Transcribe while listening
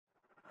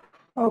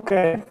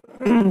Okay.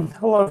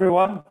 Hello,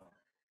 everyone.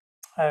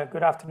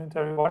 Good afternoon to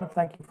everyone.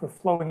 Thank you for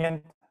flowing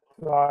in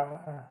to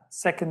our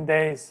second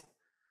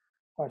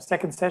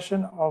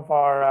session of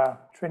our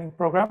training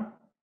program.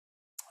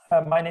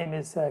 My name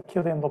is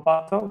Killian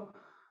Lobato,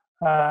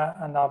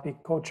 and I'll be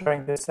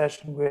co-chairing this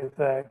session with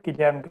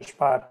Guilherme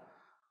Gaspar,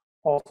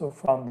 also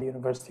from the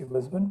University of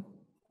Lisbon.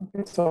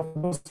 Okay, so for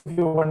those of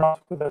you who are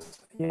not with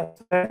us yet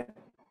today,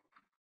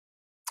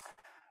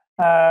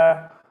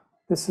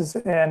 this is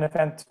an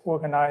event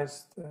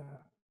organized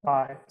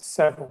by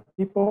several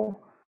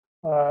people.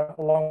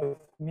 Along with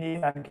me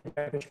and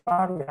Guilherme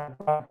Gaspar, we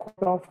have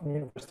Korgel from the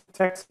University of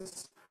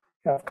Texas,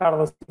 we have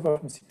Carla Silva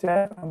from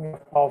CITEVE, and we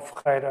have Paulo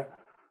Ferreira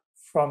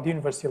from the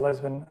University of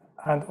Lisbon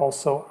and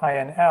also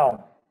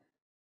INL.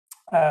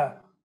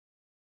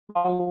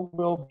 Paulo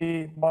will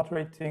be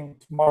moderating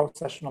tomorrow's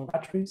session on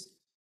batteries,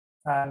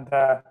 and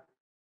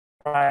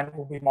Brian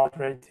will be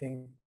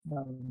moderating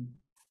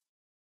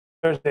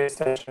Thursday's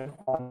session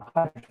on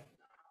hydrogen.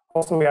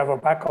 Also, we have our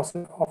back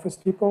office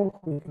people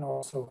who you can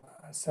also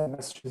send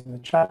messages in the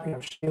chat. We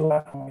have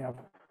Sheila and we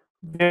have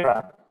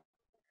Vera.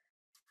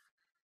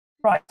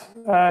 Right,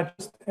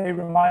 just a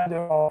reminder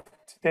of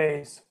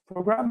today's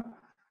program.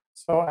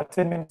 So at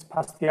 10 minutes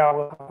past the hour,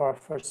 we'll have our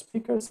first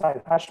speaker,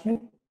 Syed Hashmi,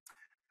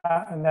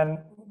 and then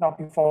that'll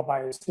be followed by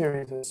a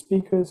series of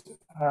speakers,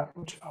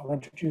 which I'll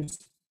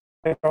introduce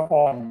later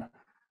on.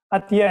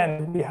 At the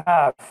end, we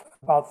have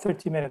about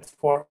 30 minutes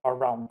for our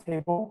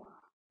roundtable,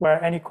 where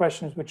any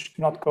questions which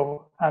do not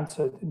go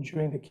answered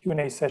during the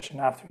Q&A session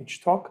after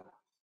each talk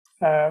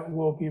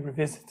will be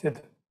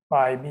revisited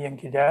by me and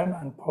Guilherme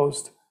and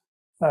posed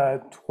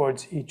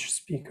towards each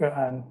speaker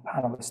and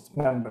panelist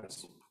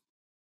members.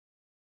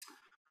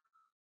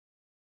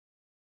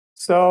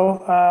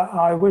 So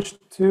I wish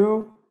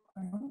to,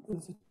 hang on,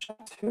 there's a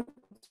chat here.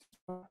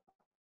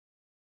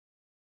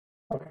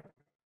 Okay.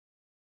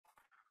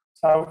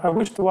 So I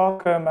wish to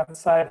welcome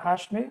Syed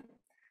Hashmi.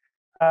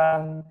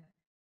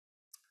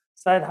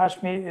 Syed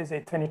Hashmi is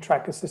a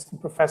tenure-track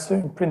assistant professor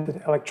in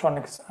printed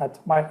electronics at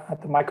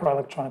the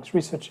Microelectronics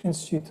Research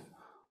Institute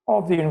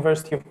of the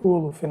University of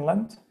Oulu,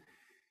 Finland.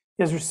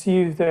 He has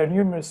received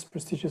numerous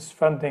prestigious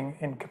funding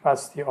in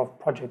capacity of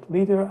project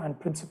leader and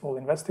principal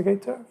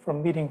investigator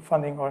from leading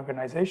funding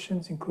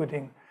organizations,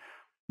 including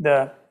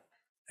the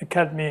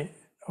Academy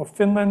of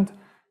Finland,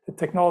 the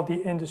Technology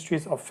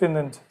Industries of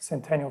Finland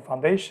Centennial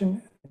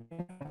Foundation,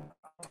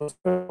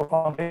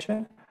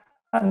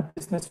 and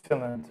Business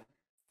Finland.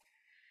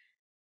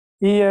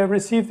 He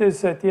received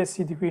his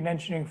DSc degree in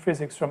engineering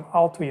physics from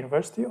Aalto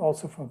University,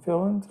 also from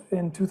Finland,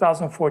 in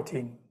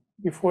 2014.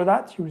 Before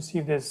that, he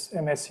received his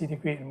MSc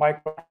degree in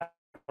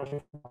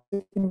microbiology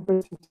from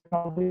University of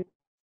Technology,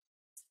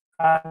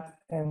 and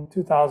in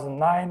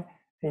 2009,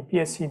 a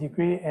BSc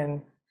degree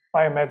in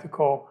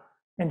biomedical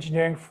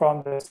engineering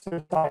from the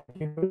Certified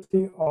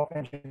University of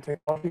Engineering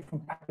Technology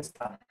from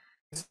Pakistan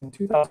in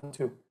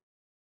 2002.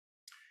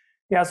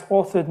 He has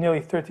authored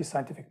nearly 30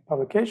 scientific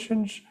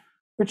publications,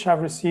 which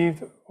have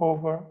received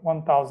over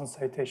 1,000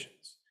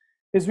 citations.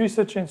 His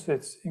research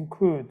interests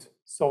include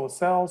solar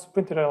cells,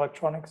 printed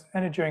electronics,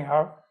 energy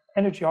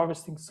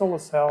harvesting, solar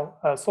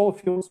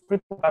fuels,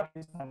 printable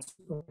batteries, and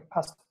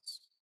supercapacitors.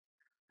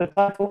 The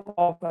title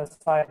of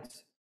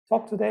Syed's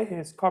talk today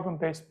is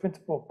Carbon-Based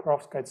Printable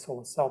Perovskite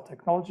Solar Cell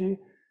Technology,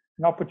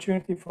 an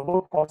opportunity for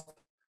low-cost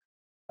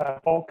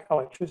bulk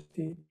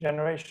electricity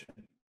generation.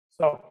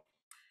 So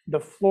the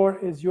floor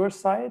is your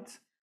side.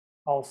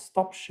 I'll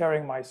stop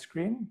sharing my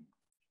screen.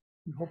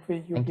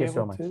 Hopefully you'll be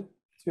able to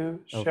share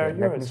yours.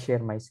 Let me share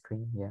my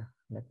screen. Yeah,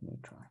 let me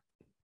try.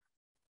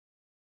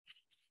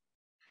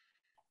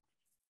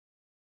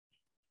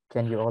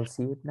 Can you all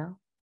see it now?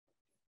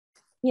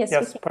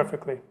 Yes,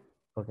 perfectly.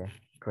 Okay,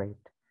 great.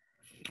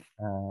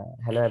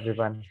 Hello,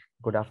 everyone.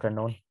 Good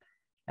afternoon.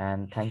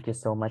 And thank you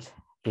so much,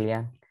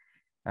 Killian,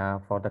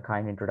 for the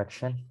kind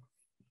introduction.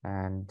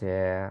 And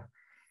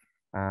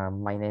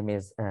my name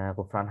is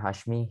Gufran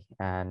Hashmi,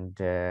 and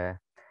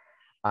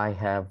I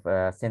have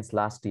since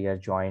last year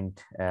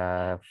joined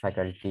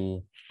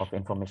Faculty of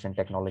Information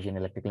Technology and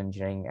Electrical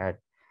Engineering at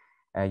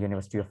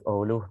University of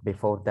Oulu.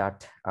 Before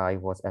that, I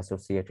was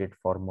associated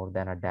for more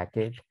than a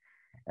decade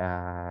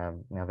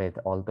with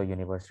Aalto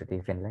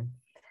University, Finland.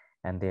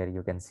 And there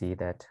you can see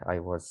that I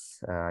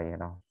was,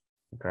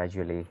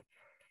 gradually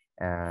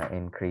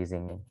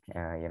increasing,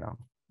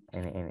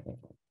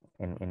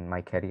 in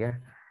my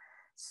career.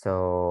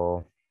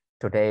 So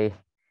today,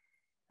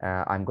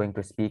 I'm going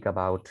to speak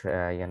about,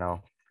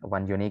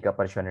 one unique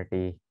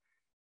opportunity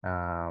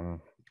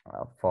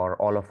for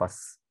all of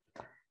us.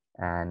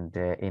 And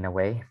in a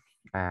way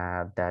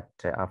that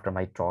after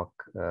my talk,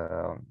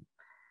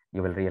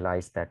 you will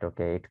realize that,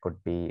 okay, it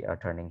could be a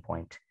turning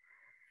point.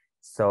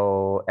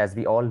 So as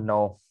we all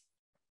know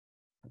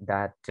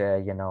that,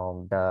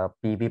 the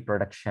PV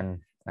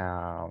production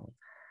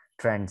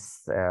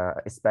trends,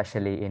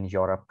 especially in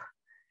Europe,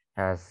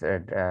 has, they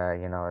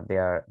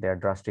are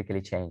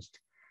drastically changed.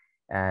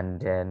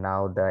 And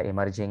now the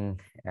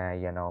emerging,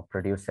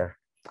 producer,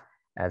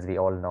 as we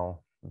all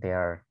know, they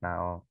are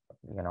now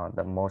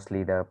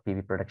mostly the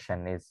PV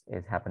production is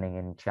happening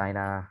in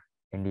China,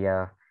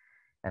 India,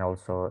 and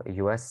also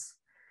US.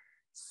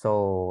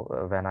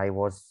 So when I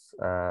was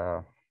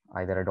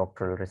either a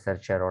doctoral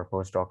researcher or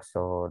postdoc,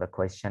 so the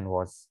question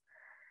was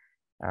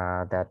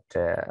that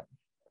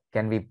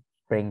can we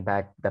bring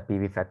back the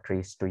PV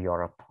factories to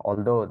Europe?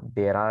 Although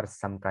there are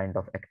some kind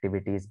of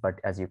activities, but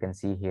as you can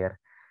see here,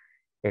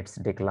 it's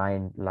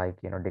declined like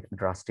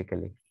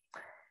drastically.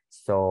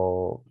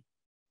 So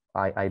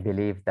I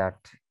believe that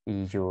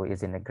EU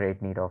is in a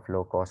great need of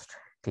low cost,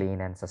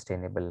 clean and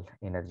sustainable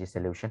energy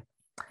solution.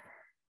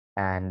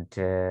 And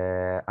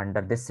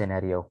under this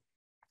scenario,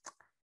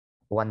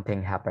 one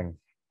thing happened,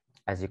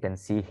 as you can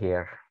see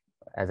here.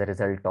 As a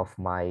result of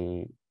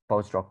my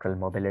postdoctoral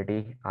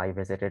mobility, I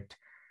visited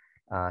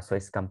a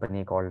Swiss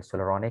company called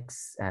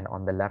Solaronics, and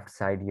on the left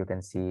side you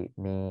can see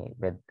me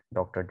with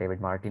Dr. David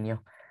Martinho.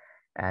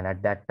 And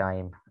at that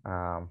time,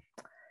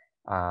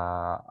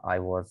 I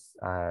was,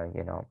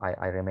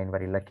 I remained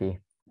very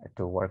lucky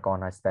to work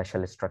on a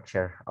special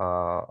structure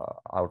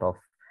out of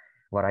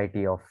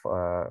variety of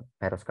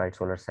perovskite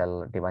solar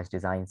cell device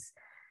designs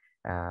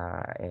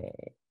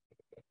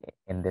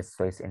in this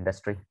Swiss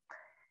industry.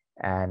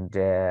 And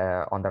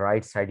on the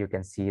right side, you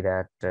can see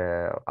that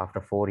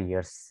after 4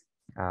 years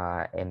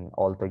in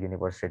Aalto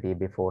University,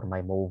 before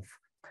my move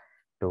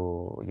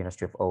to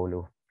University of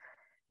Oulu,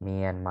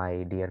 me and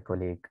my dear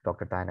colleague,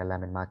 Dr. Taina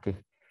Lamin-Maki,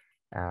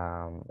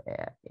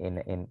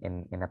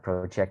 in a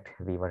project,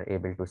 we were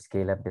able to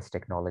scale up this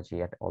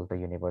technology at Aalto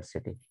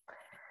University.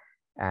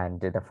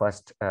 And the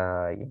first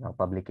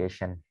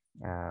publication,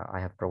 I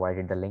have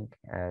provided the link,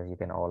 you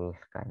can all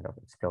kind of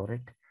explore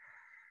it.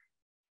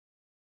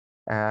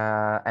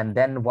 And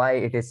then why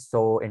it is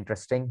so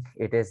interesting,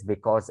 it is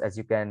because, as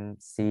you can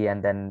see,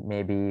 and then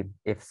maybe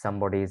if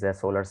somebody is a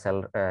solar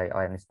cell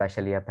and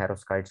especially a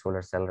perovskite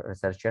solar cell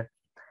researcher,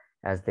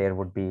 as there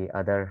would be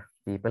other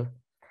people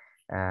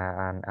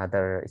and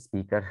other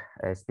speaker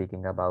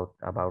speaking about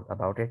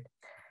it.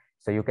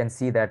 So you can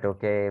see that,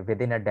 okay,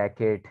 within a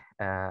decade,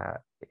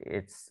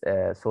 it's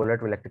solar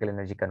to electrical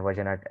energy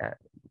conversion at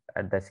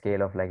the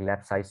scale of like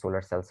lab size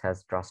solar cells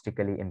has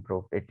drastically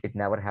improved. It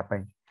never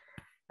happened,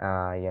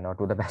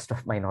 to the best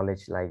of my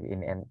knowledge, like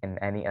in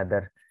any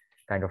other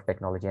kind of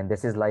technology. And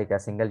this is like a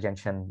single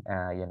junction,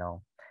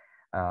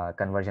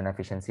 conversion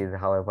efficiencies.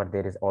 However,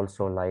 there is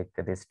also like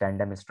this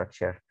tandem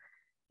structure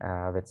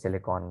with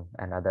silicon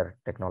and other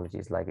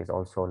technologies, like is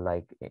also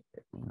like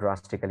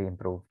drastically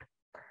improved.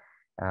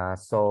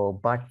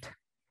 But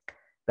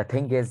the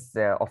thing is,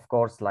 of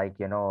course, like,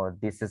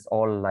 this is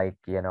all like,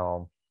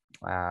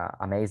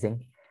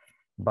 amazing.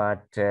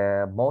 But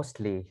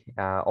mostly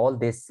all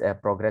this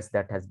progress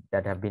that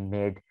have been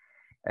made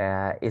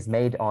is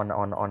made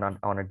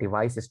on a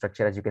device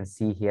structure, as you can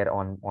see here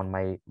on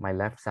my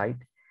left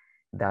side,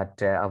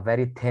 that a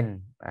very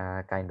thin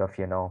kind of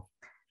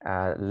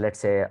let's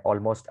say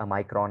almost a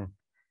micron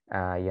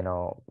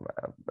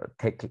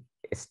thick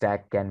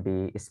stack can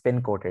be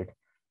spin coated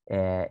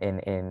in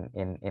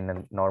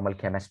a normal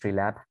chemistry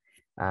lab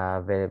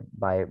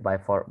by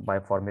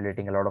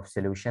formulating a lot of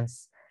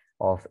solutions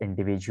of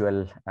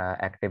individual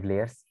active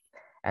layers.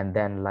 And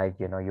then, like,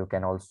 you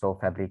can also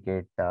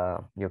fabricate,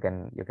 you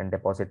can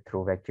deposit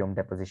through vacuum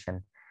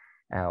deposition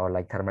or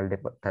like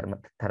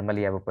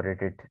thermally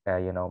evaporated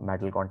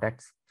metal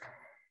contacts.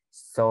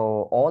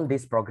 So all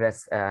this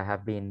progress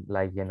have been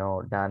like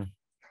done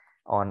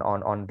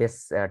on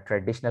this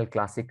traditional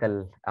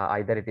classical,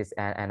 either it is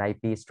an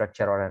NIP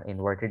structure or an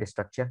inverted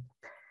structure.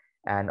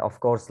 And of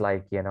course,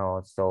 like,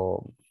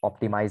 so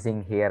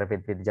optimizing here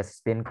with just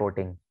spin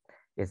coating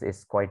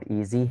is quite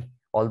easy,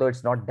 although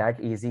it's not that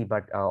easy.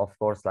 But of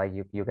course, like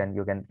you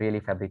can really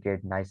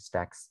fabricate nice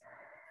stacks.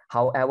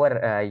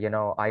 However,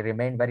 I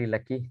remained very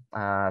lucky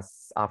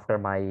after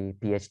my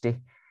PhD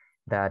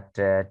that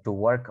to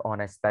work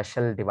on a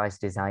special device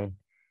design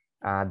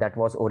that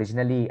was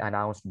originally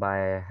announced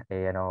by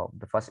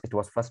it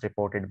was first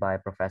reported by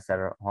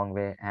Professor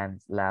Hongwei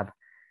Han's lab,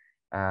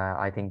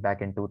 I think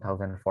back in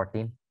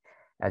 2014.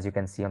 As you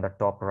can see on the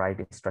top right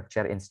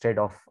structure, instead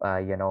of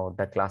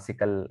the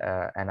classical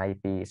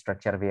NIP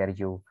structure where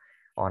you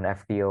on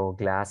FTO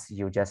glass,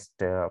 you just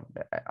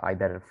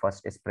either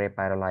first spray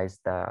pyrolyze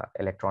the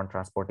electron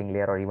transporting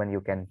layer, or even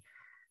you can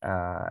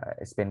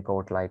spin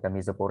coat like a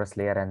mesoporous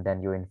layer, and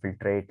then you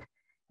infiltrate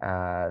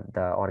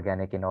the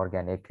organic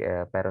inorganic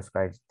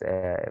perovskite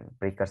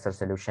precursor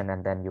solution,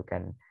 and then you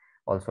can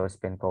also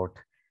spin coat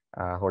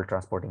whole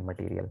transporting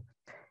material.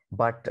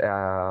 But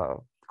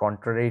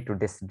contrary to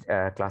this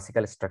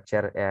classical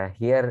structure,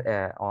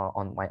 here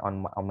on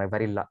my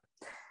very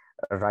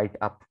right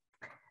up,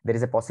 there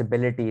is a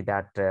possibility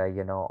that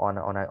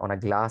on a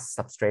glass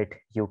substrate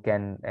you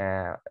can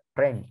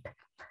print,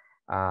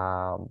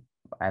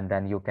 and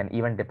then you can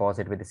even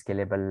deposit with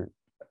scalable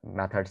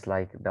methods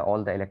like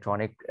all the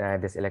electronic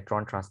this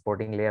electron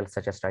transporting layer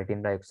such as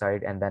titanium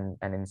dioxide, and then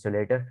an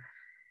insulator,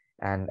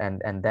 and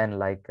then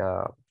like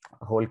a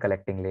whole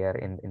collecting layer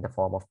in the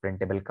form of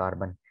printable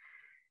carbon.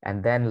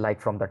 And then,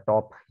 like, from the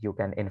top you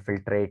can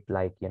infiltrate,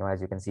 like,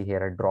 as you can see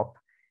here, a drop,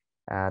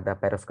 the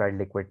perovskite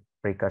liquid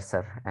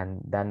precursor, and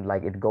then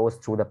like it goes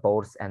through the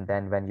pores, and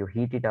then when you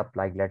heat it up,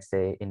 like let's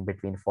say in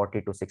between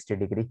 40 to 60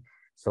 degree,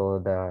 so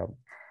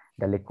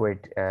the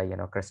liquid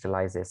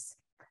crystallizes,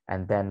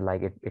 and then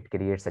like it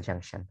creates a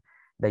junction.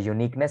 The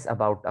uniqueness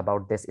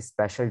about this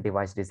special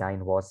device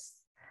design was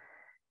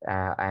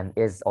and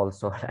is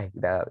also like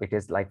it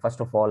is like,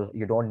 first of all,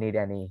 you don't need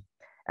any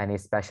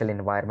special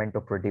environment to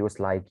produce,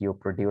 like you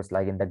produce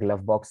like in the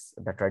glove box,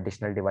 the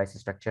traditional device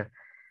structure,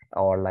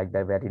 or like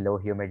the very low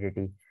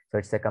humidity. So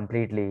it's a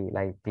completely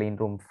like clean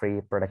room free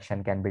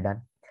production can be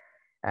done.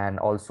 And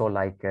also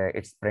like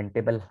it's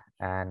printable,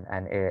 and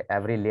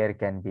every layer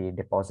can be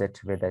deposited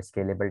with a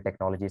scalable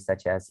technology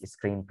such as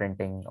screen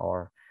printing,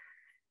 or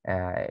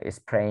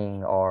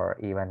spraying, or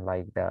even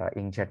like the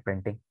inkjet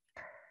printing.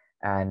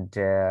 And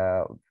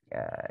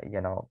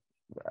you know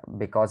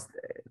because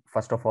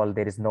first of all,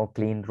 there is no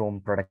clean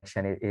room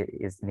production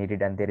is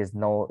needed, and there is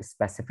no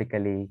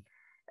specifically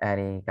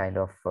any kind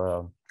of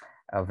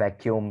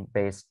vacuum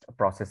based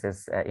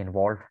processes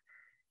involved.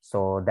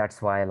 So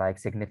that's why like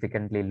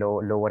significantly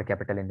lower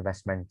capital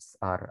investments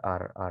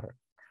are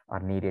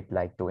needed,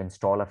 like to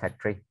install a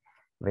factory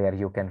where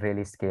you can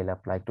really scale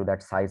up like to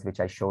that size which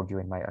I showed you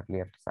in my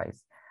earlier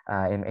size,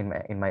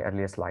 in my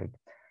earlier slide.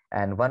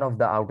 And one of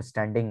the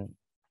outstanding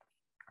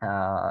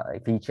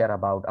feature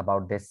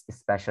about this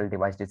special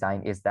device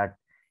design is that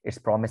it's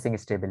promising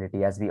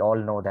stability. As we all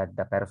know that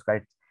the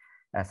perovskite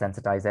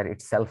sensitizer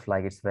itself,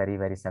 like it's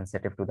very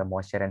sensitive to the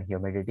moisture and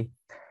humidity.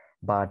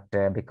 But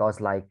because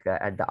like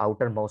at the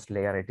outermost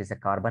layer, it is a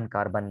carbon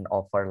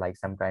offer like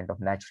some kind of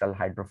natural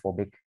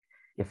hydrophobic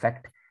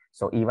effect.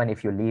 So even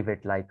if you leave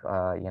it like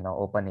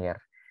open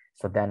air,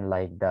 so then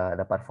like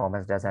the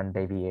performance doesn't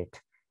deviate,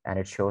 and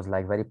it shows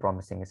like very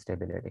promising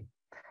stability.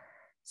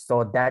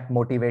 So that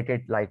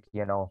motivated like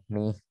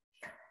me,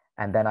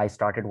 and then I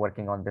started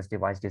working on this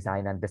device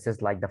design. And this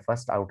is like the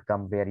first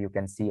outcome where you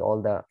can see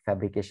all the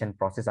fabrication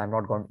process. I'm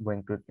not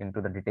going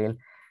into the detail,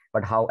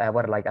 but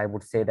however, like I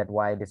would say that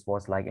why this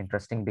was like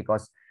interesting,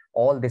 because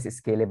all this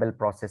scalable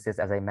processes,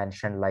 as I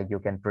mentioned, like you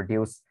can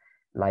produce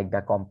like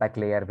the compact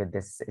layer with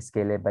this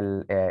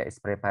scalable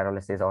spray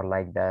pyrolysis, or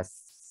like the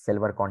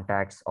silver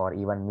contacts, or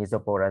even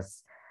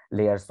mesoporous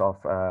layers of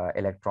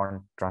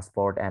electron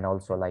transport, and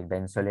also like the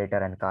insulator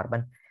and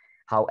carbon.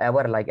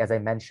 However, like as I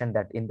mentioned,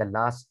 that in the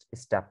last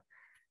step,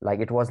 like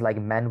it was like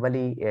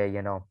manually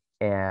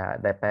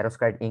the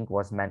perovskite ink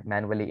was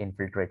manually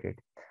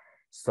infiltrated.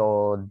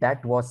 So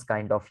that was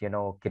kind of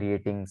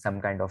creating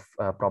some kind of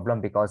problem,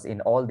 because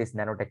in all this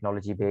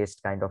nanotechnology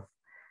based kind of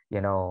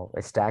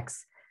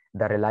stacks,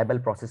 the reliable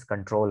process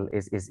control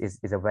is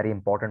a very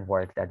important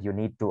work that you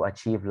need to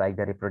achieve, like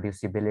the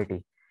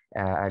reproducibility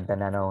at the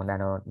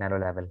nano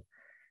level.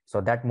 So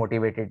that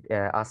motivated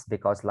us,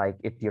 because like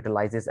it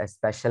utilizes a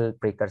special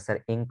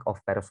precursor ink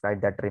of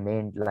perovskite that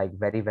remained like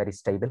very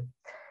stable,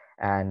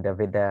 and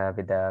with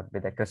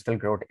the crystal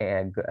growth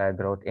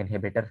growth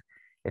inhibitor,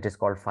 it is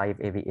called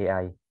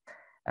 5-AVAI.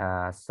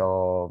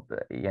 So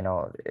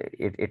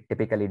it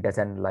typically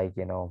doesn't like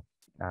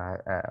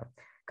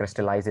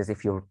crystallizes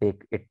if you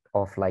take it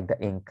off like the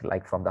ink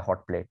like from the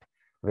hot plate.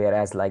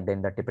 Whereas like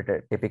in the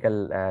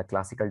typical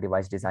classical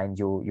device design,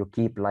 you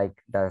keep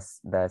like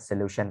the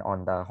solution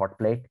on the hot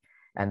plate,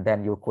 and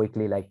then you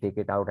quickly like take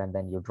it out, and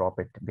then you drop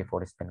it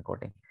before spin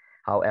coating.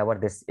 However,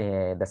 this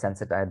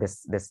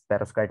this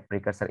perovskite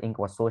precursor ink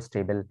was so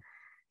stable,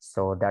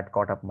 so that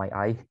caught up my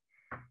eye.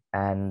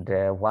 And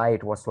why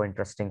it was so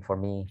interesting for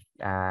me,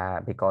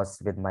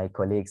 because with my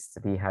colleagues,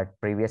 we had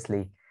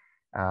previously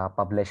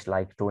published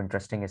like 2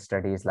 interesting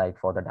studies, like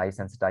for the dye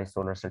sensitized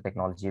solar cell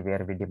technology,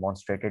 where we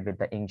demonstrated with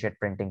the inkjet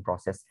printing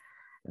process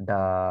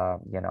the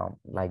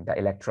like the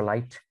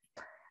electrolyte,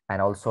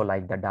 and also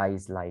like the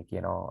dyes, like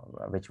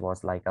which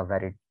was like a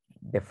very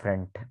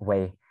different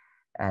way.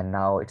 And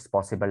now it's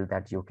possible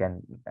that you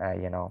can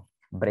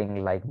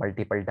bring like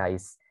multiple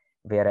dyes,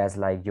 whereas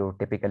like you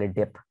typically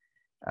dip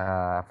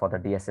for the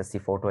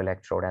DSSC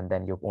photoelectrode, and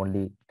then you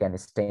only can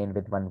stain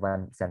with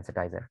one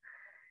sensitizer.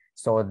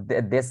 So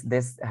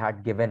this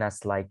had given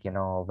us like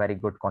very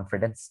good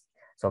confidence.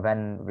 So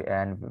when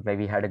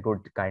we had a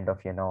good kind of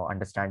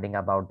understanding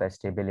about the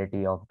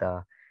stability of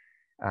the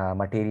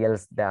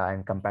materials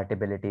and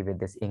compatibility with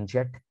this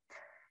inkjet.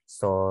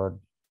 So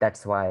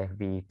that's why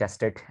we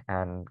tested,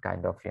 and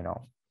kind of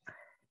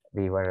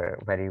we were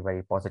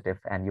very positive.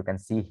 And you can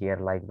see here,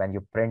 like when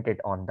you print it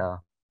on the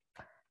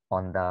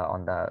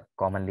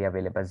commonly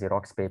available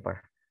Xerox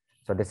paper.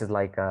 So this is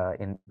like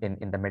in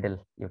the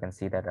middle, you can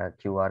see that a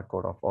QR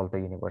code of all the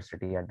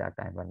university at that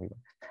time when we were.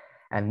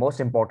 And most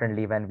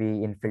importantly, when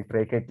we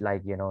infiltrated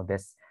like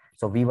this,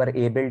 so we were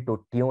able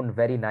to tune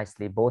very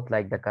nicely both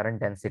like the current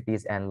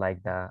densities and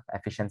like the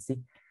efficiency,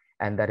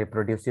 and the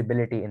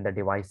reproducibility in the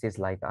devices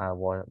like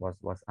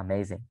was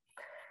amazing.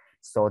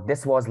 So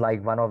this was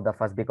like one of the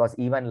first, because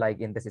even like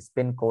in this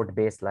spin coat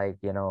based like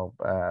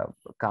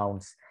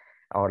counts,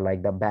 or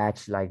like the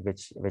batch like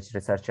which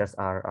researchers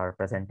are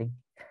presenting.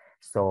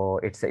 So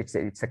it's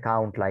a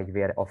count like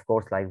where of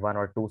course like 1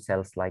 or 2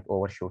 cells like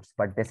overshoots,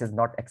 but this is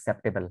not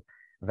acceptable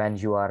when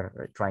you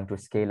are trying to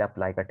scale up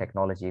like a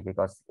technology,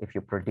 because if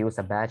you produce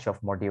a batch of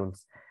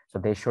modules, so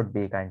they should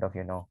be kind of,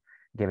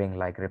 giving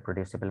like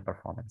reproducible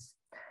performance.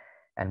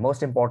 And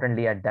most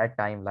importantly, at that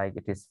time, like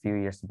it is few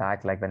years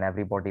back, like when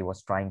everybody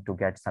was trying to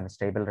get some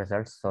stable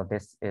results. So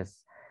this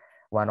is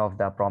one of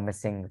the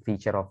promising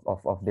feature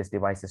of this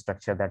device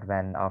structure, that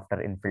when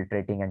after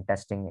infiltrating and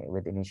testing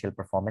with initial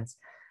performance,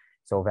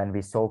 so when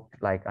we soaked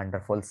like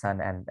under full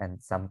sun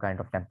and some kind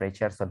of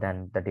temperature, so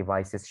then the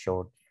devices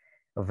showed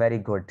a very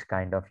good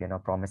kind of,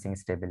 promising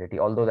stability.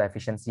 Although the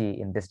efficiency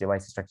in this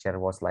device structure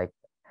was like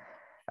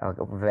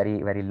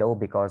very, very low,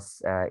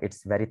 because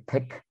it's very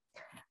thick,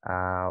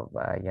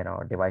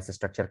 device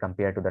structure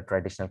compared to the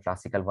traditional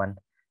classical one.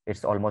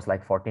 It's almost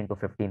like 14 to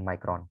 15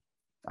 micron.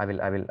 I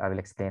will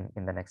explain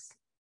in the next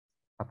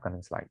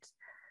upcoming slides.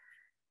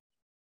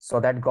 So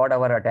that got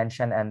our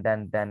attention, and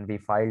then we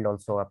filed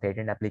also a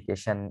patent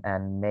application,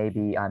 and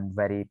maybe I'm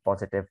very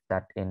positive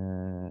that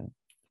in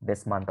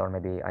this month, or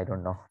maybe I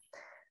don't know,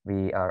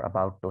 we are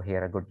about to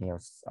hear a good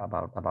news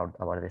about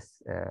our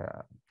this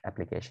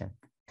application.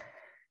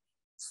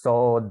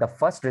 So the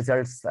first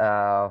results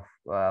were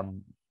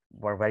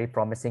very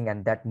promising,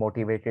 and that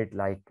motivated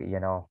like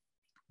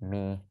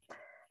me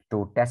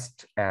to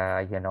test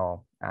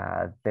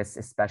this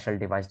special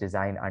device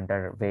design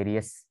under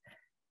various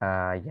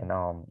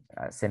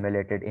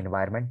simulated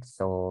environment.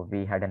 So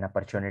we had an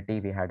opportunity,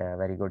 we had a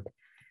very good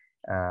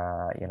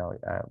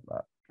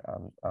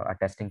a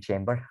testing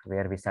chamber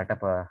where we set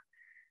up a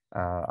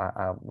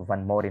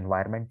one more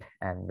environment,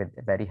 and with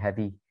very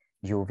heavy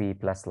UV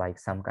plus like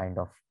some kind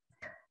of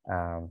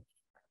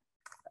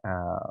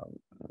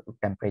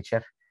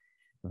temperature,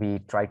 we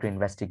try to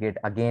investigate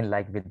again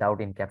like without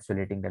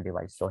encapsulating the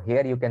device. So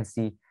here you can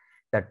see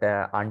that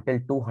until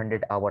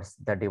 200 hours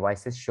the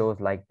devices shows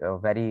like a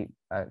very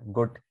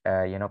good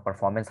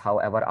performance.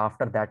 However,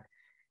 after that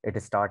it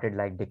started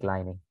like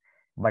declining,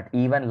 but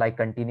even like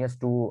continuous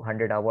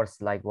 200 hours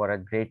like were a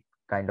great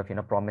kind of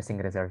promising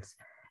results,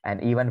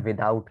 and even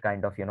without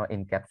kind of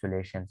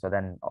encapsulation. So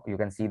then you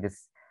can see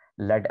this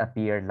lead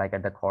appeared like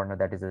at the corner,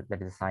 that is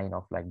a sign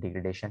of like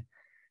degradation.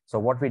 So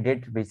what we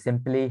did, we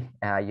simply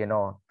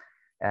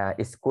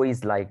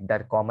squeeze like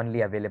that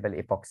commonly available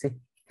epoxy,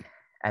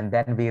 and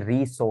then we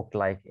re-soaked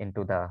like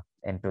into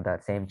the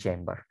same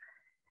chamber,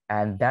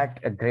 and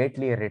that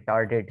greatly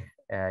retarded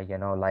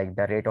like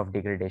the rate of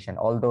degradation,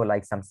 although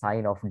like some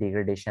sign of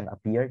degradation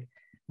appeared,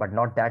 but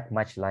not that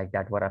much like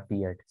that were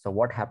appeared. So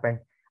what happened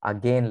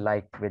again,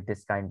 like with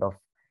this kind of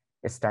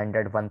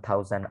standard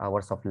 1000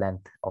 hours of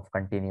length of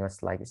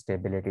continuous like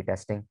stability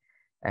testing,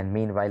 and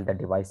meanwhile the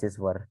devices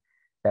were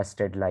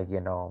tested like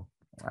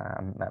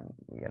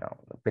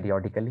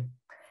periodically,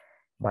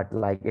 but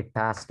like it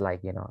passed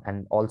like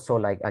and also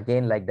like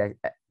again like that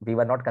we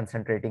were not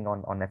concentrating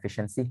on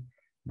efficiency,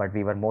 but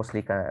we were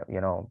mostly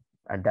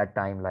at that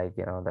time like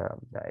the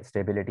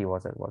stability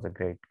was a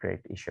great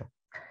issue.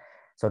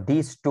 So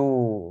these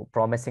two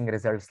promising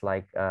results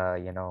like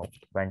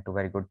went to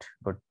very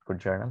good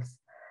journals.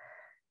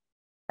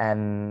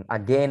 And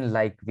again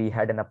like we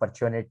had an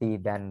opportunity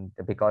then,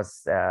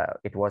 because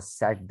it was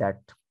said that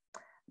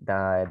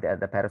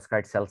the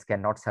perovskite cells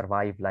cannot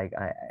survive like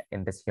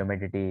in this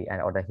humidity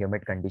or the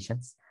humid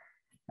conditions.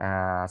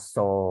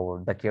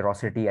 So the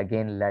curiosity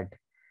again led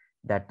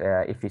that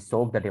if we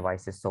soak the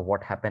devices, so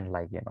what happened,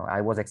 like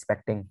I was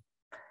expecting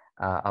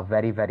a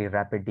very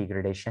rapid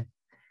degradation,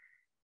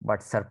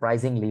 but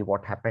surprisingly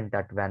what happened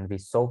that when we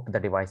soaked the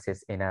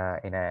devices in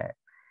a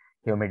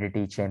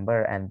humidity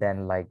chamber, and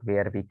then like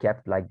where we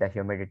kept like the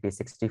humidity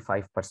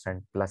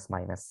 65% plus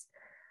minus,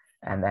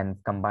 and then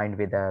combined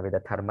with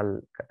a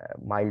thermal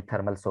mild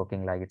thermal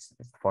soaking, like it's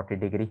 40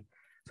 degree,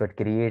 so it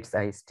creates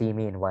a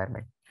steamy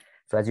environment.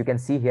 So as you can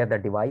see here, the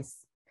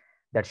device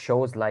that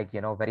shows like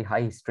very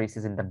high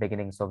hysteresis in the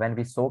beginning. So when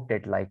we soaked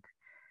it, like,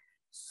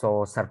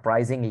 so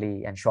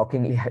surprisingly and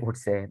shockingly I would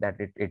say that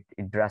it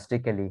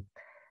drastically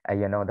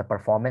the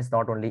performance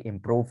not only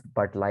improved,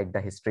 but like the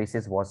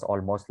hysteresis was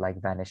almost like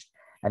vanished.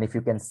 And if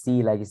you can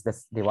see, like, is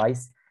this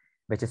device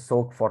which is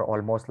soaked for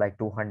almost like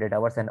 200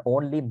 hours, and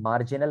only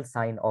marginal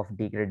sign of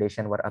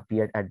degradation were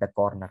appeared at the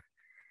corner,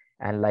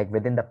 and like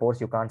within the pores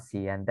you can't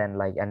see. And then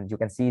like, and you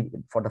can see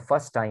for the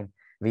first time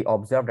we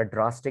observed a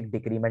drastic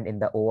decrement in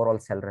the overall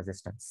cell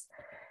resistance,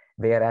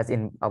 whereas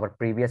in our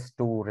previous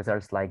two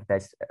results, like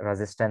this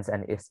resistance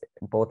and is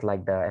both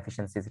like the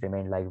efficiencies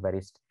remained like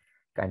very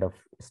kind of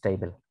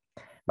stable.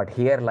 But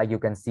here, like you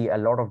can see a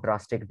lot of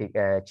drastic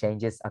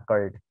changes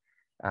occurred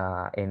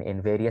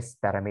in various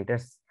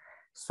parameters.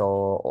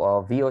 So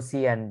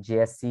VOC and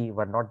JSC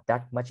were not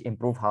that much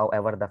improved.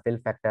 However, the fill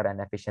factor and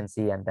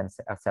efficiency and then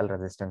cell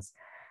resistance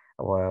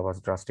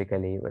was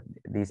drastically,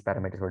 these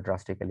parameters were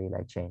drastically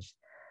like changed.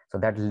 So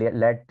that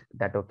led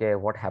that, okay,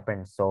 what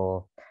happened?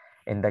 So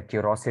in the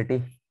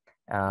curiosity,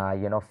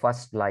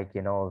 first, like,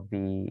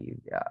 we,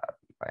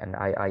 and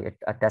I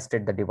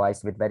tested the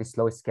device with very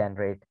slow scan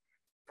rate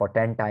for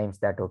 10 times,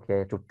 that,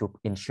 okay, to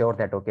ensure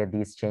that, okay,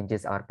 these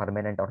changes are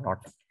permanent or not.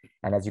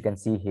 And as you can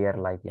see here,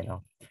 like,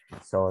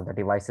 so the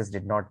devices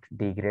did not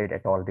degrade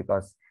at all,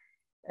 because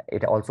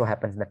it also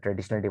happens in the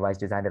traditional device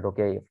design that,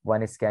 okay, if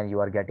one scan, you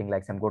are getting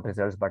like some good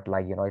results, but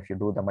like, if you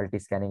do the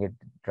multi-scanning,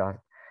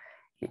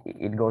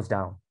 it goes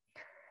down.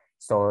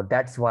 So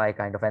that's why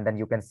kind of, and then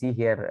you can see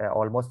here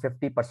almost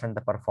 50%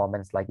 the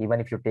performance, like even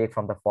if you take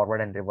from the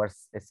forward and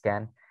reverse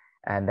scan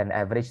and then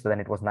average, so then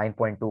it was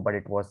 9.2, but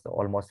it was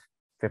almost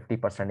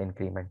 50%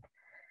 increment.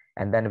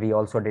 And then we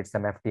also did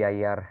some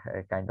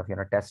FTIR kind of,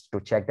 test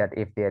to check that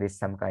if there is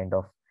some kind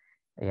of,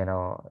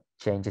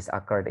 changes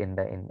occurred in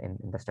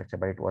the structure,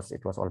 but it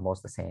was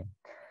almost the same.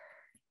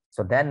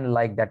 So then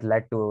like that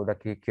led to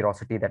the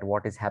curiosity that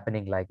what is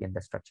happening like in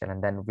the structure.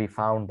 And then we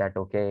found that,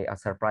 okay, a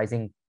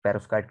surprising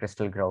perovskite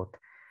crystal growth.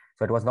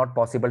 So it was not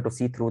possible to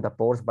see through the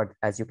pores, but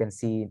as you can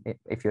see,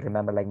 if you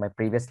remember like my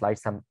previous slide,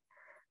 some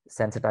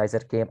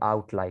sensitizer came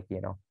out like,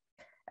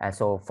 and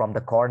so from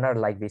the corner,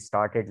 like we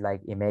started like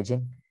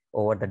imaging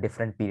over the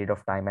different period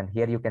of time. And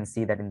here you can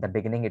see that in the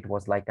beginning, it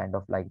was like kind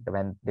of like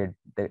when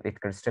it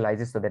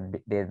crystallizes, so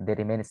that they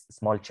remain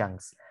small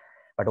chunks.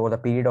 But over the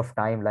period of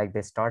time, like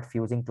they start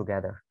fusing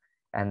together,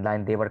 and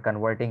then they were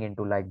converting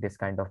into like this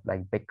kind of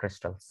like big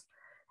crystals.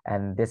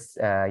 And this,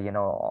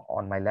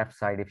 on my left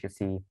side, if you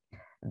see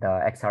the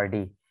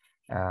XRD,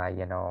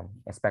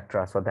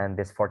 spectra. So then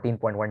this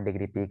 14.1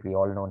 degree peak, we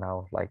all know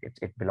now, like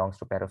it belongs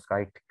to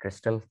perovskite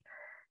crystal,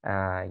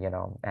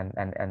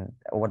 and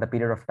over the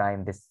period of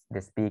time,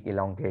 this peak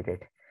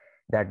elongated.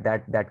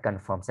 That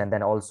confirms. And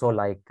then also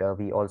like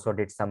we also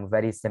did some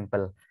very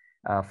simple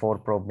 4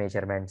 probe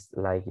measurements,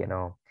 like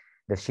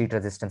the sheet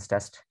resistance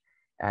test,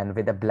 and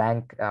with a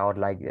blank or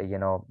like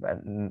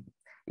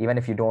even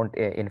if you don't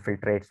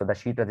infiltrate, so the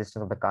sheet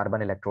resistance of the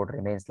carbon electrode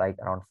remains like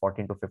around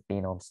 14 to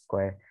 15 ohms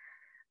square,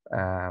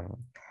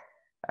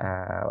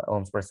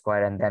 ohms per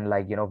square. And then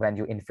like when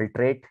you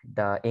infiltrate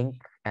the ink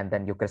and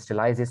then you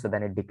crystallize it, so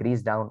then it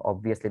decreases down,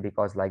 obviously,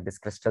 because like this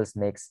crystals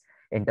makes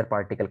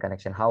interparticle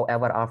connection.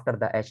 However, after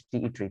the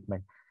HTE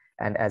treatment,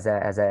 and as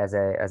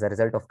a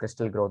result of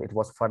crystal growth, it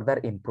was further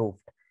improved,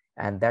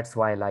 and that's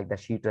why like the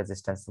sheet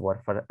resistance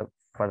were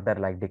further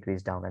like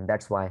decreased down. And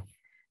that's why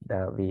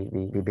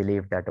we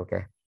believe that,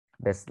 okay,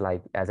 this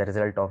like as a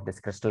result of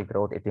this crystal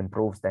growth, it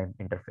improves the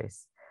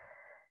interface.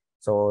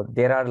 So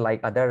there are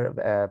like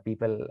other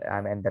people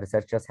and the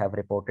researchers have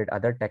reported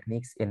other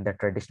techniques in the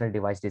traditional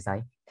device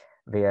design,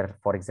 where,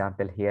 for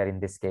example, here in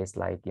this case,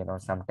 like,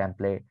 some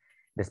template,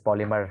 this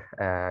polymer,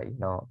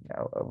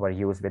 were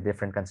used with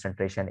different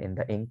concentration in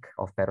the ink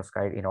of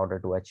perovskite in order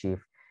to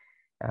achieve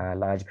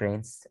large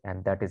grains.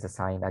 And that is a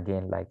sign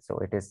again, like, so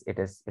it is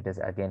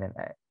again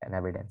an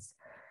evidence.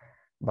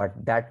 But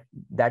that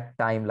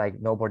time, like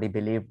nobody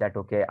believed that,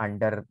 okay,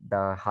 under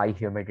the high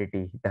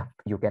humidity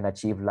you can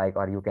achieve like,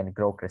 or you can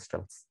grow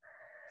crystals.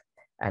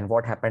 And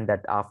what happened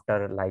that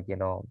after like,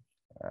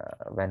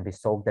 when we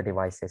soak the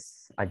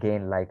devices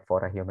again, like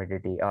for a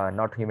humidity,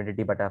 not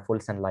humidity, but a full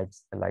sunlight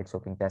light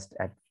soaking test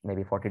at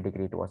maybe 40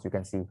 degree, it was, you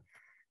can see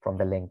from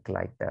the link,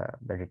 like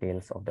the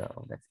details of the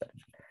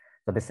experiment.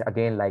 So this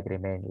again like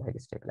remained like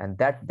stable, and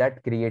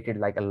that created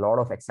like a lot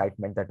of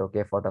excitement that,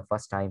 okay, for the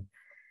first time,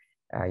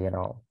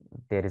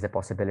 there is a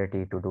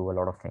possibility to do a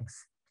lot of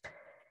things.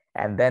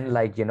 And then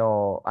like,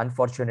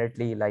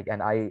 unfortunately, like,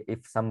 and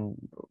if some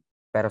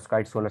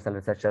perovskite solar cell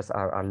researchers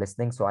are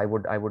listening, so I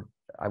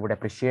would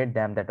appreciate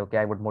them that, okay,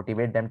 I would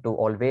motivate them to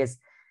always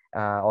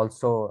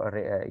also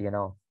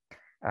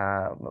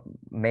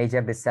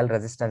measure the cell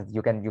resistance.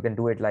 You can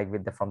do it like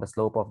with from the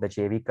slope of the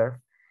JV curve,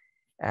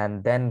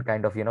 and then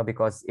kind of,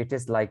 because it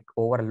is like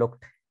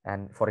overlooked.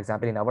 And for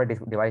example, in our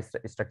device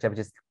structure, which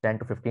is 10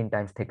 to 15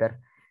 times thicker,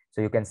 so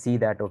you can see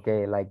that,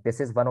 okay, like this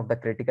is one of the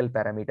critical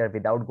parameter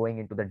without going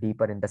into the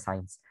deeper in the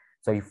science.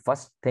 So you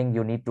first thing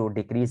you need to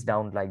decrease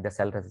down like the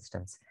cell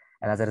resistance.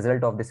 And as a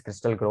result of this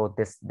crystal growth,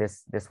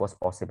 this was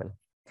possible.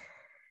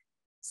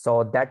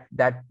 So that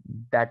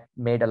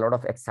made a lot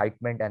of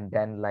excitement. And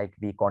then like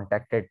we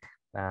contacted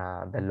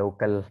the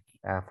local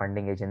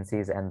funding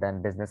agencies, and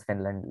then Business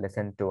Finland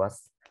listened to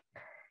us.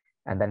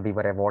 And then we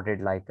were awarded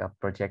like a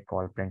project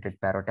called Printed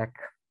Perotech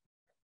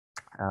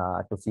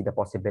to see the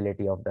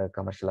possibility of the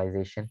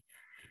commercialization.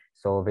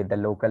 So with the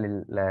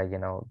local,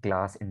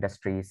 glass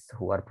industries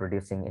who are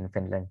producing in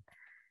Finland,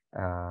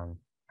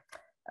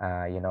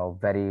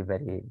 very,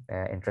 very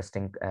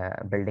interesting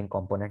building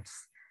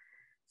components.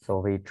 So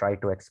we try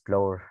to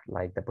explore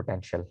like the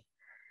potential.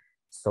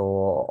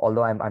 So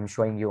although I'm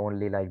showing you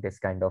only like this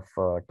kind of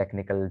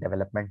technical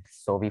development,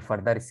 so we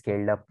further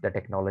scaled up the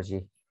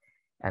technology,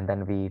 and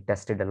then we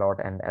tested a lot.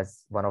 And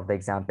as one of the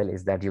example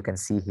is that you can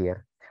see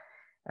here,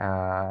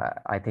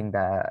 I think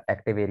the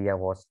active area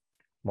was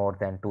more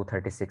than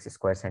 236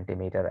 square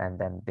centimeter, and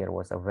then there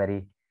was a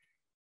very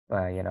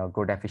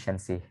good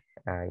efficiency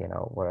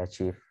were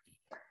achieved,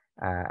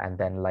 and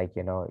then like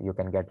you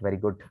can get very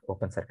good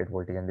open circuit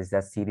voltage, and this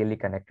is serially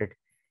connected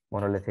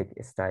monolithic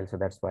style, so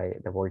that's why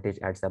the voltage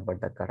adds up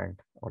but the current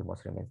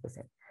almost remains the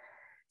same.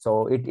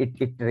 So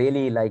it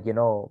really like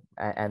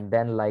and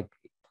then like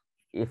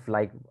if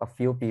like a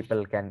few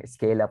people can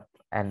scale up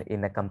and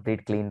in a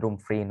complete clean room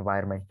free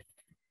environment,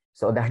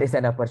 so that is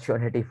an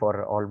opportunity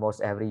for almost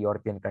every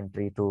European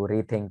country to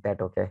rethink that,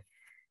 okay,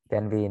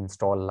 Can we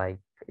install like,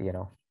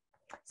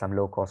 some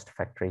low cost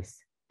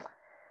factories?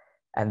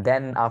 And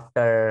then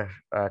after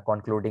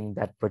concluding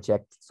that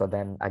project, so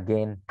then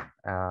again,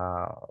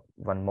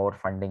 one more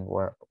funding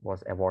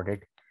was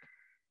awarded.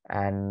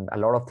 And a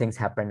lot of things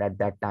happened at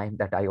that time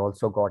that I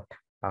also got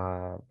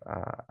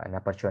an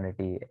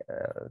opportunity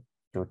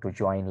to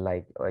join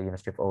like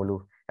University of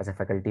Oulu as a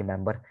faculty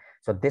member.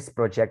 So this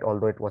project,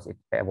 although it was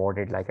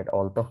awarded like at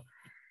Aalto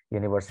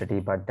University,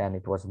 but then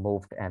it was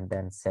moved. And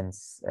then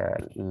since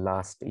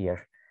last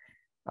year,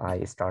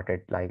 I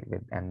started like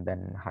with, and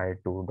then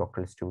hired 2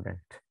 doctoral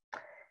students.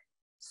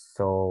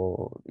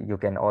 So you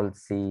can all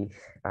see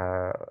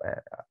a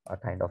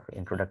kind of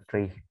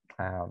introductory,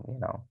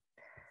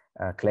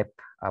 clip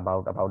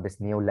about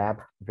this new lab,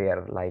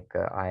 where like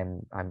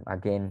I'm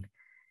again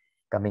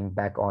coming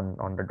back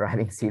on the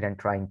driving seat and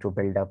trying to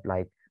build up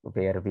like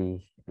where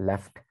we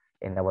left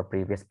in our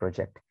previous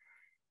project.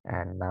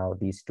 And now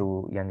these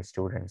 2 young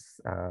students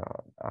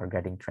are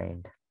getting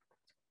trained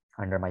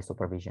under my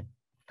supervision.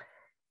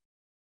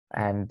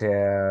 And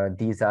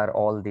these are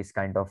all these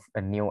kind of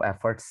new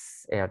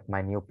efforts at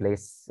my new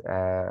place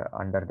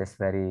under this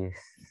very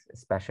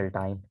special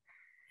time.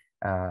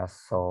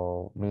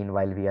 So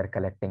meanwhile, we are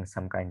collecting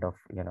some kind of,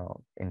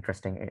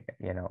 interesting,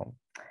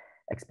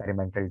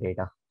 experimental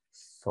data.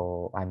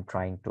 So I'm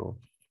trying to,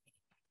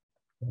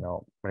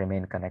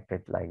 remain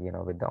connected, like,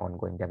 with the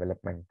ongoing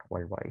development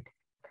worldwide.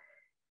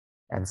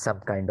 And some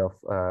kind of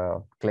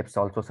clips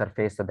also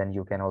surface. So then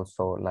you can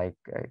also like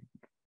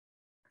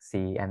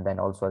see. And then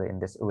also in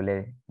this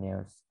Yle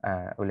news,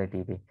 Yle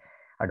TV,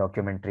 a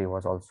documentary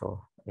was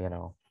also,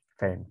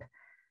 filmed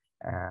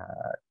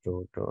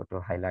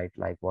to highlight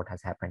like what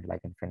has happened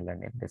like in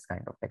Finland in this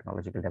kind of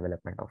technological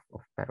development of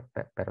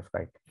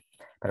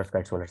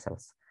perovskite solar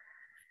cells.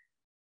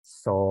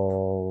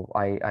 So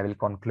I will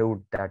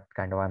conclude that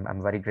kind of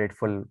I'm very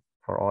grateful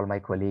for all my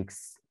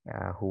colleagues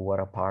who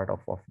were a part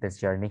of this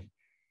journey.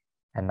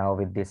 And now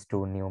with these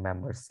 2 new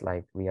members,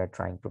 like we are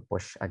trying to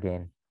push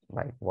again,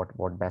 like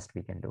what best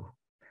we can do.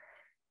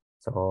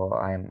 So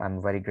I'm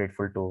very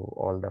grateful to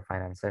all the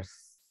financiers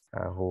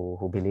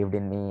who believed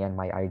in me and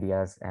my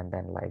ideas, and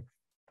then like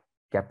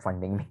kept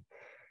funding me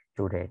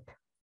to date.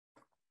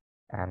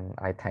 And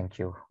I thank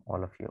you,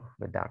 all of you,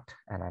 with that.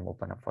 And I'm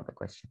open up for the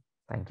question.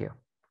 Thank you.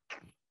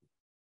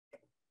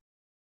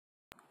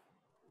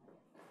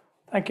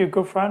 Thank you,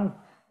 Gufran.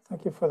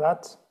 Thank you for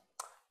that.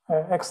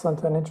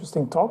 Excellent and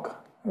interesting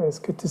talk. It's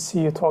good to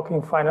see you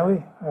talking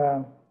finally.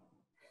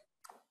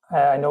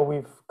 I know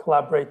we've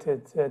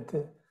collaborated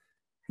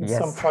in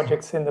some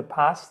projects in the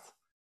past,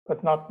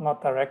 but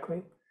not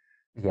directly.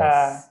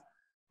 Yes.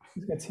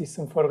 You can see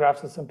some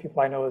photographs of some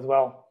people I know as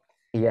well.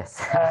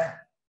 Yes.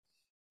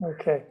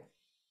 Okay.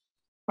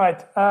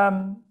 Right.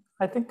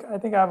 I think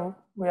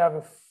we have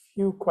a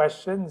few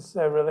questions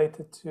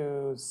related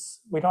to.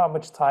 We don't have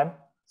much time,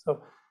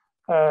 so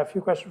a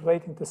few questions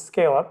relating to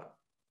scale up.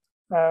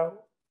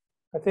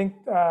 I think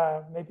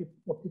maybe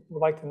what people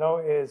would like to know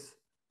is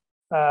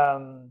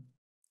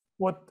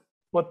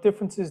what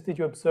differences did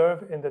you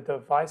observe in the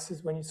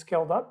devices when you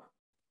scaled up?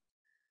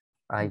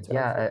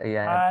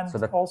 Yeah. And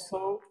so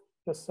also,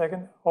 the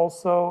second,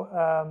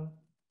 also,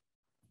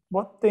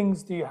 what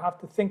things do you have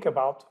to think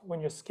about when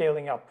you're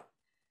scaling up?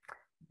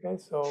 Okay,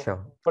 so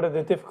sure. What are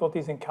the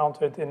difficulties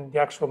encountered in the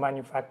actual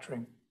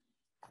manufacturing?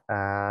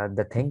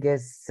 The thing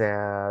is,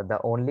 the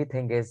only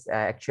thing is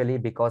actually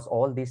because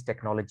all these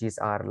technologies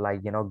are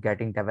like,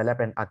 getting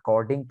developed and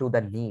according to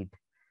the need,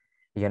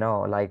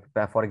 like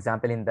for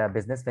example, in the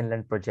Business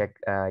Finland project,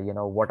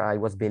 what I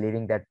was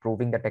believing that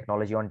proving the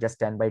technology on just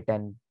 10 by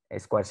 10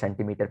 square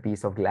centimeter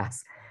piece of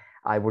glass,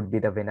 I would be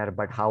the winner.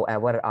 But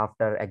however,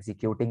 after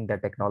executing the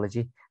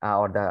technology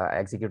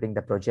executing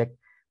the project,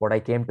 what I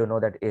came to know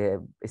that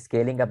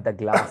scaling up the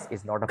glass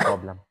is not a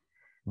problem.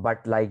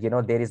 But like,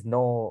 there is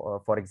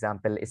no, for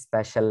example,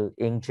 special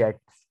inkjet,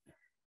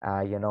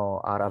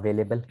 are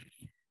available.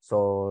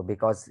 So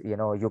because,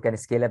 you can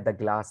scale up the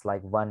glass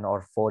like 1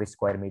 or 4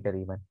 square meter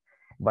even.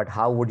 But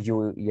how would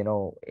you,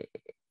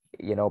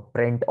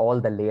 print all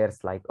the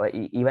layers, like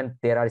even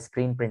there are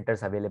screen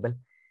printers available,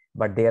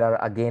 but there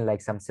are again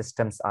like some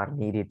systems are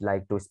needed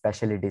like to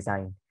specially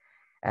design.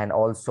 And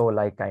also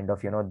like kind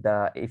of,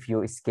 if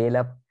you scale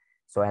up,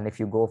 so and if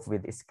you go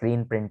with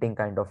screen printing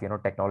kind of,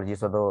 technology,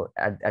 so though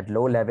at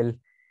low level,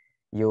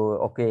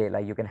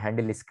 like you can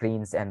handle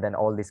screens and then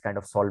all these kind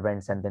of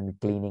solvents and then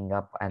cleaning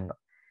up.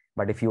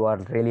 But if you are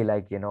really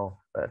like,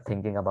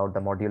 thinking about the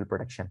module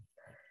production,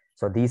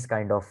 so these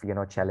kind of,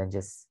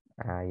 challenges,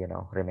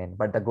 remain.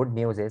 But the good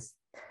news is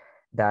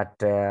that,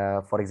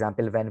 for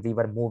example, when we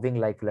were moving,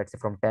 like, let's say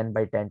from 10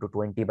 by 10 to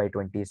 20 by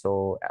 20,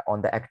 so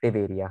on the active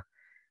area,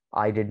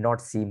 I did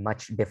not see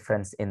much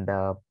difference in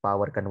the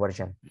power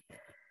conversion.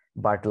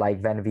 But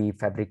like when we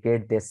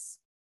fabricate this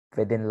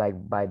within like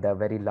by the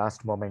very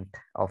last moment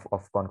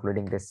of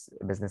concluding this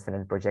Business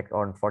Finland project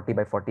on 40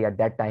 by 40, at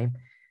that time,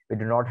 we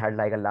do not have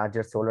like a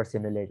larger solar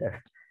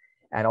simulator.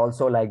 And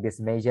also like this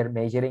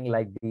measuring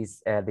like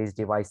these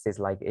devices,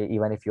 like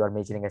even if you are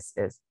measuring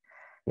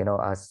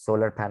a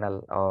solar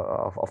panel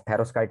of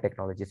perovskite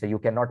technology. So you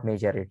cannot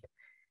measure it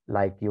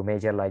like you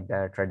measure like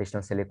the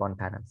traditional silicon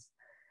panels.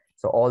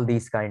 So all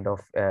these kind of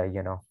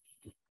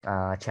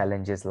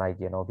challenges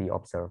we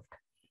observed.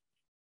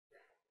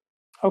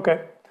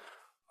 Okay.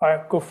 All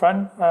right,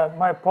 Gufran,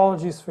 my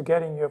apologies for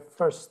getting your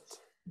first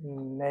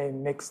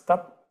name mixed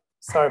up.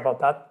 Sorry about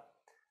that.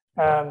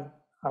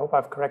 I hope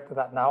I've corrected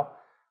that now.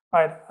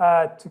 All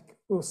right,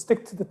 we'll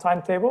stick to the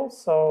timetable.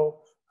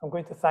 So I'm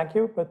going to thank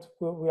you, but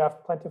we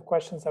have plenty of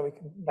questions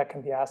that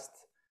can be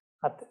asked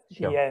at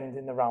the end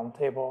in the round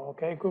table.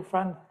 Okay,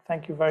 Gufran,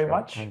 thank you very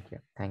much. Thank you.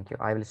 Thank you.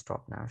 I will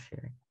stop now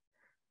sharing.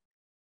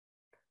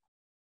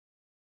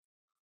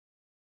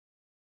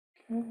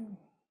 Okay.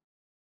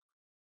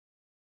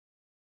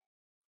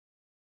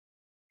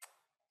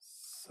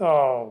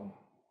 So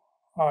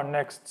our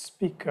next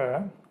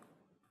speaker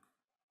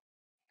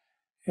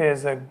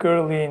is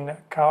Guilherme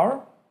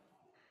Gaspar.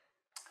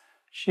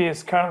 She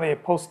is currently a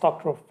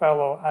postdoctoral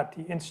fellow at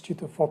the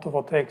Institute of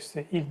Photovoltaics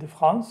de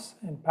Île-de-France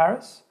in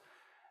Paris.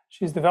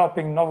 She's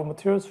developing novel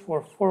materials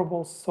for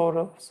affordable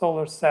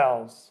solar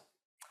cells.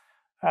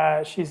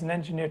 She's an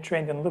engineer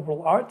trained in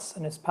liberal arts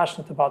and is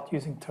passionate about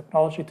using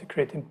technology to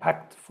create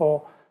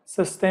impactful,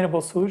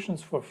 sustainable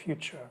solutions for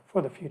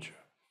the future.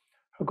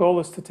 Her goal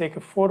is to take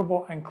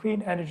affordable and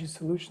clean energy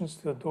solutions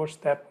to the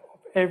doorstep of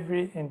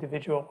every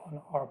individual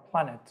on our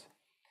planet.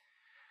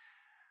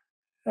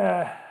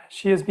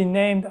 She has been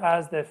named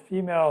as the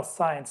Female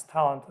Science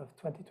Talent of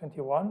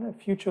 2021, a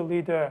Future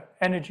Leader,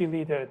 Energy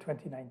Leader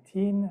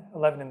 2019,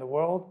 11 in the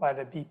world by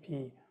the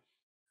BP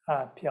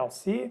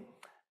PLC,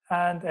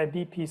 and a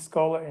BP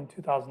Scholar in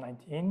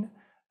 2019,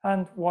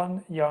 and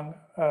one Young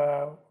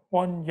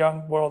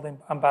World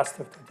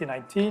Ambassador of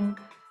 2019,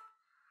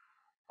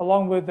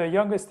 along with the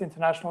youngest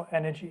International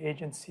Energy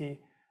Agency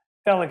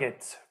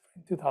delegate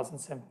in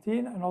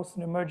 2017, and also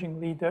an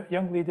emerging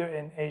young leader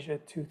in Asia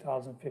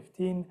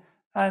 2015,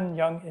 and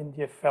Young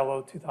India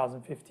Fellow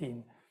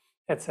 2015,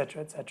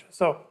 etc., etc.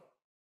 So,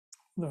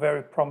 a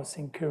very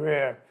promising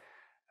career.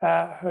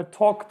 Her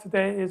talk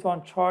today is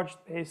on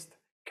charge-based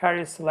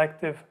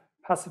carrier-selective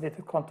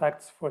passivated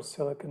contacts for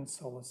silicon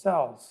solar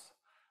cells.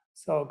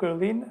 So,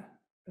 Guilherme,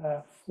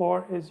 the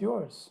floor is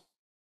yours.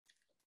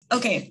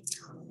 Okay.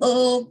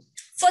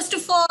 First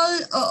of all,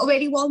 a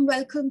very warm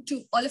welcome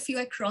to all of you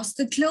across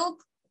the globe.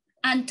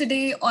 And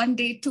today on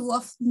day 2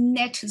 of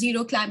Net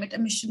Zero Climate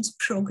Emissions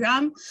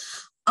Program,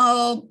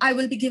 I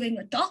will be giving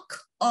a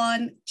talk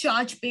on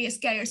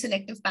charge-based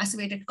carrier-selective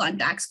passivated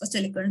contacts for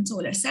silicon and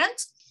solar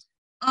cells.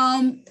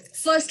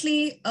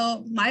 Firstly,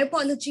 my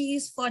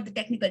apologies for the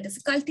technical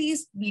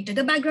difficulties. We did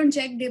a background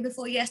check day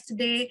before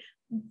yesterday,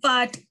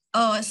 but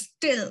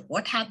still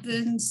what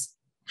happens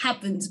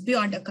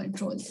beyond our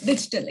control,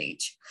 digital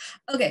age.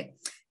 Okay,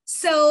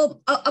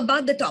 so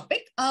about the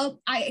topic,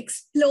 I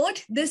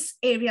explored this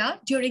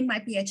area during my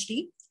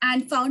PhD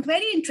and found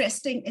very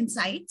interesting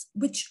insights,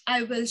 which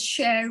I will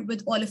share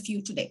with all of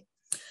you today.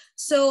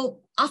 So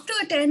after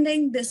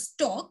attending this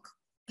talk,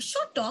 a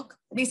short talk,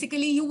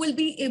 basically you will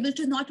be able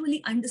to not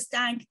only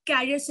understand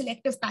carrier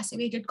selective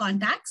passivated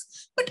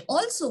contacts, but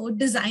also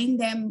design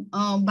them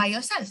by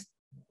yourself.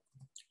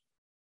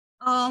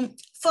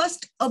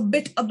 First, a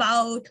bit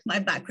about my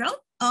background.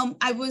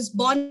 I was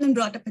born and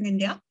brought up in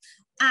India,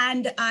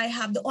 and I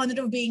have the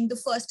honor of being the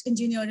first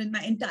engineer in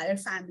my entire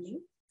family.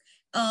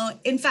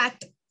 In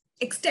fact,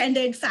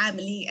 extended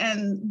family,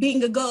 and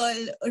being a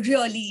girl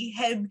really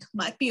helped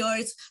my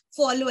peers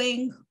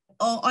following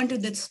onto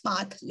this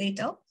path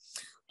later.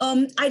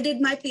 I did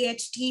my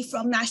PhD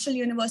from National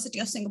University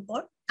of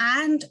Singapore,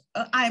 and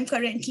I am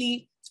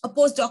currently a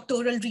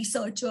postdoctoral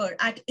researcher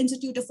at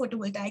Institute of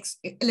Photovoltaics,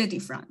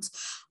 Île-de-France.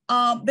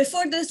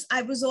 Before this,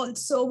 I was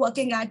also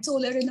working at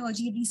Solar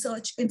Energy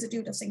Research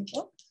Institute of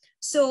Singapore.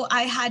 So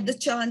I had the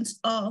chance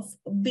of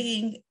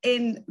being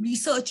in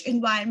research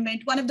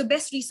environment, one of the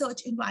best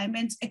research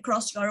environments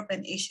across Europe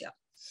and Asia.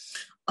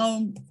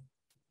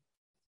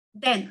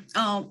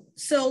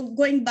 So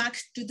going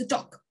back to the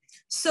talk.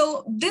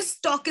 So this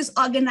talk is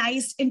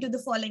organized into the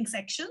following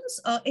sections: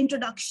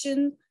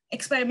 introduction,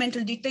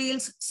 experimental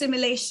details,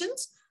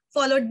 simulations,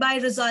 followed by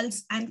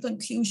results and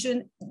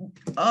conclusion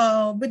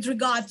with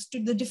regards to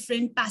the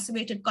different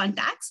passivated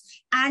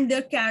contacts and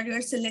their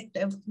carrier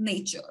selective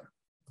nature.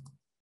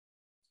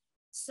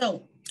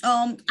 So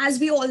as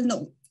we all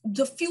know,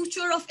 the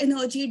future of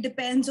energy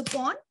depends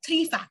upon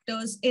 3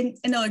 factors in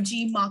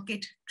energy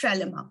market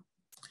trilemma,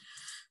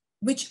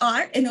 which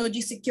are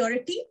energy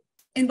security,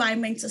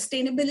 environment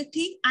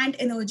sustainability, and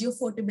energy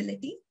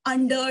affordability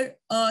under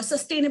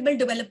Sustainable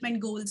Development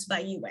Goals by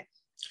UN.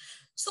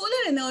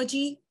 Solar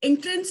energy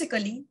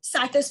intrinsically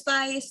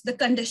satisfies the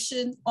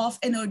condition of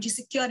energy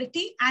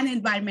security and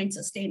environment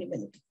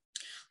sustainability.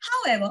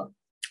 However,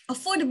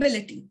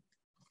 affordability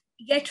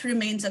yet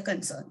remains a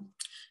concern.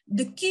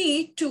 The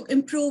key to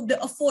improve the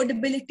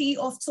affordability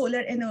of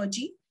solar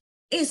energy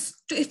is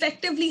to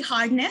effectively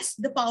harness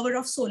the power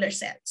of solar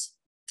cells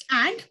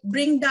and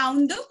bring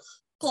down the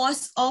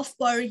cost of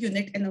per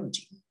unit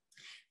energy.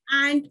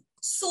 And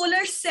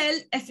solar cell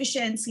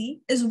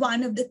efficiency is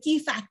one of the key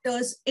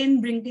factors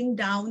in bringing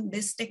down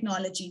this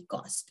technology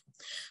cost.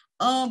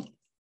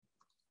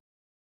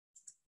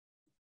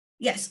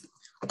 Yes,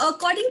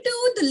 according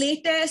to the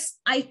latest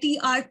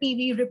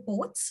ITRPV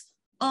reports,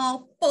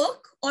 PERC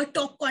or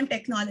TOPCon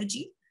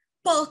technology,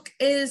 PERC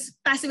is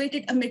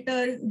passivated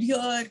emitter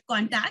rear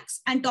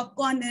contacts and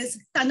TOPCon is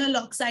tunnel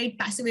oxide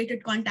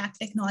passivated contact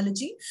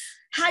technology,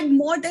 had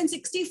more than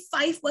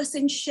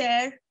 65%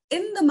 share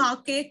in the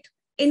market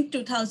in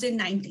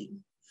 2019.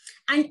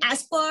 And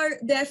as per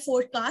their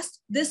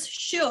forecast, this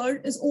share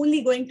is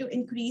only going to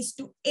increase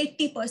to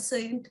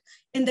 80%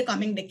 in the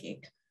coming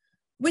decade,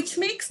 which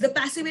makes the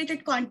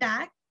passivated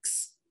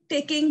contacts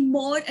taking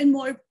more and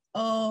more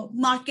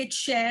market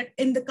share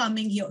in the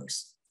coming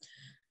years.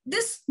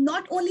 This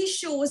not only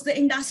shows the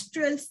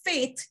industrial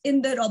faith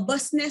in the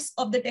robustness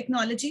of the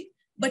technology,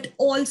 but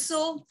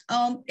also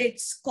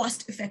its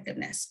cost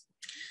effectiveness.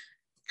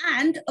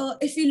 And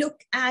if you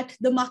look at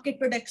the market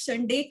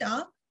prediction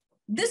data,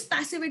 this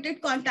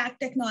passivated contact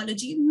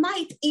technology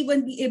might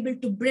even be able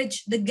to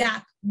bridge the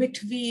gap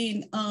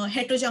between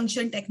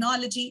heterojunction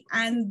technology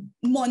and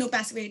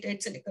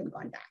monopassivated silicon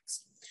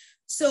contacts.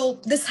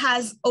 So this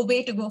has a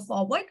way to go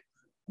forward.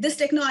 This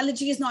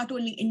technology is not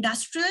only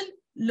industrial,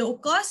 low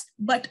cost,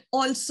 but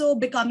also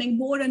becoming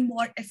more and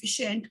more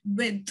efficient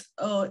with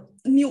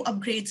new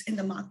upgrades in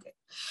the market.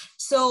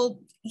 So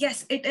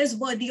yes, it is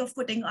worthy of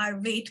putting our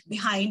weight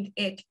behind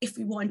it if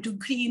we want to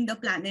green the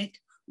planet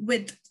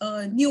with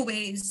new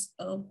ways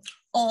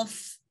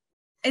of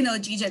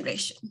energy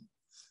generation.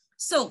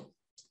 So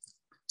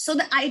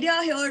the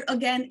idea here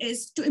again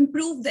is to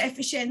improve the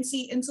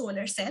efficiency in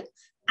solar cell.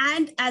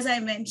 And as I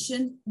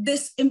mentioned,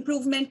 this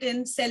improvement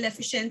in cell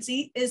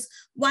efficiency is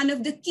one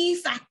of the key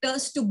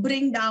factors to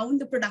bring down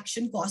the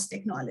production cost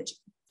technology.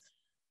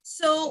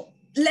 So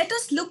let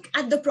us look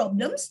at the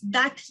problems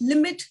that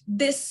limit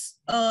this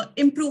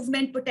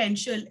improvement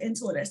potential in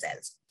solar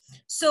cells.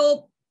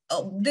 So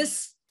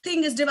this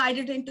thing is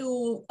divided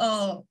into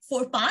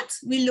 4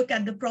 parts. We look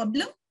at the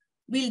problem,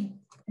 we'll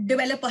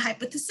develop a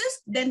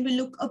hypothesis, then we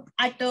look up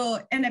at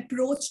an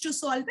approach to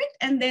solve it,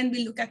 and then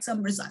we look at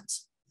some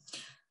results.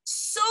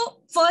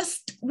 So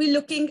first, we're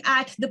looking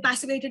at the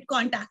passivated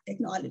contact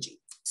technology.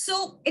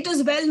 So it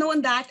is well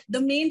known that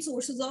the main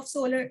sources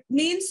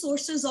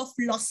of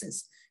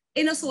losses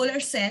in a solar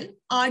cell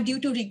are due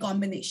to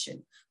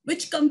recombination,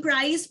 which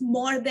comprise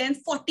more than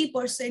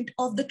 40%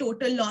 of the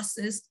total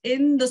losses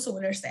in the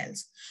solar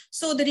cells.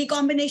 So the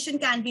recombination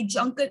can be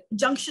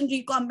junction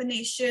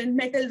recombination,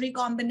 metal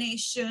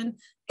recombination,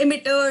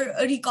 emitter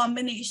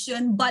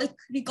recombination, bulk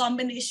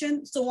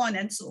recombination, so on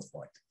and so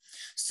forth.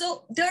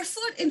 So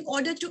therefore, in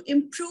order to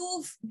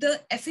improve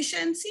the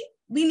efficiency,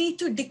 we need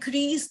to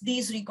decrease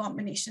these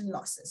recombination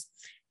losses.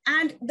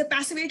 And the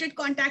passivated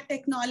contact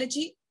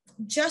technology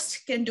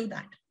just can do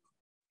that.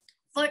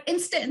 For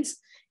instance,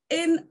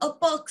 in a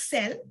PERC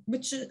cell,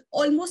 which is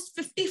almost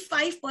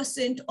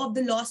 55% of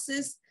the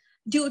losses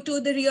due to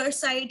the rear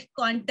side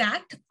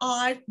contact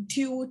are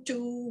due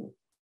to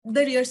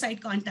the rear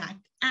side contact.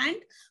 And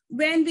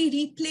when we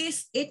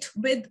replace it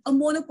with a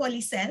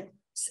monopoly cell,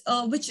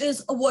 which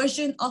is a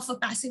version of a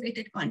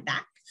passivated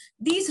contact,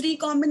 these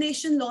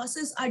recombination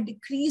losses are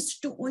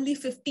decreased to only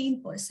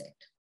 15%.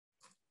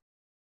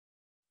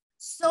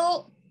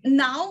 So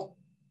now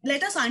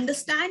let us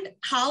understand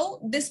how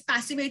this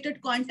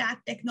passivated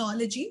contact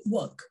technology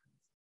works.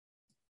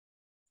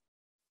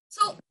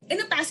 So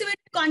in a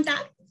passivated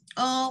contact,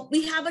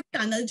 we have a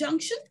tunnel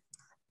junction.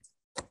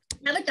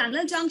 We have a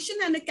tunnel junction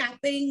and a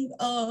capping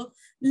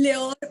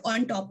layer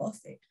on top of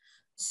it.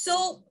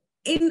 So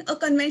in a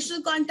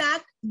conventional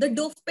contact, the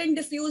dopant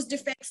diffuse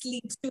defects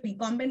leads to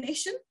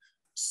recombination.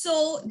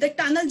 So the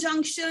tunnel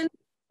junction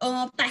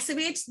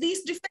passivates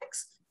these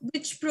defects,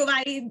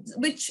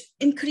 which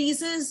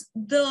increases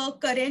the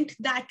current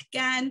that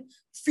can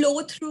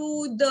flow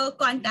through the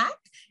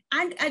contact,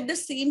 and at the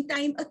same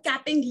time a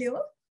capping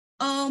layer,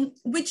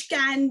 which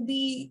can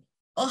be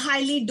a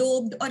highly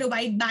doped or a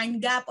wide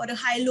band gap or a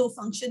high low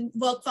function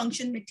work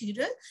function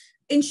material,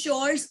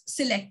 ensures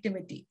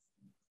selectivity.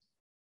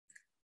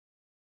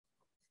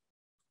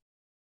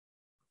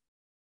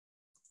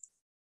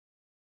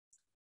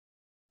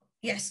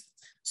 Yes.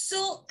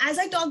 So as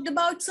I talked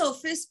about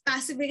surface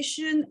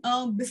passivation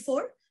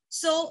before,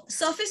 so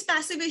surface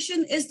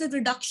passivation is the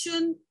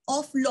reduction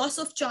of loss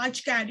of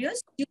charge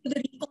carriers due to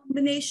the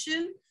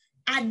recombination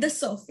at the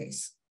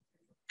surface.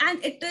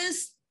 And it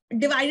is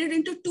divided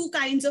into 2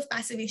 kinds of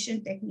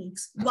passivation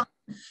techniques. One,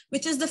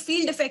 which is the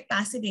field effect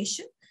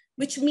passivation,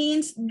 which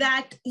means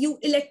that you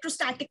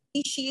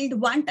electrostatically shield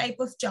one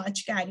type of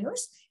charge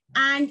carriers.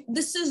 And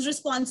this is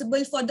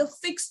responsible for the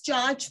fixed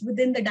charge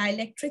within the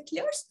dielectric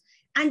layers.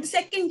 And the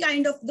second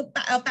kind of the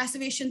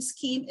passivation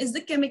scheme is the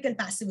chemical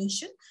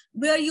passivation,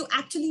 where you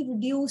actually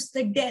reduce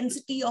the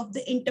density of the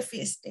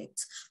interface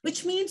states,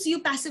 which means you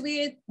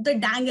passivate the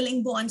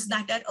dangling bonds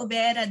that are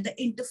aware at the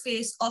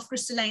interface of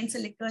crystalline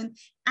silicon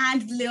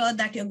and the layer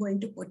that you're going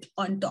to put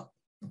on top.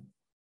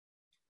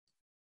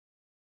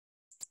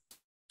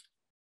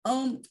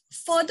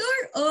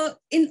 Further,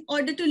 in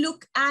order to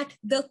look at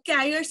the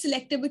carrier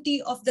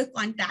selectivity of the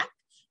contact.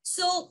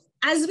 So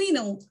as we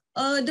know,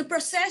 the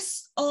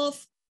process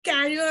of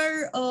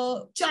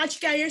charge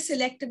carrier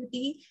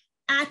selectivity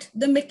at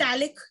the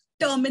metallic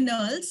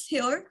terminals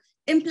here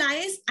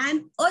implies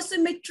an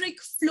asymmetric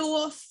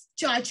flow of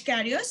charge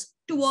carriers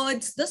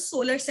towards the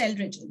solar cell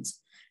regions.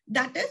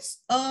 That is,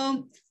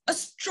 a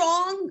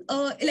strong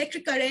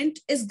electric current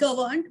is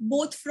governed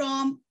both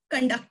from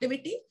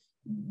conductivity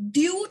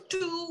due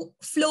to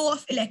flow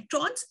of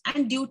electrons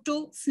and due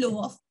to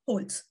flow of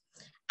holes.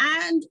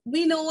 And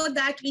we know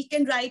that we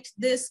can write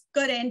this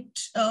current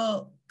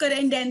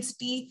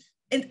density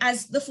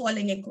as the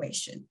following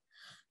equation.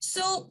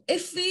 So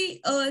if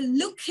we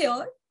look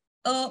here,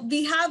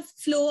 we have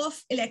flow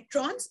of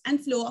electrons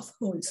and flow of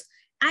holes.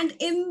 And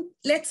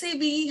let's say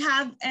we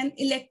have an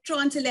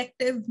electron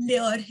selective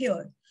layer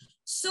here.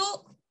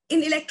 So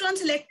in electron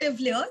selective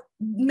layer,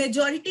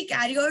 majority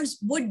carriers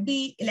would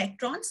be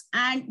electrons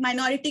and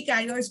minority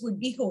carriers would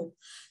be hole.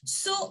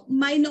 So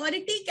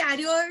minority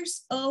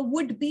carriers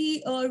would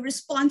be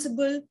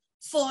responsible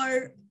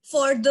for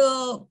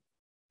the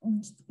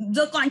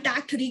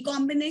contact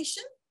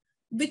recombination,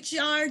 which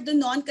are the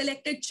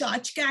non-collected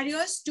charge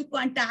carriers to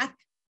contact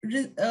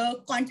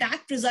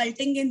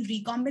resulting in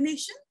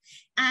recombination,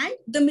 and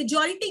the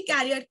majority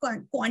carrier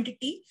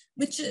quantity,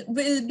 which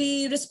will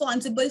be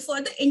responsible for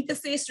the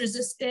interface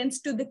resistance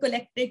to the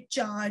collected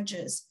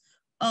charges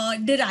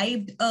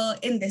derived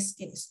in this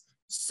case.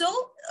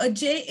 So a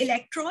J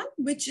electron,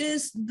 which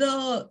is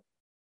the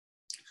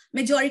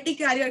majority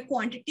carrier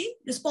quantity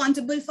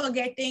responsible for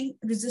getting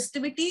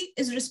resistivity,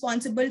 is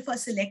responsible for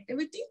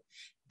selectivity.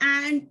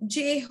 And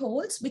J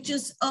holes, which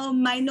is a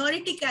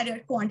minority carrier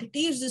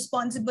quantity, is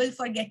responsible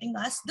for getting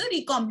us the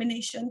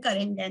recombination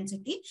current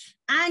density.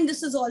 And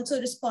this is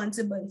also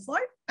responsible for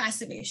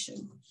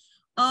passivation.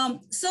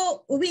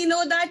 So we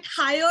know that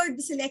higher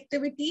the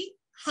selectivity,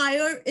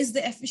 higher is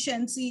the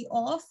efficiency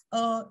of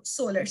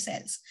solar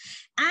cells.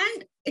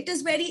 And it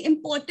is very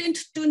important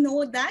to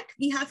know that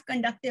we have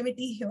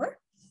conductivity here.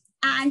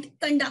 And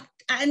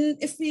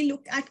if we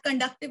look at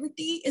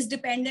conductivity is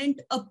dependent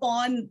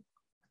upon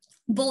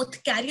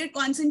both carrier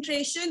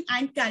concentration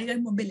and carrier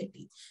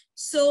mobility.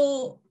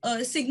 So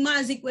sigma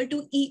is equal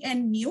to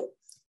En mu,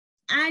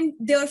 and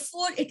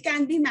therefore it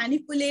can be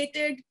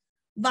manipulated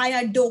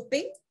via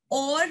doping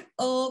or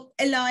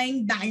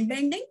allowing band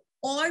bending,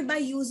 or by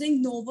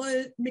using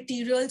novel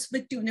materials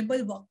with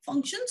tunable work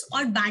functions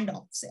or band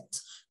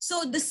offsets.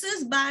 So this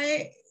is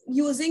by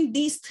using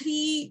these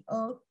three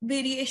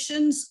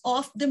variations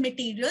of the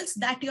materials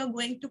that you're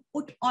going to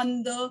put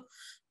on the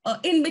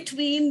in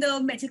between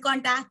the metal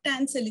contact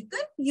and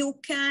silicon, you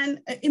can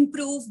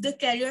improve the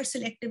carrier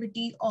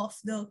selectivity of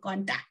the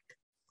contact.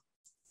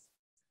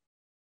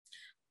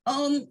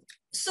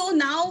 So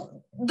now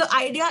the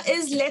idea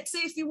is, let's say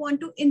if you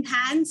want to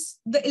enhance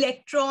the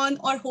electron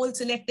or hole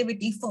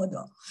selectivity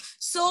further.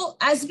 So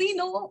as we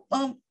know,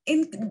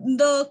 in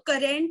the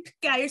current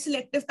carrier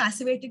selective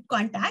passivated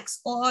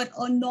contacts or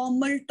a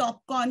normal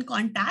TOPCon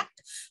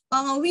contact,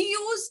 we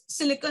use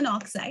silicon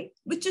oxide,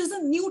 which is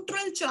a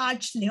neutral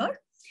charge layer,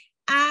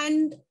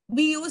 and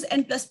we use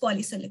N+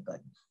 polysilicon.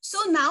 So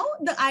now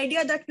the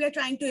idea that we are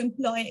trying to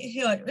employ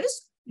here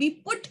is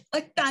we put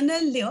a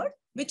tunnel layer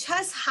which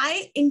has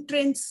high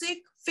intrinsic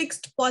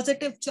fixed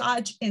positive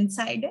charge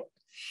inside it.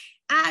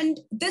 And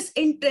this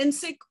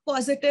intrinsic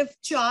positive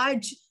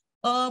charge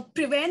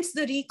prevents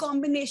the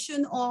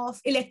recombination of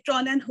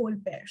electron and hole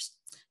pairs.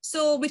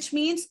 So which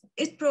means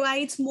it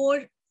provides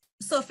more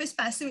surface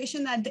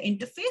passivation at the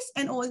interface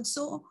and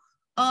also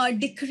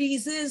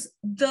decreases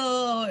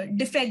the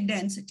defect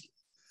density.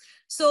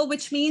 So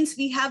which means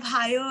we have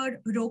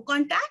higher rho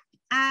contact,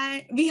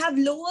 and we have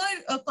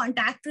lower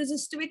contact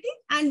resistivity,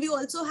 and we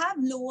also have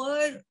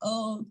lower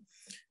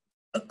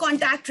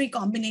contact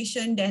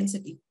recombination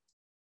density.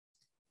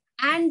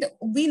 And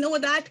we know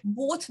that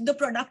both the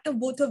product of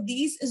both of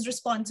these is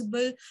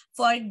responsible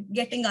for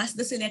getting us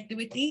the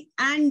selectivity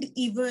and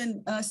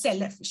even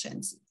cell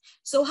efficiency.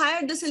 So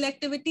higher the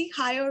selectivity,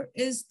 higher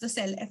is the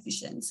cell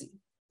efficiency.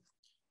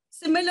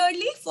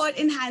 Similarly, for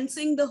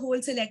enhancing the hole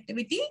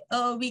selectivity,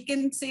 we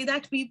can say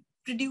that we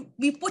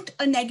put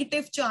a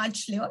negative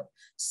charge layer.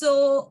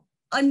 So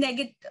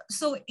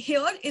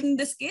here in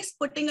this case,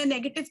 putting a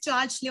negative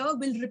charge layer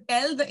will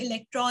repel the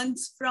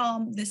electrons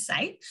from this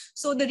side.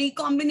 So the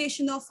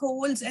recombination of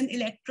holes and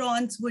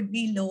electrons would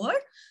be lower,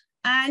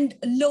 and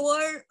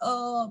lower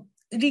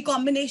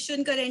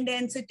recombination current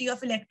density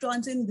of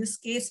electrons in this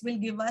case will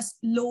give us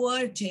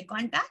lower J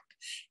contact.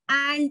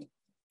 And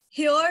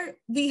here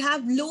we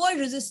have lower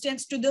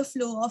resistance to the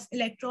flow of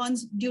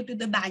electrons due to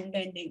the band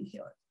bending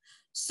here.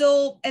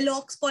 So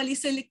ALOX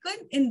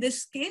polysilicon in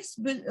this case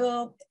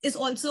is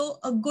also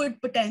a good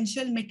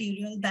potential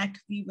material that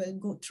we will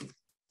go through.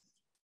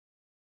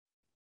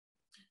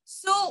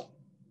 So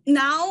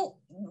now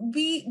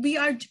we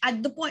are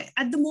at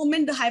the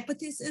moment, the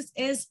hypothesis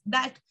is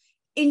that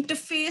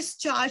interface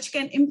charge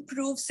can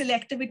improve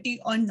selectivity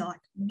or not,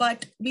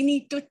 but we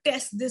need to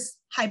test this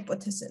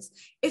hypothesis,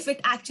 if it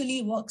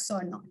actually works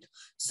or not.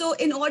 So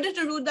in order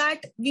to do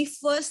that, we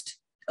first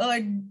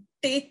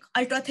take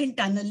ultra-thin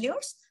tunnel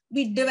layers,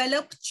 we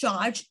develop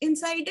charge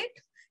inside it,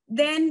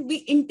 then we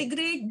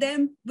integrate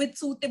them with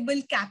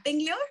suitable capping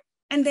layer,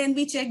 and then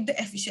we check the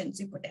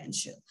efficiency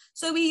potential.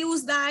 So we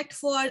use that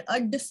for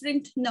a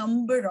different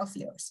number of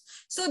layers.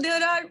 So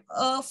there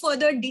are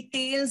further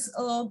details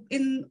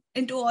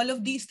into all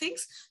of these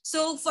things.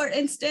 So for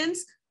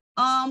instance,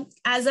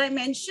 as I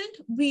mentioned,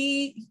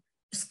 we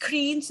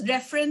screens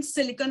reference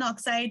silicon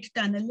oxide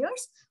tunnel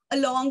layers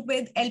along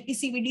with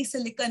LPCVD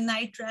silicon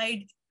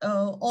nitride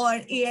or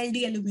ALD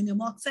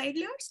aluminum oxide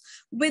layers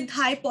with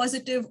high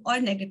positive or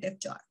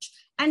negative charge.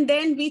 And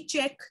then we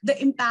check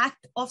the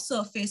impact of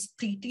surface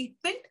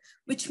pre-treatment,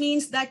 which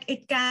means that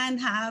it can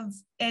have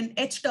an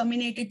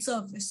H-terminated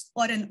surface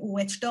or an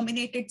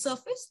OH-terminated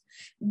surface.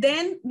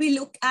 Then we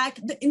look at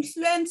the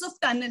influence of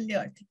tunnel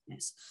layer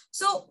thickness.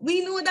 So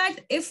we know that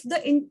if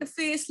the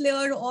interface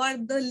layer or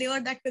the layer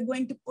that we're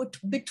going to put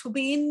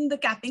between the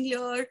capping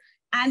layer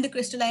and the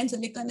crystalline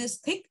silicon is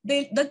thick,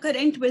 the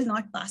current will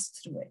not pass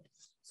through it.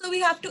 So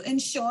we have to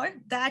ensure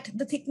that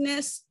the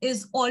thickness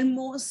is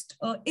almost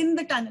in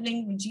the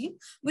tunneling regime,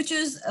 which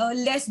is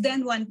less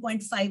than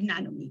 1.5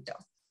 nanometer.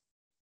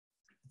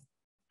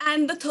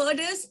 And the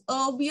third is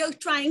we are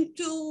trying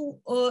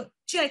to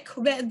check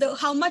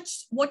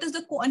what is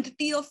the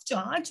quantity of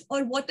charge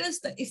or what is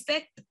the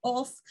effect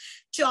of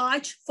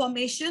charge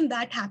formation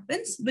that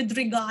happens with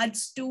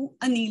regards to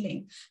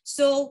annealing.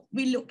 So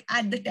we look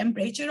at the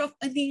temperature of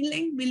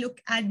annealing, we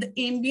look at the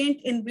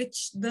ambient in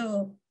which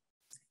the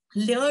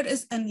layer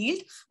is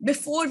annealed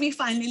before we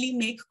finally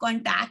make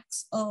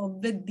contacts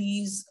with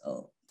these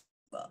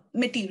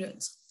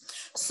materials.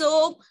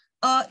 So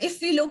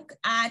if we look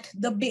at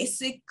the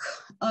basic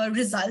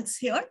results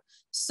here,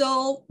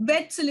 so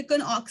wet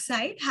silicon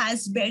oxide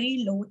has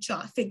very low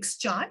fixed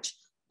charge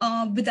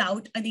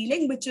without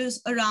annealing, which is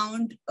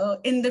around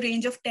in the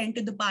range of 10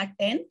 to the power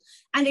 10.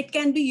 And it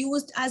can be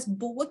used as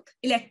both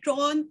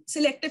electron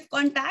selective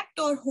contact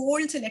or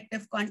hole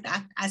selective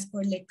contact as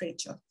per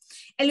literature.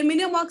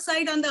 Aluminum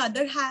oxide, on the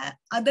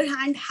other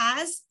hand,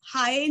 has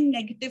high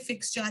negative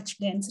fixed charge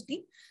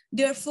density.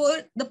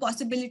 Therefore, the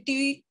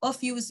possibility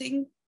of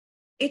using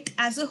it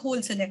as a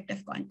hole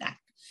selective contact.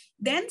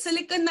 Then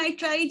silicon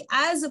nitride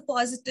as a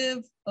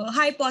positive,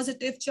 high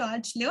positive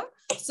charge layer.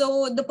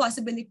 So the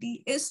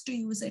possibility is to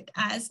use it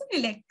as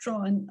an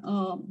electron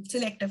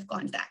selective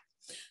contact.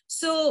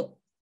 So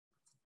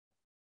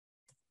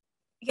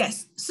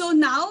yes, so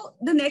now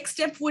the next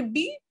step would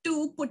be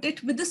to put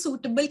it with a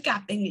suitable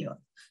capping layer.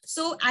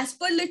 So as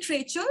per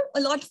literature,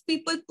 a lot of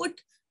people put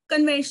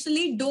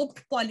conventionally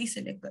doped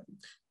polysilicon.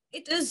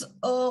 It is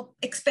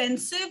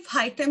expensive,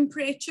 high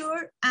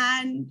temperature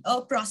and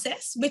a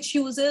process which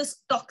uses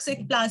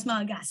toxic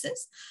plasma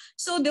gases.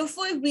 So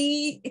therefore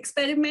we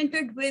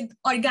experimented with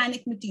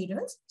organic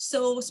materials.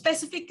 So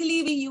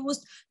specifically we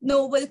used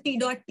novel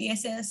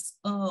P.PSS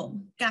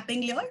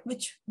capping layer,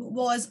 which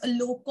was a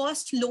low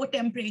cost, low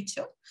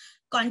temperature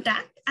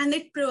contact, and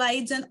it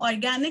provides an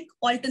organic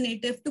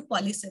alternative to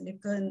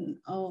polysilicon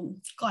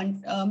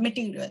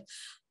material.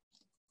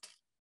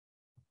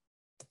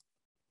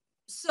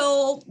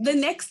 So the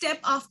next step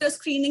after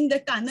screening the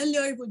tunnel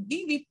layer would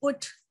be we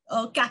put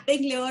a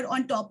capping layer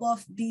on top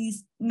of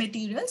these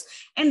materials,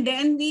 and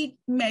then we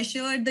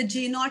measure the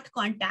J0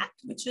 contact,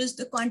 which is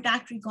the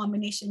contact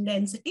recombination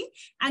density,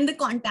 and the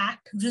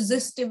contact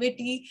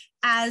resistivity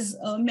as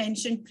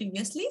mentioned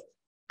previously.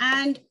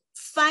 And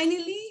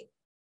finally,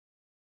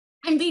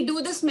 and we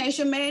do this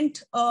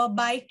measurement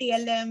by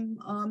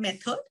TLM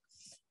method.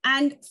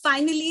 And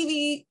finally,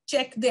 we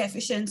check the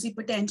efficiency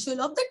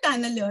potential of the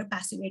tunnel layer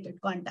passivated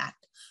contact.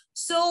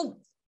 So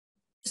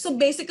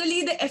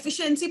basically the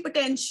efficiency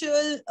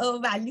potential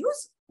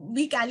values,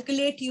 we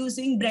calculate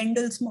using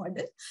Brendel's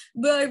model,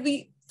 where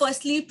we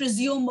firstly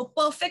presume a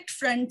perfect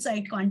front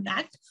side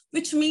contact,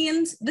 which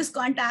means this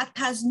contact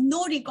has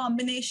no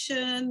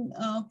recombination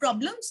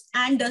problems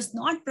and does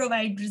not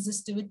provide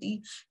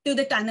resistivity to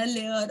the tunnel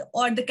layer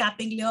or the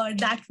capping layer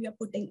that we are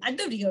putting at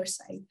the rear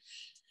side.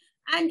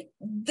 And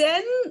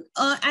then,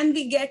 and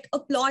we get a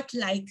plot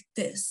like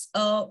this,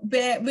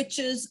 which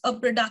is a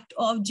product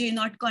of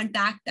J0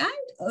 contact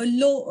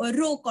and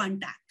rho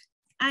contact.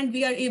 And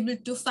we are able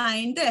to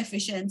find the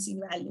efficiency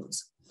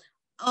values.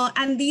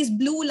 And these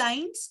blue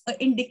lines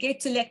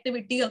indicate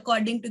selectivity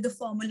according to the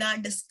formula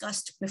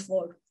discussed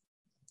before.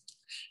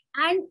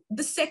 And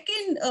the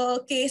second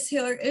case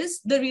here is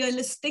the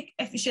realistic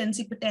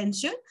efficiency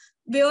potential,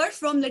 where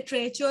from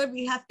literature,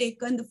 we have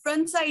taken the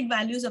front side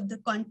values of the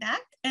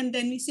contact, and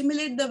then we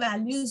simulate the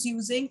values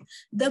using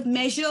the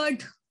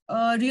measured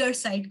rear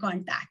side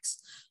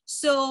contacts.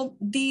 So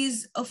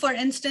these, for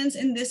instance,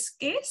 in this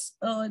case,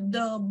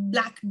 the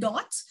black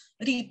dots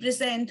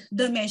represent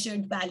the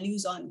measured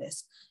values on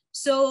this.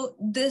 So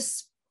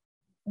this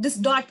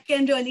dot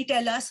can really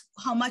tell us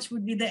how much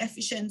would be the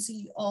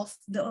efficiency of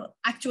the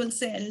actual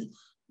cell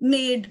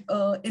made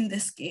in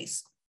this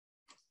case.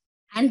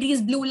 And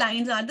these blue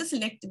lines are the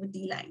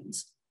selectivity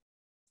lines.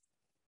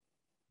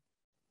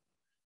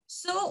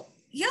 So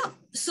yeah,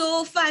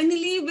 so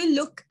finally we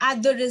look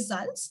at the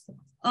results.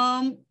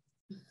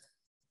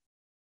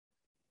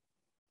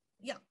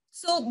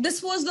 So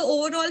this was the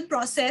overall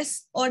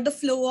process or the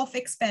flow of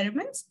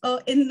experiments.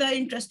 In the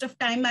interest of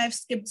time, I've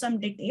skipped some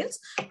details.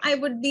 I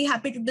would be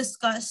happy to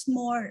discuss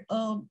more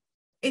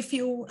if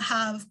you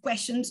have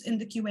questions in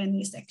the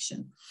Q&A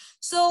section.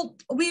 So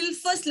we'll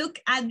first look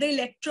at the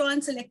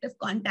electron selective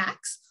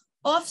contacts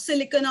of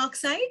silicon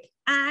oxide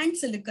and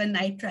silicon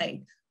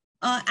nitride.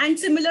 And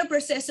similar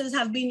processes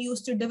have been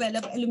used to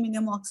develop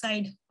aluminum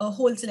oxide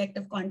hole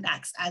selective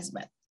contacts as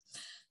well.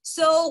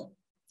 So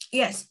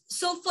yes,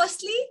 so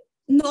firstly,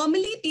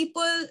 normally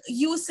people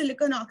use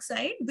silicon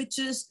oxide, which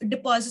is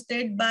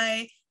deposited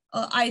by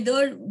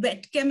either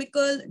wet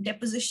chemical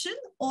deposition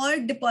or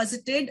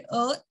deposited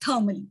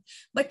thermally.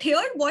 But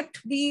here what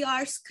we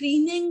are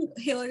screening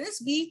here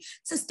is we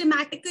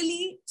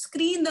systematically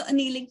screen the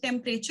annealing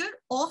temperature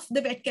of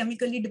the wet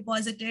chemically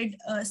deposited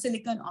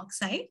silicon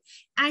oxide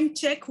and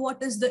check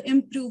what is the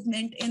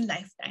improvement in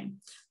lifetime.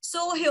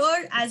 So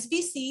here, as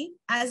we see,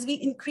 as we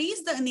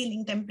increase the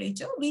annealing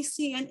temperature, we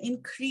see an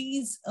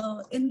increase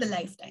in the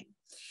lifetime.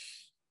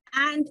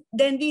 And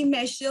then we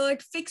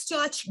measured fixed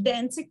charge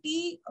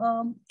density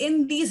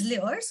in these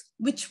layers,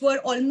 which were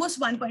almost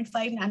 1.5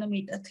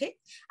 nanometer thick.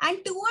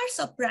 And to our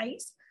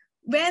surprise,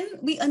 when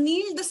we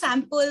annealed the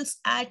samples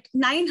at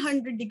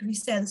 900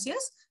 degrees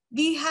Celsius,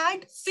 we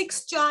had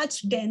fixed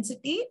charge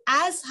density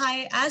as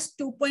high as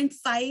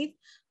 2.5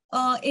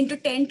 into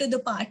 10 to the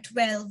power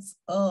 12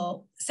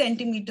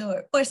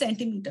 centimeter per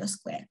centimeter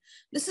square.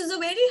 This is a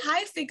very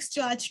high fixed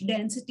charge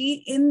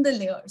density in the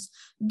layers,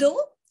 though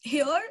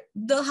here,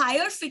 the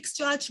higher fixed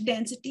charge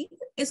density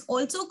is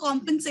also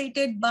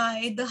compensated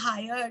by the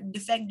higher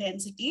defect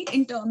density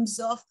in terms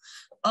of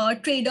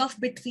trade-off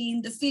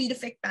between the field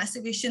effect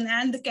passivation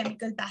and the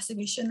chemical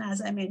passivation, as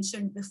I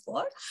mentioned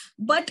before.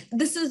 But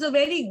this is a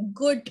very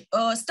good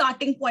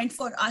starting point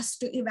for us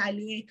to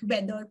evaluate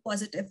whether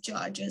positive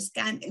charges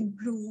can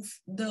improve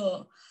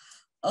the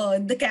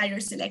carrier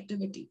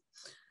selectivity.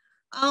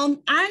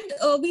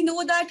 We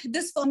know that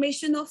this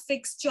formation of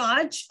fixed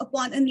charge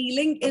upon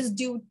annealing is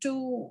due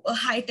to a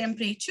high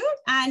temperature,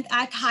 and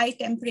at high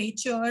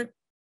temperature,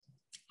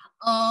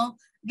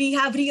 we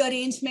have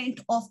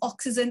rearrangement of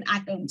oxygen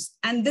atoms,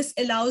 and this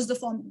allows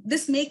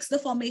this makes the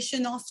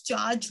formation of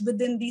charge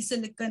within the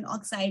silicon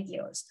oxide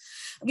layers.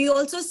 We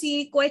also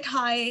see quite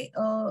high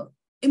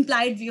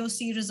implied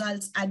VOC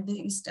results at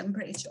this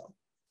temperature.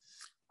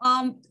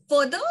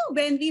 Further,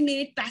 when we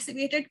made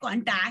passivated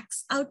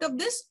contacts out of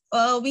this,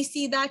 we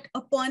see that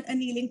upon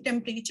annealing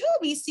temperature,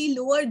 we see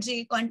lower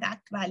J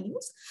contact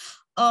values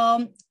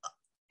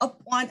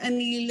upon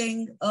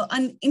annealing,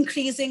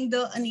 increasing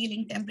the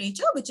annealing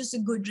temperature, which is a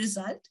good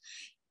result.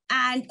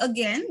 And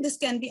again, this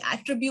can be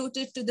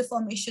attributed to the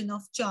formation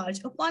of charge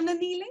upon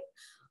annealing.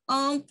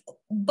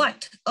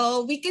 But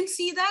we can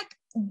see that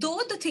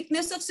though the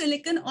thickness of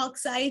silicon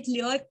oxide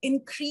layer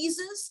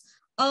increases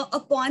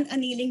upon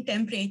annealing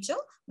temperature,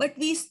 but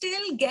we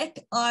still get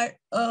our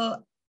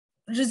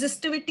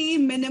resistivity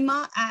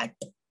minima at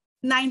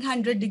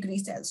 900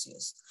 degrees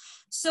Celsius.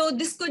 So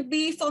this could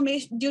be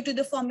due to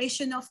the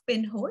formation of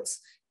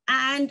pinholes.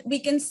 And we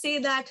can say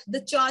that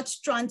the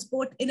charge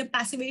transport in a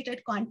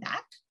passivated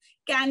contact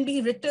can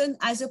be written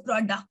as a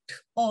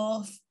product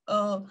of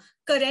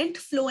current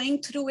flowing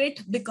through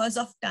it because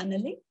of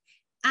tunneling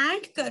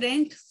and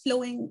current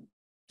flowing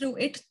through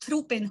it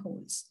through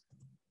pinholes.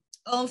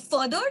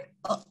 Further,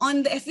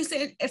 on the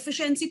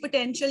efficiency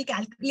potential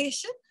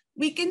calculation,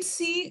 we can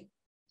see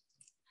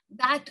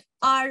that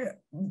our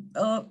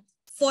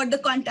for the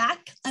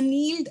contact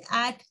annealed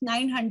at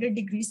 900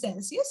 degrees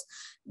Celsius,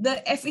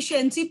 the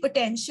efficiency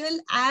potential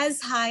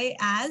as high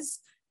as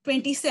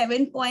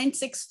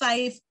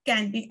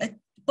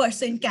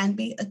 27.65% can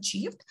be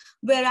achieved,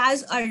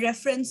 whereas our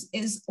reference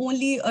is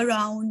only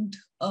around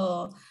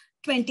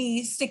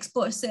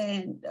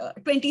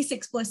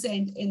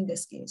 26% in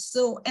this case.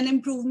 So an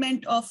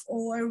improvement of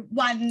over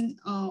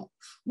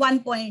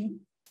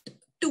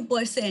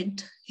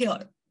 1.2%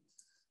 here.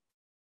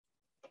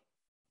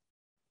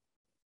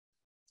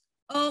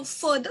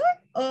 Further,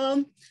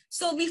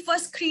 so we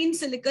first screened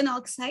silicon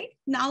oxide.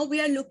 Now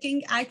we are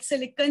looking at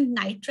silicon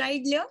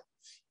nitride layer.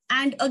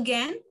 And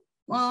again,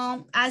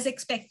 as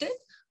expected,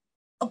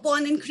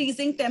 upon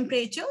increasing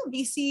temperature,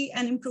 we see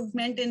an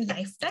improvement in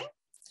lifetime.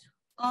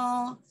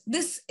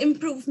 This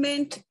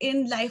improvement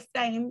in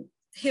lifetime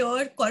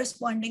here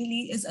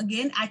correspondingly is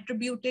again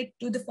attributed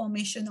to the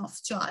formation of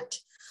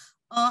charge.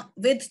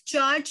 With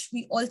charge,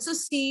 we also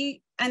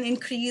see an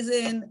increase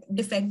in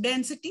defect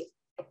density.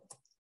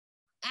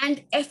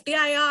 And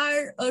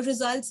FTIR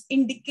results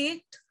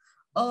indicate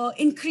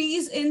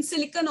increase in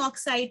silicon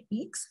oxide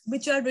peaks,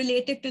 which are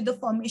related to the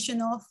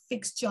formation of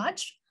fixed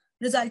charge,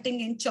 resulting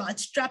in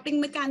charge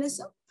trapping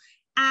mechanism,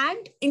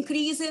 and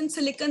increase in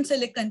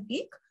silicon-silicon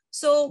peak.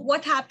 So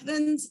what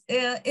happens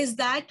is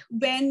that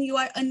when you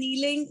are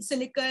annealing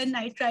silicon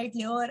nitride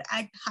layer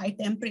at high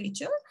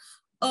temperature,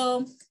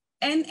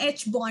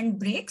 NH bond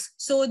breaks.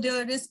 So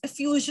there is a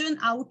fusion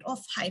out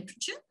of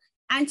hydrogen,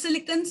 and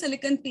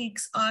silicon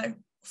peaks are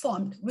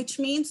formed, which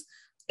means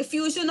a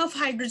fusion of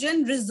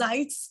hydrogen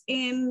results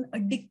in a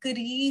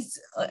decrease,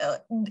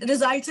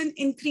 results in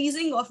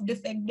increasing of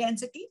defect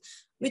density,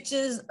 which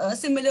is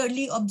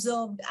similarly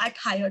observed at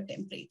higher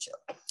temperature.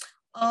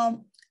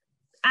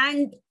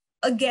 And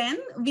again,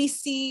 we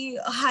see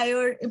a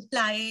higher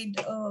implied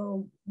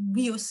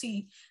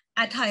VOC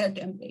at higher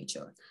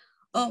temperature.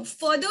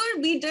 Further,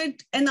 we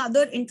did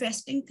another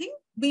interesting thing.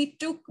 We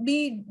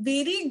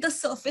varied the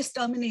surface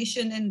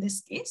termination in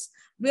this case,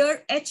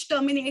 where H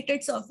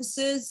terminated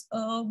surfaces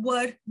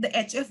were the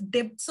HF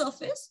dipped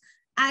surface,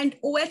 and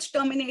OH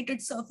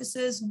terminated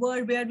surfaces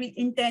were where we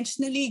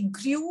intentionally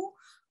grew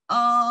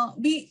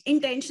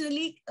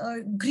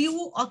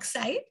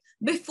oxide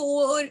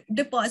before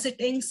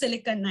depositing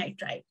silicon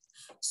nitride.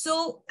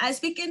 So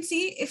as we can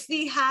see, if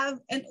we have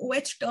an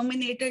OH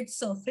terminated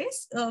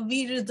surface,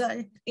 we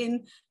result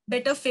in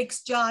better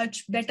fixed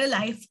charge, better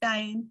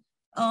lifetime,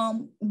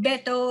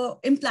 better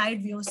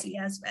implied VOC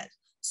as well.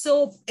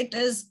 So it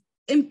is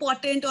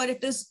important, or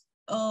it is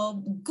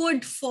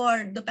good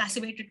for the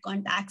passivated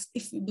contacts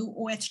if we do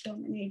OH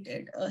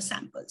terminated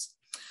samples.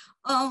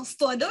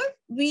 Further,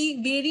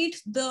 we varied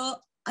the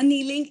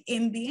annealing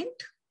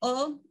ambient,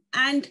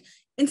 and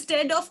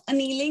instead of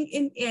annealing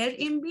in air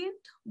ambient,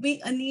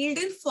 we annealed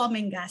in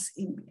forming gas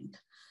ambient.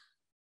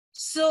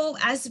 So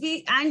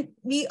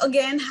we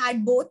again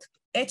had both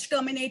H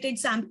terminated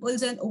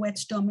samples and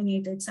OH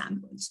terminated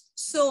samples.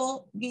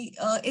 So we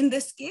in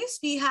this case,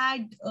 we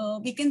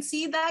can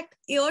see that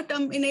air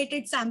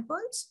terminated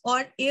samples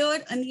or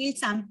air annealed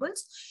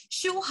samples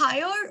show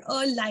higher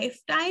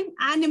lifetime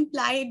and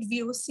implied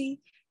VOC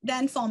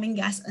than forming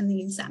gas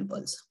annealed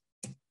samples.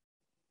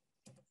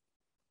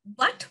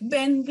 But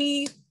when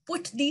we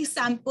put these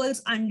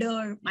samples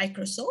under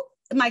microscope,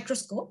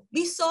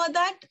 we saw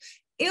that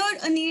air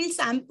annealed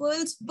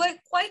samples were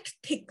quite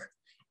thick.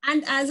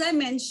 And as I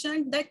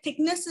mentioned, that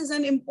thickness is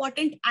an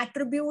important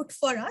attribute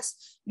for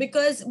us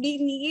because we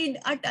need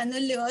our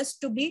tunnel layers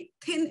to be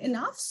thin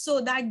enough so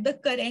that the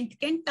current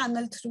can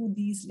tunnel through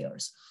these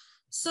layers.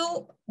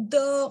 So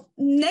the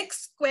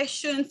next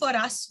question for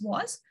us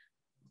was,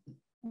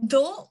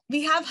 though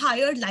we have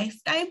higher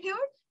lifetime here,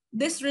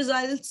 this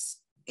results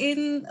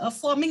in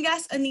forming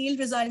gas anneal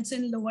results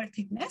in lower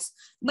thickness,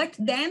 but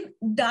then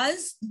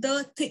does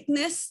the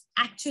thickness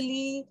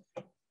actually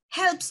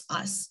helps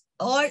us,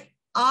 or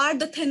are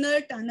the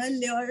thinner tunnel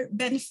layer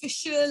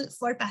beneficial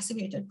for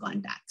passivated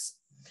contacts?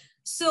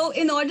 So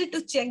in order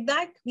to check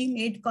that, we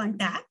made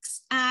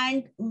contacts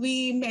and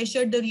we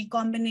measured the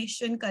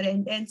recombination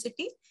current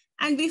density,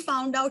 and we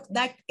found out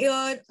that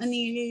air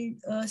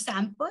annealed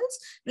samples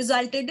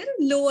resulted in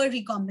lower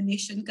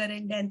recombination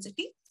current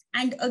density,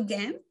 and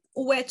again,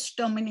 OH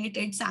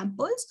terminated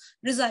samples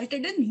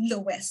resulted in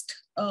lowest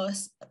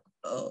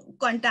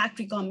contact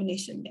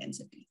recombination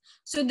density.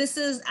 So this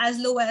is as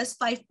low as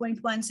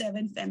 5.17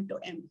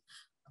 femto-m.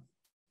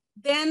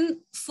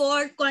 Then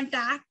for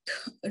contact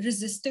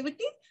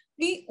resistivity,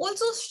 we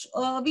also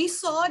we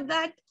saw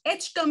that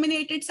H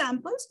terminated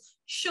samples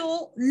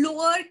show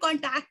lower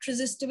contact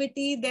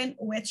resistivity than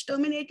OH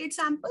terminated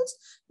samples.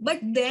 But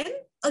then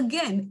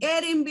again,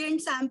 air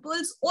ambient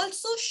samples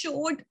also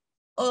showed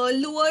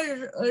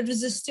lower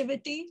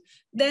resistivity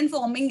than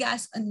forming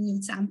gas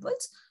annealed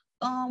samples.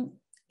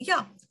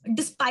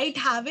 Despite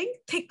having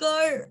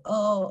thicker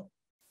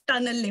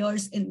tunnel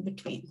layers in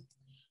between.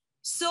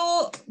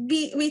 So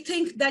we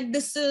think that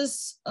this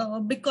is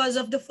because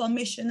of the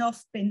formation of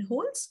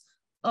pinholes,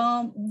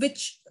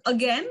 which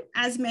again,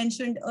 as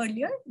mentioned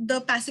earlier,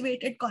 the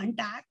passivated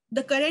contact,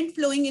 the current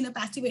flowing in a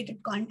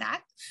passivated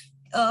contact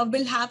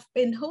will have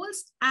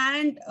pinholes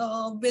and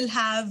will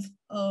have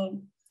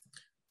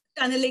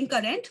tunneling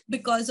current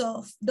because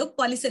of the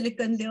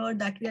polysilicon layer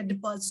that we are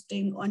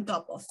depositing on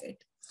top of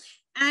it.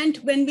 And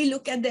when we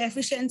look at the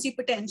efficiency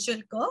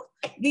potential curve,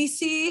 we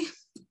see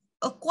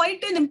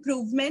quite an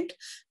improvement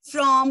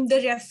from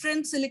the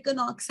reference silicon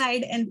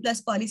oxide N+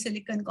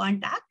 polysilicon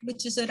contact,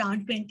 which is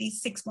around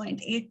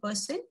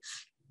 26.8%,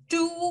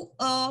 to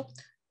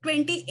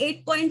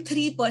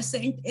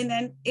 28.3% in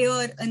an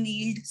air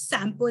annealed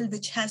sample,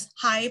 which has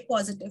high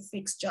positive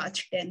fixed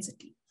charge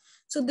density.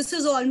 So this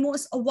is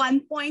almost a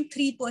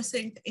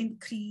 1.3%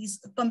 increase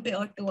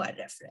compared to our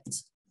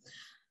reference.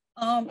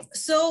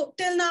 So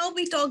till now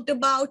we talked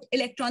about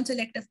electron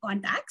selective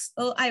contacts.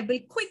 I will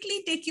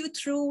quickly take you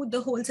through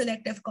the hole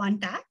selective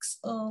contacts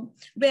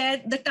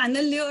where the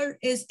tunnel layer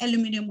is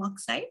aluminum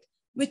oxide,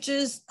 which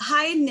is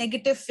high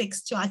negative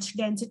fixed charge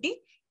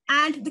density.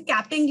 And the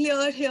capping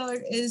layer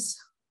here is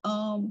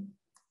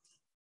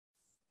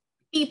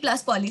P+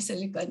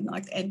 polysilicon,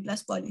 not N+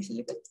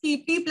 polysilicon,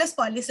 P+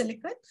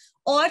 polysilicon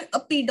or a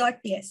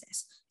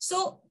P.TSS.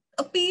 So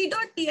a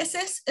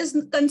P.TSS is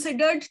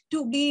considered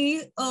to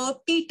be a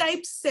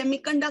P-type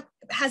semiconductor,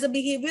 has a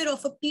behavior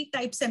of a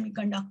P-type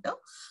semiconductor.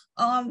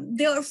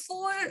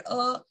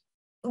 Therefore,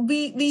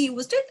 we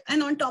used it,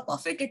 and on top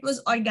of it, it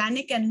was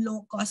organic and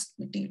low-cost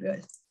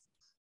material.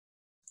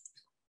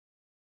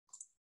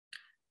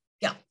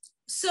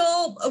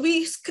 So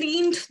we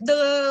screened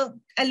the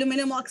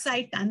aluminum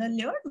oxide tunnel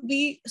layer.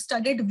 We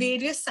studied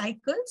various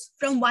cycles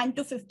from 1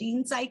 to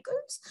 15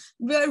 cycles,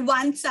 where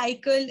one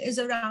cycle is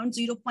around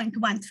 0.13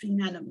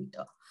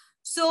 nanometer.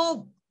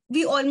 So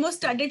we almost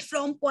studied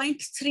from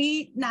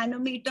 0.3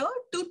 nanometer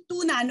to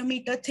 2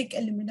 nanometer thick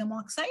aluminum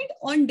oxide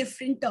on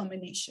different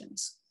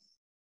terminations.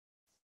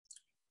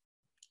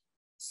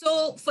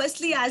 So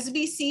firstly, as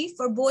we see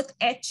for both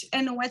H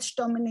and OH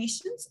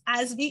terminations,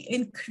 as we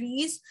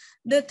increase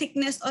the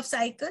thickness of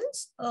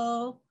cycles,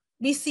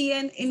 we see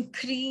an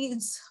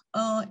increase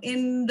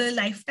in the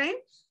lifetime.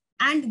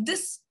 And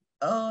this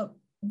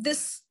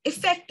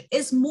effect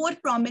is more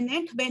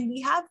prominent when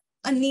we have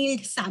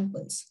annealed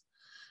samples,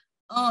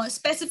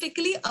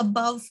 specifically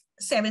above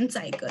 7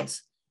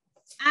 cycles.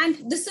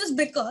 And this is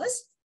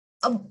because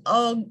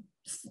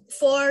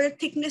for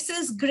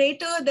thicknesses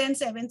greater than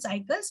 7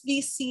 cycles,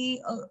 we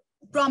see a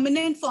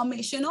prominent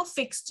formation of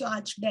fixed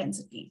charge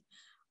density.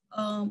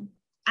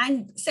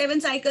 And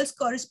 7 cycles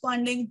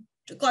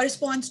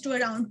corresponds to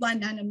around 1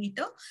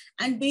 nanometer.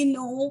 And we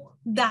know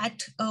that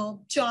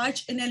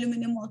charge in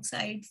aluminum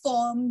oxide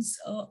forms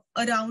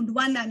around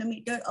 1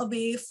 nanometer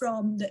away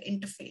from the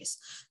interface.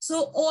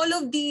 So all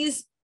of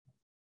these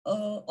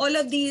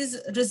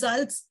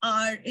results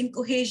are in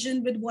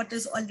cohesion with what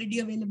is already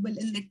available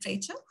in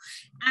literature.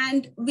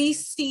 And we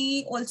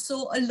see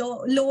also a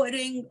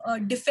lowering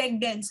defect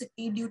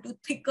density due to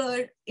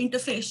thicker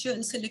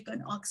interfacial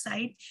silicon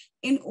oxide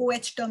in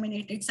OH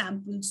terminated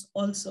samples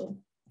also.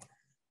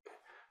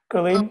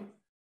 Colleen,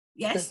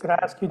 yes? could I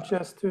ask you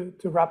just to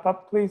wrap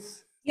up,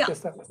 please? Yeah.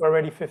 Just that we're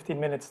already 15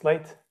 minutes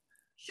late.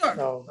 Sure.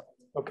 So,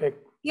 okay.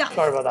 Yeah.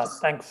 Sorry about that.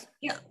 Thanks.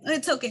 Yeah,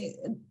 it's okay.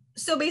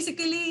 So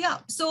basically, yeah,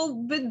 so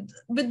with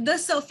the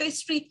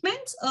surface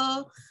treatments,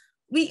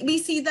 we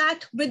see that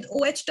with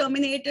OH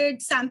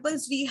terminated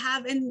samples, we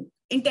have an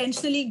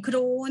intentionally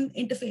grown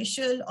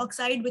interfacial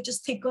oxide, which is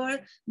thicker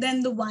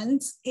than the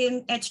ones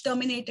in H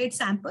terminated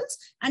samples.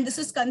 And this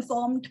is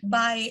confirmed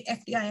by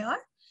FTIR.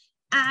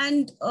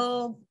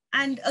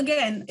 And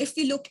again, if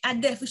we look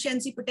at the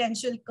efficiency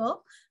potential curve,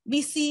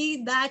 we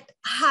see that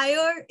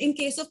higher in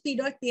case of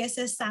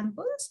P.TSS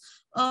samples,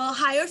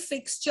 higher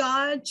fixed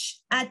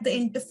charge at the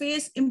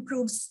interface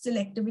improves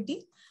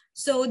selectivity.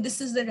 So this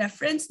is the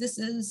reference. This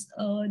is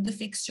the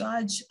fixed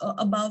charge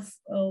above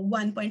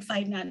 1.5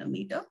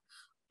 nanometer.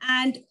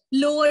 And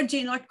lower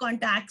J0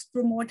 contacts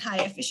promote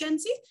high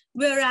efficiency,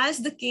 whereas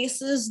the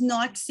case is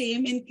not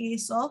same in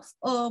case of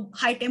a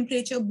high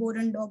temperature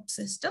boron dope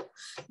system.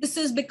 This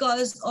is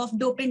because of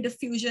dopant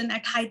diffusion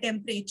at high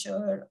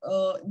temperature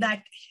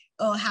that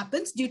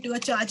happens due to a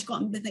charge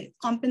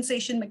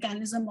compensation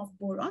mechanism of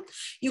boron.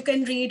 You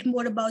can read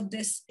more about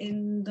this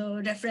in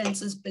the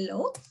references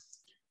below.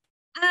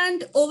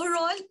 And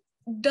overall,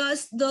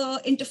 does the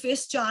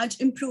interface charge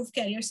improve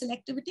carrier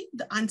selectivity?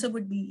 The answer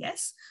would be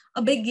yes.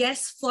 A big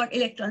yes for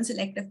electron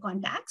selective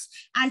contacts.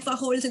 And for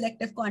hole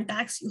selective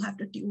contacts, you have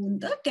to tune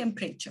the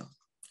temperature.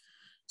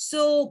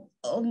 So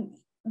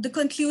the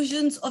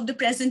conclusions of the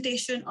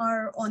presentation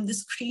are on the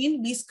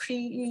screen. We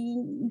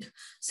screened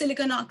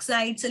silicon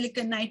oxide,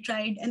 silicon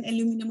nitride, and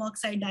aluminum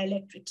oxide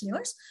dielectric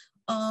layers.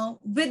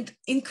 With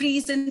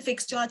increase in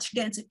fixed charge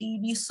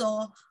density, we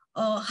saw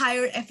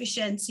higher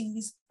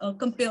efficiencies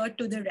compared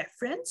to the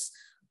reference.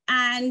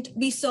 And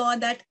we saw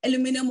that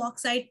aluminum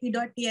oxide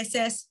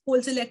P.TSS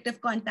hole selective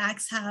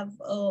contacts have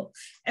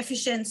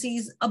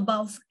efficiencies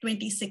above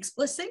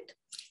 26%.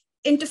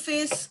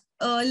 Interface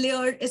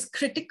layer is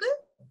critical,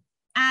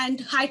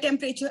 and high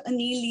temperature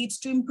anneal leads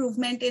to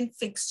improvement in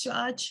fixed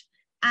charge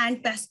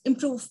and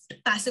improved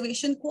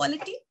passivation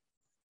quality.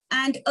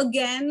 And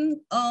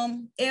again,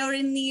 air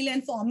anneal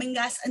and forming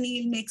gas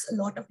anneal makes a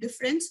lot of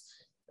difference.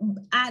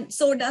 And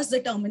so does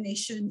the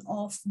termination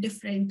of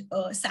different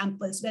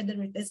samples,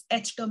 whether it is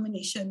H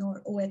termination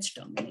or OH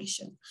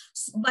termination.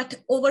 But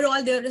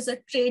overall, there is a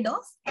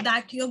trade-off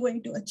that you're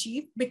going to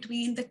achieve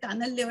between the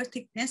tunnel layer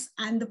thickness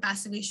and the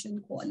passivation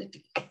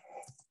quality.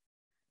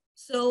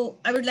 So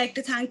I would like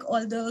to thank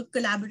all the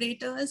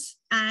collaborators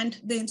and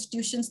the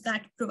institutions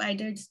that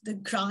provided the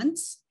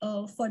grants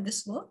for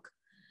this work.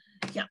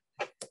 Yeah,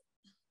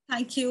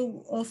 thank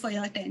you for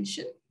your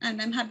attention,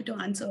 and I'm happy to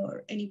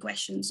answer any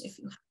questions if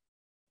you have.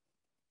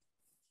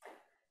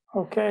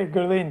 Okay,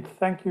 Guilherme,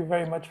 thank you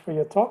very much for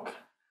your talk.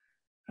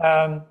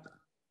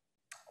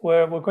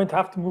 We're going to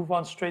have to move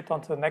on straight on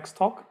to the next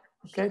talk,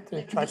 okay,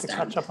 to try to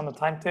catch up on the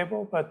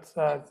timetable, but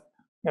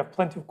we have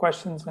plenty of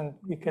questions and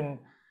we can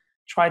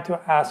try to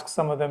ask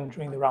some of them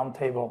during the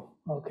roundtable,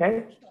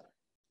 okay?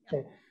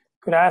 Okay.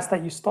 Could I ask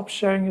that you stop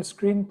sharing your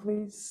screen,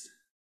 please?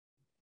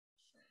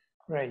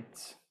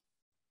 Great.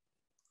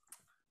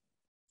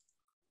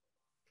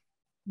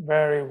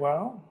 Very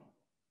well.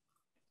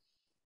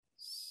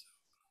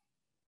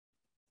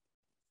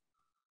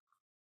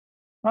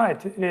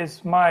 Right, it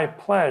is my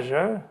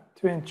pleasure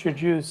to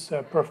introduce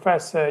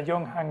Professor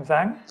Yonghang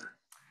Zhang.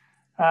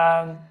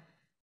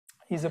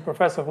 He's a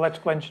professor of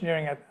electrical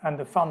engineering and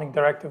the founding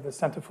director of the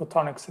Center for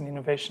Photonics and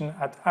Innovation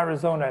at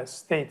Arizona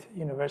State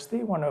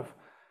University, one of,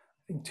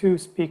 I think, 2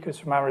 speakers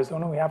from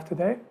Arizona we have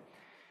today.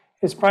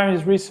 His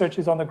primary research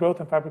is on the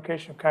growth and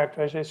fabrication and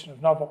characterization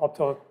of novel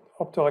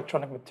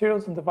optoelectronic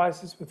materials and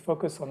devices with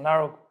focus on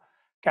narrow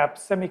gap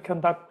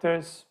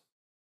semiconductors,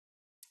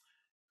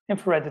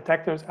 infrared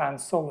detectors,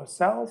 and solar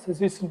cells. His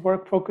recent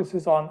work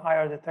focuses on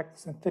IR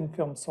detectors and thin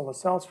film solar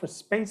cells for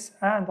space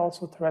and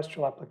also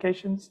terrestrial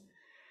applications.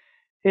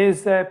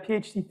 His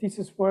PhD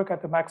thesis work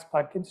at the Max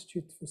Planck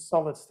Institute for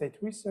Solid State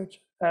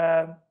Research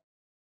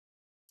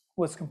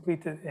was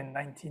completed in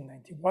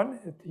 1991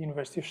 at the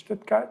University of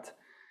Stuttgart.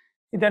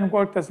 He then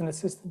worked as an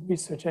assistant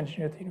research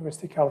engineer at the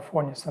University of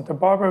California, Santa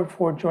Barbara,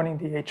 before joining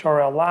the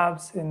HRL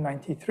labs in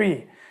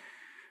 93.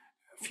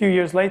 A few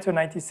years later, in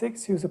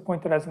 96, he was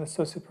appointed as an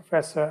associate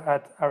professor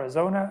at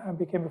Arizona and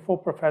became a full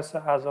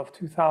professor as of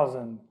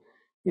 2000.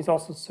 He's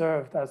also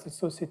served as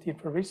associate dean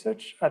for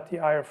research at the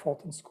Ira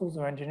Fulton Schools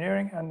of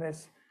Engineering and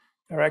is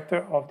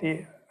director of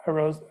the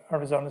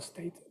Arizona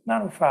State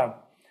NanoFab.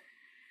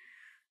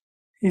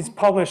 He's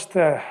published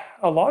a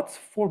lot,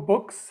 4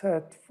 books,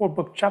 4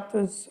 book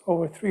chapters,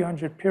 over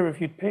 300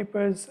 peer-reviewed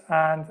papers,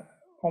 and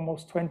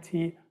almost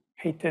 20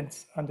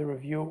 patents under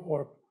review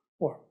or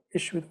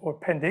issued or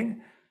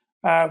pending,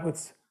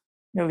 with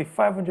nearly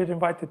 500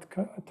 invited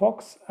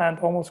talks and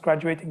almost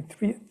graduating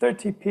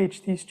 30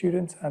 PhD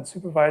students and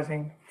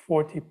supervising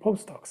 40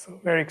 postdocs, so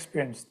very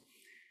experienced.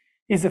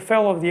 He's a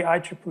fellow of the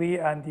IEEE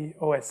and the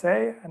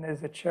OSA and is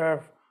the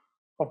chair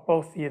of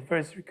both the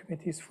advisory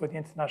committees for the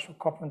International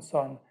Conference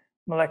on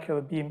Molecular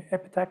Beam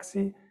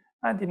Epitaxy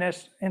and the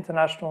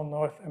International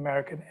North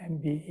American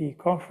MBE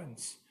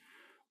Conference.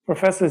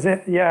 Professor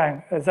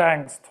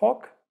Zhang's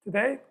talk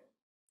today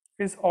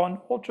is on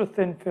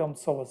ultra-thin film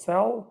solar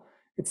cell,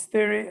 its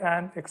theory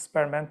and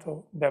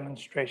experimental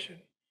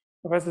demonstration.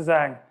 Professor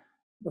Zhang,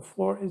 the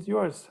floor is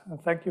yours,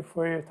 and thank you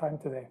for your time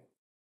today.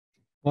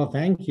 Well,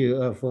 thank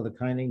you for the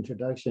kind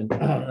introduction.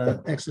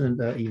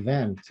 Excellent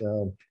event.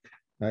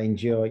 I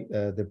enjoyed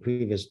the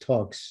previous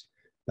talks.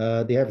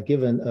 They have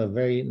given a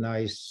very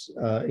nice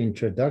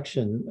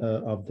introduction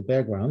of the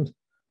background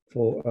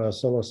for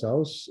solar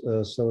cells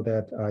so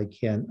that I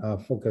can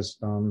focus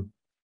on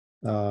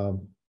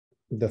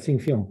the thin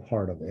film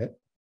part of it.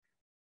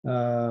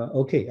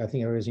 Okay, I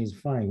think everything is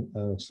fine,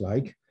 looks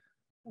like.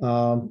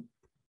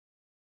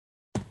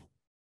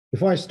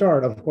 Before I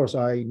start, of course,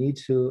 I need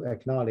to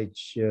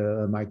acknowledge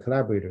my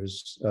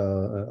collaborators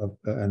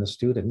and the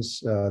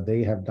students.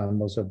 They have done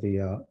most of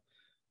the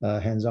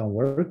hands-on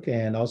work,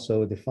 and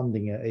also the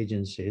funding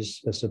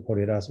agencies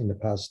supported us in the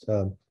past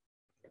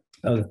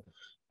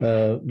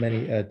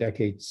many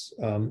decades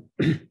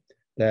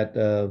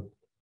that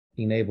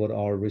enabled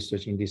our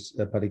research in this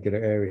particular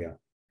area.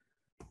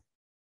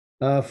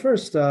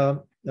 First,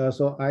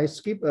 so I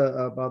skip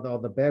about all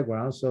the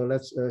background, so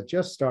let's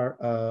just start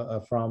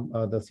from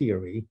the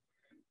theory.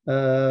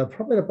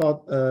 Probably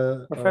about...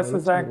 Professor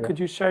Zhang, could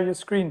you share your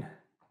screen?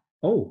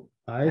 Oh,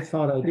 I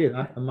thought I did.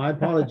 My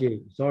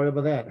apology. Sorry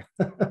about that.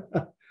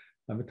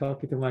 I'm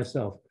talking to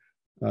myself.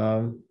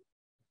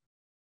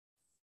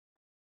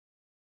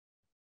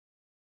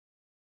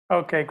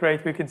 Okay,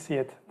 great. We can see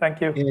it.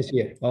 Thank you. Yes,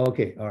 yeah.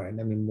 Okay. All right.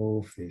 Let me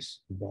move these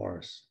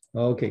bars.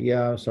 Okay.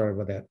 Yeah. I'm sorry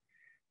about that.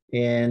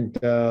 And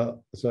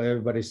so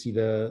everybody see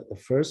the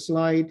first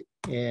slide,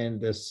 and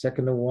the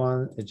second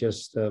one is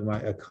just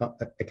my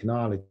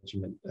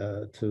acknowledgement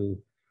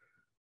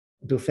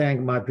to thank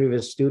my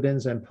previous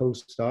students and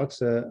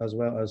postdocs, as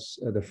well as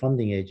the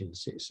funding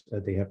agencies.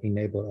 They have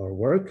enabled our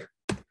work.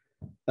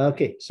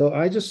 Okay, so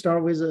I just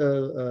start with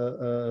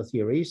a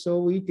theory. So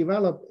we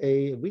developed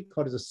we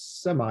call it a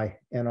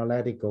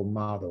semi-analytical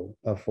model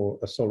for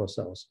solar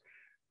cells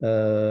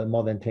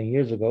more than 10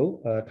 years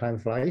ago. Time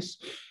flies.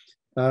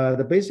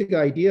 The basic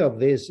idea of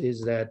this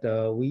is that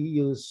we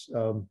use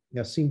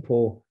a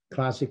simple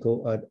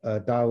classical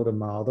diode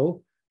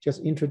model,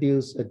 just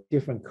introduce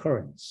different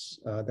currents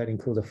that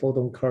include the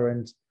photon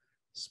current,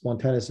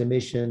 spontaneous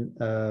emission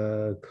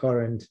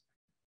current,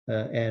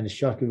 and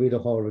Schottky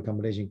Hall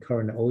recombination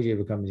current, OJ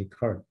recombination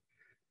current.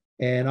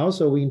 And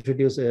also we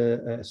introduce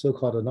a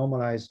so-called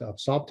normalized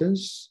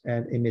absorptance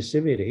and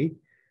emissivity.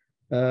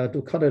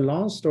 To cut a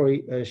long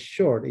story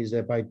short is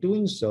that by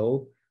doing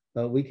so,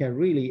 we can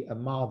really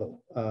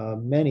model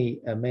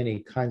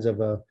many kinds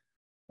of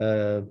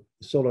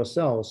solar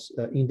cells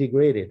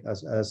integrated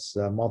as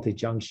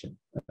multi-junction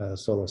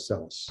solar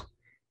cells.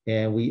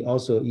 And we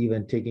also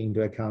even take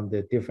into account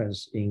the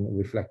difference in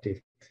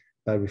refractive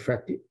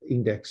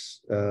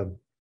index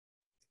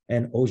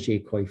and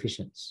OJ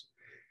coefficients.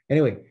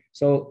 Anyway,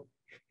 so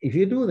if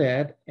you do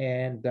that,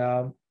 and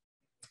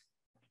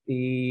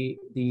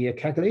the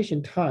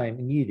calculation time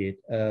needed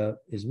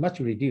is much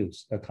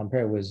reduced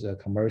compared with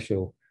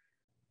commercial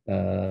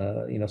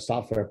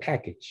software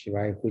package,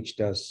 right, which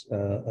does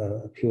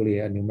purely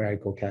a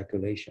numerical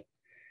calculation,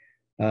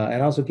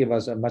 and also give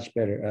us a much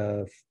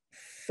better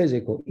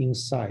physical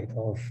insight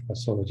of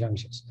solar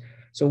junctions.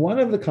 So one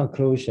of the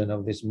conclusions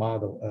of this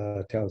model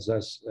tells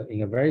us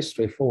in a very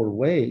straightforward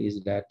way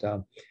is that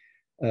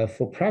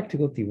for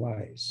practical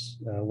device,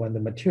 when the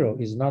material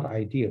is not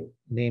ideal,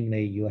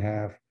 namely you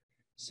have,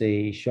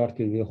 say,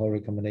 Schottky Hall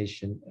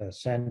recombination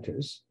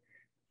centers,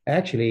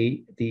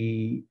 actually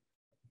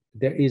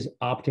there is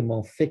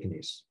optimal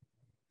thickness.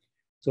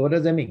 So what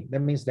does that mean?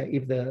 That means that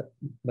if the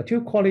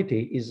material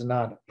quality is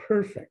not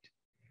perfect,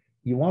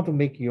 you want to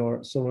make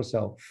your solar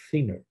cell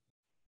thinner.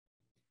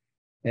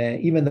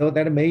 And even though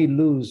that may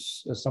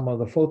lose some of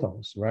the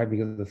photons, right?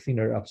 Because the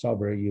thinner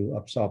absorber, you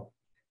absorb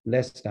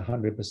less than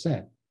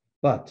 100%.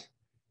 But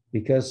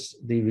because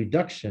the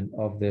reduction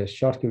of the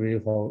Schottky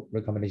radial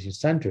recombination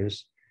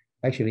centers,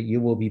 actually you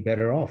will be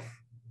better off.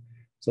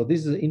 So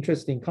this is an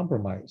interesting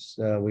compromise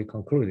we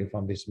concluded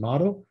from this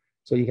model.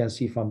 So you can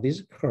see from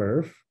this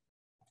curve,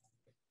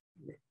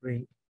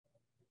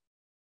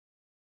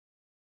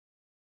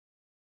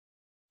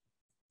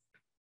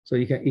 so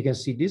you can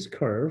see this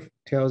curve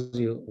tells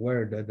you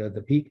where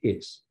the peak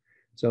is.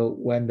 So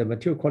when the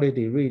material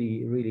quality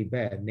really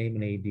bad,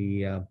 namely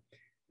the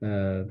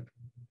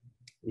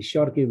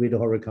Schottky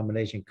radial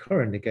recombination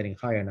current getting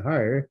higher and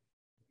higher,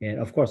 and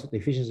of course the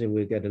efficiency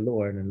will get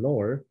lower and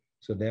lower.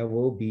 So there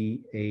will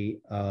be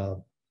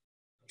an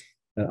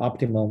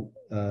optimum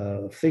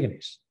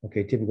thickness.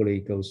 Okay, typically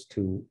it goes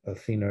to a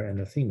thinner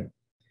and a thinner.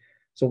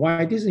 So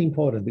why this is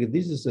important? Because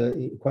this is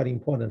quite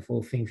important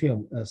for thin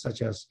film,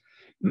 such as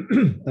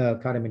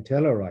cadmium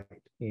telluride,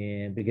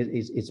 and because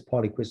it's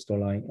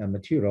polycrystalline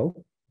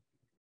material,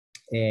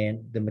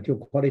 and the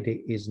material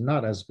quality is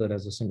not as good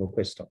as a single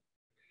crystal.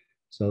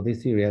 So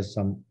this theory has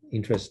some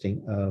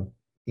interesting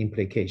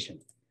implication.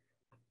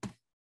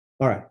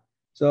 All right.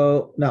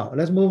 So now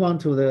let's move on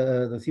to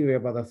the theory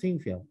about the thin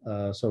film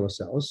solar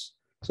cells.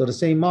 So the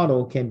same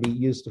model can be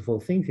used for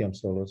thin film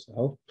solar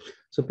cell.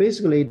 So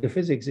basically the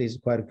physics is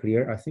quite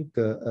clear. I think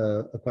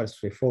quite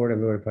straightforward,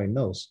 everybody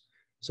knows.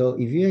 So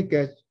if you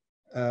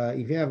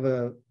have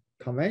a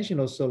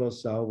conventional solar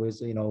cell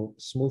with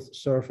smooth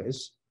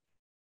surface,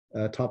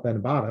 top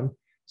and bottom,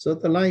 so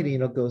the light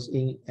goes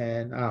in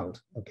and out.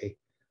 Okay,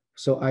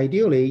 so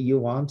ideally you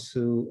want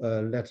to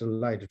let the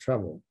light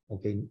travel,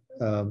 okay,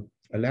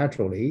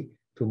 laterally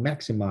to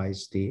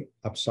maximize the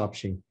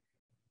absorption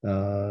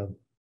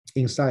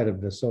inside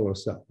of the solar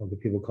cell. Okay,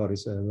 people call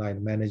this light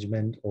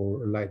management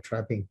or light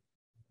trapping,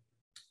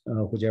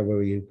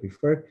 whichever you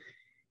prefer.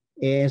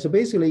 And so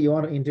basically you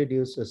want to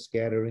introduce a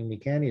scattering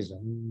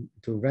mechanism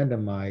to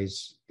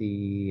randomize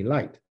the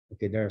light.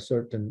 Okay, there is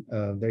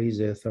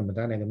a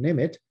thermodynamic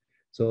limit.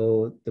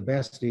 So the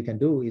best you can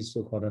do is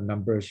so-called a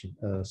non-Burschen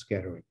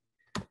scattering.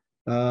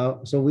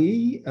 So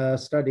we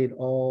studied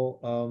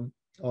all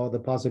the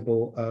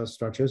possible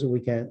structures we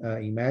can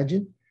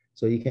imagine.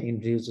 So you can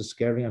introduce the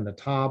scattering on the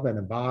top and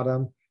the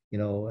bottom,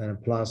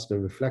 and plus the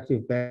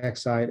reflective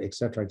backside, et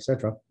cetera, et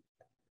cetera.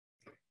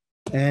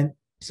 And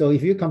so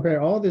if you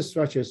compare all these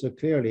structures, so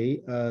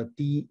clearly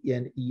D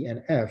and E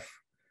and F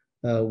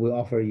will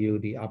offer you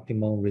the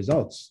optimal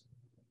results.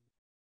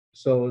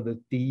 So the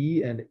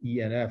D and E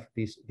and F,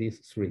 these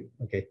three,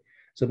 okay.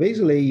 So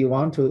basically you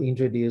want to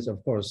introduce,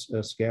 of course,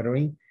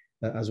 scattering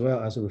as well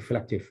as a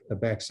reflective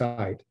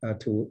backside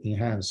to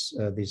enhance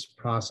this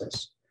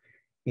process.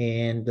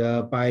 And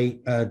by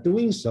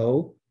doing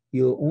so,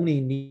 you only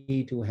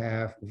need to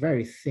have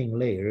very thin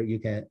layer. You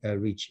can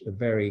reach a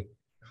very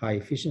high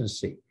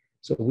efficiency.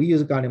 So we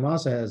use gallium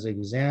arsenide as an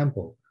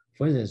example.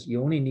 For instance,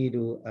 you only need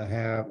to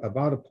have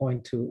about a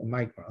 0.2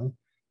 micron.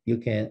 You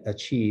can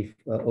achieve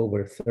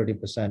over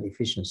 30%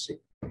 efficiency.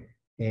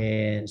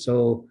 And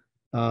so,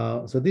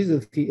 so this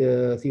is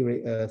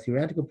a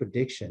theoretical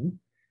prediction.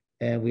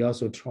 And we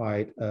also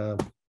tried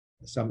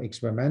some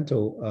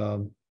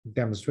experimental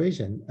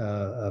demonstration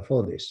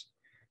for this.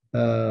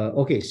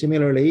 Okay,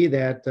 similarly,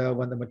 that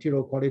when the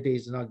material quality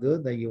is not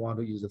good, then you want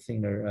to use a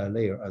thinner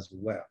layer as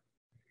well.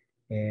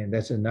 And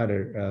that's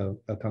another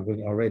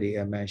conclusion already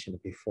I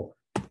mentioned before.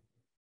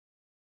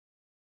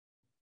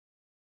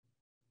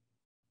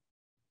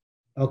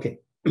 Okay.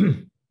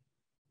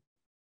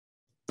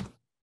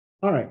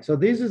 All right, so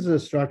this is a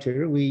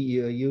structure we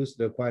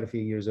used quite a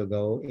few years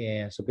ago.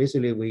 And so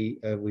basically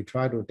we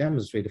try to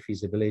demonstrate the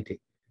feasibility.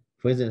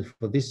 For instance,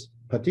 for this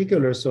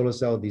particular solar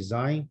cell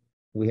design,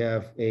 we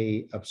have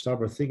a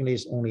absorber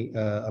thickness only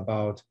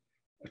about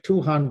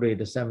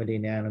 270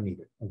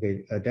 nanometer.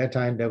 Okay, at that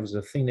time, that was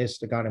the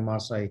thinnest gallium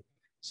arsenide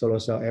solar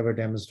cell ever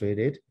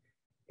demonstrated.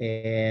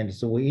 And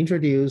so we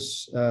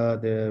introduced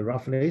the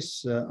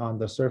roughness on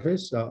the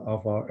surface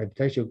of our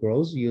epitaxial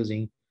growth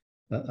using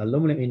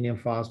aluminum indium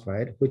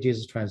phosphide, which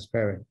is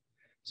transparent.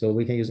 So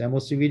we can use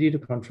MOCVD to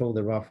control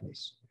the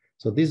roughness.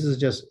 So this is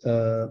just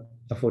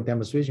for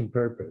demonstration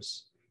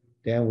purpose.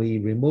 Then we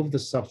remove the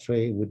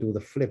substrate, we do the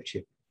flip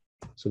chip.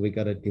 So we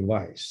got a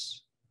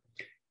device.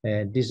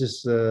 And this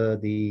is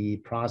the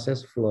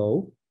process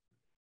flow.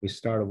 We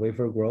start a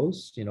wafer growth.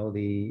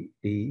 We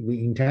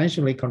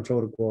intentionally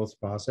control the growth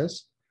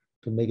process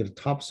to make the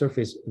top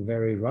surface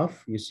very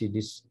rough. You see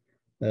this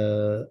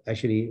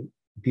actually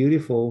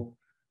beautiful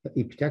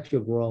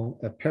epitaxial grown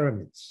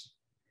pyramids.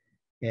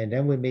 And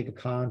then we make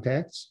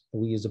contacts.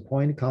 We use a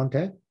point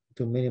contact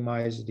to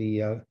minimize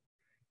the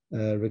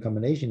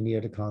recombination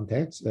near the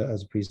contacts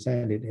as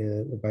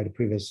presented by the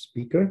previous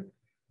speaker.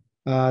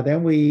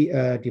 Then we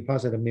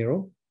deposit a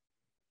mirror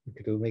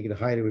to make it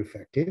highly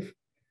reflective.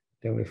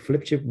 Then we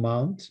flip chip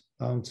mount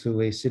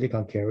onto a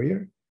silicon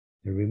carrier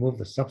and remove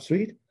the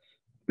substrate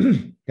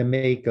and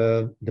make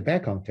the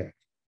back contact.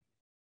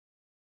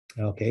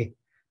 Okay,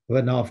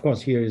 but now of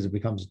course here it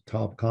becomes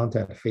top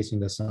contact facing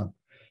the sun.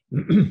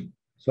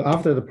 So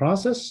after the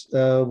process,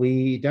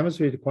 we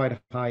demonstrated quite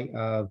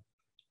high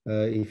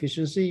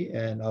efficiency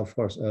and of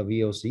course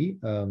VOC.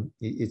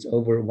 It's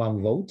over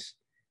 1 volt,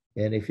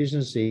 and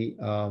efficiency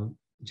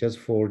just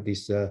for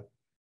this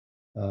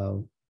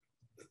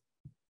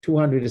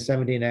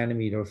 270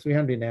 nanometer or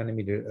 300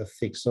 nanometer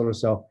thick solar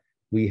cell,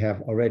 we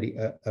have already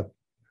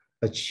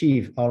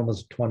achieved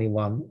almost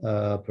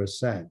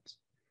 21%.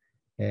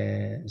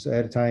 And so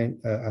at the time,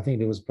 I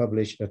think it was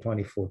published in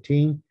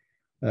 2014.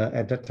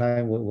 At that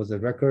time, what was a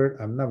record?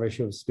 I'm not very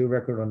sure if it's still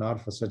record or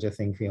not for such a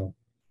thin film.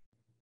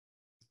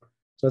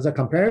 So as a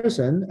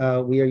comparison,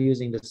 we are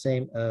using the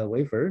same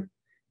wafer,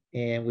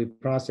 and we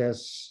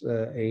process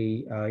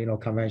a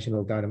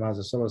conventional gallium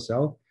nitride solar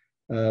cell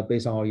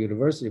based on our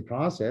university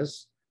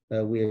process.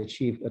 We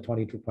achieved a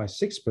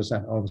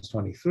 22.6%, almost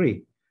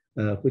 23,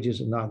 which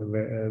is not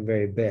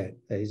very bad.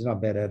 It's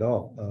not bad at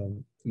all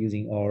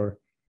using our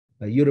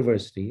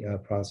university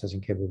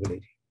processing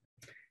capability.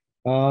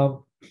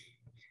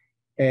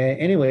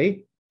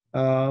 Anyway,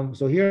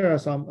 so here are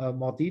some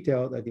more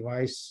detailed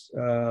device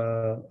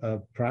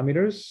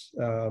parameters.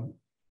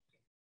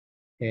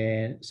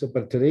 And so,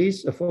 but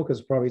today's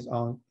focus probably is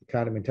on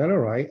cadmium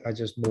telluride. I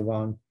just move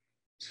on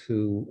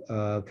to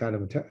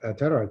cadmium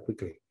telluride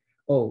quickly.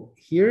 Oh,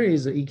 here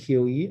is the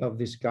EQE of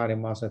this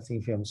gallium arsenide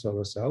thin film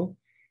solar cell,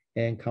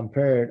 and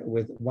compared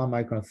with 1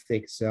 micron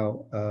thick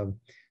cell.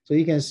 So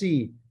you can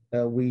see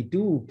we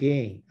do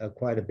gain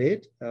quite a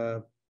bit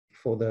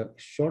for the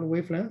short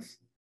wavelength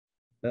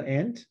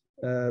end.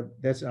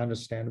 That's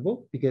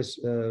understandable because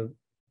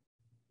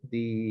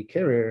the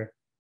carrier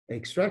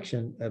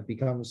extraction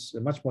becomes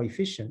much more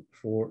efficient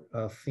for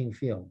thin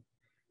film.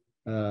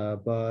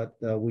 But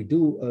we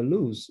do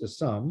lose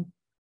some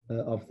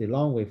of the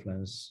long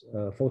wavelengths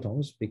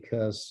photons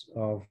because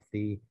of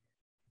the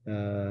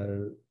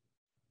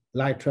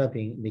light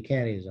trapping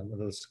mechanism,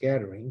 the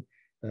scattering.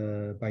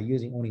 By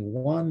using only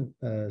one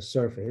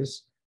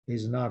surface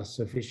is not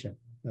sufficient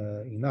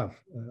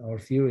enough. Our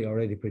theory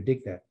already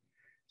predict that.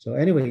 So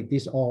anyway,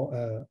 these are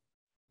all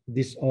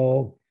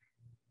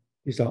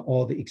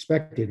the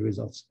expected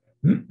results.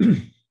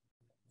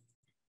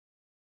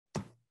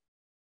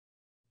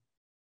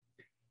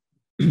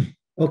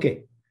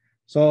 Okay,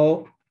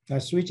 so I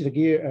switched the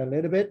gear a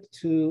little bit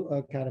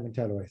to cadmium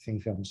telluride thin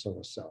film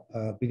solar cell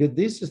because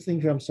this thin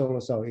film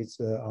solar cell is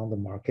on the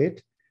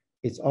market.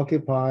 It's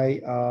occupy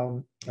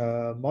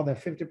more than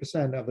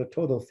 50% of the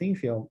total thin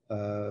film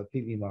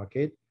PV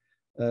market.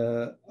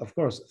 Of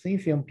course, thin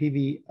film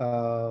PV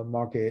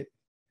market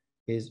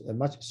is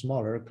much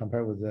smaller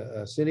compared with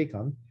the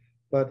silicon,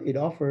 but it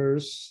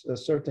offers a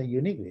certain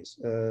uniqueness,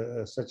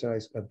 such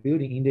as a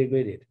building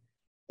integrated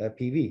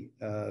PV.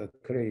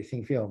 Clearly,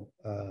 thin film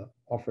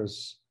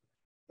offers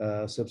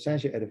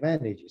substantial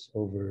advantages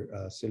over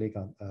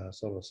silicon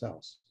solar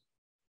cells.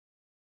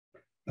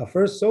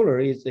 First Solar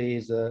is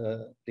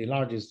the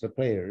largest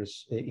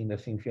players in the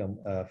thin film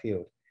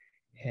field,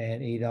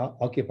 and it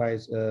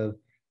occupies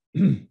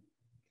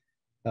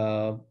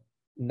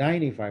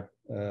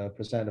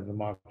 95% of the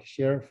market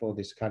share for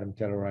this cadmium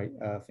telluride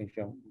thin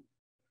film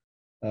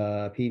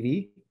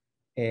PV,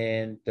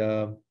 and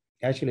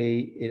actually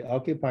it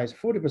occupies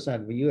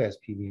 40% of the US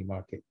PV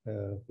market,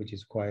 which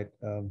is quite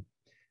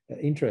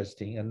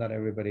interesting, and not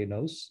everybody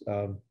knows.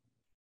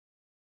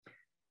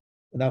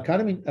 Now,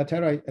 cadmium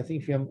telluride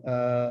thin film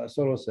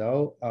solar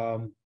cell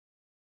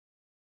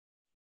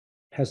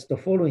has the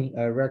following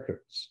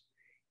records,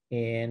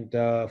 and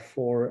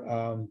for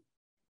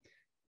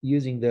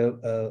using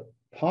the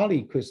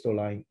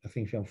polycrystalline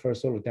thin film,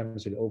 First Solar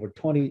demonstrated over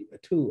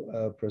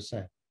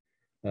 22%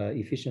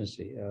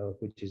 efficiency,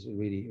 which is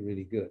really,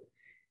 really good.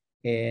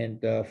 And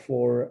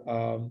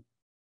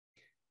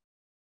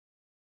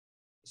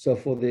so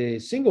for the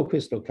single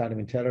crystal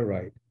cadmium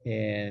telluride,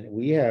 and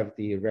we have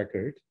the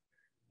record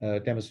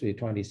demonstrated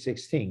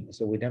 2016.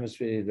 So we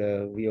demonstrated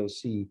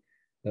VOC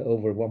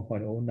over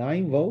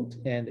 1.09 volt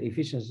and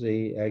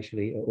efficiency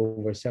actually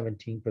over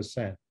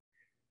 17%.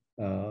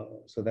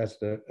 So that's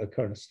the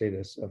current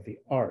status of the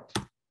art.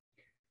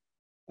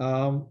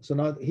 So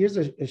now here's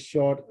a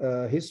short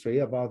history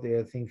about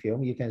the thin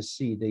film. You can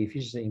see the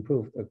efficiency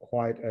improved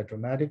quite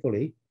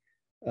dramatically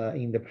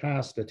in the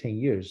past 10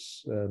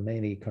 years,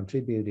 mainly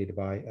contributed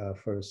by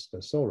First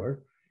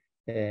Solar,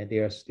 and they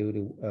are still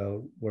the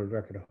world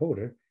record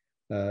holder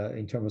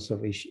in terms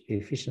of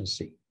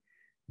efficiency.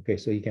 Okay,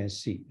 so you can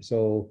see.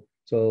 So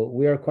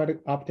we are quite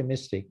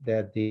optimistic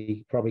that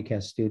they probably can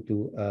still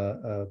do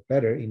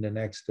better in the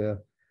next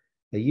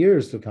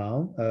years to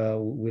come.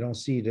 We don't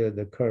see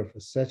the curve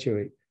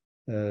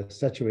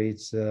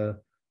saturates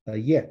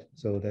yet.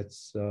 So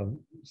that's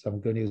some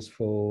good news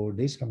for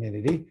this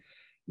community.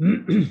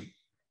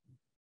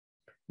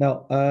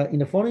 Now, in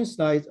the following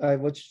slides, I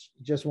would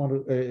just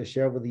want to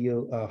share with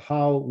you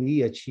how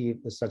we achieve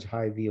such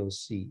high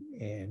VOC.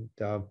 And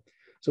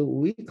So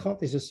we call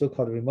this a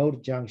so-called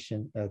remote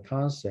junction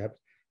concept,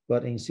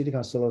 but in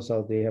silicon solar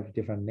cell, they have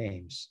different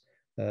names.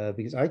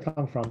 Because I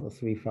come from the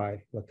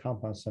 3.5, the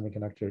compound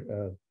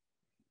semiconductor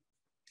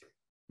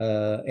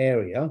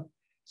area.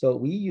 So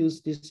we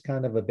use this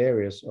kind of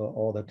barriers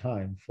all the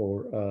time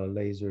for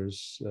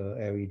lasers,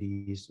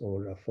 LEDs,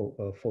 or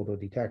photo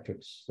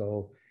detectors.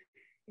 So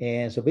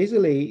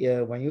basically,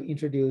 when you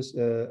introduce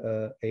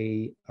a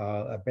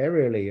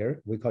barrier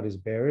layer, we call this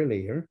barrier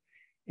layer,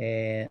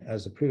 and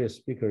as the previous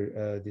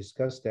speaker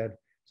discussed that,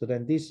 so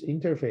then this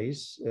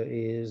interface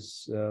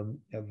is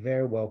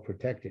very well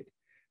protected.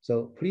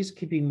 So please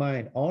keep in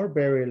mind, our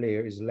barrier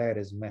layer is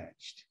lattice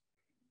matched,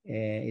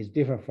 and is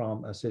different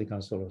from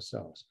silicon solar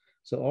cells.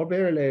 So our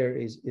barrier layer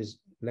is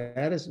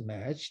lattice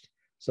matched.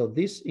 So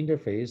this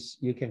interface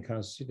you can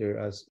consider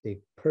as a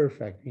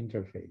perfect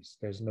interface.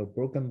 There's no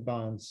broken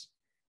bonds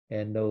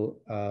and no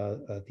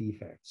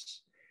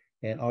defects.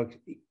 And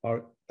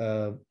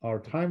our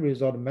time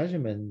result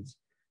measurements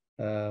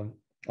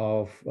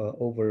of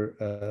over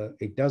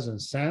a dozen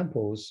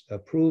samples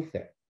prove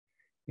that.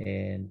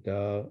 And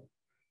so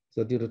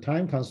due to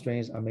time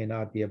constraints, I may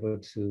not be able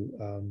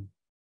to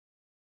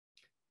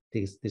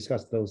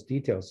discuss those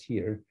details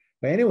here.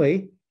 But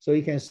anyway, so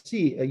you can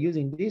see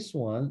using this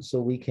one, so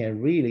we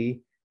can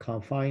really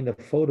confine the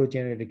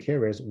photo-generated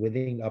carriers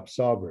within the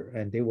absorber,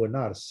 and they will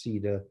not see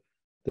the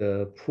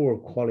poor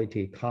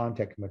quality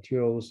contact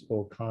materials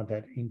or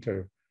contact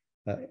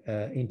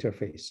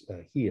interface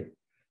here.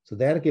 So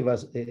that gives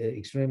us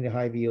extremely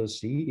high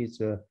VOC. It's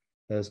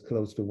as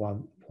close to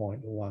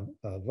 1.1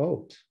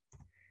 volt.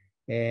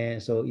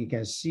 And so you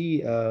can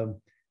see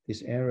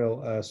this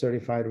aerial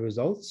certified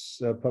results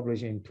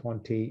published in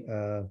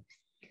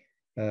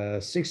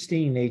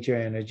 2016 Nature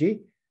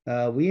Energy.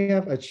 We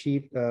have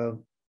achieved, at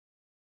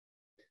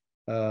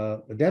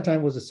that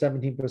time was a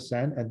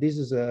 17%, and this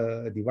is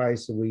a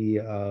device we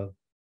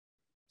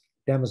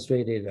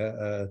demonstrated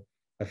a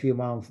few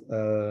months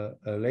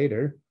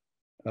later.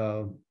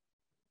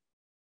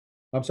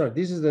 I'm sorry,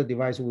 this is the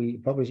device we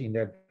published in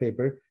that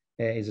paper.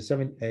 It's a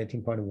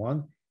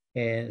 17.1.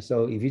 And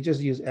so if you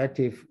just use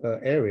active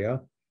area,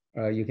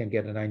 you can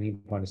get a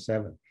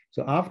 19.7.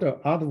 So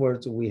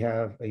afterwards, we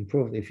have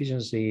improved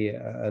efficiency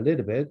a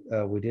little bit.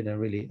 We didn't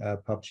really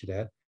publish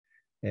that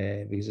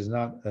because it's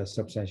not a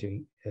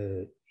substantial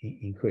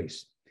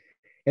increase.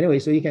 Anyway,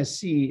 so you can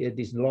see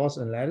this loss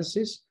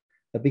analysis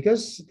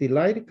because the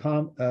light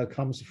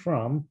comes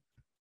from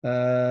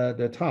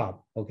the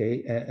top,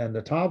 okay? And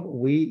the top,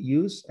 we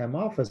use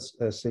amorphous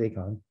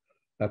silicon,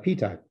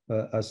 P-type,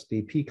 as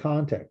the P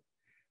contact,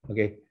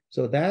 okay?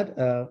 So that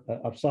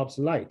absorbs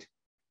light,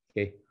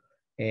 okay?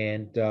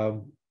 And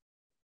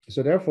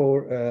so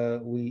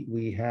therefore,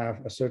 we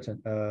have a certain,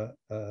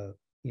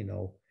 you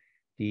know,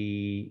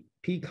 the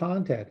P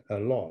contact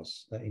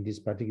loss in this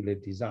particular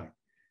design.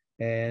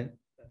 And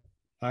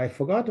I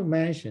forgot to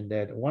mention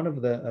that one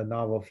of the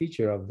novel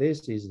feature of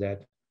this is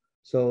that,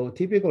 so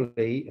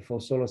typically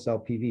for solar cell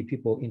PV,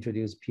 people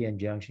introduce PN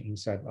junction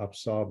inside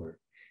absorber.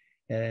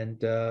 And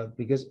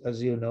because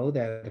as you know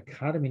that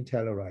cadmium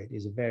telluride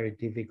is very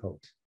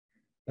difficult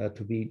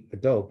to be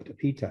doped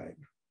P-type.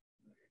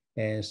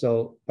 And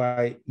so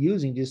by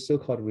using this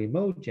so-called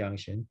remote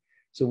junction,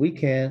 so we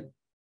can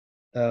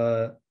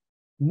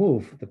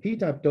move the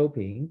P-type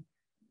doping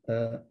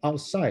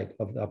outside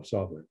of the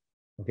absorber.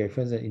 Okay,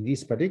 for instance, in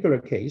this particular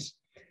case,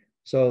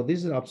 so this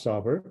is an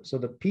absorber. So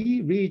the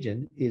P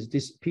region is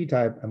this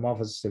P-type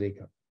amorphous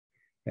silicon.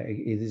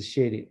 It is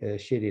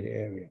shaded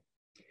area.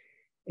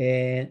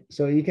 And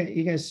so you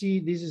can see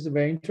this is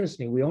very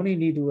interesting. We only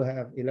need to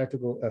have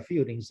electrical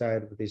field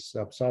inside of this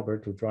absorber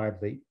to drive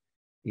the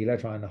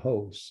electron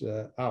holes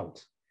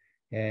out,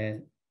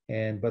 but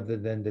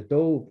then the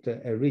doped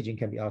region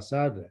can be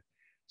outside there.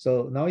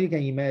 So now you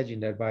can imagine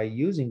that by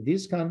using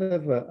this kind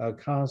of a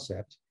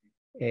concept,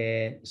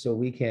 and so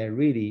we can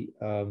really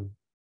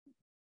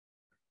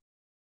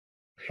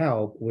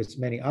help with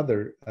many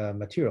other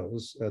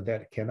materials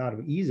that cannot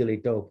be easily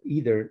dope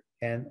either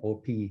N or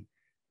P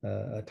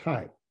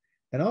type.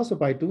 And also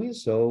by doing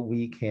so,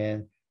 we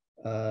can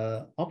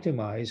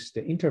optimize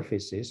the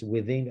interfaces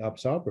within the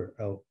absorber,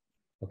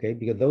 okay,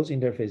 because those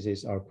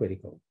interfaces are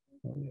critical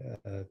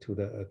to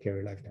the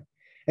carrier lifetime.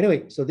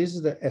 Anyway, so this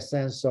is the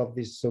essence of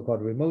this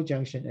so-called remote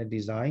junction and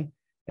design.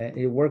 And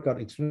it worked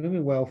out extremely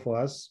well for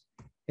us.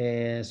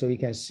 And so you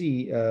can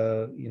see,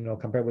 you know,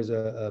 compared with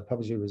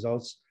published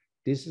results,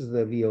 this is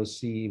the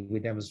VOC we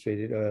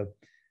demonstrated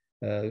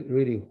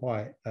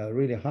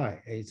really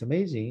high. It's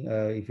amazing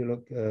if you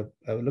look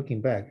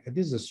looking back.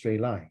 This is a straight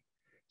line.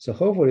 So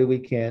hopefully we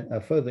can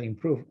further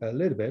improve a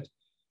little bit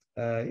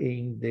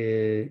in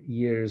the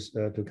years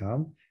to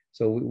come.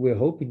 So we're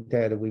hoping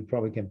that we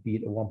probably can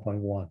beat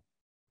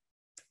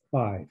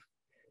 1.15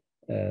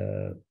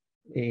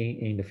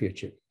 in the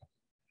future.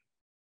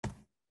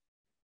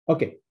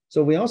 Okay,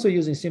 so we're also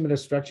using similar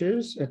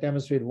structures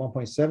demonstrated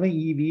 1.7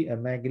 EV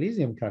and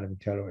magnesium cadmium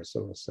telluride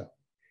solar cell.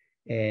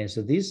 And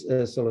so this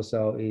solar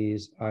cell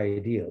is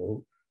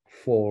ideal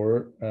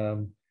for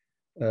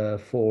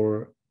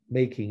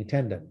making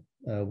tandem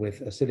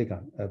with a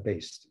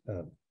silicon-based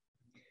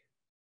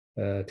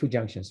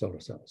two-junction solar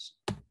cells.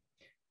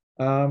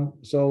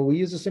 So we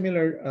use a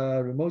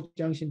similar remote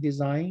junction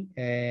design,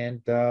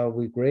 and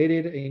we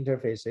graded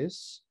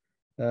interfaces,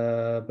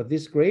 but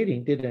this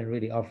grading didn't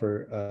really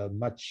offer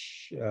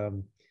much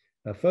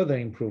further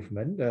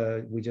improvement.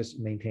 We just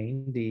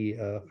maintained the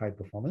high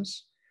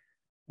performance.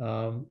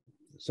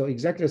 So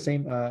exactly the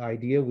same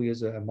idea. We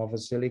use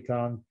amorphous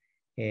silicon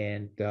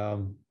and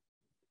then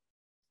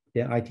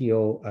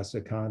ITO as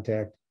a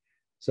contact.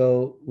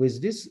 So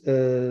with this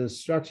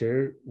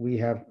structure, we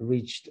have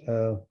reached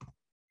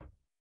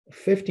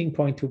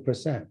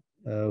 15.2%,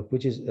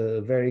 which is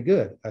very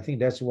good. I think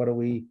that's what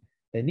we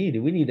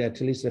need. We need at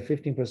least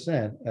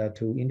 15%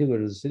 to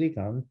integrate the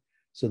silicon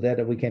so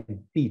that we can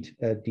beat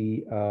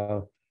the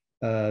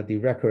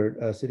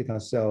record silicon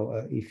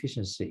cell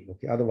efficiency.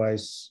 Okay,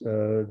 otherwise,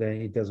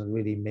 then it doesn't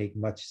really make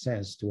much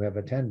sense to have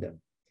a tandem.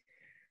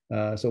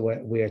 So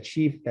we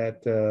achieved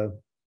that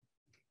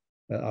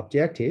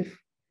objective.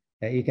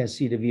 And you can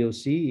see the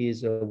VOC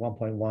is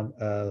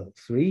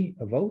 1.13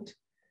 volt,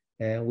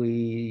 and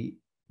we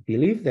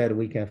believe that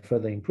we can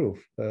further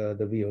improve the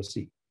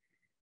VOC.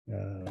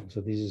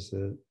 So this is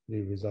the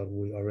result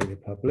we already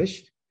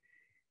published.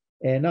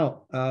 And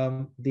now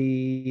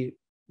the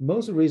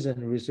most recent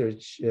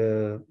research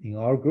in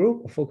our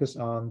group focus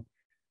on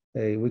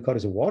we call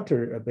it a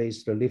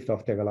water-based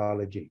lift-off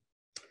technology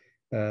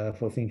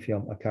for thin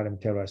film cadmium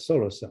telluride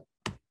solar cell.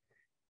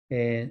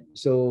 And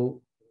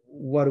so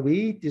what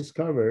we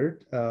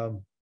discovered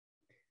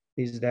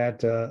is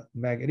that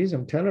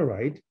magnesium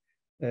telluride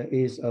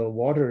is a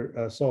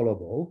water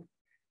soluble.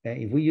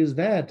 And if we use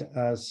that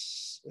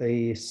as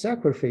a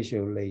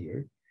sacrificial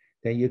layer,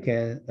 then you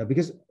can,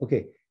 because,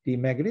 okay, the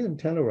magnesium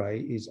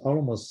telluride is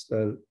almost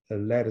a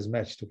lattice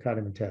match to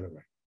cadmium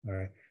telluride, all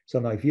right? So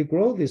now if you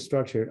grow this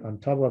structure on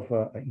top of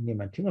indium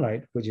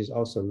antimonide, which is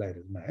also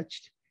lattice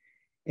matched,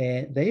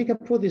 and then you can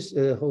put this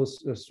whole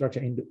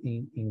structure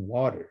in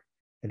water,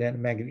 and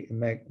then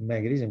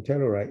magnesium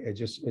telluride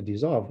just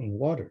dissolve in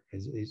water.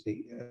 It's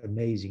an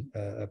amazing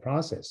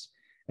process.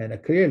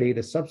 And clearly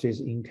the substrate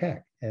is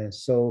intact, and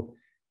so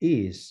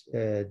is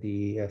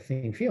the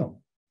thin film,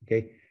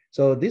 okay?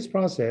 So this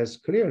process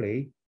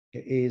clearly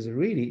is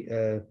really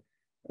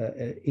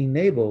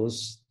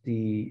enables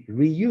the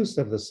reuse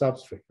of the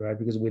substrate, right?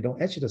 Because we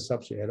don't etch the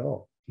substrate at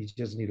all. You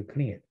just need to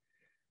clean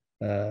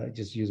it.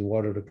 Just use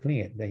water to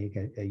clean it. Then you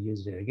can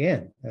use it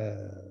again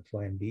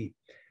for MBE.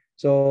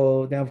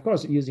 So now, of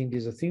course, using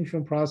this thin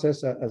film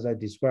process, as I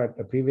described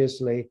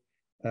previously,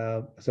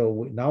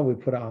 so now we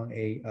put on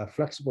a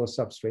flexible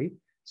substrate,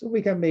 so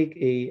we can make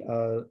a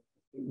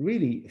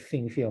really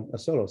thin film, a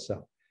solar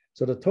cell.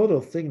 So the total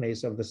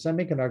thickness of the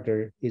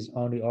semiconductor is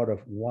on the order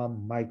of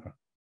 1 micron.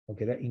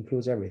 Okay, that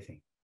includes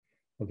everything.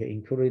 Okay,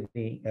 including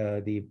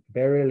the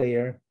barrier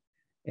layer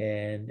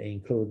and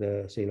include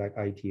the, say, like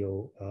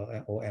ITO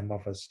or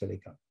amorphous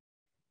silicon.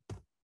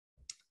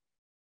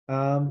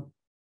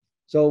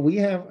 So we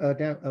have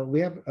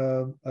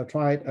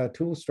tried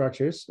two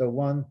structures.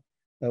 One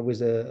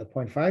with a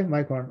 0.5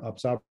 micron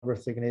absorber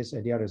thickness,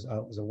 and the other is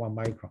a 1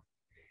 micron.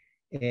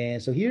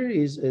 And so here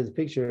is a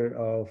picture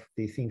of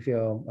the thin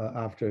film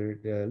after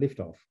the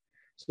liftoff.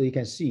 So you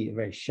can see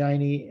very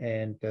shiny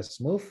and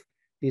smooth.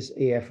 This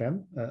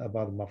AFM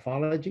about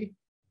morphology.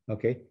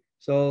 Okay,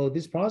 so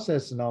this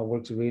process now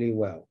works really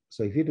well.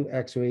 So if you do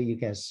X-ray, you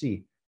can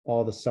see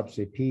all the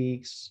substrate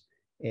peaks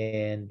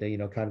and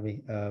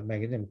cadmium,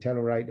 magnesium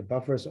telluride, the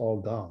buffers all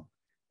gone,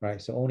 right?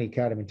 So only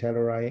cadmium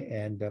telluride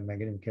and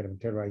magnesium cadmium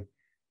telluride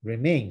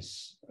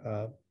remains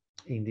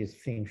in this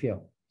thin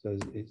film. So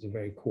it's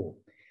very cool.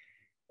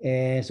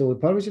 And so we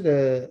published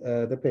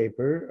the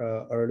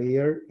paper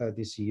earlier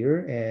this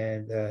year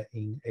and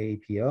in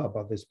APL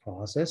about this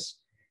process.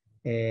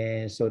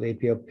 And so the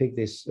APL picked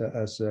this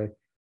as a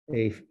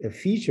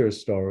feature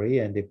story,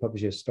 and they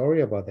published a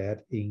story about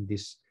that in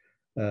this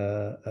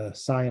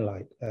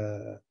Sunlight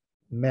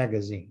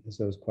magazine.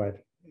 So it's quite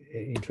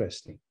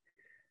interesting.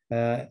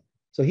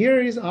 So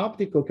here is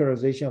optical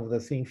characterization of the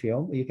thin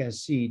film. You can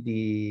see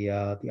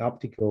the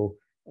optical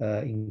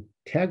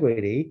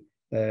integrity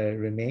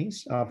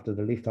remains after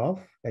the liftoff.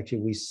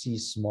 Actually, we see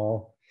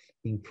small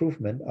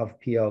improvement of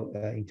PL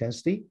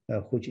intensity,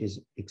 which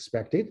is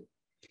expected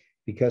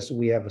because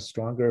we have a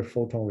stronger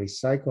photon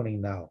recycling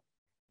now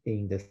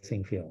in the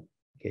thin film.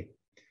 Okay,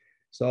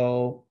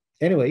 so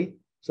anyway,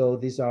 so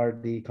these are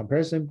the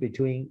comparison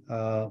between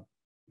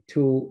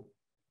two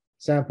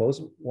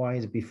samples. One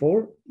is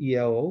before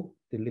ELO,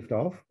 the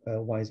liftoff,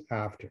 one is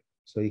after.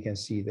 So you can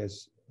see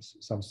there's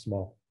some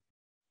small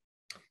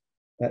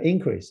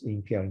increase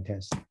in PL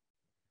intensity.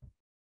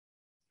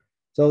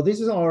 So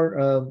this is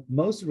our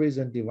most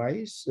recent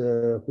device,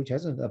 which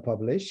hasn't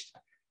published.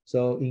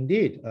 So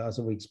indeed, as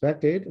we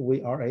expected,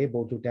 we are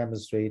able to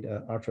demonstrate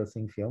ultra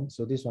thin film.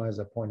 So this one has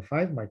a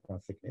 0.5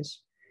 micron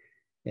thickness,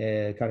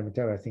 cadmium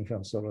telluride thin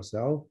film solar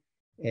cell.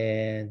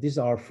 And this is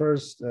our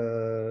first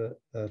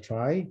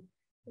try.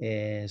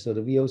 And so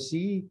the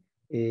VOC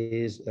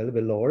is a little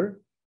bit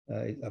lower,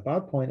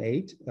 about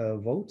 0.8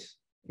 volts.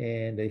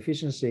 and the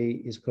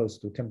efficiency is close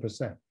to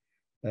 10%.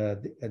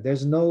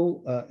 There's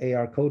no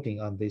AR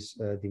coating on these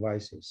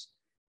devices.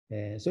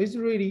 And so it's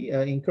really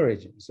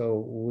encouraging. So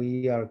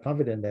we are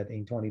confident that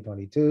in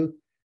 2022,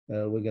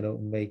 we're going to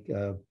make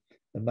a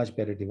much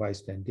better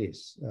device than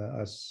this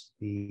as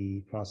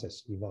the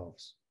process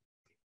evolves.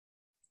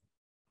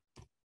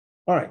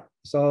 All right,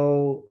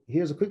 so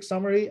here's a quick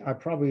summary. I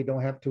probably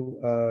don't have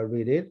to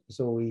read it.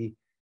 So we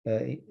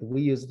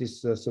use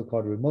this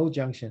so-called remote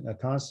junction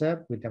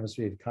concept. We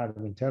demonstrated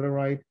cadmium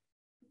telluride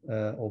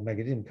or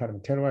magnesium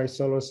cadmium telluride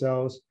solar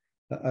cells,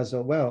 as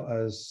well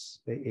as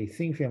a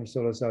thin film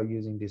solar cell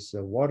using this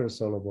water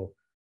soluble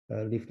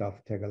lift-off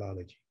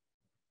technology.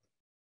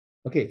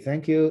 Okay,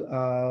 thank you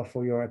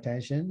for your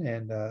attention,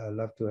 and I'd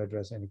love to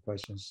address any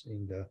questions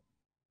in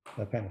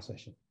the panel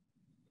session.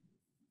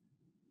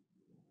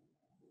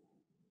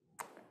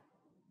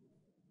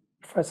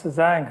 Professor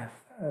Zhang,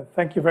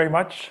 thank you very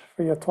much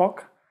for your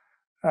talk.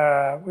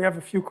 We have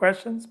a few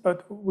questions,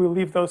 but we'll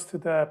leave those to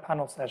the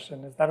panel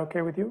session. Is that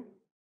okay with you?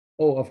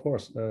 Oh, of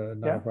course,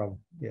 not a problem.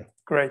 Yeah.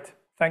 Great,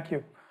 thank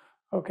you.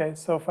 Okay,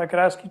 so if I could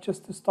ask you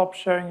just to stop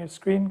sharing your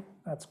screen,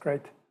 that's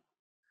great.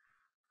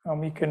 And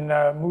we can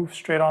move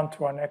straight on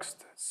to our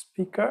next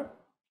speaker.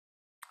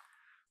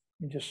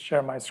 Let me just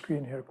share my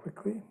screen here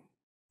quickly.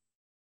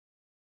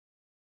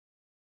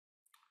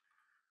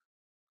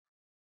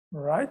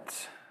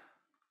 Right.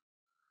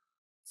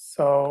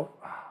 So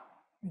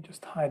let me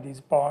just hide these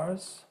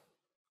bars.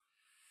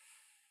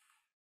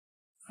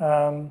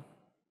 So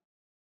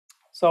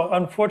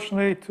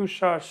unfortunately,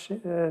 Tushar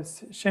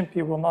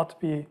Shimpi will not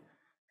be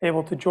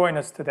able to join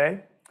us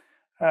today.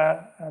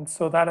 And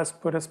so that has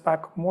put us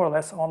back more or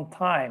less on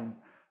time.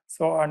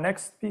 So our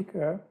next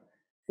speaker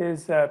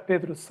is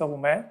Pedro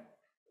Salomé.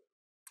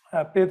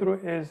 Pedro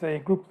is a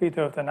group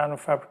leader of the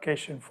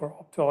Nanofabrication for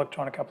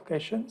Optoelectronic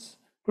Applications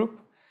group.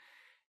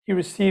 He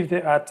received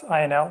it at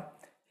INL.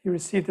 He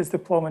received his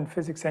diploma in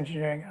physics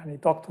engineering and a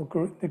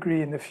doctoral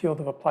degree in the field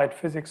of applied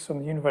physics from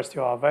the University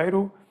of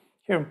Aveiro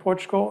here in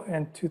Portugal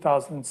in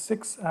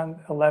 2006 and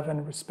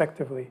 2011,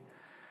 respectively.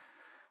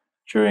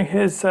 During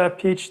his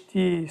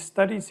PhD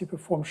studies, he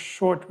performed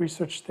short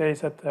research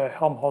stays at the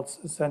Helmholtz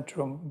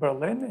Zentrum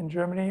Berlin in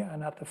Germany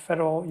and at the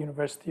Federal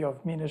University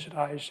of Minas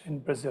Gerais in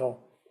Brazil.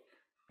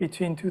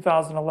 Between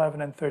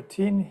 2011 and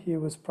 2013, he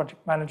was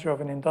project manager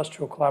of an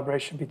industrial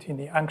collaboration between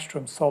the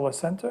Angstrom Solar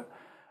Center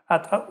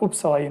at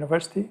Uppsala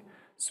University,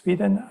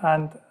 Sweden,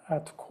 and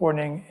at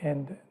Corning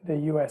in the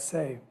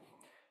USA.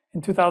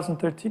 In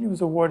 2013, he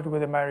was awarded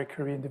with a Marie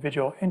Curie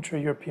Individual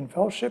Intra-European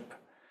Fellowship,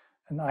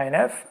 an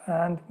INF,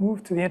 and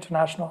moved to the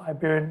International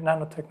Iberian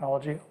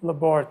Nanotechnology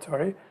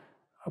Laboratory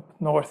up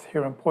north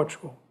here in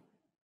Portugal.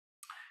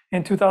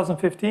 In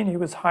 2015, he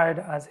was hired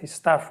as a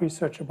staff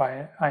researcher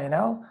by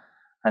INL,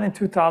 and in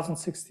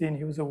 2016,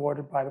 he was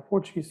awarded by the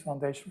Portuguese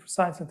Foundation for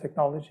Science and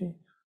Technology,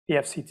 the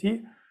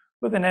FCT,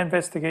 with an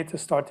investigator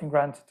starting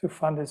grant to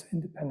fund his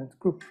independent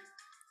group.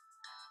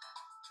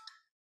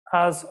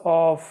 As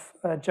of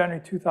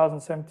January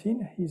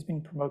 2017, he's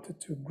been promoted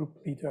to group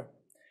leader.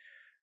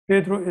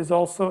 Pedro is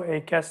also a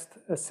guest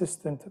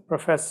assistant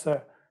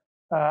professor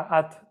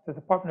at the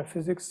Department of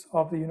Physics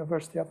of the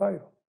University of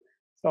Aveiro.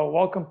 So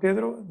welcome,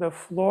 Pedro. The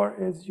floor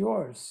is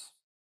yours.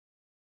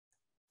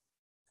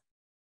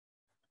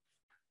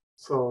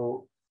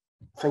 So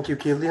thank you,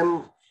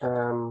 Killian.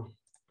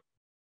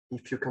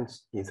 If you can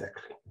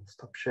exactly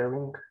stop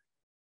sharing.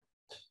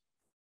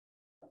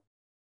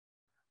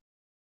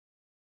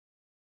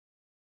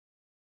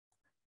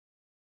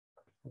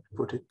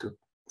 Put it to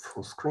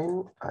full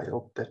screen. I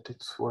hope that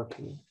it's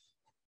working.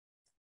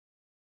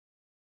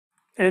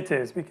 It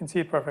is. We can see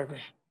it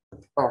perfectly.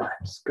 All right,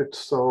 it's good.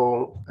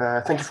 So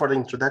thank you for the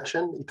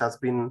introduction. It has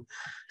been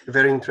a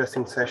very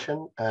interesting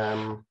session.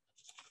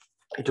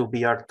 It will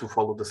be hard to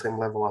follow the same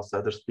level as the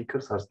other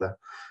speakers, as the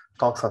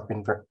talks have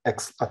been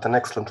at an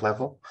excellent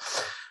level.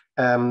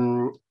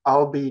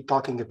 I'll be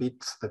talking a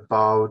bit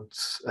about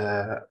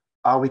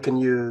how we can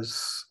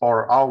use,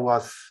 or how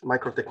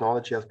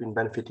microtechnology has been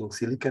benefiting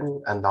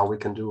silicon, and how we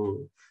can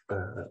do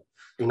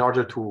in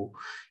order to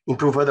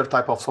improve other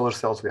type of solar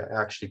cells. We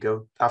actually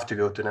have to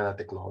go to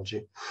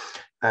nanotechnology,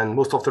 and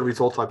most of the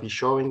results I'll be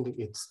showing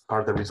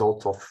are the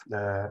results of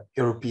the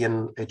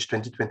European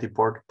H2020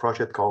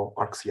 project called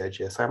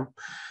ARC-CIGSM,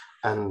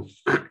 and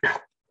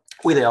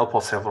with the help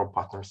of several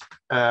partners.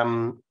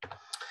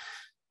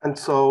 And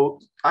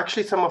so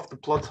actually some of the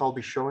plots I'll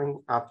be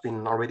showing have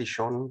been already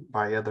shown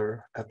by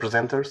other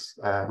presenters.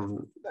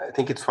 I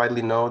think it's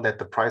widely known that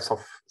the price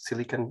of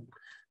silicon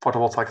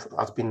photovoltaics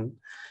has been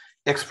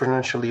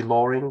exponentially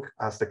lowering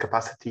as the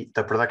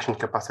production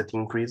capacity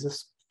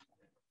increases.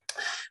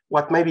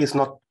 What maybe is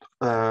not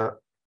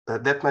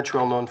that much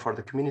well known for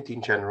the community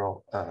in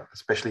general,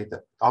 especially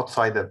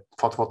outside the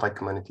photovoltaic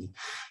community,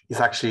 is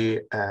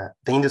actually the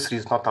industry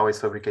is not always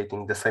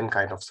fabricating the same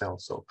kind of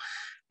cells. So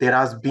there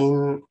has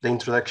been the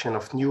introduction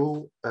of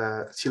new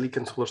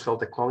silicon solar cell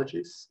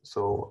technologies.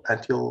 So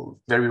until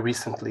very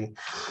recently,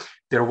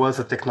 there was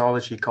a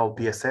technology called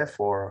BSF,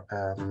 or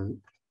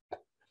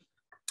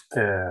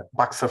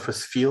back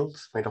surface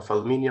fields made of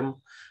aluminum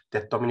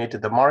that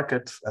dominated the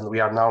market, and we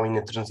are now in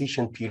a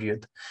transition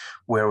period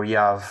where we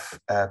have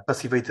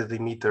passivated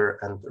emitter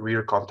and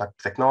rear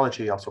contact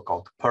technology, also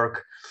called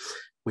PERC,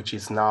 which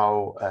is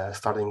now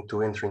starting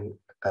to entering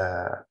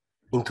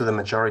into the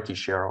majority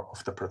share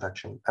of the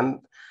production.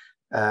 And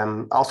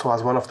also,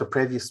 as one of the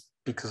previous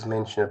speakers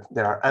mentioned,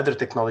 there are other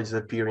technologies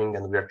appearing,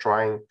 and we are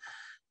trying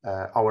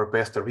our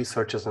best, the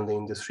researchers in the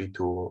industry,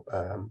 to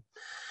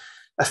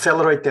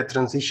accelerate that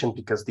transition,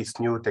 because these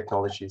new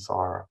technologies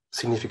are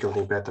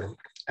significantly better.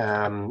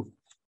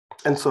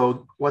 And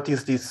so what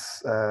is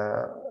this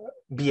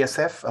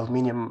BSF,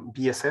 aluminum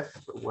BSF,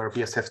 where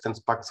BSF stands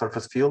back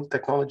surface field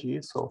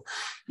technology? So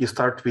you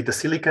start with the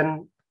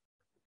silicon.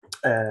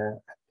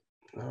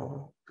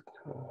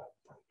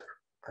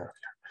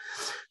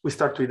 We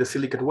start with the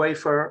silicon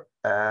wafer.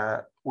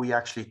 We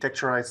actually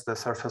texturize the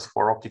surface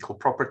for optical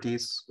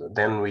properties.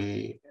 Then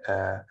we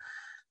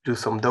do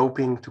some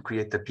doping to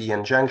create the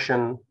PN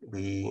junction.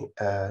 We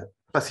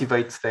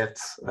passivate that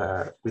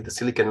with the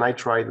silicon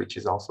nitride, which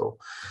is also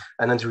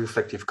an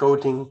anti-reflective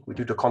coating. We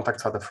do the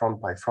contacts at the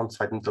front by front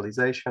side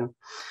metallization.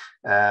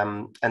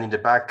 And in the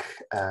back,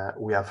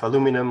 we have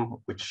aluminum,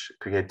 which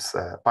creates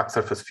a back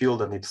surface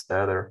field, and it's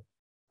the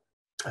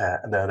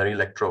other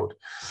electrode.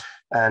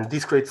 And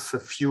this creates a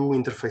few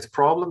interface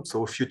problems.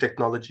 So a few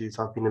technologies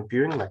have been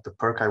appearing, like the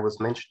PERC I was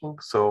mentioning.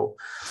 So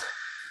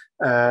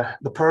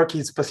the PERC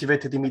is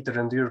passivated emitter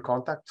and rear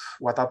contact.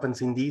 What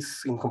happens in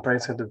this, in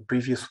comparison to the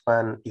previous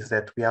one, is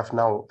that we have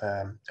now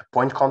a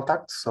point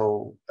contact.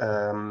 So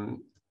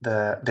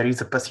there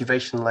is a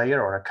passivation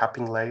layer or a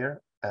capping layer,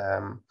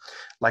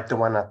 like the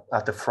one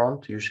at the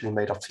front, usually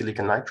made of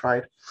silicon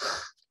nitride.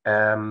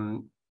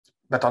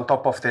 But on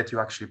top of that, you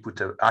actually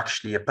put a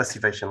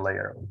passivation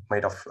layer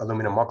made of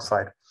aluminum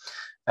oxide.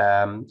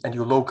 And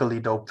you locally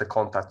dope the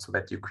contact so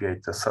that you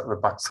create a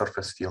back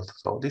surface field.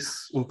 So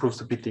this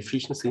improves a bit the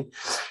efficiency.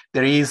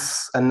 There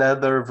is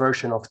another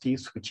version of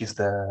this, which is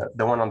the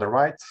one on the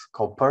right,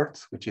 called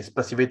PERT, which is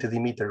passivated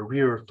emitter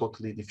rear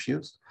totally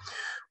diffused,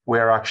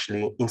 where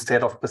actually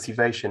instead of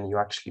passivation, you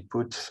actually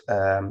put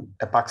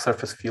a back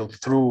surface field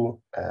through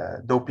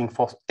doping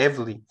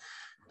heavily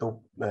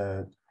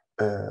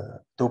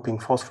doping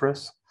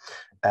phosphorus.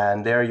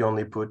 And there you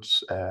only put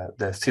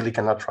the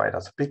silicon nitride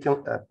as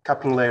a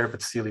capping layer,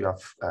 but still you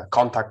have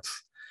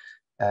contacts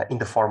in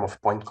the form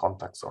of point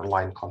contacts or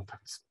line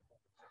contacts.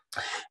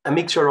 A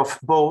mixture of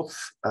both,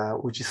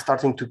 which is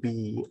starting to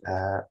be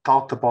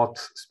talked about,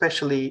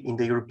 especially in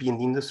the European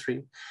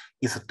industry,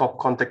 is a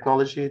TOPCon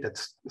technology that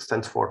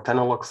stands for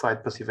tannol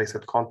oxide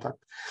passivated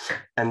contact.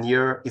 And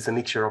here is a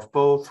mixture of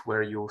both,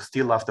 where you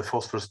still have the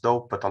phosphorus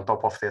dope, but on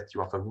top of that,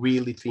 you have a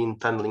really thin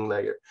tunneling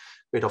layer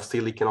made of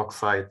silicon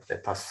oxide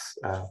that has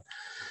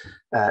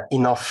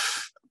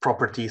enough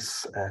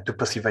properties to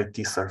passivate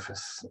this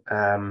surface.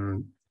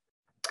 And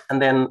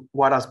then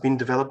what has been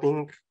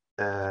developing,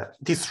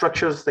 these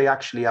structures, they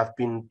actually have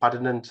been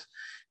patented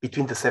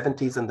between the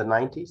 70s and the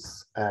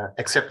 90s,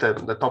 except the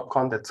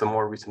TOPCon, that's a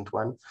more recent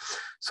one.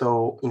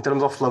 So in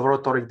terms of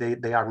laboratory,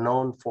 they are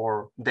known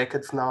for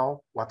decades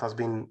now. What has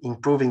been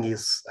improving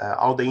is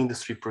how the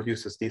industry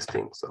produces these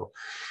things. So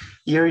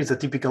here is a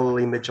typical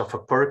image of a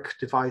PERC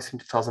device in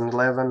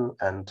 2011,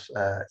 and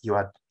you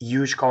had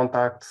huge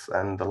contacts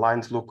and the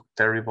lines look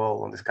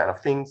terrible and these kind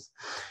of things.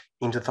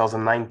 In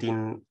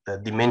 2019, the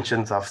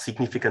dimensions are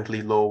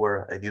significantly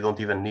lower. You don't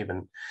even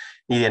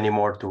need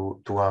anymore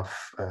to have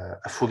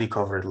a fully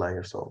covered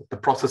layer. So the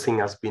processing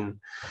has been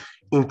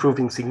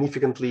improving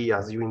significantly.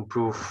 As you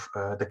improve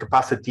the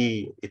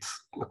capacity, it's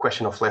a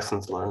question of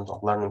lessons learned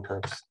or learning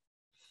curves.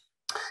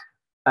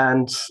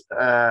 And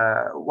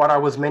what I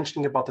was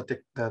mentioning about the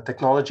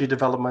technology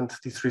development,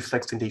 this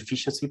reflects in the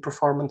efficiency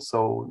performance.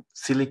 So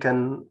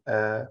silicon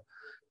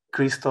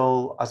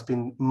crystal has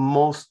been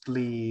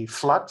mostly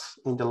flat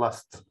in the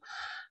last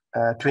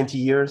 20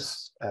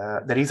 years.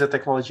 There is a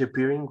technology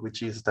appearing,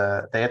 which is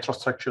the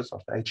heterostructures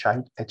of the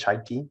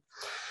HIT.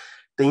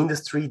 The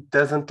industry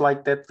doesn't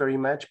like that very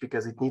much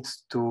because it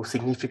needs to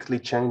significantly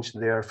change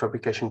their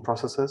fabrication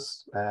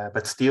processes,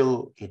 but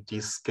still it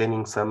is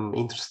gaining some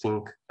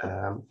interesting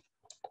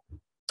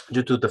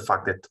due to the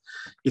fact that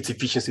its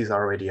efficiencies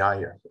are already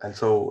higher. And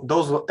so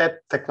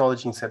that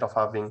technology, instead of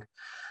having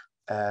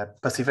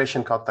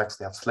passivation contacts,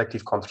 they have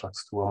selective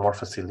contacts to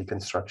amorphous silicon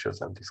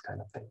structures and these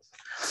kind of things.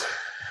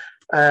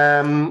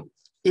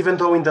 Even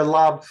though in the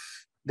lab,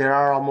 there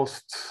are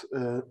almost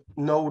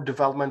no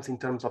developments in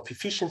terms of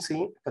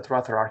efficiency, but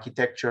rather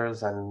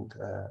architectures and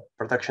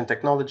production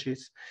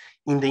technologies.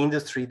 In the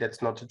industry,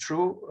 that's not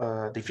true.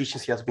 The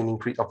efficiency has been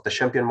increased, of the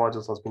champion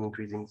modules has been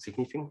increasing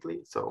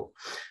significantly. So,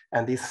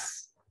 and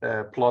this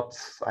plot,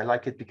 I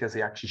like it because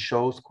it actually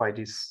shows quite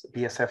this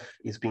BSF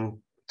is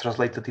being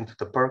translated into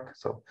the PERC.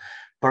 So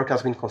PERC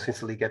has been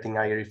consistently getting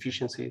higher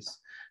efficiencies.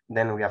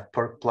 Then we have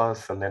PERC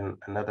plus, and then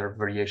another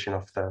variation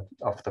of the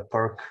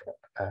PERC,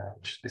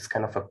 which is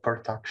kind of a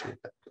PERT actually,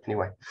 but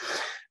anyway.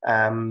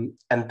 And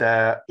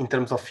in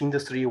terms of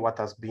industry, what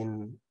has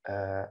been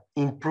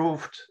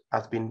improved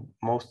has been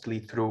mostly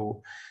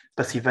through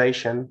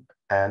passivation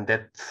and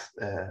that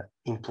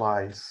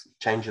implies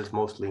changes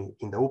mostly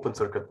in the open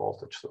circuit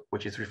voltage,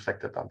 which is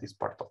reflected on this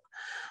part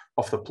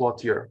of the plot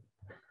here.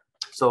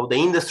 So the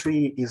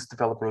industry is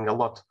developing a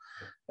lot,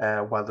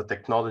 while the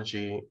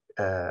technology,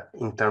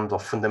 in terms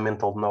of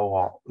fundamental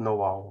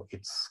know-how,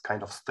 it's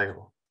kind of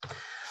stable.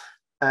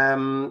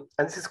 And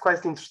this is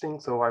quite interesting.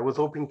 So I was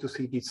hoping to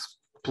see this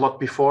plot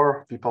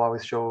before. People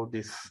always show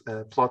this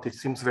plot. It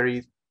seems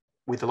very,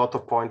 with a lot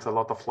of points, a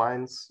lot of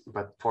lines,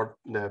 but for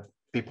the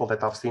people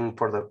that I've seen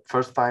for the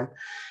first time,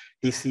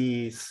 this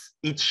is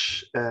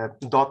each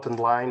dot and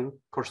line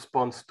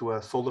corresponds to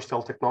a solar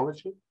cell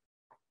technology.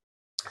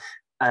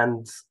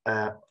 And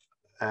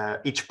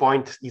each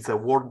point is a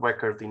world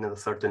record in a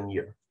certain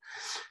year.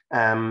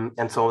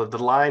 And so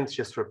the lines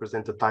just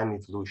represent the time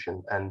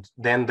evolution, and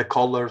then the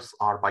colors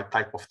are by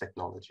type of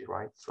technology,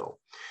 right? So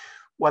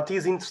what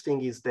is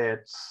interesting is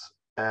that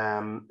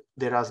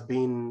there has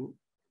been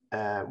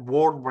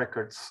world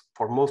records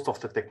for most of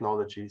the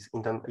technologies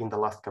in the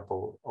last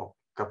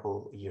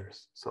couple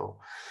years. So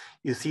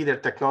you see there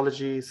are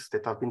technologies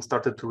that have been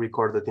started to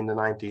record it in the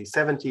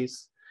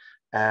 1970s,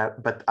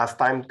 but as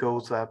time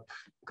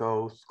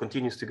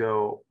continues to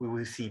go, we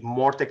will see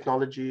more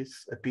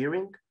technologies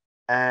appearing,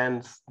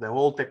 and the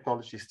whole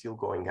technology is still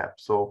going up.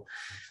 So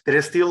there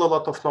is still a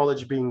lot of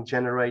knowledge being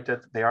generated.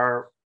 There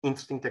are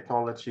interesting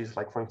technologies,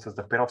 like for instance,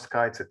 the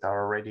perovskites that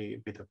are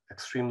already with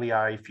extremely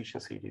high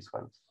efficiency. These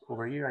ones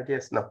over here, I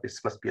guess. No,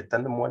 this must be a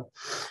tandem one.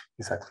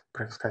 Exactly,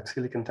 perovskite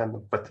silicon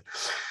tandem. But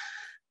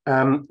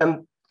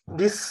and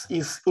this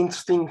is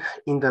interesting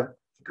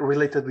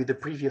related with the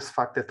previous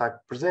fact that I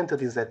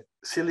presented, is that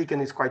silicon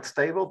is quite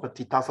stable, but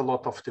it has a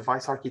lot of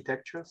device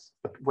architectures.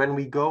 But when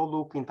we go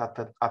looking at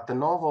the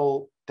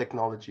novel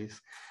technologies,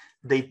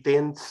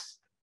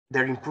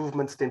 their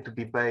improvements tend to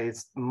be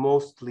based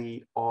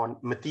mostly on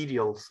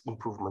materials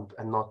improvement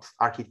and not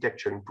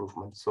architecture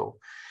improvement. So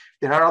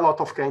there are a lot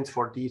of gains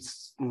for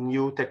these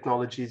new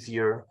technologies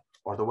here,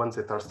 or the ones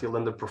that are still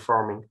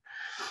underperforming,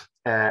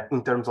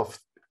 in terms of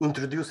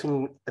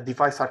introducing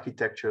device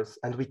architectures,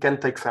 and we can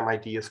take some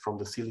ideas from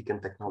the silicon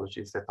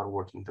technologies that are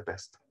working the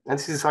best. And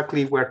this is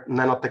exactly where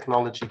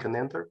nanotechnology can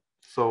enter.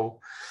 So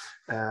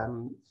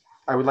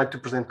I would like to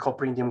present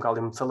copper indium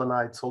gallium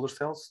selenide solar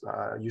cells.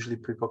 Usually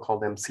people call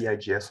them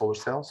CIGS solar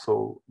cells.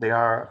 So they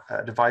are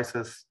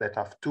devices that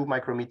have 2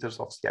 micrometers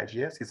of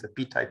CIGS. It's a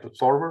P-type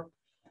absorber.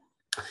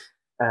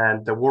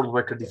 And the world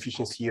record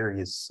efficiency here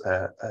is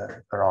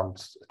around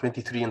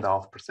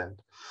 23.5%.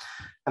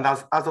 And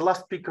as the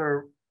last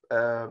speaker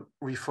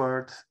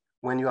referred,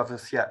 when you have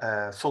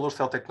a solar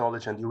cell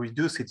technology and you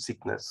reduce its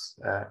thickness,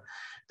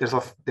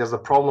 there's a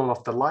problem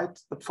of the light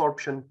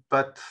absorption,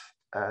 but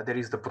there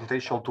is the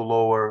potential to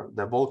lower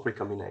the bulk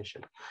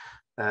recombination,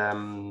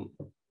 and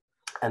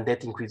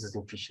that increases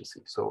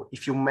efficiency. So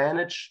if you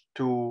manage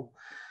to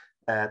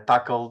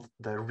tackle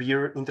the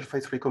rear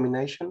interface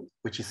recombination,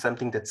 which is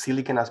something that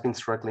silicon has been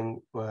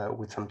struggling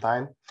with some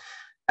time,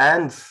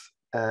 and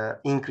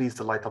increase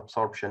the light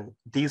absorption,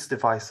 these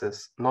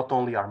devices not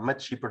only are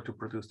much cheaper to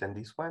produce than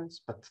these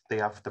ones, but they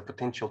have the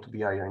potential to be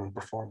higher in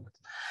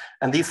performance.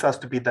 And this has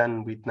to be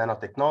done with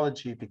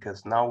nanotechnology,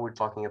 because now we're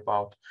talking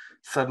about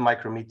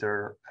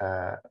sub-micrometer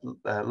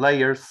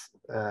layers,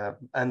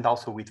 and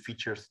also with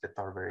features that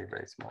are very,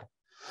 very small.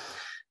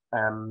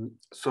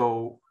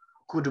 So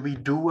could we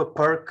do a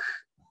PERC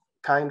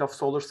kind of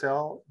solar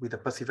cell with a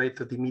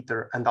passivated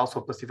emitter and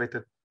also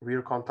passivated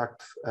rear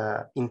contact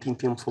in thin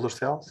film solar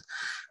cells?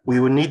 We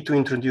would need to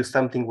introduce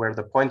something where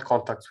the point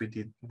contacts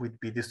would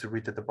be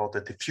distributed about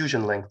the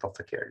diffusion length of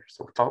the carrier.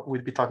 So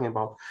we'd be talking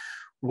about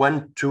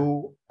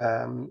 1-2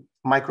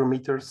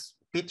 micrometers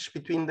pitch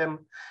between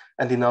them,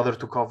 and in order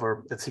to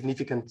cover a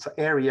significant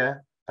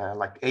area,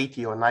 like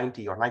 80 or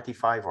 90 or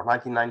 95 or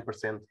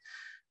 99%,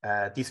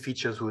 these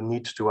features will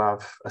need to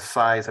have a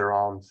size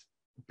around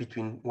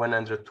between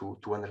 100 to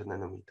 200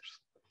 nanometers.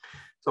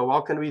 So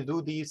how can we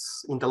do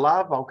this in the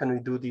lab? How can we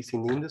do this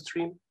in the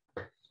industry?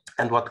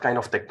 And what kind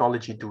of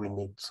technology do we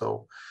need?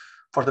 So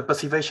for the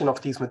passivation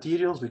of these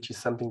materials, which is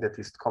something that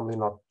is commonly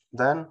not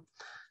done,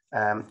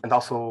 and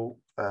also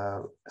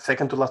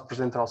second to last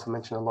presenter also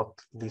mentioned a lot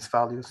these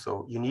values.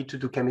 So you need to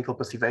do chemical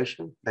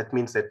passivation. That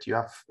means that you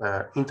have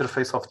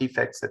interface of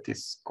defects that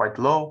is quite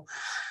low.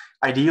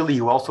 Ideally,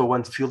 you also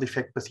want field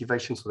effect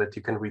passivation so that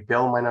you can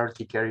repel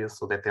minority carriers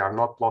so that there are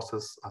not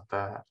losses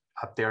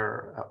at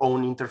their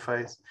own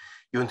interface.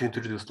 You want to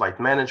introduce light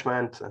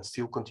management and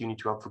still continue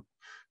to have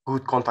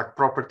good contact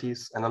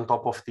properties. And on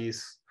top of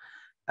this,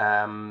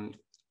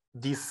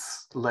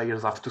 these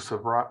layers have to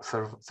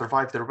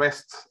survive the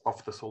rest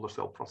of the solar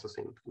cell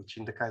processing, which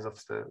in the case of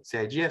the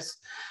CIGS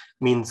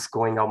means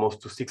going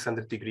almost to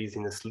 600 degrees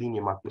in a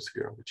selenium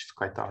atmosphere, which is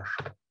quite harsh.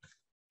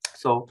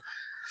 So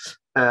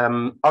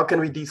how can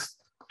we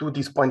do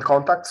these point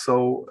contacts?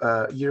 So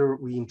here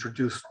we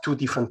introduce 2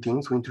 different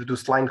things. We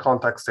introduce line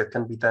contacts that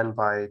can be done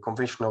by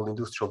conventional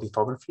industrial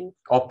lithography,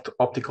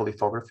 optical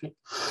lithography.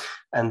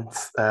 And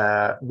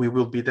we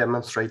will be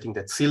demonstrating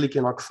that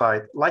silicon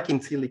oxide, like in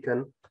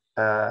silicon,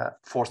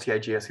 for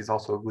CIGS is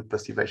also a good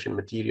passivation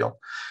material.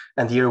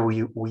 And here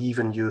we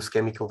even use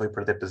chemical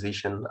vapor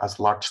deposition as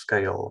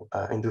large-scale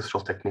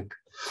industrial technique.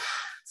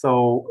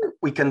 So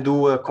we can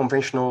do a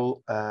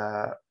conventional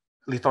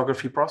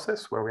lithography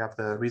process where we have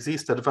the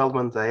resist, the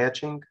development, the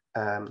etching,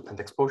 and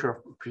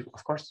exposure,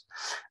 of course.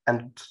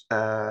 And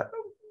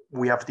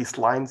we have these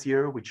lines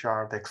here, which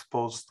are the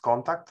exposed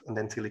contact and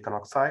then silicon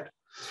oxide.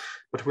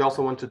 But we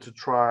also wanted to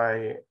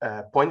try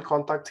point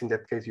contacts. In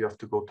that case, you have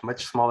to go to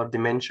much smaller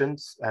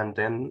dimensions. And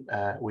then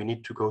we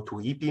need to go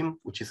to E-beam,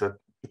 which is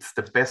it's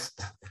the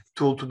best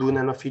tool to do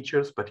nano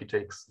features, but it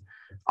takes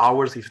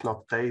hours, if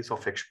not days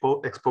of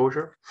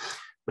exposure.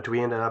 But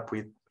we ended up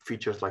with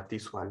features like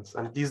these ones.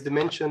 And these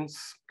dimensions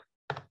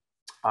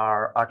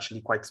are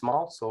actually quite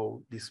small.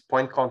 So these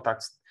point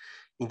contacts,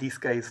 in this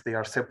case, they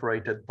are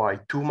separated by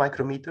 2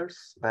 micrometers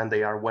and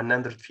they are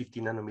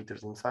 150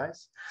 nanometers in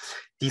size.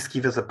 This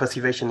gives us a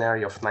passivation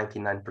area of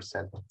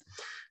 99%.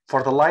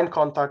 For the line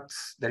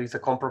contacts, there is a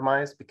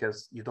compromise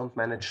because you don't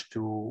manage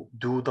to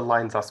do the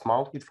lines as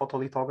small with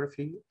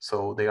photolithography.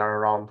 So they are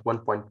around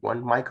 1.1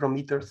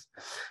 micrometers.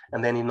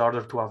 And then in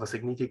order to have a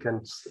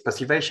significant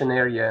passivation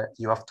area,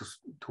 you have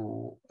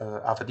to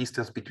have a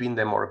distance between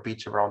them or a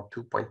pitch around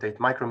 2.8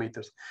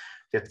 micrometers.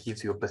 That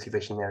gives you a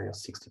passivation area of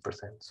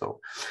 60%. So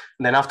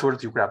then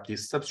afterwards, you grab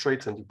these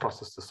substrates and you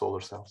process the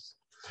solar cells.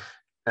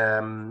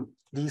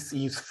 This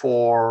is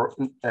for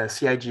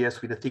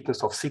CIGS with a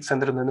thickness of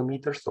 600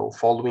 nanometers. So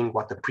following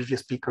what the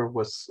previous speaker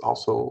was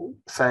also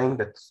saying,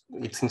 that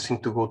it's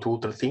interesting to go to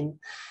ultra thin.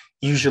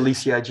 Usually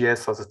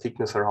CIGS has a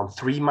thickness around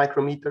 3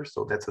 micrometers.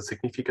 So that's a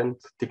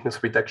significant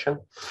thickness reduction.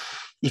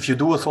 If you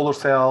do a solar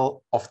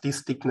cell of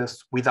this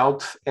thickness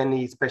without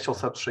any special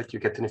substrate, you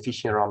get an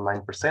efficiency around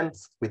 9%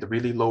 with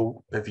really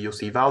low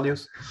VOC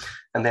values.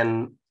 And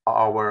then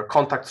our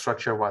contact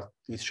structure, what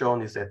is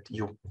shown is that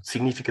you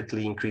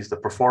significantly increase the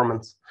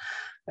performance,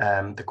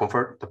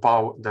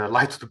 the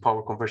light to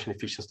power conversion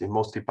efficiency,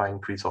 mostly by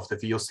increase of the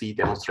VOC,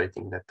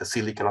 demonstrating that the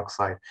silicon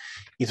oxide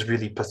is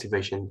really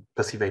passivating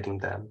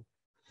the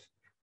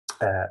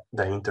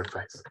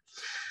interface.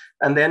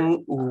 And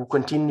then we'll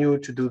continue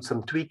to do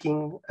some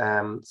tweaking.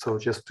 So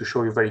just to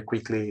show you very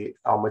quickly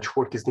how much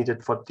work is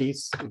needed for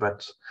this,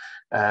 but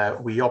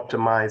we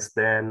optimize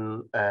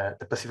then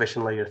the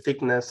passivation layer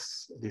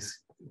thickness. This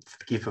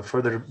give a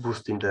further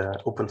boost in the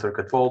open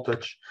circuit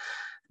voltage.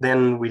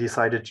 Then we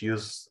decided to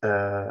use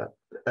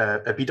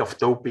a bit of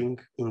doping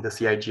in the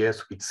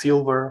CIGS with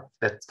silver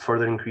that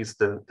further increased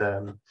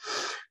the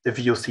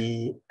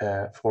VOC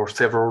for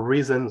several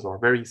reasons or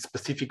very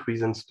specific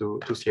reasons to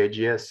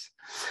CIGS.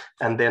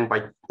 And then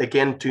by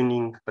again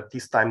tuning, but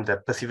this time the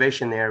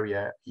passivation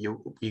area,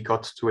 we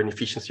got to an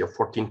efficiency of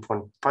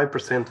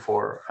 14.5%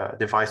 for a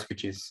device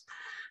which is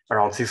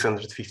around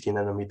 650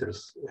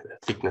 nanometers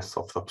thickness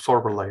of the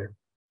absorber layer,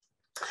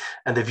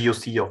 and the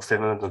VOC of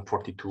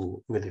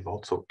 742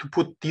 millivolts. So to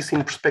put this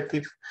in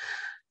perspective,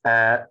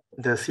 the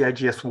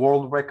CIGS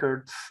world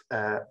records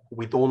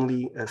with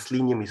only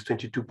selenium is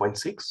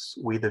 22.6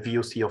 with a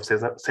VOC of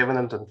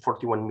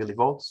 741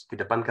 millivolts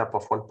with a band gap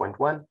of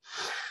 1.1.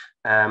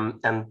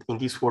 And in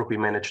this work, we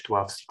managed to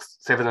have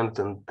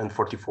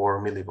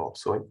 744 millivolts.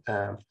 So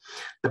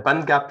the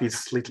band gap is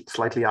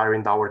slightly higher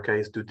in our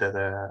case due to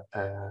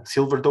the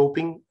silver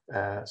doping.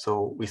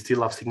 So we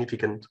still have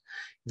significant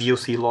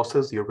VOC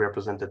losses here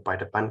represented by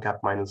the band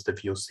gap minus the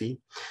VOC.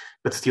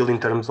 But still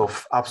in terms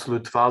of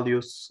absolute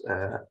values,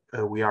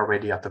 we are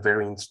already at a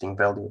very interesting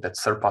value that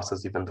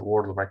surpasses even the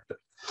world record.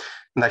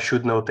 And I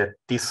should note that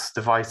this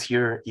device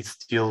here is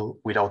still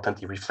without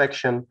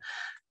anti-reflection,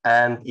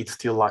 and it's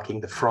still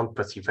lacking the front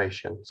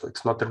passivation. So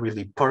it's not a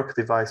really PERC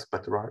device,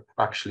 but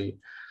actually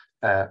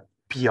a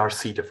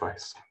PRC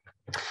device.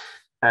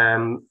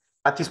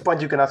 At this point,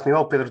 you can ask me,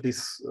 well, Pedro,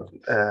 this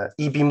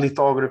E-beam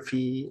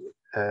lithography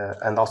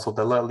and also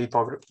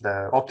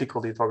the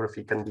optical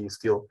lithography can be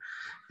still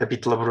a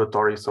bit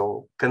laboratory.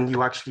 So can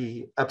you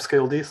actually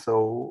upscale this?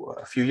 So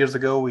a few years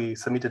ago, we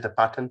submitted a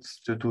patent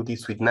to do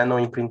this with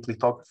nano-imprint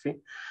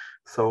lithography.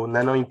 So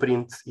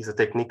nano-imprint is a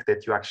technique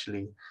that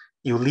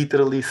you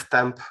literally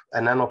stamp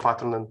a nano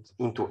pattern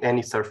into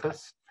any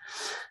surface.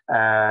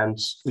 And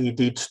we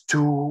did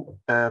 2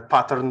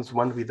 patterns,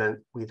 one with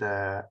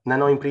a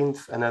nano imprint,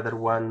 another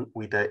one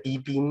with an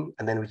E-beam,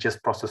 and then we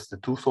just processed the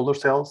 2 solar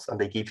cells and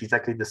they give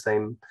exactly the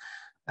same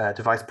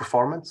device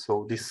performance.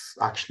 So this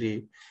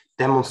actually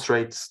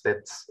demonstrates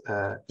that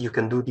you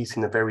can do this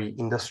in a very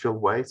industrial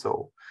way.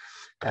 So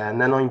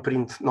nano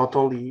imprint not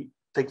only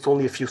takes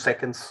only a few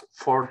seconds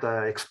for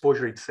the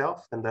exposure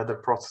itself, and the other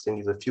processing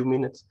is a few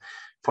minutes.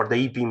 For the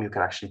E-beam, you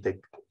can actually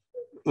take,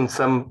 in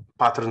some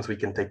patterns, we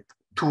can take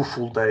 2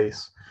 full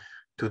days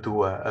to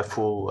do a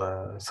full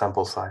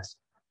sample size.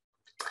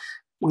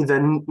 With the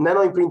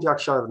nano imprint, you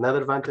actually have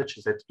another advantage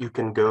is that you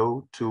can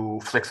go to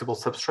flexible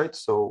substrates.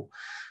 So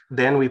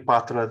then we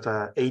patterned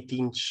an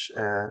 8-inch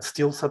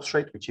steel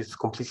substrate, which is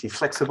completely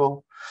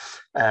flexible.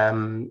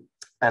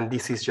 And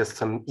this is just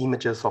some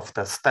images of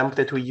the stamp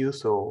that we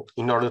use. So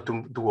in order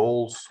to do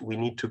holes, we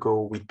need to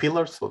go with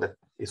pillars. So that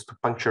is to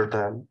puncture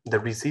the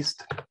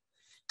resist.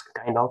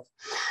 kind of.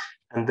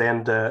 And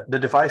then the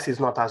device is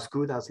not as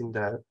good as in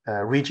the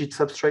rigid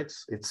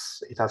substrates.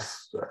 It's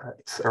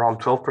around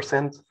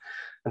 12%.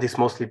 And it's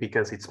mostly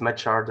because it's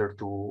much harder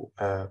to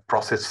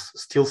process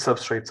steel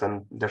substrates,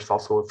 and there's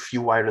also a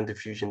few iron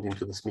diffusion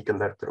into the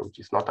semiconductor, which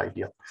is not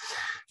ideal.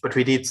 But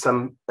we did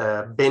some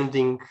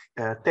bending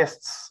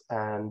tests,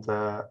 and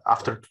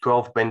after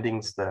 12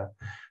 bendings,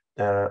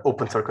 the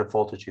open circuit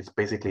voltage is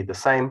basically the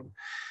same.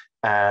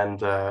 And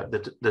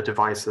the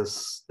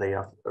devices, they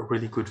have a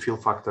really good fill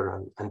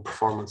factor and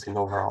performance in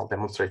overall,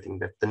 demonstrating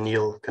that the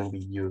anneal can be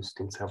used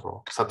in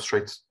several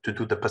substrates to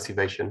do the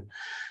passivation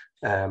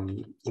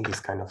in this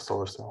kind of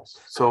solar cells.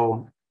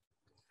 So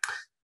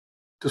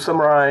to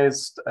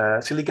summarize,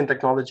 silicon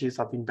technologies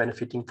have been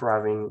benefiting from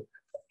having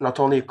not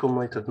only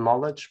accumulated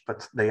knowledge,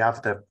 but they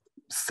have the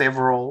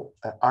several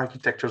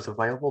architectures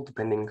available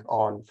depending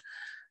on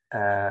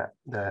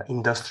the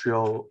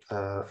industrial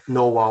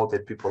know-how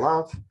that people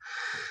have.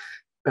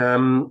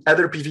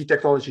 Other PV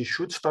technologies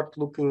should start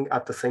looking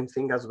at the same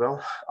thing as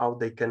well, how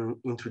they can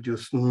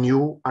introduce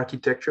new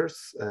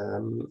architectures.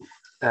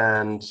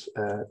 And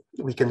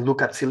we can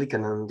look at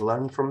silicon and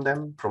learn from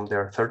them, from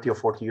their 30 or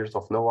 40 years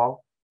of know-how.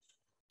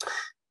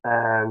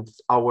 And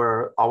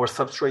our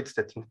substrates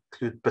that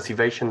include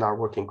passivation are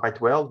working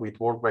quite well with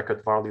world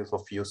record values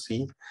of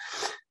VOC.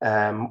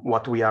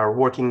 What we are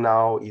working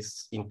now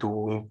is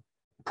into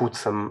put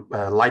some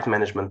light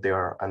management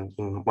there, and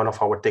in one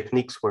of our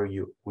techniques where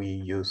we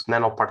use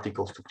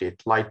nanoparticles to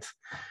create light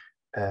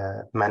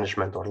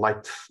management or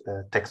light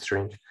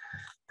texturing,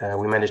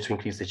 we managed to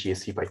increase the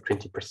GSC by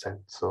 20%.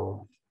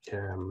 So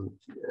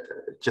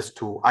just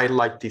to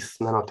highlight this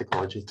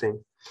nanotechnology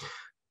thing.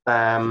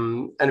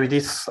 And with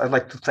this, I'd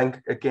like to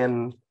thank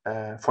again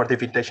for the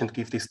invitation to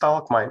give this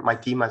talk. My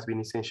team has been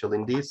essential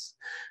in this,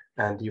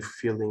 and if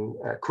feeling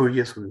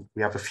curious,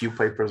 we have a few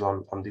papers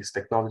on these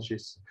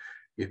technologies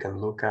you can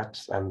look at,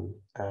 and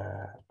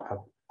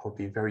I'll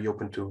be very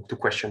open to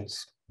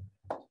questions.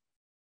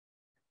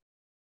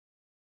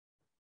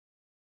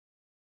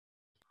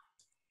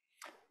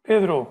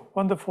 Pedro,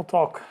 wonderful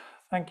talk.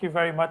 Thank you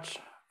very much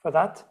for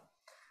that.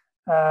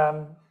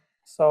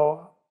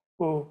 So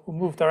we'll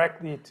move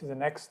directly to the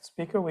next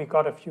speaker. We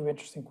got a few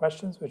interesting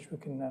questions, which we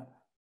can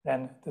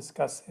then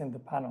discuss in the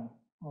panel.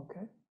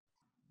 Okay.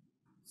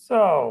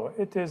 So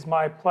it is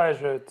my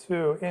pleasure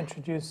to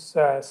introduce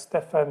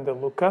Stefan De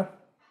Luca.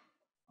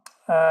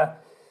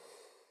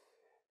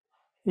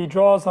 He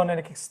draws on an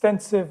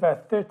extensive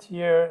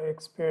 30-year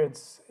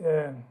experience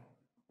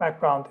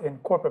background in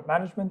corporate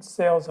management,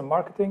 sales and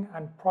marketing,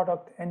 and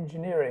product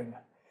engineering.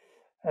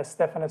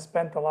 Stefan has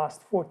spent the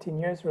last 14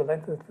 years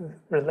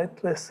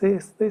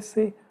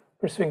relentlessly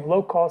pursuing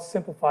low-cost,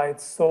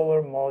 simplified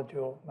solar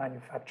module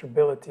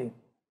manufacturability.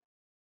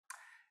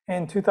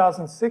 In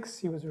 2006,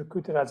 he was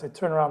recruited as a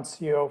turnaround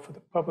CEO for the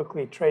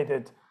publicly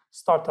traded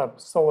startup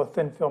solar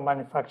thin film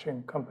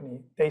manufacturing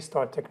company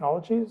Daystar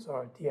Technologies,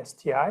 or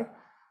DSTI,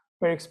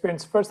 where he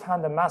experienced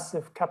firsthand the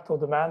massive capital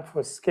demand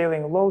for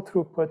scaling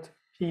low-throughput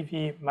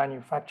PV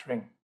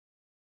manufacturing.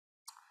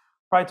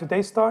 Prior to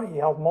Daystar, he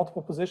held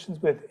multiple positions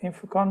with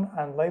Infocon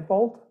and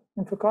Leibold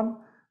Infocon,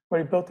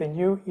 where he built a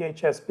new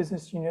EHS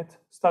business unit,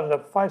 started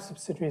up 5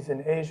 subsidiaries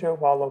in Asia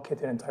while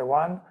located in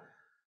Taiwan.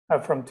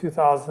 From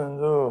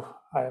 2000,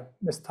 I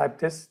mistyped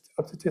this,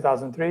 up to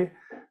 2003,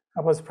 I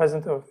was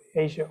president of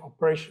Asia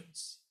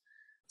operations.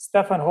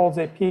 Stefan holds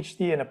a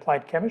PhD in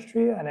applied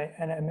chemistry and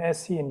an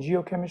MSc in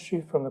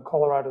geochemistry from the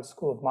Colorado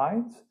School of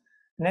Mines,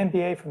 an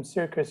MBA from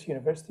Syracuse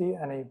University,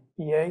 and a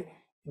BA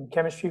in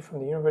chemistry from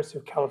the University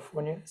of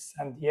California,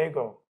 San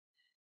Diego.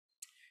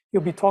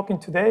 He'll be talking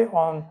today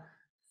on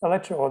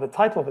the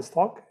title of his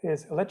talk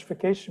is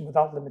Electrification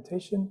Without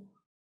Limitation,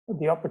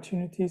 the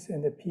Opportunities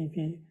in the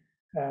PV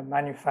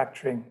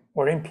manufacturing,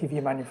 or in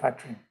PV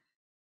manufacturing.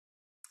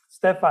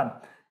 Stefan,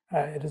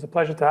 it is a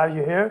pleasure to have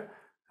you here.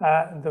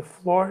 The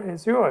floor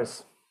is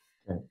yours.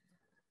 Okay.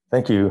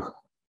 Thank you,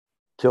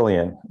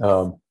 Killian.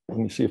 Let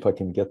me see if I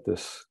can get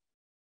this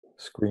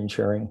screen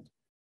sharing.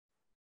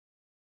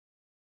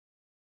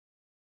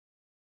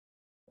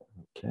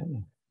 Okay.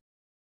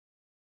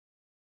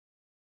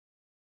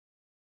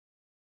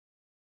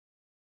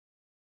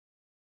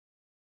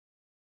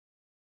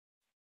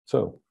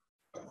 So.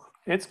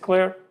 It's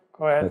clear.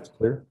 Go ahead. That's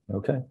clear.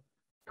 Okay,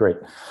 great.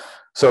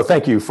 So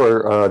thank you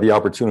for the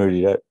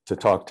opportunity to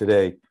talk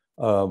today.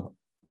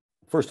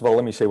 First of all,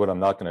 let me say what I'm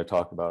not going to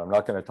talk about. I'm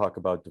not going to talk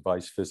about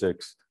device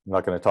physics. I'm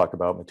not going to talk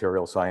about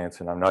material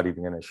science, and I'm not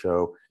even going to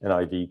show an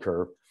IV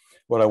curve.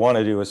 What I want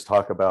to do is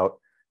talk about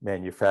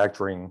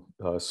manufacturing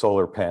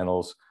solar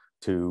panels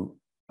to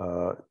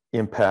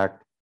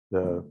impact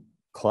the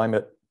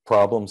climate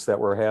problems that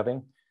we're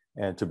having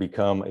and to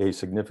become a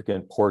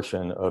significant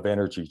portion of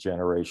energy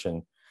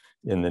generation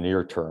in the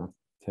near term.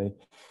 Okay,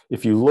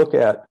 if you look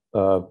at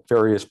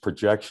various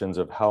projections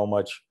of how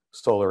much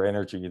solar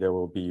energy there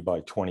will be by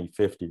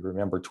 2050,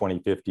 remember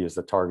 2050 is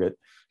the target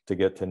to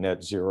get to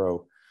net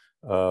zero.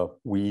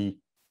 We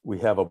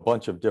have a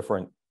bunch of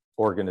different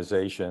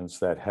organizations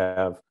that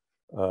have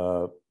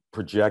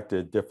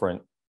projected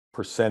different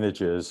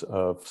percentages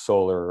of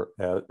solar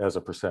as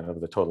a percent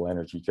of the total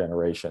energy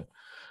generation.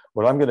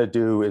 What I'm going to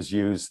do is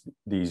use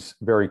these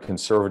very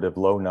conservative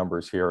low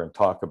numbers here and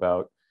talk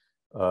about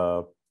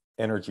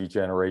energy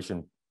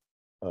generation,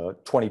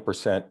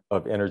 20%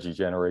 of energy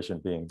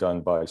generation being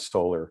done by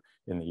solar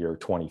in the year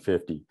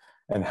 2050.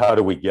 And how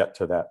do we get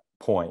to that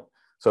point?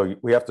 So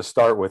we have to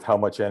start with how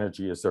much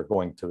energy is there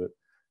going to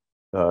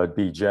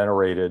be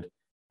generated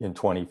in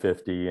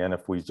 2050. And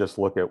if we just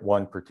look at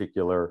one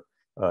particular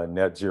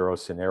net zero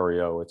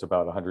scenario, it's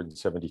about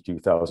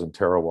 172,000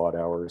 terawatt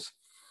hours.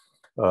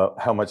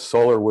 How much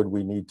solar would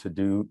we need to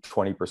do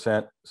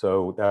 20%?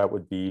 So that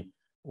would be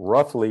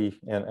roughly,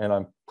 and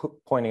I'm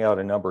pointing out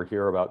a number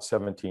here, about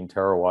 17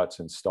 terawatts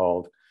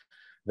installed.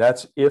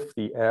 That's if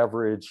the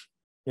average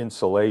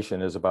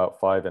insolation is about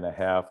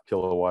 5.5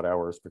 kilowatt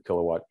hours per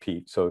kilowatt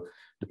peak. So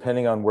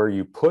depending on where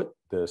you put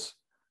this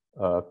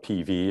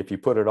PV, if you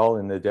put it all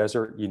in the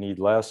desert, you need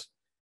less.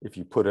 If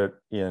you put it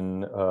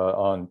in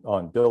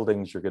on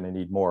buildings, you're going to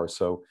need more.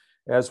 So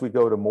as we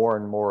go to more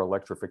and more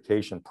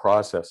electrification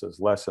processes,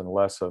 less and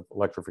less of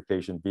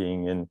electrification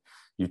being in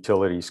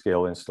utility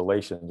scale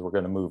installations, we're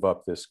going to move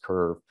up this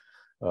curve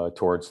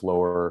towards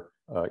lower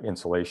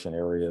insulation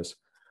areas.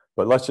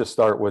 But let's just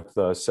start with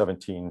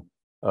 17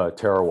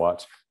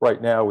 terawatts.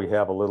 Right now, we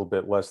have a little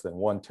bit less than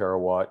 1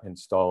 terawatt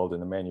installed,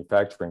 and the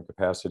manufacturing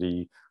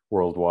capacity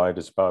worldwide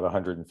is about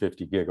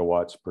 150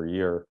 gigawatts per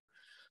year.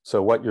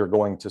 So what you're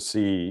going to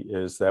see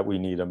is that we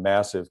need a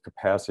massive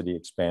capacity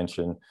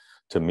expansion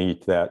to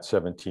meet that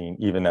 17,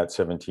 even that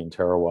 17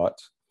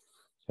 terawatts.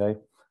 Okay,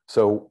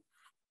 so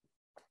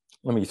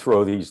let me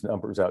throw these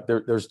numbers out.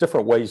 There's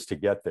different ways to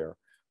get there.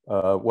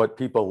 What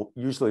people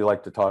usually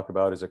like to talk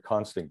about is a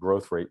constant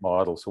growth rate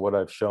model. So what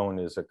I've shown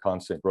is a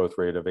constant growth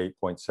rate of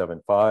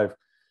 8.75%.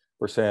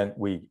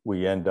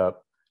 We end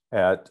up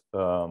at,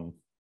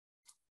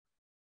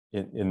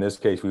 in this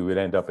case, we would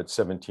end up at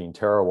 17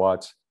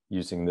 terawatts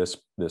using this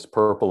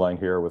purple line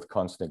here with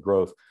constant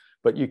growth.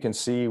 But you can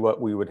see what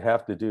we would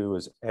have to do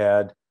is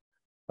add,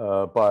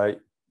 by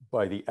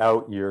the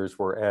out years,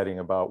 we're adding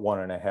about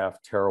 1.5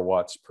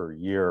 terawatts per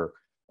year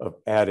of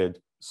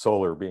added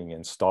solar being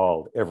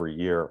installed every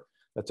year.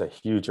 That's a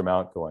huge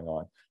amount going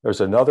on.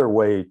 There's another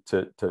way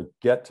to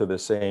get to the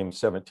same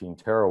 17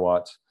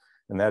 terawatts,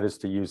 and that is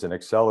to use an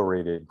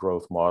accelerated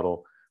growth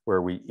model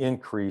where we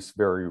increase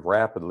very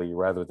rapidly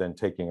rather than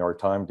taking our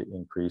time to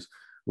increase.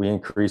 We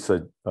increase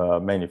the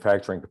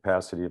manufacturing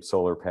capacity of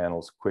solar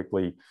panels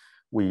quickly.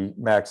 We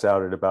max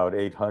out at about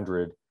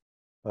 800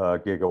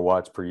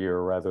 gigawatts per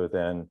year rather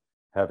than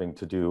having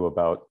to do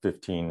about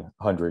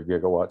 1,500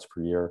 gigawatts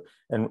per year.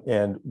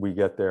 And we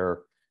get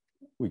there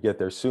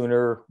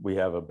sooner. We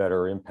have a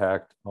better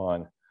impact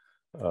on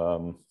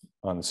the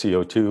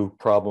CO2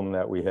 problem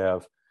that we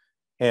have.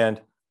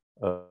 And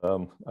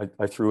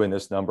I threw in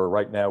this number.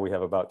 Right now, we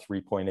have about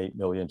 3.8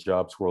 million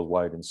jobs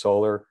worldwide in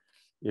solar.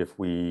 If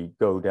we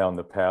go down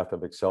the path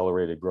of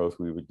accelerated growth,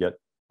 we would get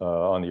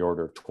on the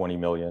order of 20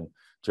 million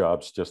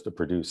jobs just to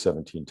produce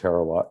 17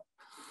 terawatt.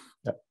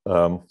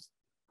 The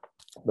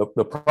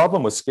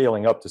problem with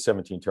scaling up to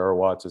 17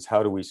 terawatts is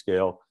how do we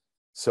scale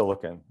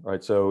silicon,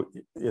 right? So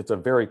it's a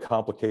very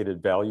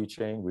complicated value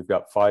chain. We've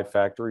got 5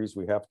 factories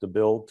we have to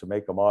build to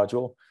make a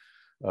module.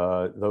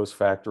 Those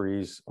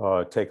factories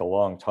take a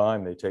long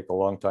time. They take a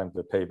long time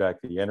to pay back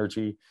the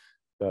energy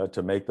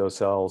to make those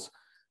cells.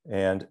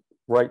 And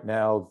right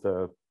now,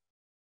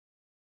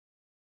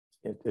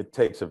 it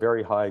takes a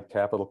very high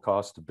capital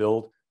cost to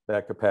build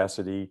that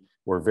capacity.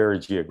 We're very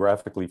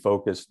geographically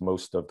focused.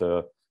 Most of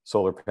the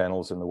solar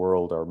panels in the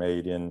world are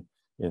made in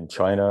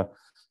China.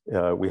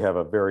 We have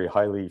a very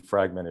highly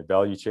fragmented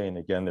value chain.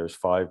 Again, there's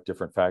 5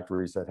 different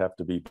factories that have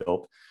to be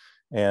built.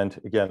 And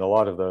again, a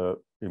lot of the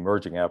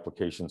emerging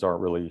applications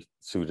aren't really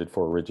suited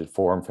for rigid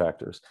form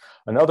factors.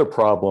 Another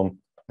problem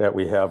that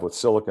we have with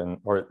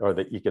silicon are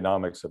the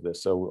economics of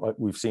this. So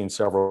we've seen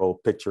several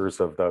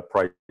pictures of the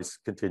price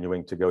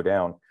continuing to go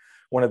down.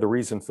 One of the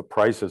reasons the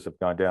prices have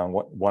gone down,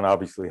 one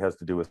obviously has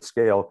to do with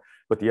scale,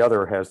 but the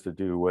other has to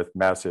do with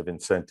massive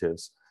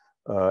incentives.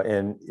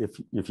 And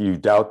if you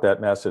doubt that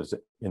massive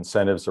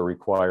incentives are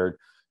required,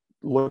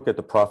 look at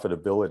the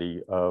profitability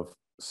of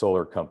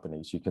solar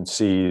companies. You can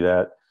see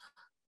that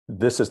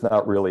this is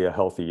not really a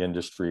healthy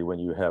industry when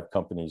you have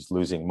companies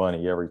losing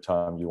money every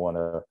time you want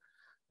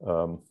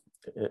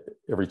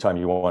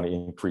to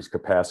increase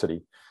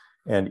capacity.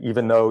 And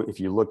even though if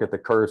you look at the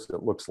curves,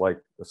 it looks like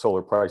the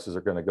solar prices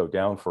are going to go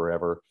down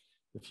forever.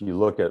 If you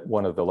look at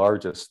one of the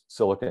largest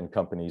silicon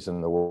companies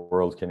in the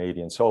world,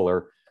 Canadian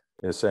Solar,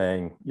 is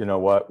saying, you know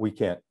what, we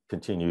can't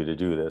continue to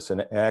do this.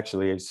 And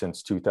actually,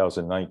 since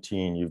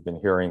 2019, you've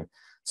been hearing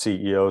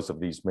CEOs of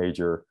these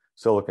major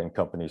silicon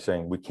companies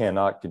saying, we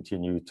cannot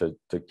continue to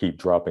keep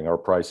dropping our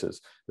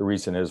prices. The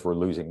reason is we're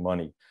losing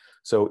money.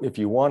 So if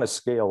you want to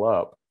scale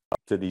up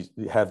to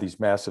have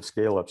these massive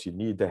scale ups, you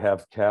need to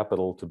have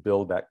capital to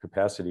build that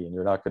capacity. And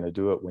you're not going to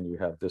do it when you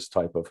have this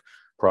type of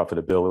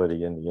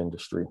profitability in the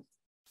industry.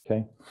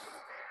 Okay.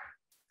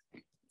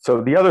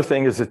 So the other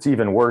thing is it's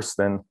even worse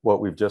than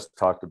what we've just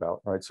talked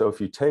about, right? So if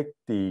you take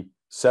the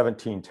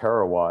 17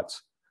 terawatts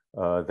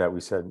that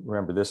we said,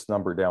 remember this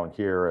number down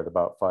here at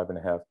about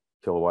 5.5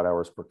 kilowatt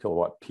hours per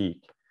kilowatt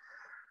peak.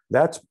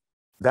 That's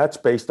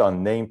based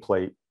on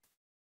nameplate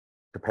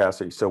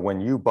capacity. So when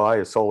you buy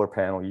a solar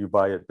panel, you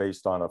buy it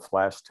based on a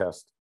flash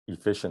test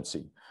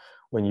efficiency.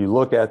 When you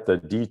look at the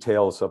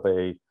details of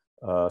a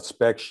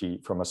spec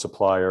sheet from a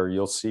supplier,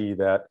 you'll see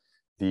that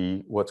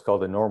what's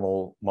called the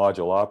normal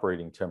module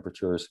operating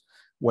temperatures,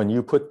 when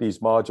you put these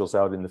modules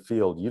out in the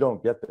field, you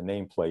don't get the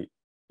nameplate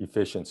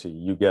efficiency.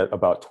 You get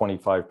about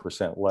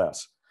 25%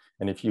 less.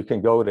 And if you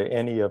can go to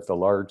any of the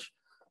large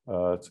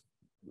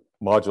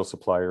module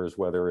suppliers,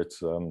 whether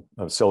it's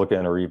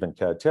silicon or even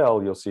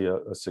CATL, you'll see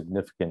a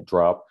significant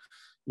drop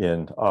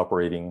in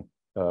operating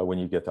when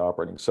you get to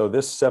operating. So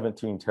this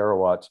 17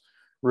 terawatts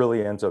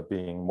really ends up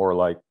being more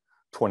like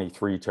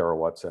 23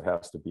 terawatts that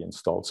has to be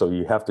installed. So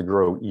you have to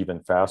grow even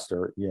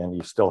faster, and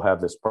you still have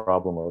this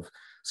problem of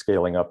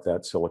scaling up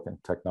that silicon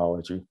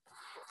technology.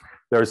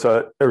 There's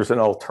an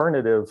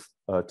alternative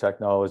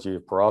technology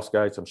of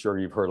perovskites. I'm sure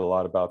you've heard a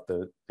lot about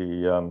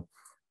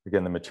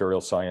again, the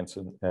material science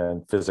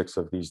and physics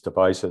of these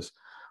devices.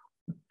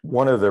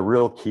 One of the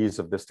real keys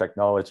of this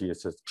technology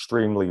is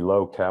extremely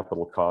low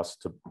capital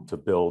cost to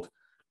build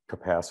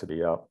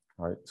capacity up.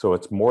 Right? So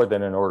it's more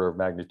than an order of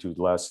magnitude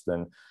less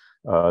than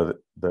the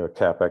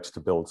CapEx to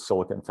build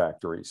silicon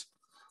factories.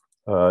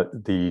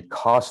 The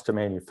cost to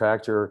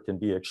manufacture can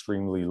be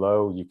extremely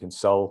low. You can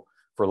sell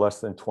for less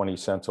than 20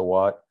 cents a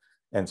watt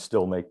and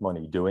still make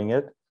money doing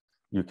it.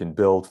 You can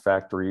build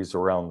factories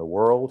around the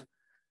world.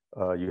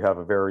 You have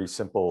a very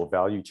simple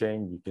value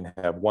chain. You can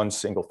have one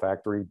single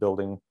factory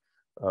building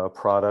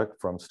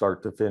product from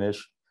start to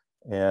finish.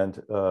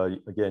 And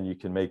again, you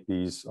can make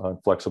these on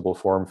flexible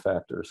form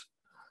factors.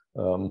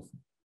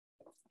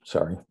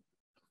 Sorry.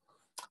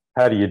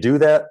 How do you do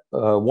that?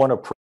 One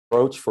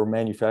approach for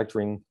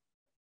manufacturing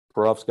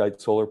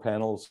perovskite solar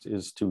panels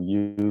is to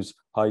use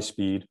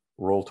high-speed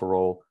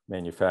roll-to-roll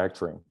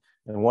manufacturing.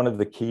 And one of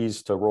the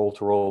keys to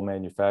roll-to-roll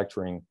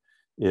manufacturing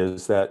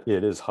is that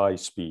it is high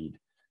speed.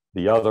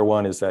 The other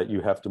one is that you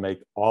have to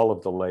make all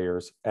of the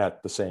layers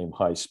at the same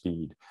high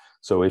speed.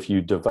 So if you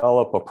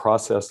develop a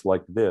process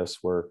like this,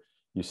 where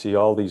you see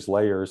all these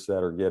layers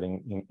that are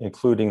getting,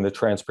 including the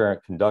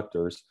transparent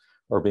conductors,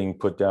 are being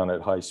put down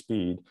at high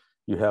speed,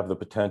 you have the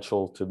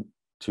potential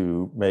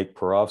to make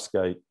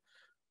perovskite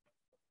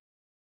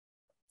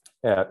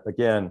at,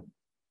 again,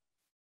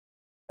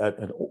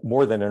 at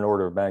more than an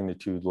order of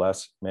magnitude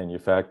less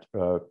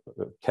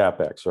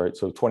CapEx, right?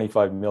 So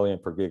 25 million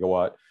per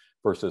gigawatt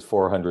versus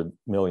 $400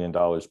 million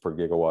per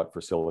gigawatt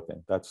for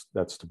silicon.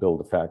 That's to build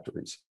the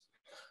factories,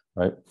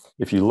 right?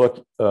 If you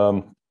look,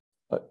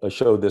 I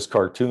showed this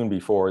cartoon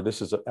before.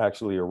 This is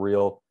actually a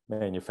real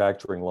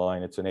manufacturing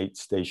line. It's an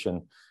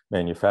 8-station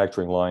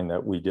manufacturing line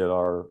that we did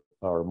our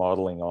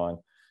modeling on.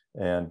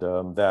 And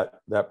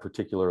that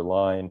particular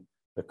line,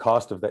 the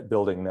cost of that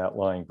building that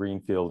line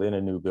greenfield in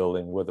a new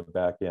building with a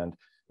back end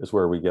is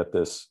where we get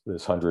this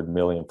 100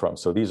 million from.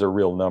 So these are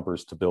real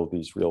numbers to build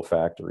these real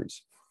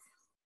factories.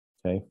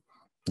 Okay.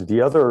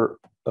 The other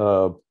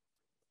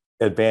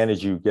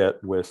advantage you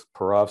get with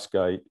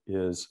perovskite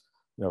is,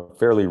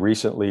 fairly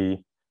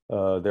recently,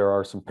 there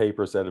are some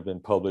papers that have been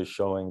published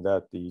showing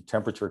that the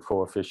temperature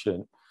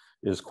coefficient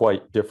is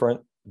quite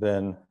different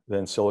than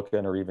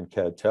silicon or even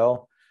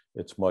CAD-TEL.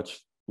 It's much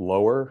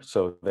lower,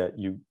 so that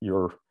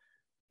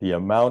the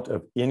amount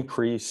of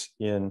increase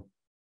in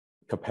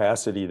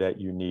capacity that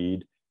you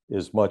need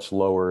is much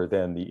lower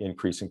than the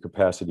increase in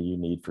capacity you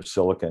need for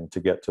silicon to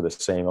get to the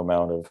same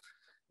amount of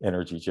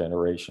energy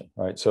generation,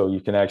 right? So you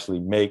can actually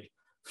make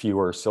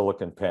fewer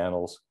silicon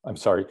panels,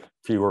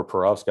 fewer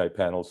perovskite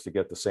panels to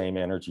get the same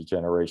energy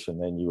generation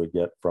than you would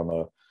get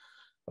from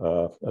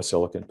a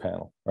silicon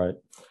panel, right?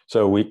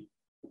 So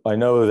I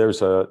know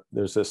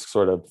there's this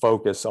sort of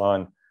focus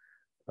on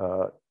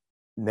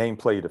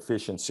nameplate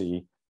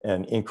efficiency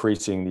and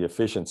increasing the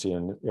efficiency,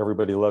 and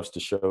everybody loves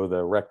to show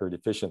the record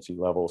efficiency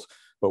levels,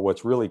 but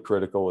what's really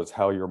critical is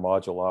how your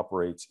module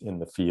operates in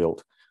the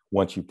field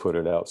once you put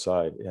it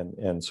outside.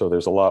 And so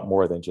there's a lot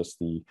more than just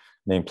the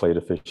nameplate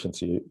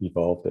efficiency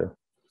involved there.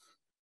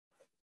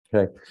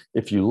 Okay,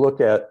 if you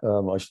look at,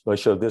 I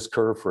showed this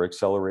curve for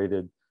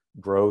accelerated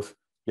growth,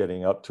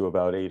 getting up to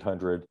about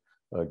 800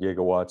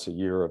 gigawatts a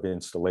year of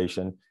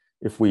installation.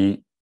 If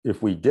we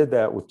did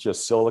that with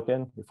just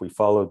silicon, if we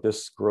followed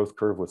this growth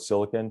curve with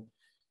silicon,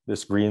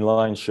 this green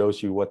line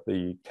shows you what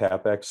the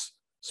CapEx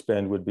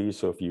spend would be.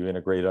 So if you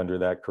integrate under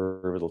that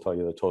curve, it'll tell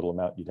you the total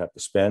amount you'd have to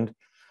spend.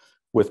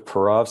 With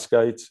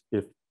perovskites,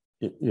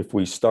 if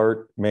we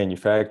start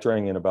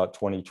manufacturing in about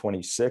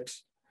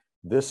 2026,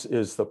 this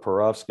is the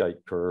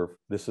perovskite curve.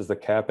 This is the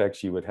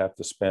CapEx you would have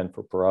to spend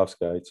for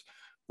perovskites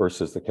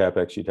versus the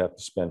CapEx you'd have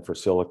to spend for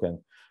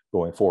silicon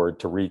going forward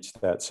to reach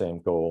that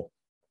same goal.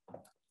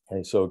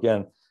 Okay, so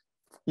again,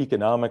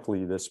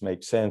 economically, this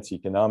makes sense.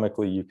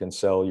 Economically, you can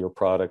sell your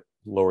product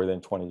lower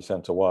than 20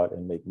 cents a watt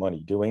and make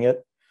money doing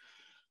it.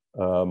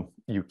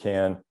 You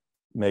can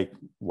make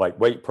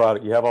lightweight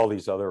product. You have all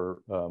these other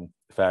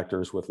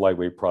factors with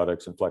lightweight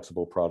products and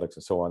flexible products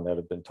and so on that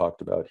have been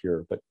talked about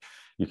here, but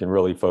you can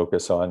really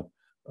focus on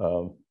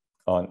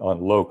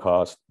low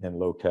cost and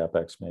low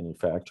capex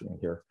manufacturing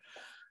here.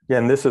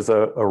 Again, this is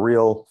a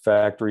real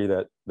factory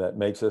that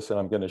makes this, and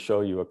I'm going to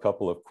show you a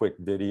couple of quick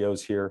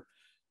videos here.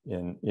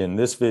 In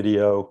this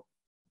video,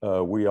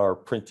 we are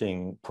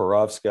printing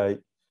perovskite.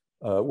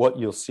 What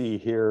you'll see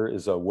here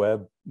is a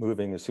web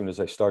moving as soon as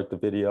I start the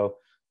video.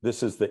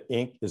 This is the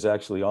ink is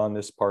actually on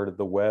this part of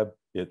the web.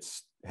 It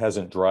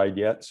hasn't dried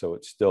yet, so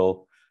it's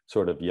still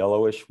sort of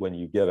yellowish. When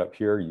you get up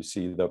here, you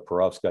see the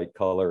perovskite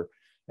color,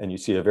 and you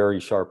see a very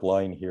sharp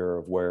line here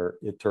of where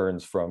it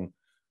turns from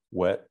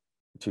wet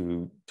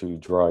to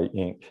dry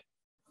ink.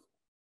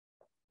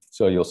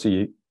 So you'll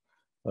see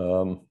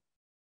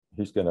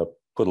he's going to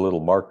put a little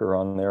marker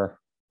on there,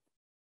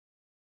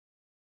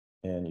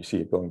 and you see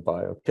it going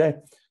by. Okay,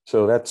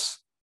 so that's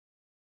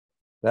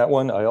that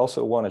one. I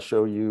also want to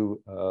show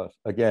you,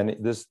 again,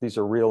 these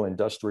are real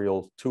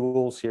industrial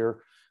tools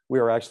here. We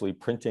are actually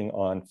printing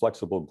on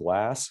flexible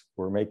glass.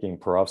 We're making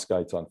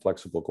perovskites on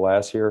flexible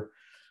glass here.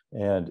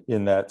 And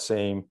in that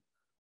same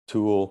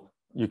tool,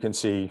 you can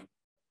see,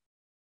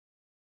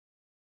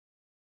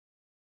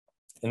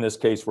 in this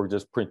case, we're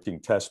just printing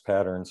test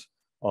patterns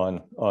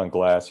on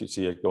glass. You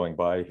see it going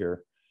by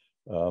here.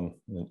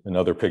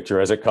 Another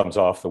picture as it comes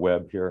off the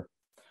web here.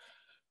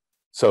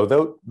 So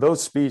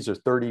those speeds are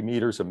 30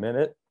 meters a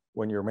minute.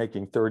 When you're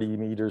making 30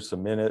 meters a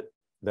minute,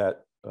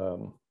 that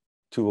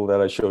tool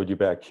that I showed you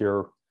back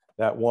here,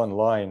 that one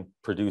line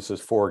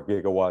produces 4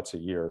 gigawatts a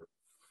year.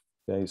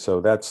 Okay,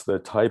 so that's the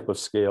type of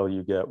scale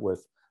you get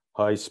with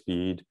high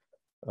speed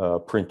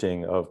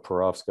printing of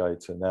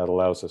perovskites, and that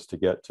allows us to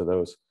get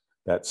to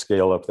that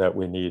scale up that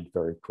we need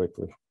very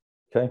quickly.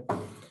 Okay, all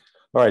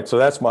right, so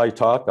that's my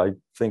talk. I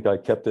think I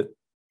kept it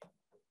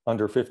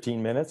under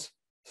 15 minutes.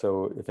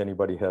 So if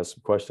anybody has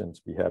some questions,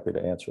 be happy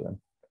to answer them.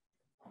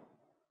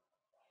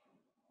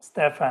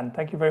 Stefan,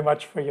 thank you very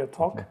much for your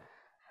talk.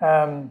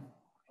 I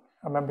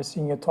remember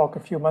seeing your talk a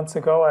few months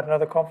ago at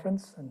another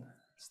conference, and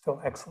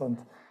still excellent.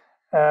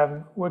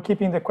 We're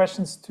keeping the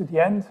questions to the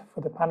end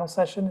for the panel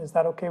session. Is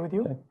that okay with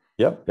you? Okay.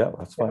 Yep,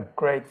 that's fine. Yeah,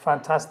 great,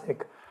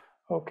 fantastic.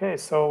 Okay,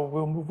 so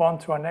we'll move on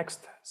to our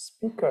next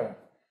speaker.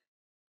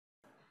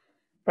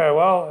 Very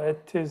well,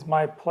 it is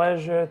my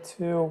pleasure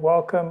to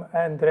welcome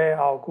André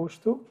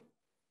Augusto.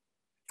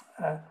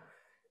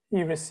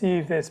 He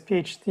received his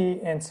PhD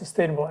in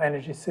Sustainable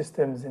Energy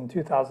Systems in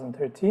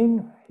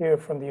 2013 here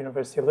from the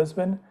University of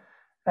Lisbon.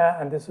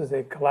 And this was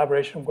a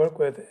collaboration work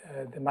with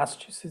the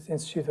Massachusetts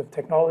Institute of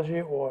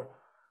Technology, or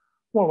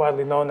more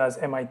widely known as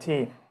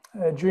MIT.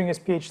 During his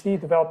PhD, he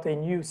developed a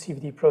new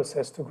CVD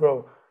process to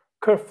grow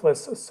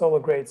kerfless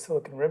solar-grade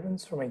silicon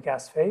ribbons from a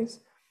gas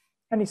phase.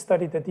 And he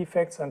studied the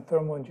defects and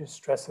thermal-induced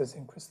stresses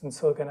in crystalline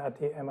silicon at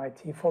the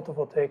MIT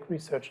Photovoltaic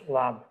Research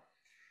Lab.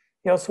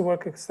 He also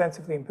worked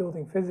extensively in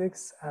building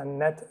physics and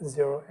net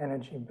zero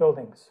energy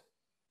buildings.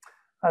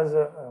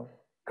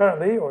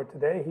 Currently, or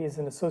today, he is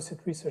an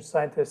associate research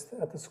scientist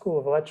at the School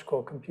of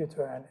Electrical,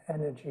 Computer, and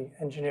Energy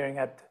Engineering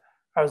at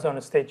Arizona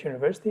State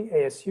University,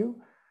 ASU,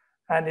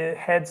 and it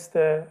heads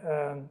the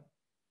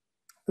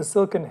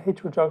silicon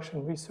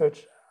heterojunction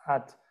research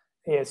at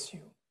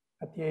ASU,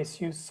 at the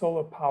ASU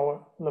Solar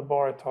Power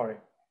Laboratory.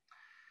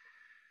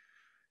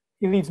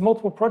 He leads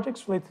multiple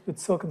projects related with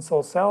silicon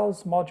solar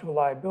cells, module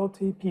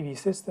reliability, PV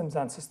systems,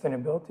 and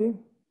sustainability.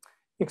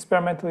 He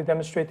experimentally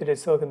demonstrated a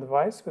silicon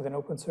device with an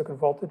open circuit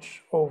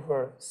voltage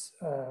over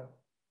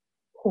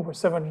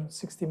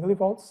 760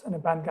 millivolts and a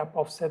band gap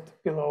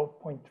offset below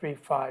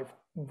 0.35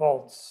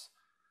 volts.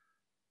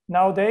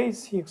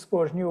 Nowadays, he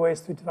explores new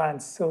ways to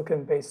advance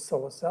silicon-based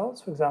solar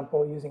cells, for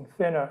example, using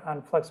thinner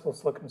and flexible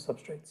silicon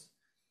substrates.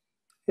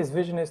 His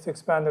vision is to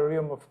expand the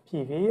realm of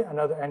PV and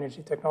other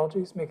energy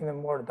technologies, making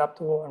them more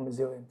adaptable and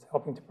resilient,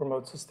 helping to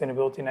promote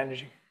sustainability and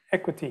energy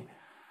equity.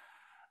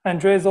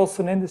 André is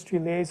also an industry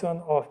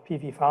liaison of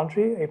PV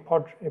Foundry, a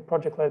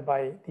project led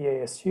by the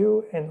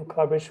ASU in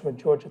collaboration with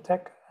Georgia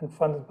Tech and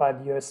funded by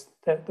the US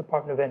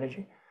Department of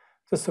Energy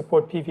to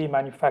support PV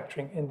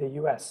manufacturing in the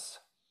US.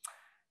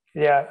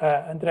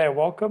 Yeah, André,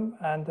 welcome,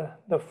 and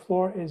the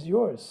floor is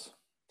yours.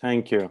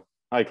 Thank you.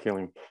 Hi,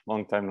 Killian.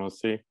 Long time no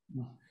see.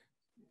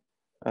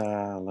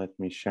 Let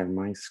me share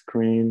my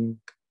screen.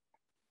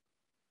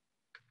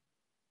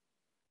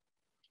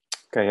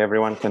 Okay,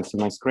 everyone can see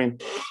my screen?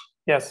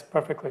 Yes,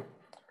 perfectly.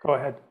 Go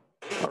ahead.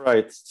 All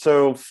right.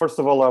 So first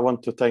of all, I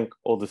want to thank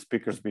all the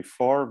speakers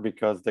before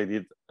because they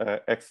did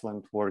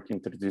excellent work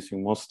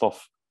introducing most of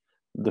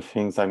the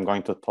things I'm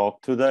going to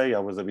talk today. I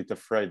was a bit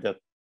afraid that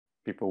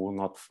people will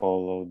not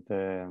follow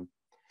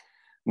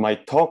my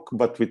talk,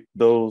 but with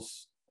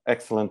those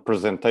excellent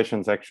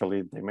presentations,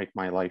 actually, they make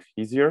my life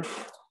easier.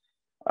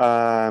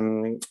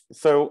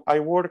 So I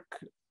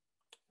work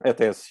at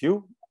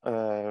ASU.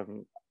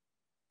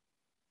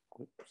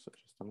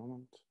 Just a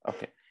moment.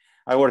 Okay.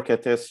 I work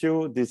at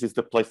ASU. This is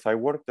the place I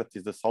work. That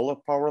is the Solar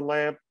Power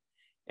Lab.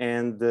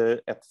 And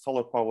at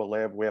Solar Power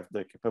Lab, we have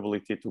the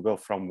capability to go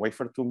from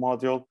wafer to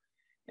module.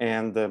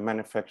 and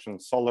manufacturing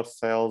solar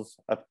cells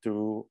up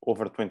to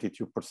over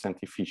 22%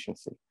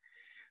 efficiency.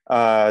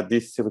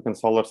 These silicon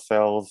solar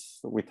cells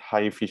with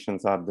high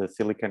efficiency are the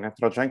silicon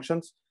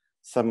heterojunctions.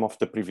 Some of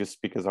the previous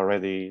speakers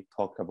already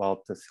talked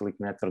about the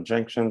silicon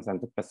heterojunctions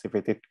and the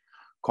passivated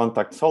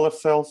contact solar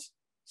cells.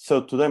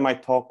 So today my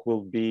talk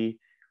will be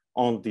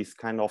on these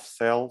kind of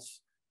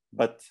cells,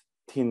 but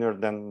thinner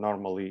than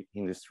normally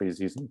industry is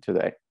using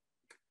today.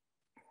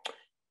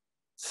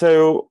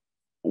 So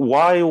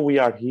why we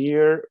are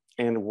here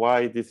and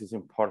why this is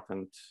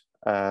important,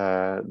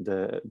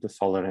 the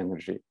solar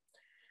energy.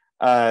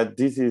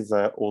 This is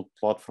an old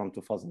plot from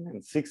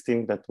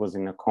 2016 that was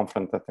in a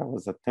conference that I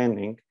was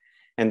attending.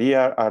 And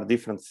here are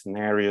different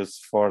scenarios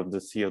for the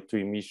CO2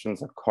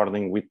 emissions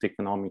according with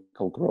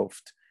economical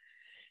growth.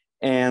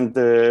 And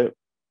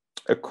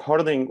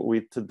according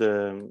with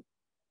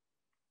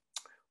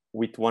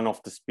one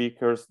of the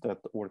speakers that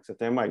works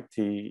at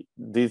MIT,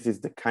 this is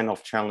the kind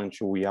of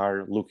challenge we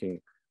are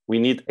looking. We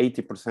need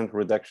 80%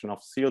 reduction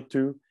of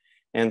CO2.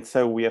 And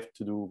so we have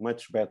to do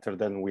much better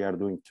than we are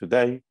doing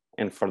today.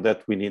 And for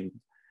that, we need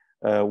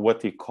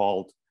what he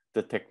called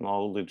the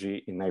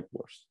technology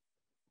enablers.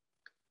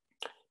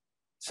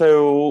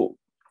 So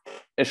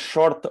a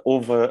short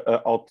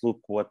outlook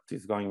what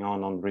is going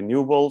on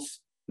renewables.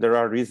 There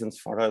are reasons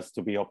for us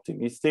to be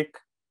optimistic.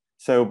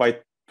 So by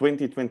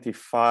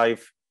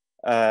 2025,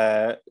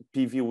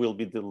 PV will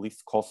be the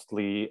least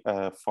costly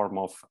form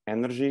of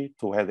energy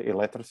to add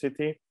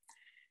electricity.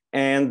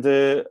 And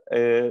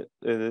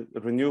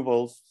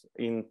renewables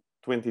in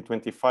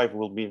 2025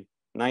 will be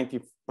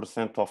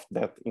 90% of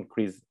that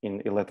increase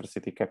in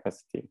electricity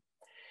capacity.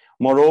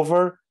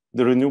 Moreover,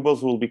 the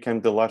renewables will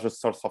become the largest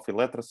source of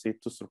electricity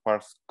to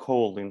surpass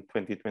coal in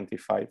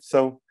 2025.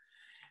 So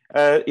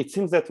it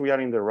seems that we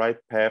are in the right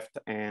path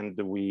and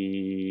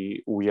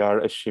we are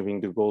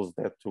achieving the goals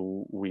that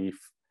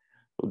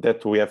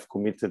we have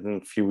committed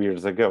a few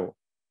years ago.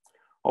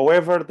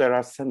 However, there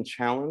are some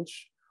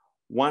challenges.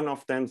 One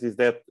of them is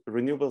that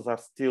renewables are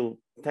still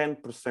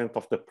 10%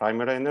 of the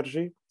primary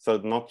energy, so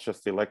not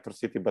just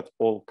electricity, but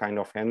all kind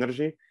of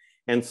energy,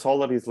 and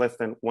solar is less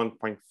than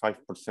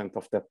 1.5%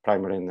 of that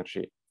primary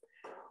energy.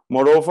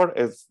 Moreover,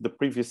 as the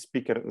previous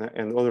speaker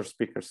and other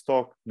speakers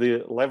talked,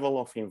 the level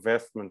of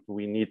investment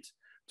we need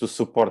to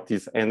support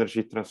this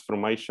energy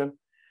transformation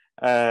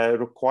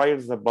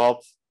requires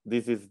about,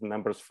 this is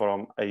numbers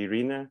from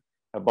IRENA,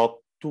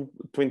 about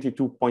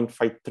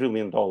 $22.5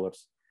 trillion.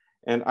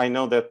 And I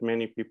know that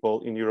many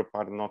people in Europe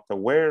are not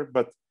aware,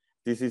 but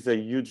this is a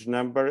huge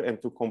number. And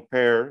to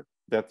compare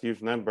that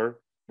huge number,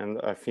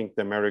 and I think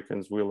the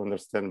Americans will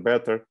understand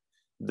better,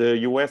 the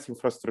US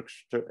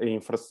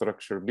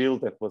infrastructure bill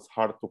that was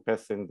hard to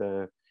pass in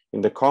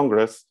the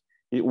Congress,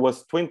 it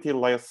was 20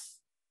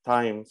 less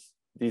times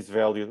this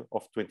value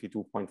of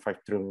 22.5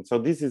 trillion. So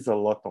this is a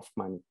lot of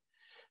money.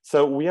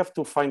 So we have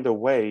to find a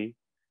way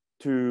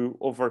to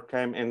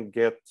overcome and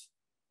get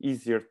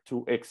easier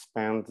to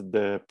expand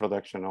the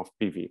production of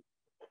PV.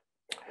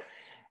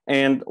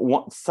 And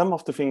some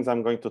of the things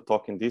I'm going to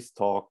talk in this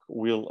talk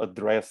will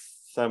address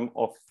some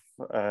of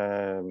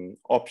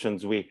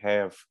options we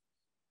have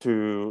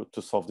to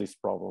solve this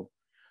problem.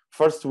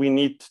 First, we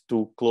need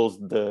to close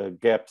the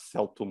gap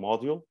cell to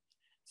module.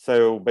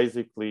 So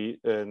basically,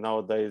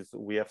 nowadays,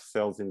 we have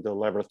cells in the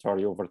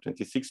laboratory over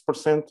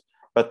 26%,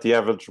 but the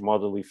average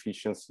module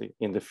efficiency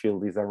in the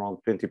field is around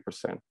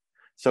 20%.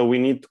 So we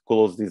need to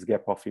close this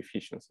gap of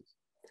efficiencies.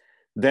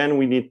 Then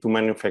we need to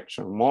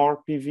manufacture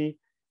more PV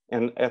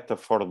and at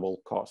affordable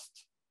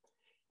cost.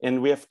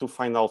 And we have to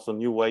find also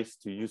new ways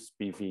to use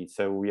PV.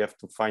 So we have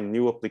to find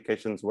new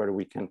applications where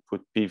we can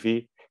put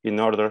PV in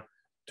order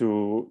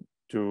to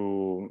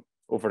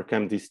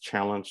overcome this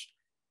challenge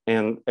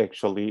and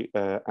actually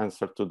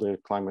answer to the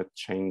climate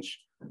change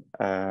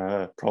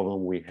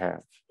problem we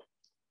have.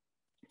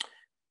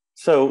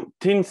 So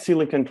thin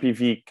silicon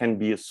PV can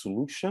be a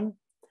solution.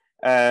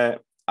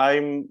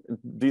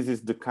 This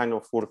is the kind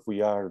of work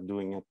we are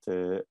doing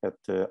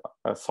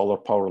at Solar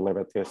Power Lab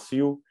at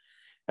SU.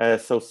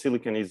 So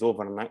silicon is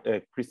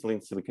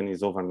crystalline silicon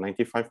is over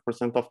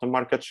 95% of the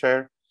market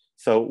share.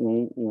 So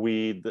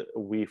we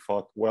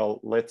thought, well,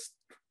 let's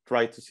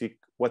try to see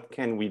what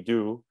can we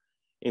do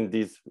in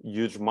these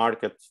huge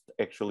markets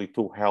actually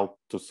to help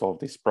to solve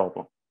this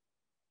problem.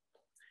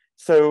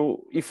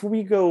 So if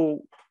we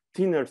go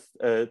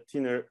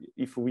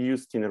if we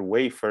use thinner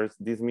wafers,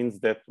 this means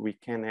that we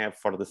can have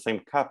for the same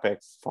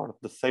capex, for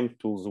the same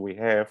tools we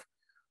have,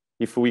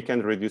 if we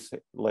can reduce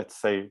it,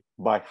 let's say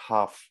by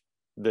half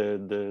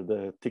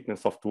the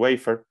thickness of the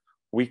wafer,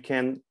 we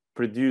can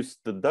produce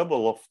the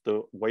double of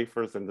the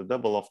wafers and the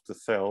double of the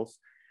cells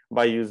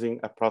by using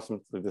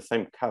approximately the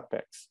same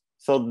capex.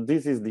 So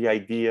this is the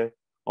idea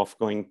of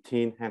going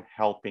thin and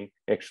helping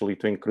actually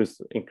to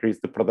increase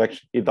the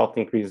production without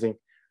increasing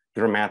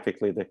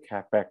dramatically the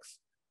capex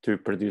to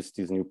produce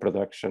this new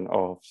production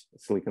of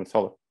silicon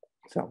solar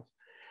cells.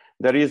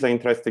 There is an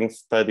interesting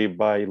study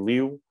by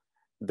Liu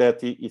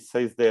that he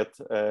says that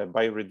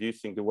by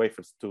reducing the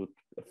wafers to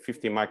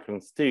 50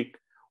 micron thick,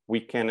 we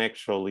can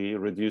actually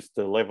reduce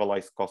the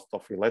levelized cost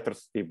of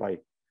electricity by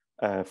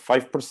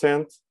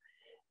 5%.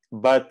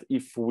 But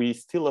if we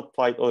still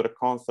apply other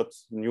concepts,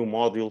 new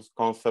modules,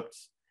 concepts,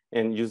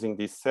 and using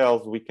these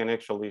cells, we can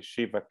actually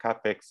achieve a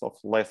capex of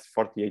less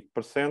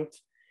 48%,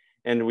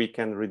 and we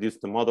can reduce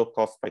the model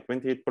cost by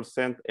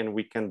 28%, and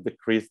we can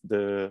decrease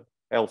the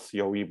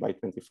LCOE by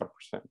 24%.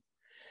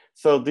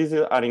 So these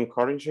are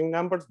encouraging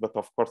numbers, but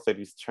of course there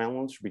is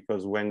challenge,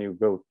 because when you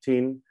go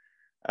thin,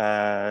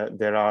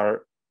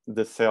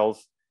 the cells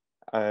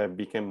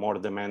became more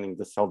demanding,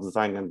 the cell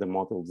design and the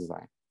model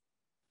design.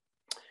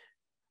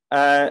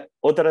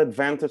 Other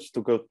advantage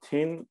to go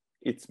thin,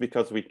 it's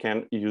because we can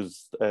use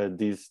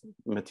these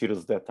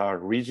materials that are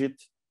rigid.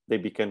 They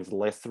become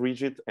less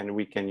rigid, and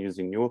we can use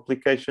in new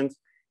applications,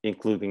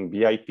 including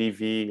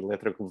BIPV,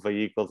 electrical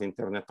vehicles,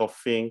 Internet of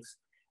Things,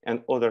 and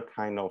other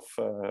kind of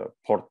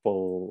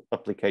portable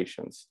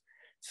applications.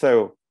 So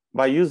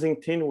by using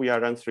tin, we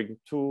are answering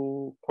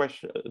two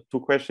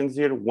questions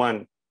here. One,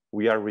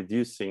 we are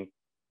reducing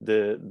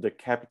the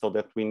capital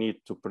that we need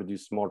to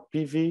produce more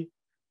PV.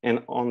 And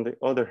on the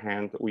other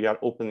hand, we are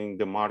opening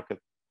the market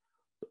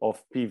of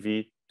PV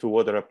to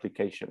other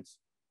applications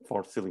for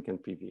silicon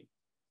PV.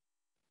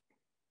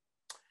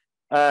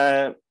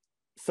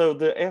 So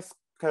the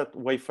S-cut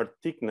wafer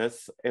thickness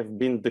have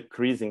been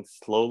decreasing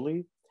slowly,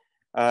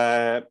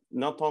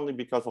 not only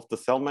because of the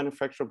cell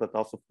manufacturer, but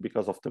also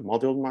because of the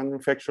module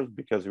manufacturers,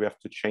 because you have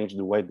to change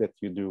the way that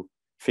you do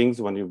things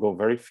when you go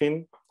very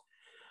thin.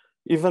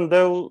 Even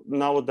though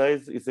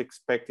nowadays it's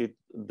expected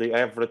the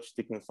average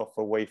thickness of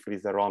a wafer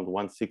is around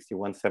 160,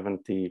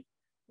 170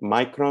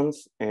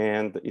 microns,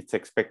 and it's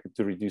expected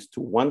to reduce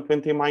to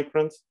 120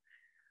 microns.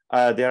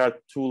 There are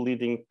two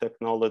leading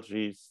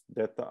technologies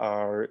that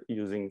are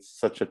using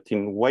such a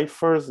thin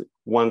wafers.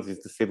 One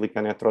is the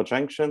silicon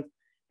heterojunction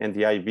and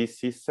the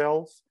IBC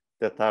cells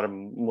that are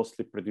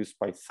mostly produced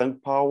by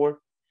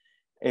SunPower.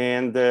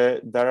 And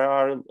there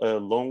are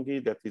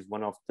Longi, that is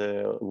one of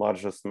the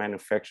largest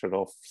manufacturers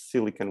of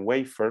silicon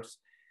wafers.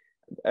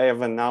 I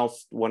have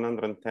announced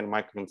 110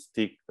 micron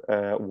thick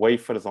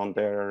wafers on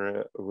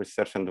their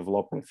research and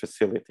development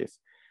facilities.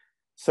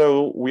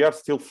 So we are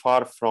still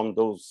far from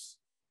those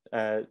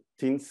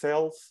thin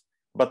cells,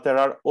 but there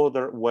are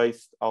other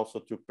ways also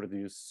to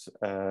produce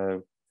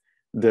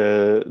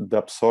the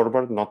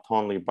absorber, not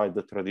only by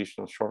the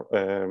traditional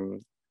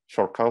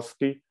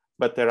Shortkowski,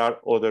 but there are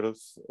other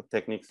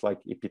techniques like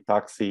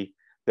epitaxy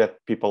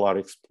that people are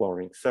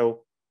exploring.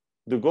 So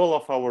the goal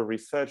of our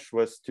research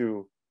was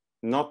to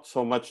not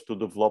so much to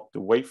develop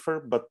the wafer,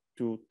 but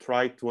to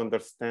try to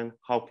understand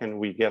how can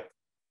we get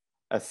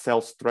a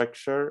cell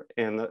structure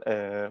and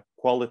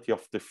quality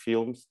of the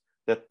films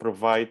that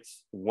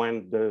provides,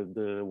 when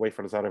the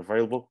wafers are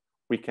available,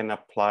 we can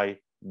apply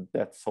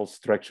that cell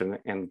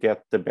structure and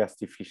get the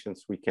best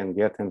efficiency we can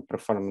get and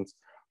performance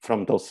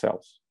from those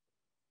cells.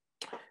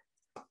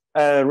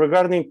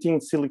 Regarding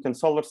thin silicon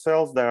solar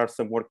cells, there are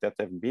some work that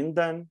have been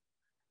done.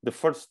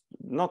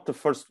 Not the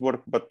first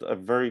work, but a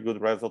very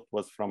good result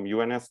was from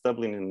UNS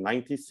Dublin in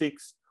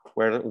 '96,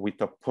 where with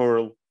a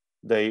Pearl,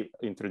 they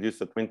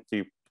introduced a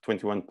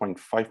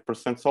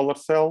 21.5% solar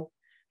cell.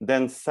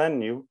 Then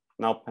Sanyo,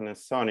 now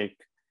Panasonic,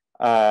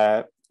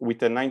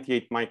 with a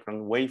 98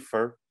 micron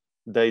wafer,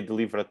 they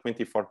deliver a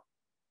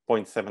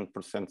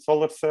 24.7%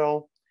 solar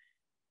cell.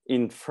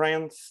 In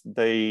France,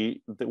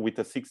 with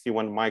a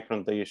 61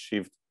 micron, they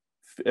achieved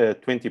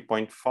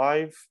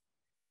 20.5.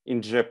 In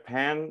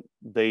Japan,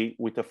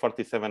 with a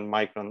 47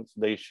 microns,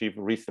 they achieved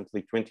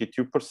recently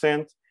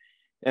 22%.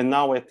 And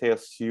now at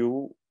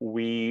ASU,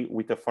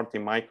 with the 40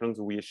 microns,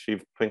 we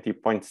achieved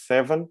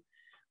 20.7,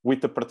 with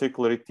the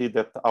particularity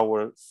that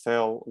our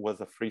cell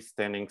was a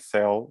freestanding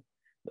cell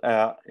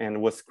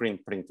and was screen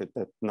printed,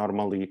 that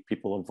normally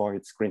people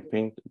avoid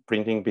screen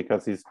printing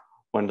because it's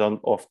one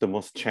of the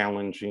most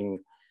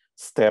challenging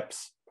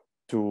steps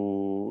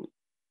to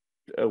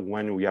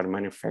when we are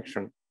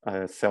manufacturing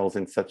cells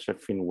in such a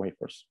thin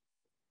wafers.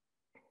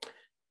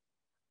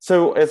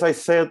 So as I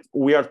said,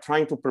 we are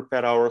trying to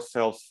prepare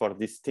ourselves for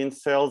these thin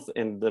cells,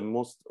 and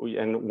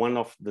one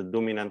of the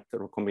dominant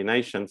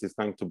combinations is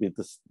going to be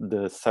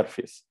the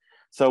surface.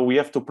 So we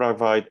have to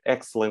provide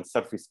excellent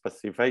surface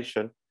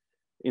passivation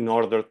in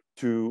order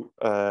to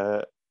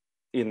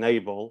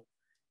enable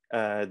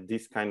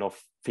this kind of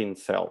thin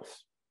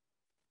cells.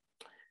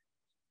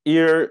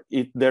 Here,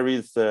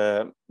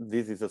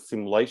 this is a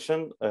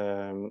simulation,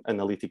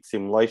 analytic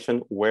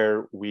simulation,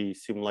 where we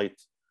simulate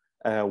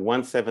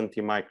 170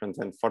 microns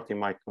and 40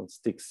 microns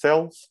thick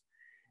cells.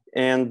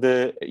 And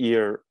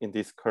here in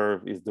this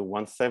curve is the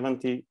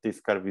 170,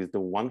 this curve is the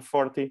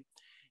 140.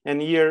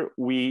 And here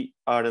we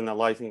are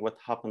analyzing what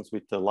happens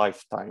with the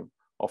lifetime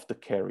of the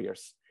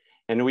carriers.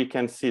 And we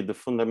can see the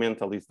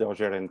fundamental is the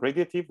Auger and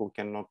radiative. We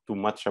cannot do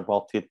much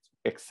about it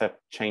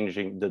except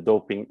changing the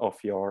doping of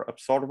your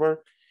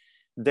absorber.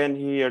 Then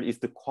here is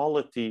the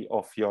quality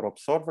of your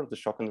absorber, the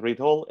shock and read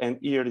hole, and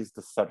here is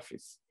the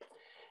surface.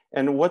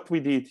 And what we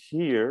did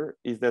here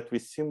is that we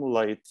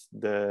simulate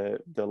the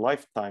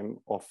lifetime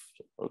of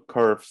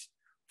curves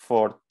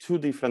for two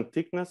different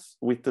thickness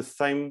with the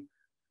same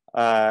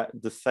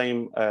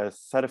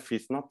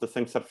surface, not the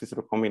same surface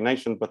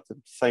recombination, but the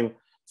same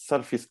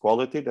surface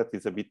quality that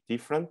is a bit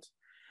different.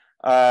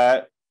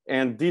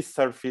 And this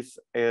surface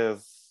is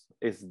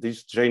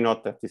this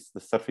J0, that is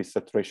the surface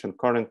saturation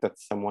current that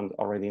someone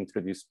already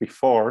introduced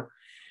before.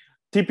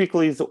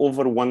 Typically is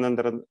over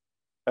 100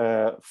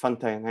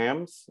 Fontaine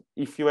amps.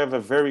 If you have a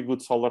very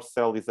good solar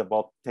cell, is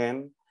about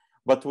 10,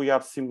 but we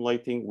are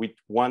simulating with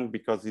 1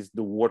 because it's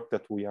the work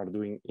that we are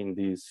doing in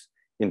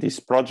this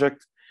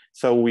project.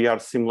 So we are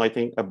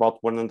simulating about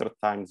 100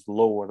 times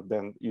lower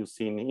than you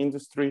see in the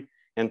industry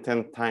and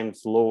 10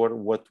 times lower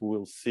what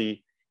we'll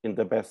see in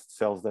the best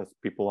cells that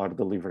people are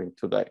delivering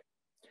today.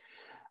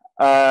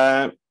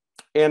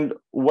 And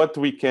what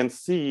we can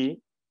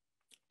see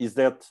is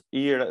that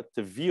here at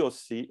the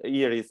VOC,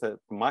 here is at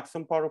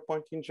maximum power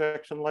point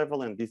injection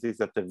level, and this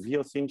is at the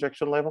VOC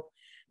injection level.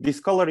 This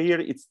color here,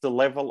 it's the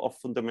level of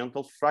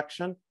fundamental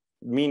fraction,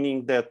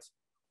 meaning that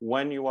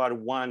when you are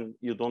 1,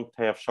 you don't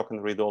have shock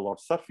and redol or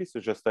surface,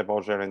 you just have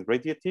Auger and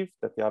radiative,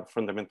 that they are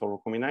fundamental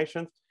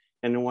recombinations.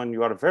 And when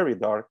you are very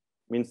dark,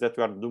 means that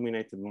you are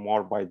dominated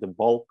more by the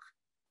bulk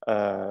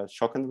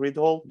shock and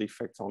redol, the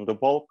effects on the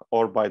bulk,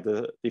 or by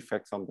the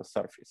effects on the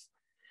surface.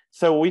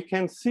 So we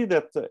can see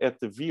that at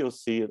the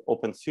VOC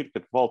open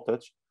circuit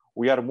voltage,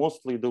 we are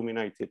mostly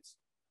dominated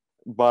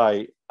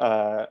by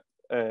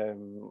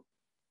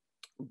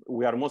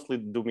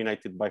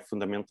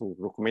fundamental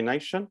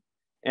recombination.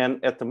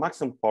 And at the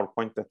maximum power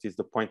point, that is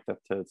the point that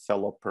the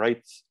cell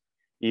operates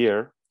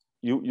here,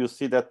 you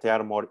see that they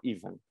are more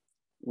even.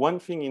 One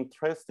thing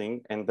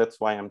interesting, and that's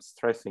why I'm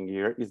stressing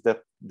here, is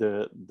that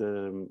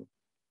the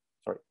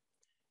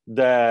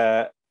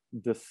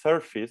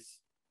surface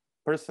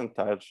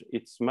percentage,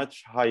 it's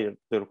much higher,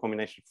 the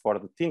recombination for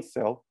the thin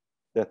cell,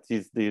 that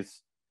is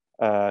this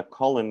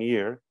column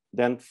here,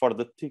 than for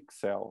the thick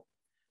cell.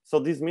 So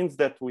this means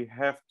that we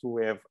have to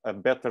have a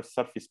better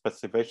surface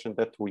passivation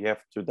that we have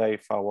today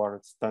for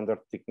our standard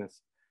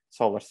thickness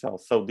solar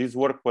cells. So this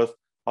work was,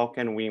 how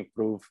can we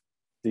improve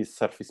this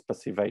surface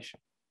passivation?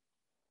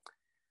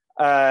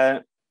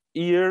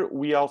 Here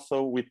we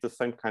also, with the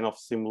same kind of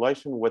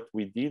simulation, what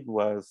we did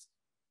was,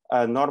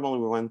 normally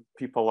when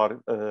people are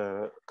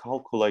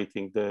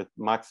calculating the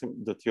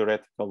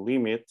theoretical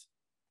limit,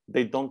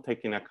 they don't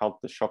take into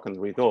account the shock and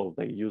redol.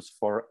 They use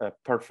for a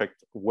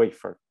perfect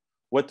wafer.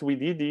 What we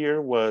did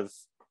here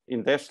was,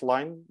 in dashed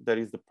line, there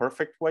is the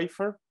perfect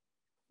wafer,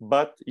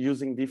 but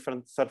using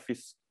different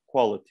surface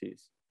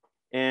qualities.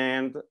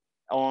 And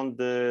on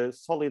the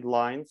solid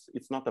lines,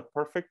 it's not a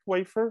perfect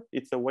wafer.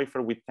 It's a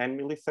wafer with 10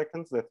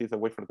 milliseconds. That is a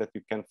wafer that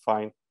you can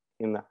find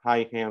in the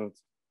high-end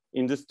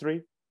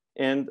industry.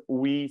 And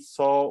we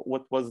saw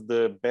what was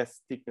the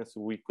best thickness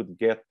we could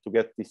get to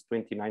get this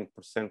 29%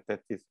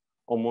 that is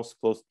almost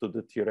close to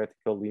the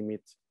theoretical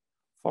limit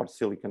for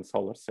silicon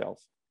solar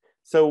cells.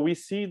 So we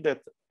see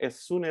that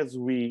as soon as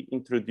we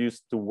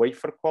introduce the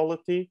wafer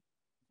quality,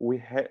 we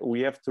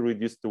have to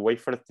reduce the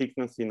wafer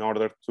thickness in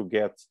order to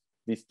get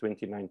this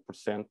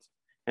 29%.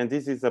 And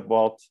this is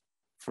about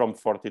from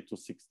 40 to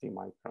 60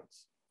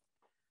 microns.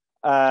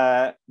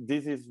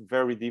 This is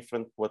very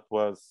different what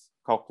was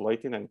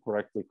calculated and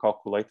correctly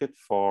calculated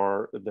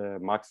for the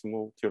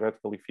maximum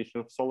theoretical efficiency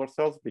of solar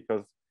cells,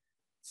 because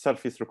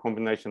surface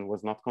recombination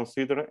was not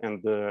considered,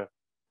 and the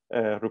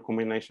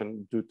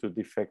recombination due to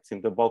defects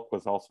in the bulk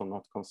was also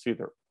not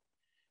considered.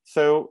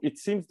 So it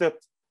seems that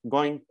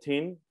going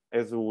thin,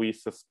 as we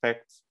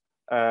suspect,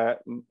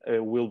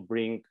 will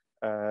bring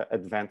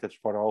advantage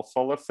for all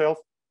solar cells.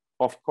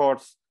 Of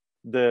course,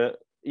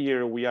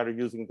 here we are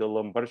using the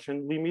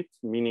Lambertian limit,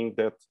 meaning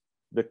that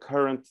the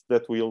current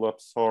that we'll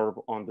absorb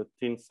on the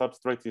thin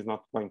substrate is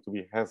not going to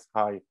be as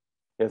high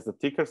as the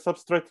thicker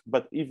substrate,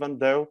 but even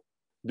though,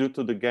 due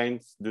to the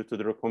gains, due to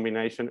the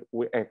recombination,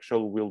 we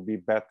actually will be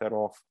better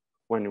off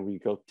when we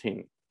go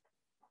thin.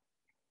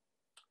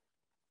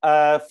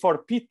 For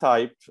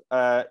P-type,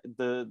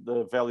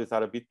 the values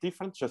are a bit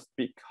different just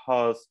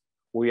because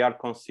we are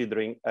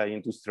considering an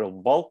industrial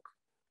bulk.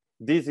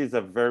 This is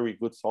a very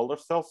good solar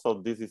cell, so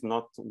this is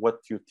not what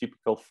you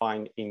typically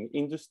find in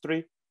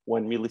industry,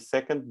 1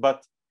 millisecond,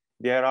 but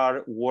there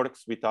are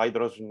works with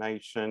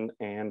hydrogenation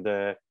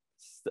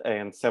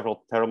and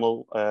several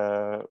thermal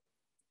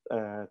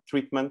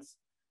treatments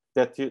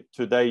that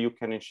today you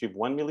can achieve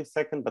 1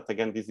 millisecond, but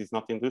again, this is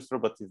not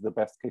industrial, but is the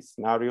best case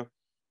scenario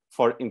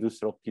for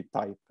industrial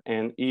P-type.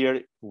 And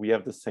here we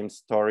have the same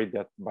story,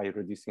 that by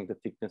reducing the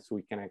thickness,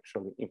 we can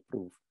actually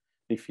improve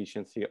the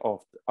efficiency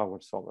of our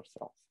solar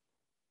cells.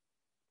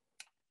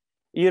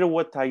 Here,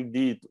 what I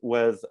did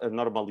was a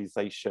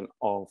normalization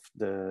of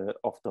the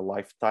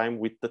lifetime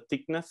with the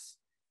thickness.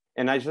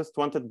 And I just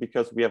wanted,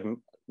 because we have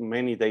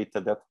many data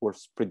that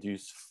was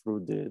produced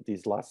through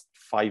these last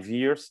 5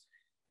 years,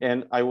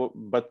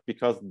 but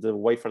because the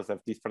wafers have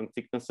different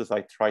thicknesses,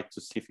 I tried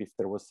to see if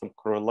there was some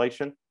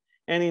correlation.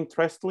 And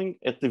interestingly,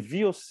 at the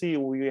VOC,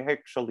 we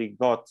actually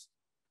got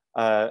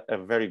a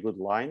very good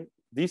line.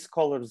 These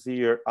colors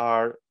here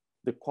are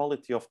the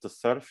quality of the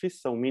surface.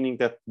 So meaning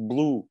that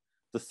blue,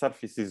 the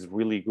surface is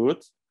really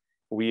good.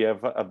 we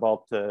have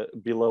about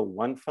below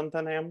 1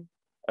 photon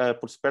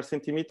per square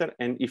centimeter.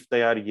 And if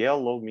they are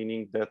yellow,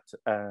 meaning that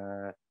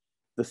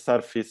the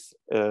surface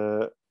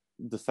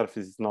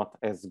is not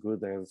as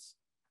good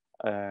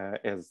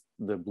as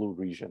the blue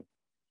region.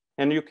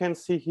 And you can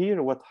see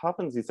here what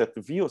happens is that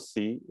the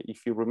VOC,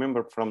 if you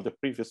remember from the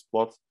previous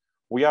plots,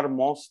 we are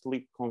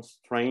mostly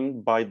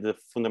constrained by the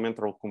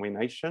fundamental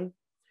combination.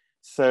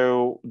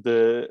 So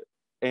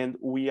and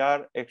we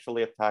are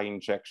actually at high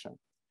injection.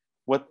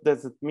 What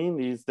does it mean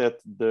is that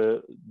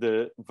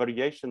the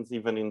variations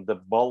even in the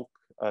bulk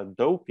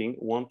doping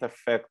won't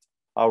affect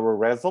our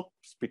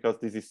results, because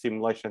this is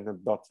simulation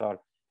and dots are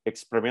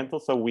experimental.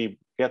 So we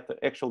get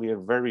actually a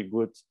very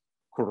good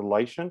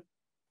correlation.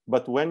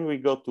 But when we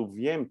go to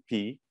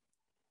VMP,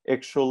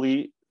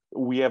 actually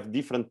we have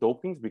different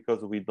dopings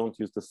because we don't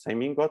use the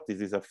same ingot.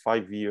 This is a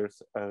 5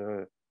 years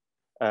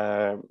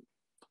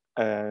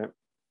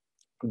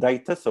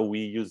data, so we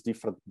use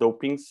different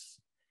dopings.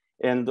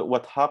 And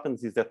what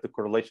happens is that the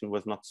correlation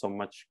was not so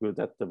much good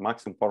at the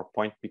maximum power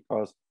point,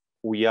 because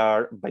we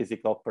are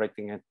basically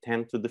operating at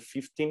 10 to the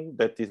 15.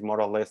 That is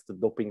more or less the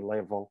doping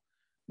level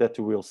that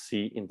we will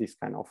see in this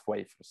kind of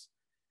wafers.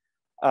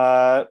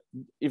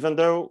 Even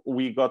though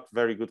we got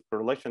very good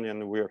correlation,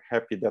 and we're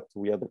happy that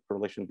we had a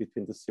correlation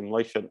between the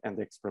simulation and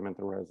the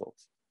experimental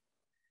results.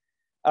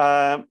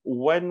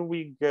 When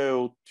we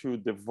go to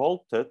the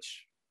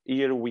voltage,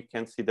 here we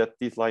can see that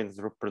these lines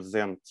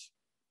represent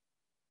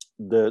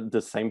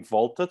the same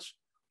voltage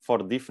for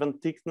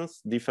different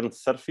thickness, different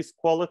surface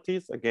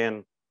qualities.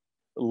 Again,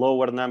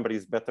 lower number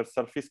is better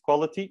surface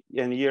quality.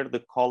 And here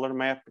the color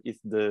map is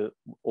the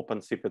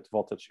open circuit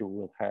voltage you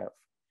will have.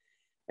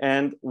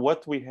 And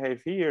what we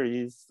have here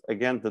is,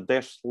 again, the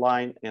dashed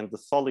line and the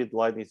solid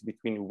line is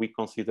between we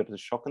consider the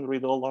shock and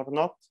riddle or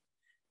not.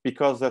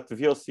 Because at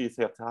VOC is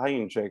at high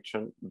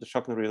injection, the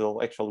shock and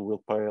riddle actually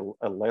will play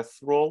a less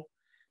role.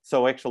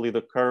 So actually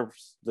the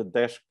curves, the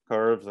dashed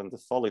curves and the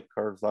solid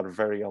curves are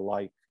very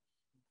alike,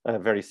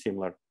 very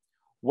similar.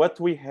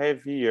 What we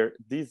have here,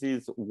 this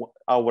is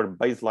our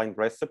baseline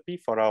recipe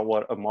for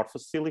our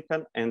amorphous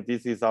silicon, and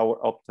this is our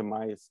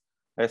optimized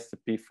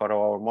recipe for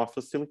our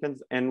amorphous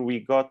silicons, and we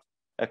got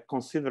a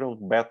considerable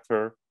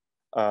better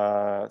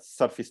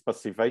surface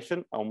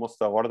passivation, almost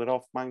the order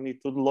of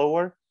magnitude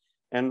lower.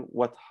 And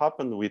what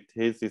happened with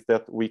this is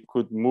that we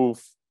could move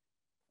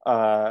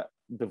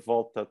the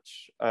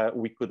voltage,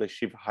 we could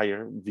achieve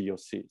higher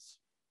VOCs.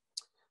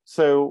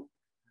 So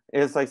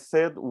as I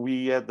said,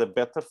 we had a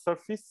better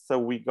surface. So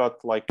we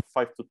got like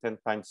 5 to 10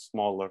 times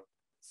smaller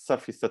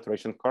surface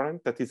saturation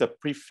current. That is a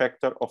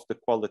prefactor of the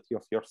quality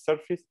of your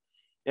surface.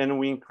 And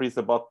we increase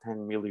about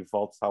 10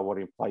 millivolts our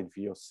implied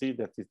VOC.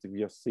 That is the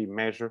VOC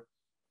measure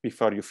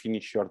before you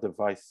finish your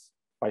device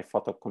by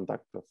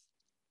photoconductors.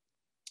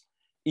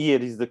 Here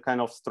is the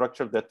kind of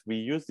structure that we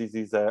use. This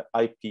is a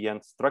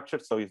IPN structure,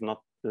 so it's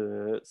not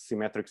the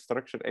symmetric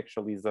structure.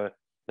 Actually, is a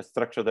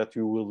structure that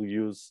you will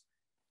use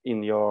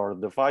in your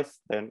device.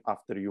 Then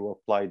after you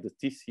apply the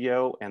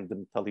TCO and the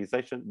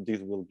metallization, this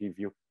will give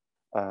you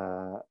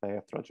a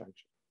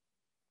heterojunction.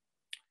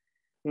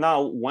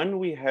 Now, when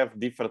we have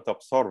different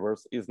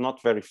absorbers, it's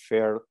not very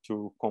fair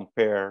to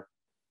compare.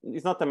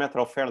 It's not a matter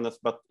of fairness,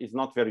 but it's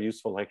not very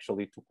useful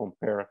actually to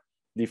compare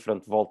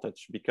different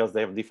voltage because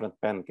they have different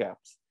band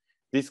gaps.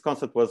 This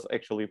concept was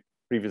actually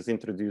previously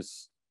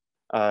introduced,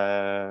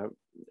 I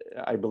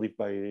believe,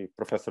 by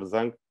Professor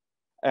Zhang.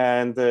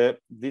 And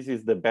this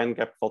is the band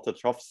gap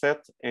voltage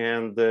offset.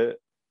 And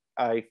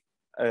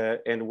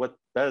and what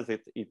does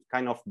it? It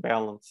kind of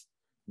balances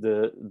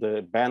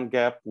the band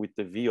gap with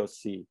the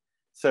VOC.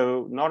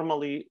 So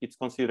normally it's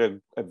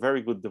considered a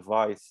very good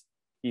device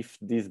if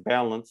this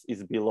balance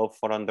is below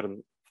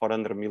 400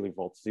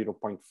 millivolts,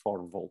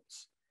 0.4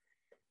 volts.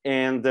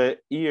 And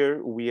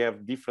here we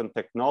have different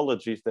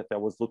technologies that I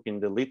was looking in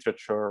the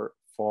literature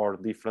for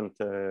different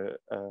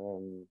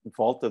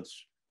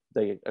voltage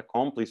they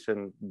accomplish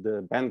and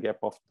the band gap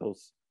of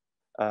those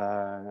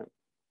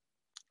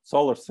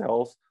solar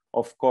cells.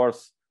 Of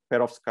course,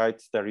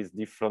 perovskites, there is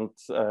different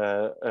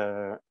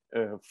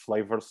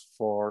flavors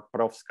for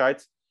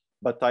perovskites,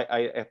 but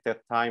at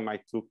that time I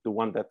took the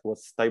one that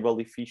was stable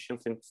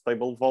efficiency and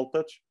stable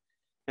voltage.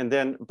 And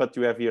then, but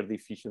you have here the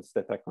efficiency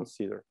that I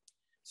consider.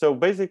 So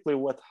basically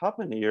what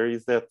happened here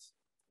is that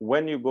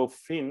when you go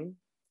thin,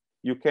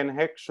 you can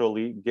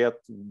actually get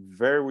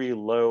very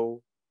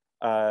low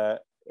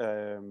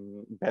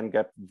band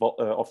gap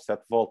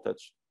offset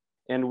voltage.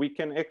 And we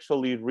can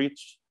actually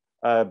reach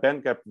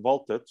band gap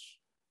voltage.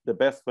 The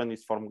best one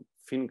is from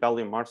thin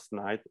gallium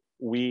arsenide.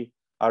 We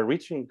are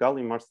reaching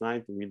gallium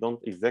arsenide. We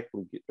don't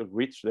exactly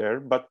reach there,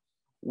 but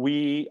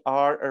we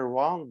are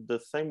around the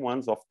same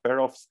ones of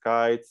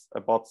perovskites,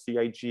 about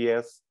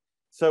CIGS.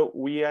 So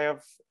we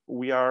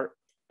are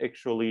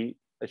actually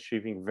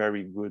achieving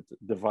very good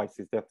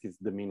devices. That is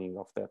the meaning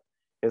of that.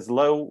 As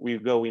low we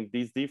go in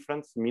this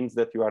difference means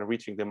that you are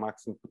reaching the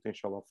maximum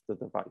potential of the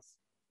device.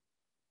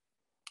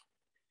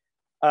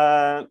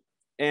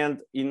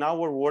 And in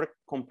our work,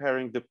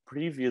 comparing the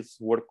previous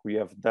work we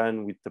have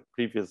done with the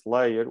previous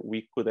layer,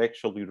 we could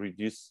actually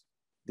reduce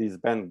this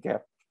band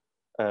gap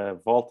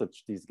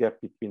voltage, this gap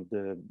between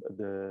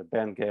the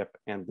band gap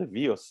and the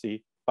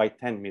VOC by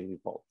 10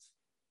 millivolts.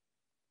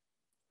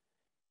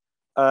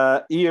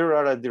 Here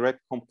are a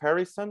direct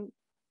comparison.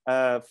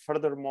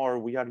 Furthermore,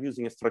 we are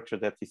using a structure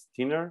that is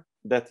thinner,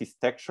 that is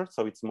textured,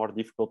 so it's more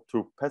difficult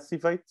to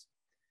passivate.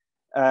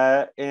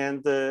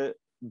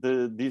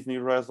 These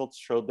new results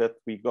show that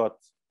we got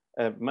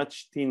a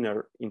much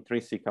thinner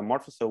intrinsic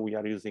amorphous, so we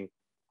are using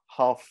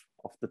half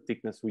of the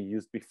thickness we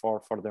used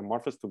before for the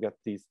amorphous to get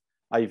these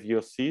high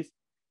VOCs.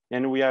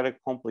 And we are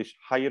accomplish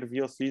higher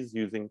VOCs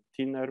using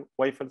thinner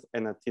wafers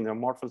and a thinner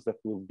amorphous that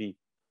will be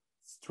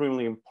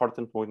extremely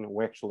important when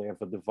we actually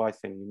have a device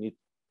and you need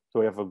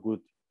to have a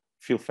good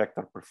fill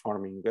factor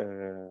performing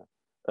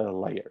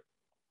layer.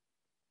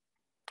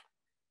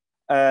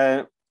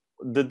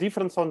 The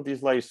difference on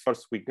these layers,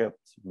 first we get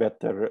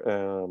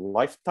better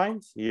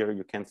lifetimes. Here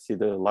you can see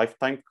the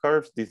lifetime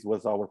curves. This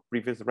was our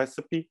previous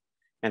recipe,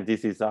 and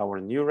this is our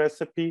new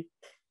recipe.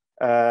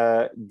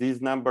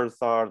 These numbers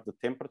are the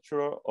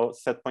temperature or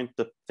set point,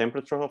 the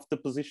temperature of the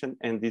position,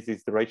 and this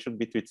is the ratio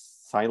between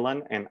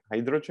silane and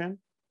hydrogen.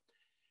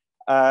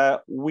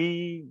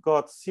 We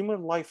got similar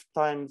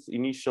lifetimes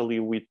initially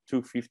with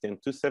 250 and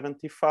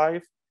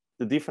 275.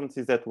 The difference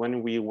is that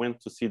when we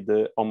went to see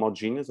the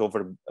homogeneous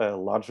over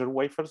larger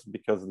wafers,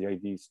 because the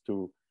idea is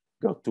to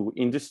go to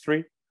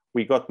industry,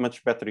 we got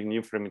much better in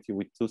uniformity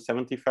with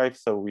 275,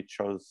 so we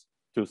chose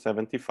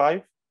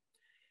 275.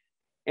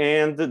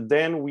 And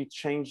then we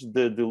changed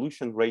the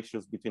dilution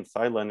ratios between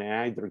silane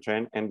and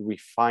hydrogen, and we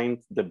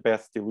find the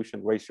best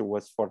dilution ratio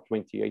was for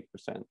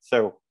 28%.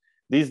 So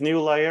this new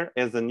layer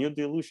has a new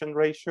dilution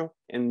ratio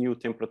and new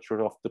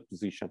temperature of the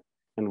position.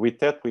 And with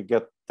that, we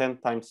get 10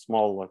 times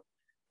smaller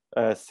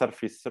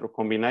surface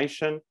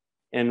combination,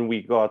 and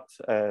we got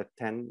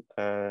 10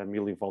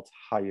 millivolts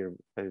higher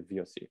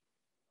VOC.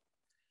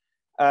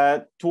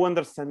 To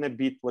understand a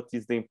bit what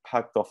is the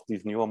impact of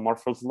these new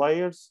amorphous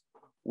layers,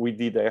 we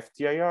did a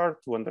FTIR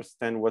to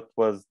understand what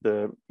was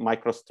the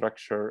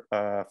microstructure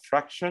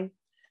fraction.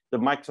 The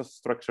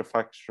microstructure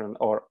fraction,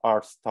 or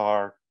R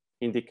star,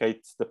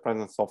 indicates the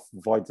presence of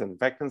voids and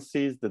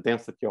vacancies, the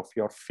density of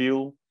your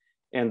film,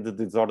 and the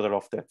disorder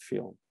of that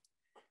film.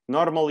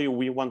 Normally,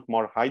 we want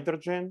more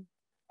hydrogen,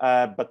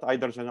 but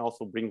hydrogen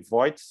also brings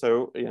voids,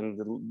 so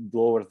and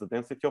lowers the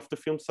density of the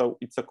film. So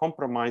it's a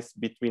compromise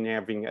between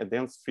having a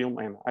dense film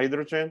and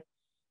hydrogen.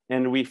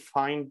 And we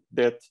find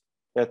that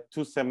at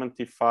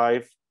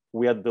 275,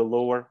 we had the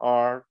lower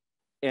R,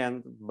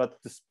 and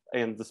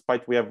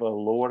despite we have a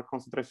lower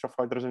concentration of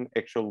hydrogen,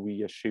 actually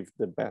we achieved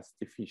the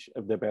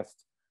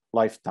best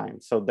lifetime.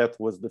 So that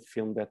was the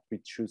film that we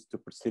choose to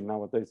proceed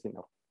nowadays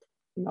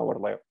in our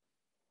lab.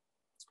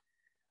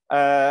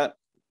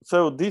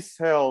 So these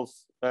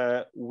cells,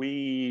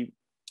 we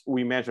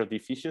measured the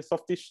efficiency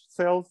of these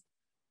cells.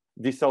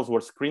 These cells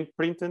were screen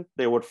printed.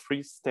 They were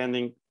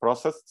freestanding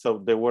processed, so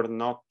they were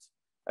not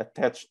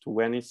attached to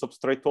any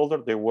substrate holder.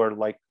 They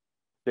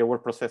were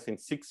processed in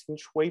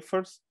 6-inch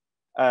wafers.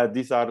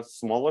 These are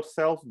smaller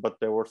cells, but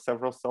there were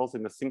several cells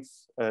in a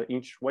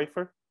 6-inch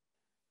wafer.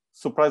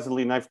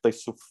 Surprisingly enough, they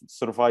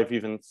survive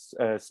even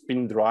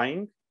spin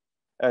drying.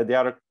 They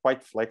are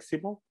quite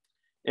flexible.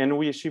 And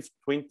we achieved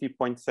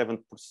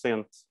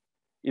 20.7%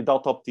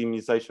 without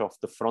optimization of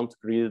the front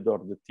grid or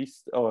the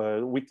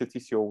with the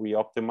TCO we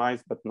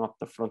optimized, but not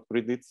the front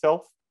grid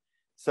itself.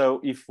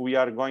 So if we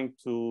are going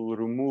to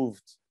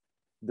remove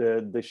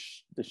the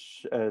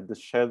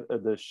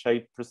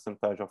shade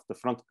percentage of the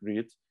front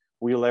grid,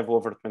 we'll have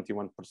over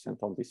 21%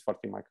 on these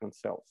 40 micron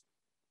cells.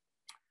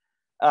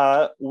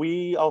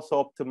 We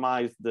also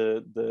optimized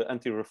the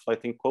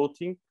anti-reflecting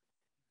coating.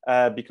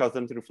 Because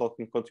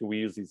anti-reflecting coating we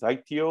use is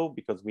ITO,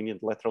 because we need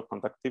lateral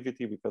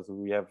conductivity, because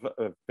we have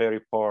a very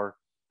poor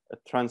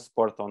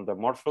transport on the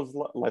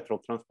lateral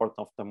transport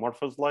of the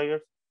amorphous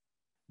layers.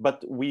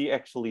 But we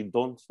actually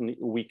don't need,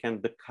 we can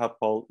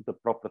decouple the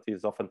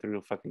properties of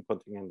anti-reflecting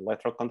coating and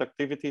lateral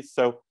conductivity.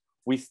 So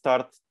we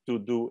start to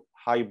do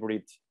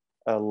hybrid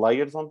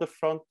layers on the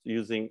front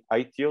using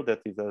ITO,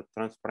 that is a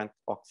transparent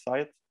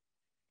oxide,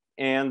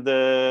 and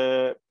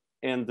the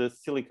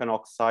silicon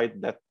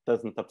oxide that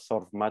doesn't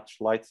absorb much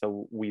light,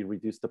 so we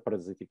reduce the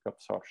parasitic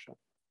absorption.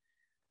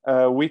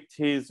 With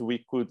this,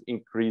 we could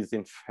increase,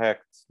 in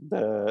fact,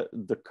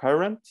 the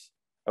current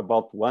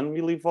about 1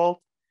 millivolt,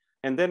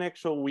 and then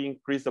actually we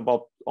increased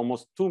about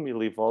almost 2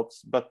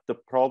 millivolts, but the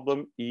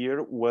problem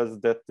here was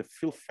that the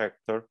fill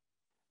factor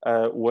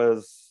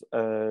was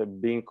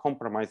being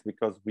compromised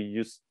because we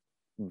used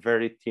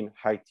very thin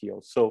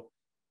ITO. So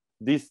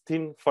this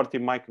thin 40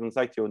 microns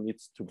ITO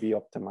needs to be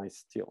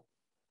optimized still.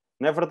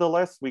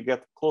 Nevertheless, we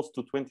get close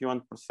to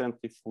 21%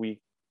 if we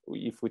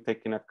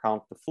take in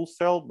account the full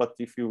cell, but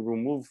if you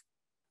remove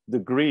the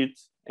grid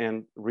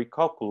and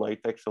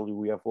recalculate, actually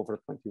we have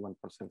over 21%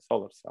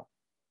 solar cell.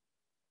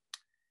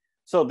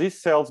 So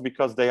these cells,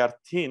 because they are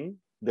thin,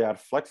 they are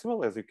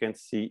flexible, as you can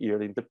see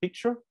here in the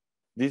picture.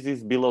 This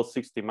is below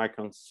 60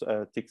 microns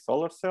thick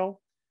solar cell.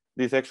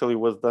 This actually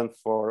was done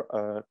for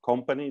a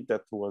company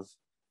that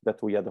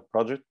we had a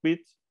project with.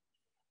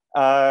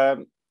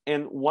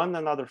 And one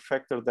another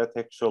factor that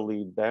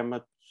actually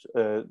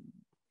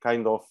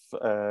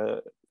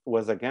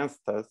was against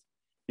us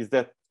is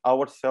that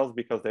our cells,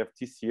 because they have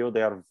TCO,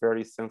 they are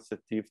very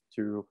sensitive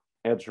to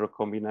edge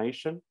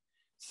recombination.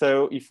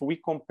 So if we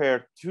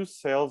compare two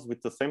cells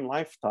with the same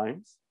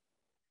lifetimes,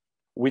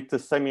 with the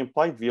same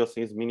implied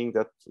VOCs, meaning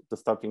that the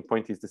starting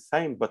point is the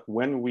same, but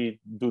when we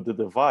do the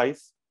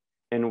device,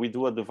 and we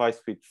do a device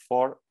with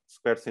 4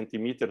 square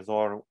centimeters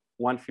or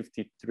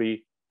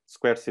 153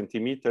 square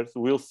centimeters,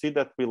 we'll see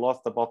that we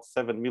lost about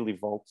 7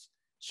 millivolts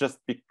just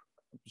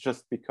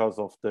because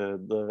of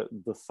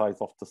the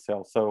size of the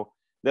cell. So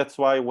that's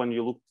why when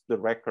you look at the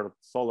record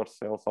solar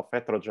cells of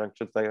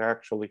heterojunctions, they're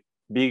actually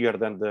bigger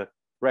than the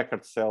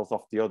record cells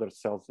of the other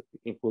cells,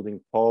 including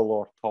pole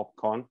or top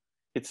con.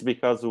 It's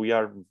because we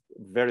are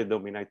very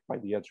dominated by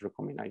the edge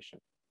recombination.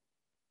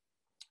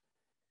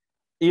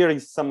 Here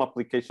is some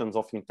applications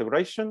of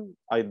integration.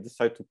 I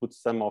decided to put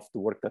some of the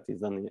work that is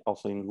done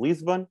also in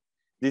Lisbon.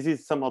 This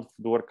is some of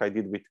the work I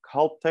did with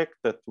Caltech,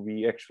 that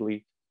we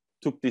actually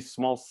took these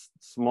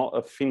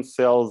small thin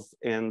cells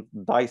and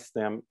diced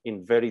them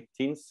in very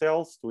thin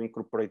cells to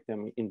incorporate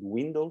them in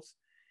windows.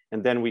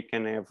 And then we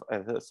can have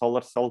a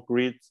solar cell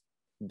grid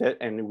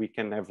and we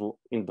can have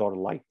indoor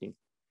lighting.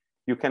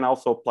 You can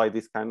also apply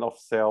this kind of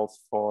cells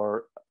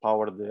for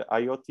power the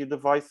IoT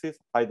devices,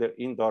 either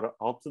indoor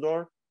or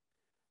outdoor.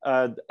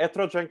 The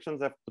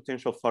heterojunctions have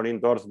potential for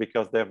indoors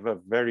because they have a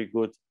very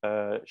good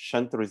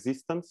shunt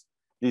resistance.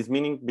 This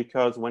meaning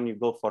because when you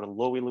go for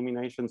low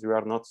illuminations, you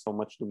are not so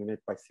much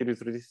dominated by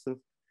series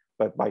resistance,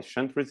 but by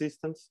shunt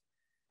resistance.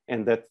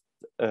 And that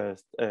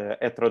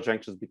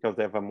heterojunctions, because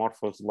they have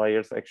amorphous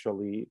layers,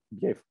 actually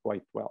behave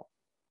quite well.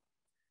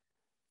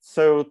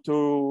 So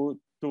to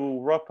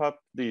wrap up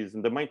this,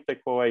 the main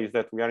takeaway is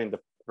that we are in the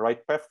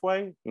right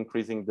pathway,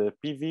 increasing the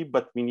PV,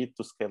 but we need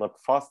to scale up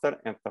faster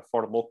and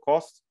affordable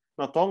costs,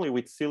 not only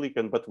with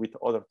silicon, but with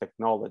other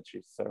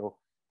technologies. So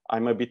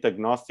I'm a bit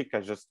agnostic.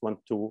 I just want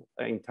to,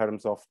 in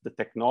terms of the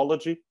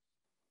technology,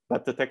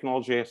 but the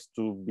technology has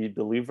to be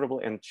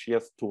deliverable and she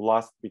has to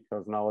last,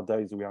 because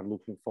nowadays we are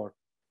looking for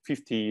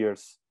 50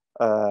 years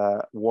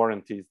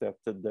warranties that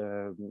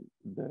the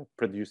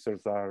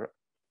producers are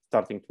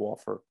starting to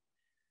offer.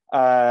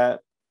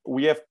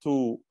 We have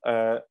to,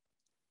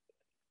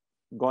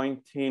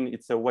 going thin,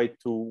 it's a way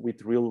to,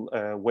 with real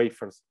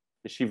wafers,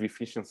 achieve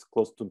efficiency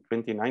close to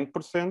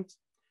 29%.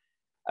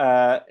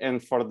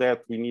 And for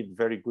that, we need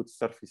very good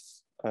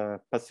surface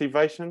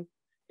passivation.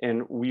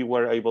 And we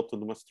were able to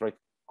demonstrate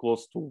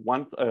close to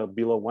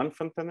below 1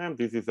 femtonem.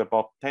 This is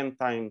about 10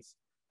 times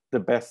the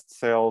best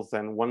cells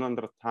and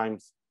 100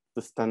 times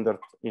the standard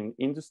in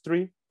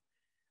industry.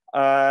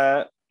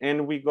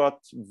 And we got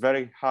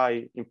very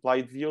high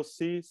implied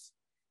VOCs,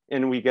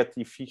 and we get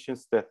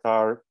efficiencies that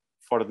are,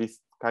 for this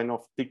kind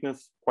of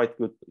thickness, quite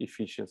good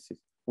efficiencies.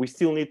 We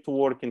still need to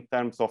work in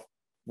terms of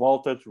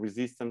voltage,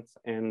 resistance,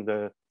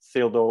 and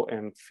pseudo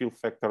and fill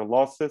factor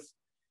losses.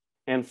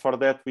 And for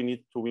that, we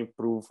need to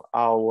improve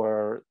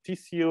our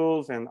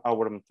TCOs and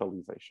our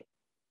metallization.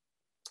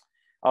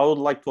 I would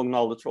like to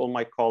acknowledge all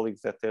my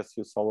colleagues at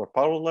SU Solar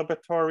Power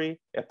Laboratory,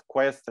 at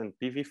Quest and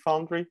PV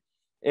Foundry,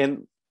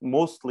 and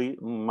mostly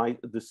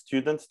the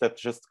students that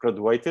just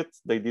graduated.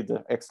 They did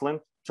an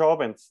excellent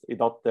job, and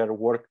without their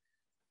work,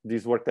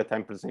 this work that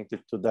I'm presenting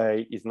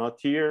today is not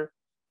here.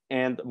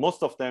 And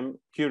most of them,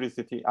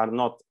 curiosity, are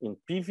not in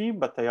PV,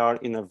 but they are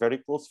in a very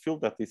close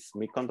field, that is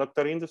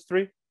semiconductor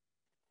industry.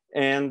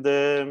 And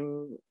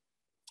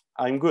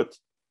I'm good.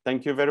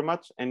 Thank you very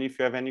much. And if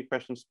you have any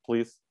questions,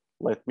 please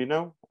let me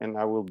know, and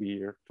I will be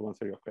here to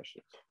answer your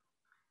questions.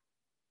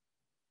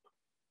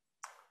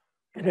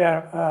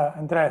 Yeah,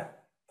 Andrea,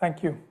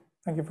 thank you.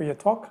 Thank you for your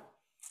talk.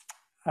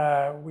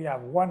 We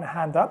have one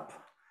hand up,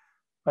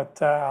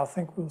 but I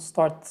think we'll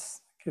start,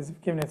 because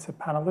given it's a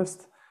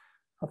panelist,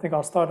 I think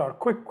I'll start our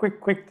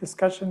quick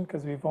discussion,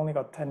 because we've only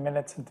got 10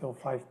 minutes until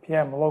 5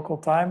 p.m. local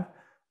time,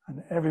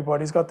 and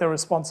everybody's got their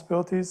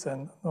responsibilities,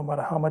 and no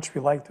matter how much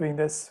we like doing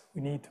this,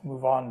 we need to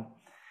move on.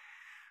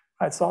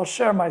 All right, so I'll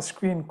share my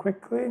screen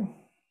quickly.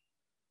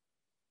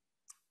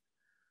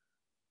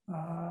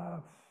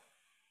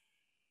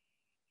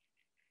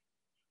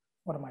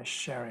 What am I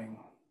sharing?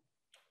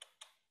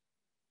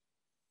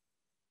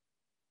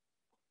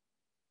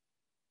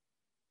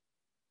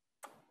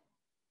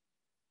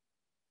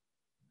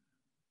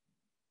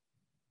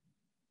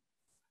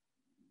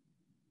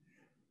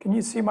 Can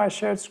you see my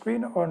shared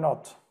screen or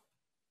not?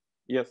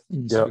 Yes.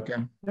 Yeah. We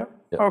can. Yeah.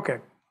 Yep. Okay.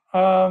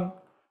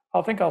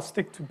 I think I'll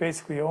stick to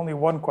basically only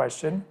one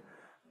question.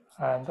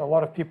 And a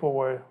lot of people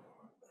were,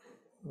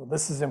 well,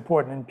 this is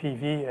important in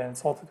PV, and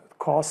it's also with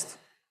cost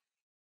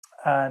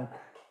and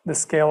the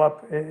scale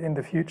up in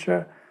the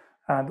future.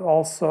 And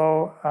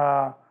also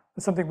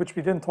something which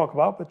we didn't talk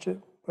about,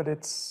 but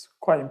it's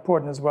quite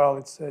important as well.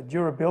 It's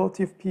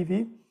durability of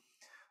PV.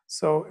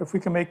 So if we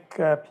can make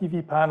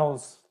PV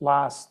panels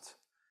last,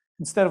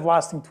 instead of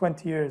lasting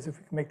 20 years, if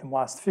we can make them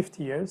last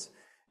 50 years,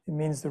 it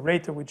means the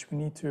rate at which we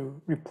need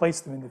to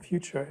replace them in the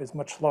future is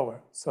much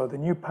lower. So the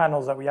new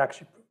panels that we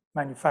actually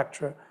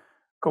manufacture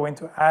go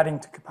into adding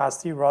to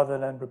capacity rather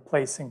than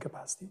replacing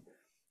capacity.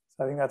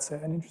 So I think that's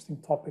an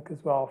interesting topic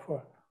as well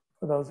for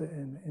those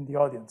in the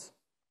audience.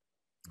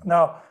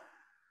 Now,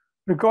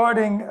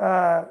 regarding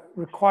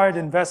required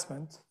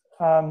investment,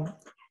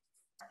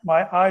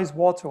 my eyes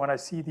water when I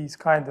see these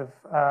kind of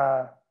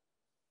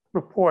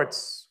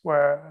reports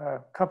where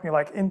a company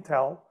like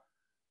Intel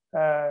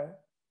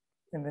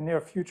in the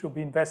near future will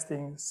be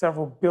investing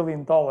several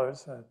 $billion,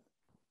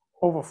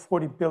 over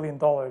 $40 billion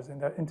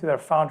into their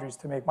foundries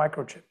to make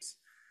microchips.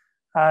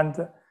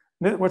 And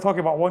we're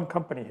talking about one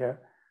company here.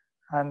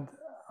 And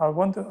I'd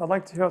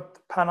like to hear what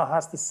the panel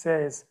has to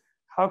say is,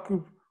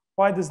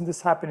 why doesn't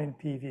this happen in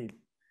PV?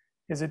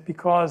 Is it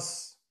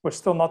because we're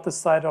still not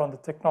decided on the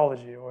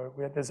technology, or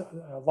there's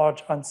a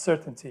large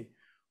uncertainty?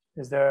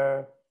 Is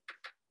there,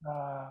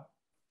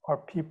 are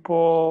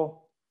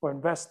people or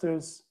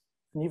investors,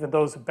 and even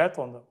those who bet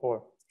on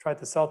or try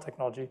to sell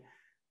technology,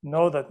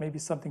 know that maybe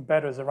something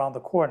better is around the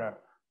corner?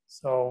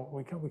 So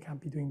we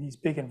can't be doing these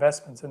big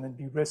investments and then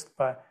be risked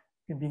by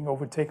being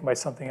overtaken by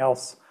something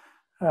else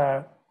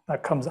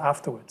that comes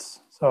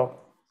afterwards. So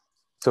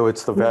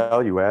it's the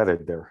value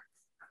added there,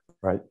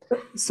 right?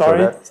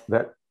 Sorry? So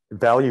that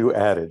value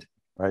added,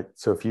 right?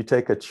 So if you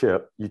take a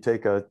chip, you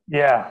take a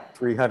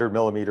 300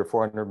 millimeter,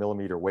 400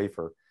 millimeter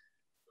wafer,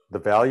 the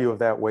value of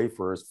that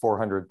wafer is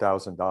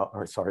 $400,000,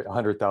 or sorry,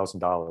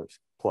 $100,000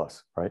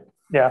 plus, right?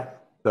 Yeah.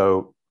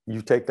 So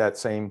you take that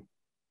same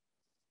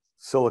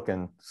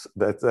silicon,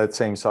 that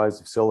same size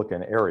of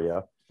silicon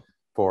area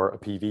for a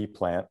PV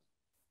plant.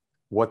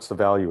 What's the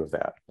value of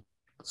that?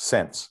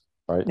 Cents,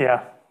 right?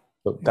 Yeah.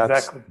 So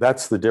exactly.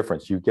 That's the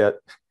difference. You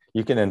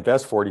can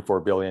invest 44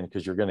 billion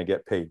because you're going to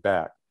get paid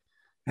back.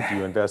 If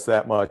you invest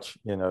that much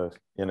in a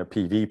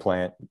PV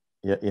plant,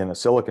 in a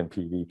silicon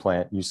PV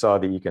plant, you saw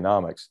the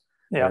economics.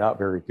 They're not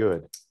very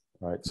good,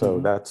 right? So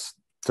that's,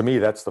 to me,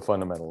 that's the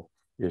fundamental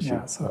issue.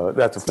 Yeah, so,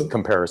 that's a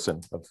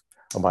comparison of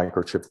a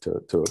microchip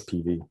to a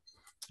PV.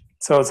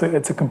 So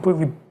it's a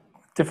completely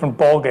different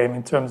ballgame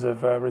in terms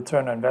of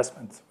return on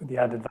investment with the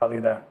added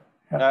value there.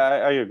 Yeah.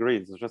 I agree.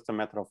 It's just a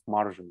matter of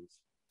margins.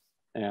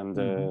 And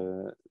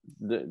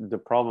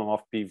the problem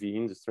of PV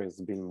industry has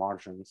been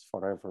margins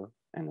forever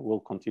and will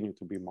continue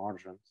to be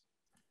margins.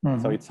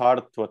 So it's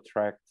hard to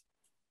attract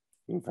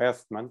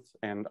investment.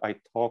 And I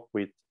talk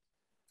with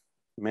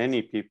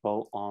many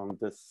people on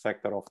the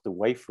sector of the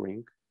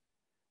wafering,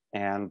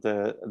 and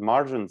the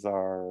margins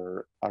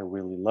are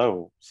really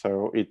low.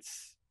 So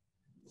it's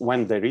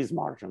when there is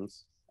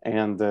margins,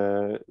 and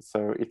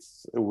so it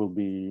will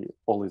be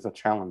always a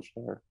challenge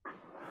there.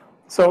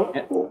 So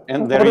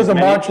and what are the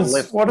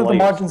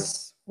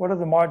margins? What are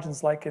the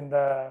margins like in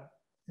the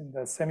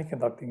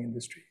semiconducting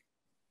industry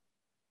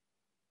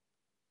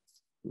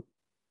to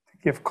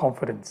give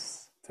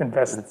confidence to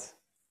invest?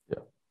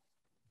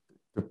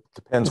 It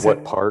depends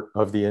what part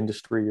of the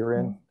industry you're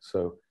in.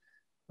 So,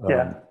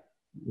 you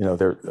know,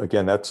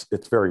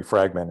 it's very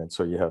fragmented.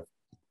 So you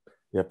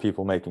have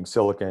people making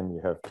silicon,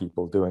 you have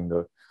people doing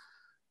the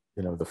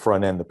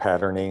front end, the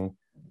patterning,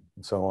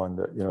 and so on.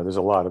 There's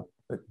a lot of,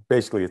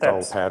 basically it's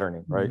all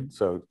patterning, right?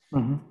 So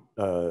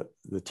the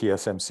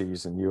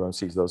TSMCs and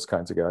UMCs, those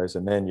kinds of guys,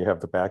 and then you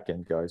have the back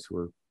end guys who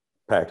are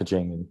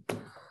packaging and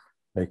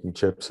making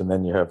chips, and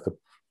then you have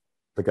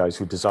the guys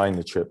who design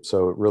the chip.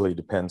 So it really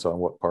depends on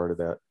what part of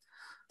that.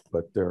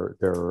 But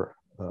their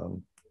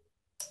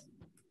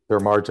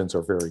margins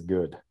are very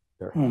good.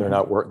 They're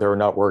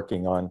not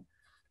working on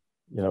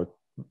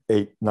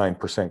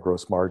 8-9%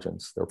 gross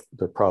margins.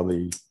 They're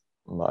probably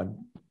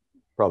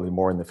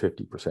more in the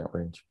 50%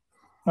 range.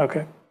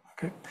 Okay.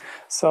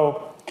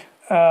 So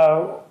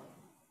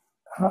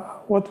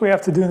what we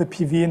have to do in the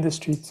PV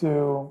industry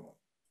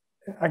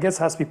I guess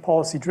has to be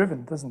policy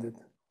driven, doesn't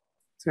it?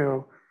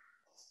 To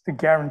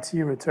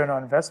guarantee return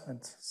on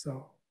investment.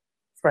 So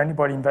for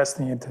anybody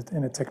investing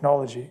in a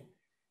technology,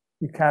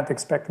 you can't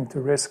expect them to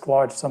risk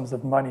large sums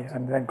of money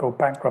and then go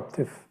bankrupt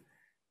if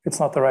it's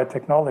not the right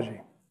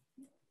technology.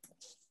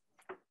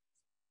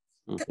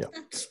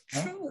 That's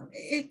true.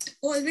 It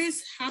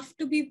always have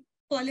to be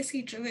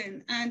policy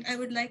driven. And I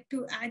would like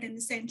to add an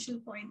essential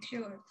point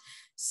here.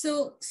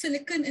 So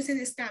silicon is an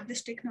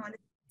established technology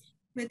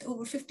with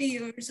over 50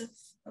 years of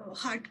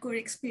hardcore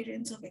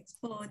experience of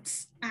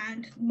experts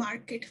and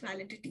market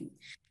validity.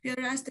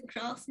 Whereas the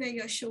graph where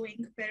you're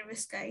showing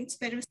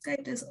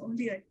perovskite is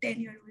only a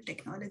 10-year-old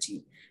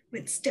technology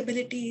with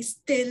stability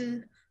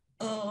still,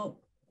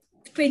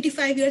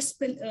 25 years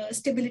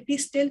stability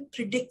still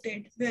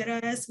predicted,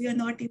 whereas we are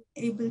not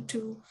able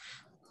to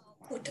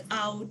put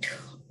out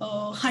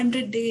a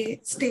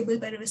 100-day stable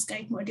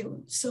perovskite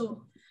module.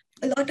 So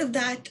a lot of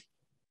that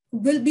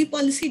will be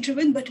policy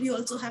driven, but we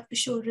also have to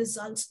show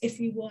results if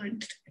we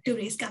want to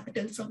raise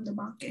capital from the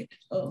market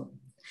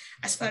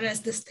as far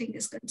as this thing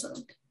is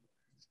concerned.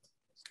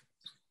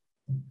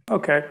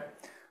 Okay.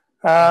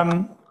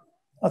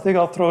 I think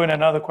I'll throw in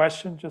another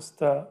question, just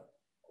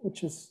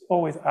which is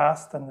always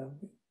asked, and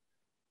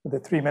the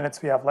 3 minutes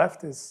we have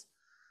left is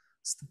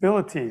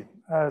stability.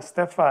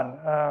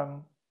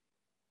 Stefan,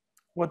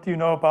 what do you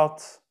know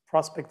about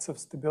prospects of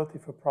stability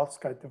for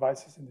perovskite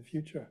devices in the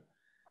future?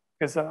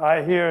 Because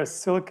I hear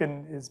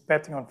silicon is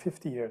betting on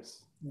 50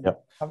 years. Yeah.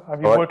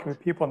 I've been working with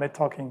people and they're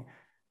talking,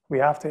 we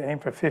have to aim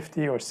for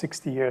 50 or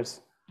 60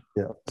 years.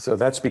 Yeah, so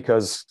that's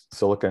because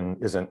silicon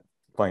isn't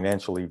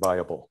financially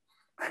viable.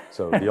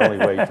 So the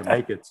only way to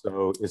make it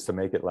so is to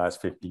make it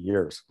last 50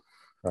 years,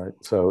 right?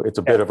 So it's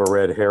a bit of a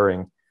red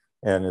herring,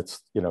 and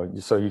it's, you know,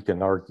 so you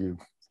can argue,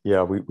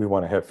 yeah, we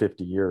want to have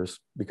 50 years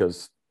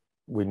because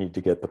we need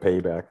to get the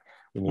payback.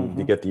 We need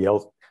to get the,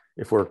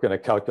 if we're going to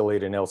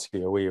calculate an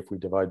LCOE, if we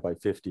divide by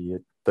 50,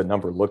 the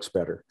number looks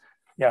better.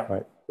 Yeah.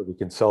 Right. So we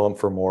can sell them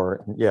for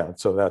more. Yeah.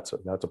 So that's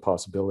a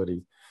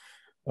possibility.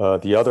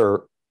 The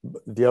other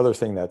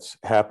thing that's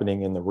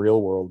happening in the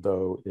real world,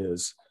 though,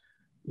 is,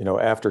 you know,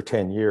 after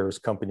 10 years,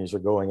 companies are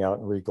going out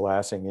and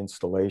reglassing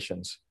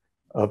installations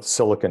of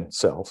silicon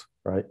cells,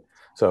 right?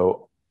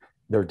 So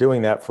they're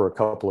doing that for a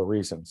couple of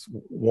reasons.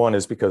 One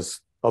is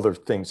because other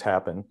things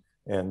happen,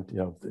 and, you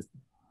know, the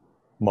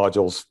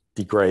modules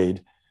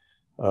degrade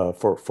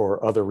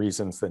for other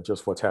reasons than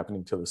just what's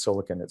happening to the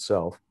silicon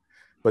itself.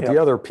 But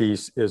the other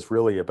piece is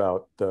really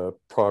about the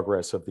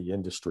progress of the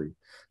industry.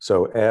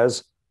 So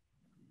as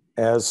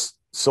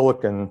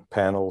silicon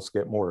panels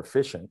get more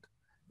efficient,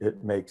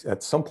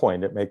 at some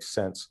point it makes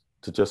sense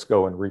to just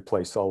go and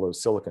replace all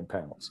those silicon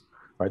panels,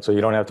 right? So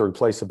you don't have to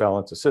replace the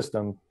balance of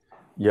system.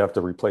 You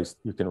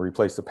can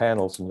replace the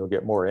panels, and you'll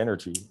get more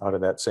energy out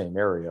of that same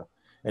area.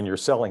 And you're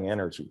selling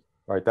energy,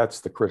 right? That's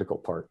the critical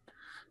part.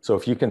 So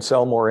if you can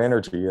sell more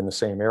energy in the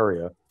same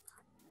area,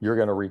 you're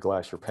going to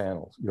reglass your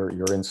panels,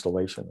 your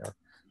installation there.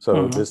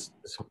 So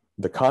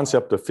the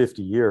concept of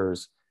 50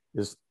 years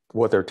is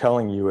what they're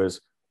telling you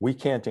is, we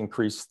can't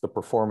increase the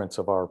performance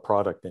of our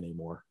product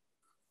anymore,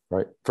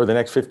 right? For the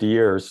next 50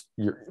 years,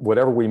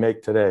 whatever we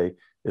make today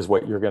is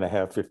what you're going to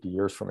have 50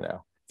 years from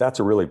now. That's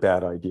a really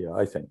bad idea,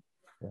 I think.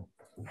 Yeah.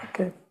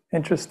 Okay,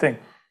 interesting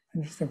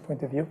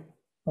point of view.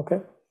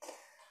 Okay.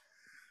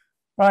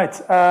 Right,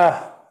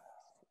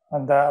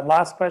 and the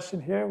last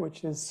question here,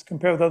 which is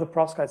compare with other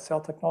perovskite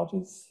cell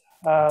technologies.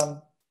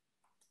 How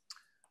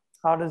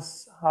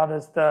does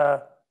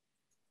the,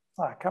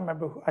 I can't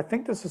remember, I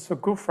think this is for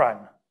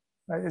Gufran.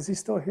 Is he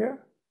still here?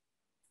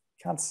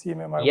 Can't see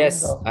him in my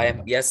window. I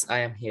am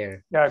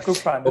here. Yeah,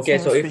 Gufran. Okay,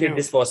 so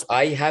this was,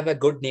 I have a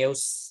good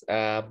news,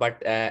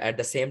 but at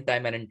the same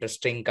time, an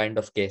interesting kind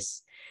of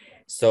case.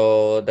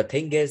 So the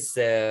thing is,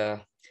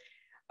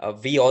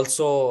 we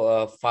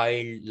also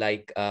filed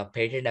like a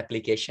patent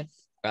application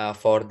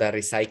for the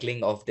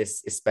recycling of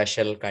this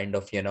special kind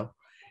of, you know,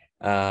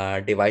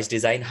 device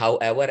design.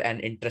 However,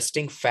 an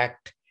interesting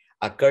fact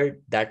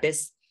occurred, that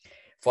is,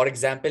 for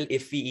example,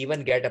 if we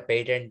even get a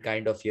patent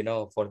kind of, you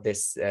know, for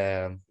this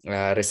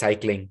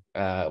recycling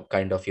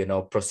kind of, you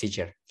know,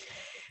 procedure.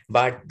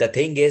 But the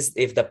thing is,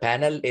 if the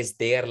panel is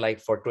there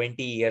like for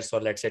 20 years or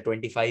let's say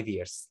 25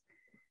 years,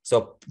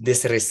 so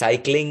this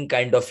recycling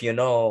kind of, you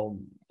know,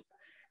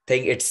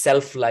 thing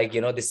itself, like,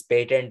 you know, this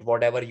patent,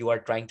 whatever you are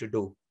trying to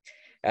do,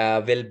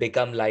 will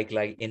become like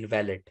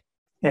invalid,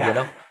 you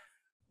know.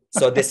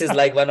 So this is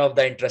like one of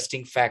the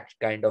interesting fact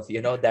kind of,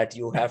 you know, that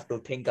you have to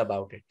think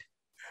about it.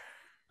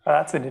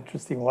 That's an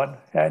interesting one.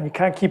 And you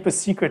can't keep a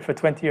secret for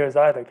 20 years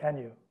either, can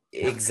you?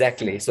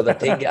 Exactly. So the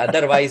thing,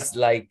 otherwise,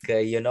 like,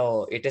 you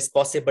know, it is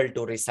possible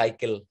to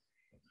recycle,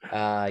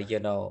 you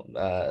know,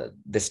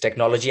 this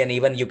technology. And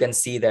even you can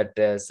see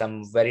that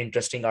some very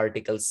interesting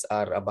articles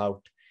are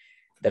about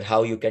that,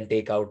 how you can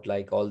take out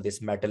like all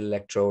these metal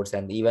electrodes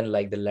and even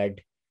like the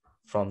lead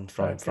from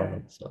it.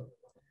 So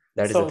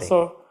that is the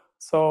thing.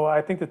 So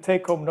I think the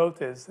take-home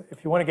note is,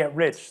 if you want to get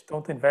rich,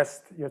 don't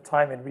invest your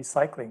time in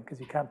recycling because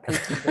you can't pay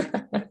people.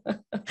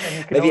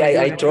 Maybe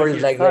I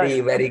told like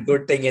very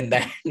good thing in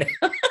that,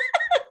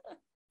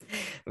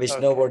 which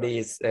nobody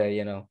is,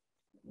 you know,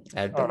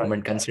 at the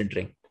moment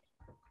considering.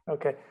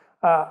 Okay.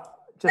 But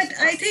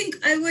I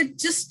think I would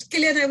just,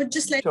 Killian, I would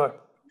just like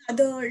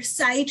another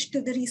side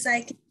to the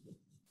recycling.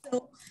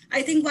 So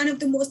I think one of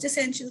the most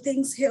essential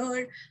things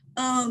here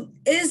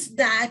is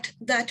that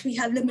we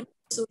have limited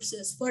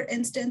resources. For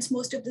instance,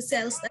 most of the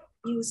cells that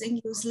we're using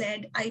use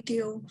lead,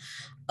 ITO,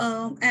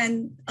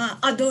 and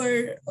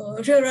other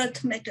rare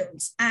earth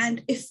metals.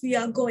 And if we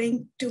are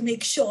going to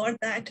make sure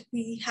that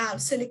we have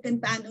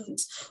silicon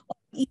panels or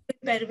even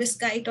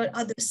perovskite or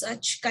other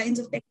such kinds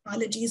of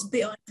technologies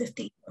beyond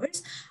 50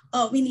 years,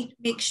 we need to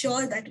make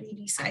sure that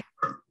we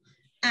recycle.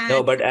 And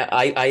no, but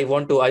I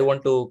want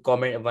to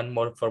comment one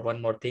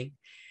more thing.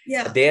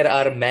 Yeah, there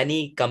are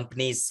many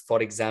companies,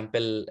 for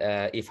example,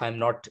 if I'm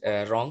not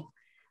wrong,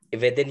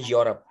 within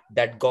Europe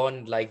that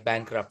gone like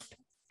bankrupt,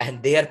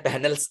 and their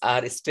panels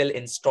are still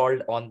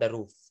installed on the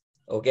roof.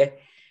 Okay,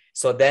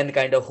 so then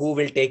kind of who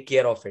will take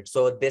care of it?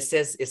 So this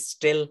is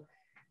still,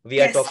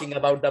 we are talking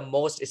about the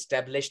most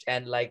established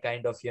and like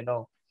kind of, you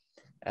know,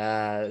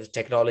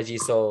 technology.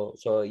 So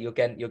you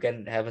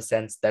can have a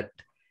sense that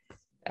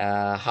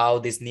how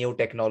this new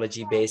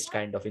technology based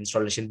kind of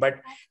installation. But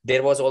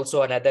there was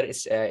also another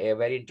a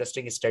very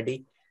interesting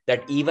study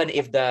that even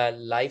if the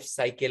life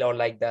cycle or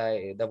like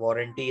the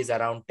warranty is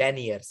around 10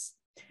 years,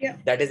 Yeah.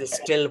 that is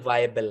still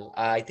viable.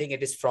 I think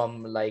it is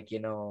from like, you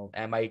know,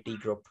 MIT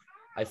group.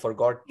 I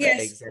forgot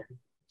Yes. exactly.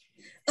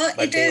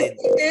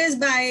 It is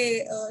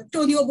by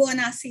Tonio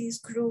Buonasi's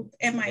group,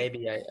 MIT.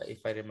 Maybe if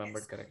I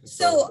remembered correctly.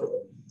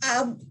 So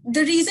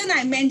the reason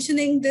I'm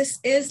mentioning this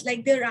is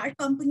like there are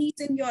companies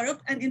in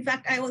Europe, and in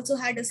fact, I also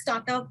had a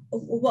startup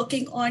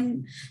working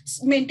on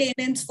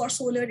maintenance for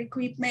solar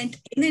equipment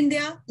in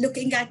India,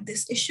 looking at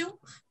this issue.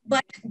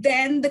 But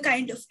then the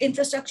kind of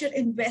infrastructure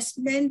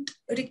investment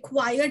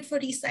required for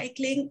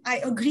recycling, I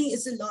agree,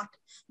 is a lot,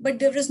 but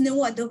there is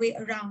no other way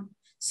around.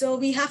 So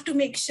we have to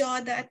make sure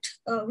that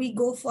we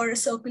go for a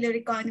circular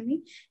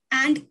economy,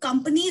 and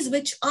companies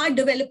which are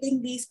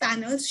developing these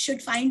panels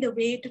should find a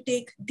way to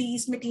take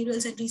these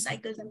materials and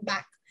recycle them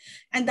back.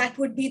 And that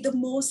would be the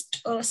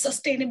most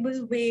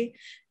sustainable way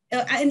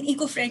and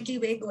eco-friendly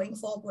way going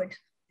forward.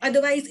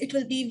 Otherwise, it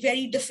will be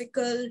very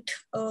difficult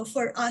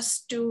for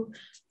us to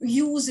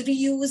use,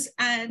 reuse,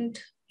 and,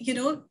 you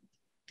know,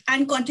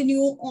 and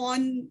continue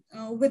on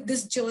with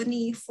this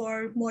journey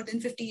for more than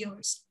 50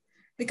 years,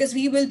 because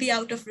we will be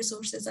out of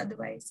resources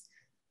otherwise.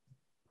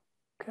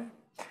 Okay.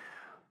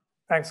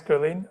 Thanks,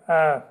 Guilherme.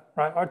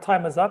 Right, our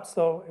time is up.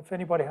 So if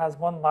anybody has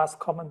one last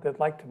comment they'd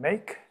like to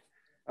make.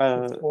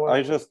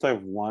 I just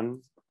have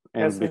one.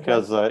 And yes,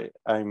 because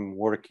I'm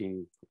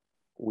working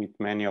with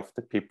many of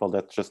the people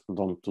that just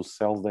don't do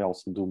cells, they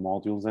also do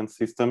modules and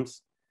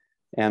systems.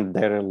 And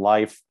their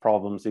life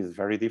problems is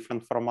very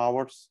different from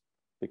ours,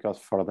 because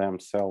for them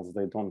cells,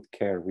 they don't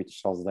care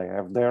which cells they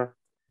have there.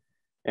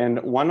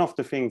 And one of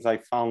the things I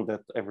found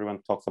that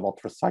everyone talks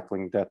about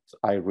recycling that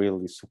I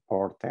really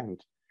support and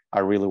I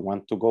really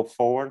want to go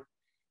forward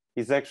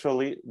is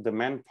actually the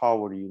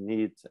manpower you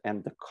need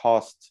and the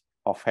cost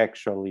of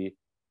actually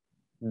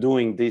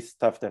doing this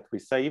stuff that we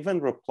say, even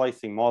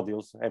replacing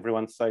modules.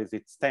 Everyone says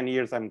it's 10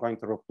 years, I'm going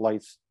to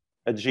replace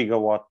a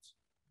gigawatt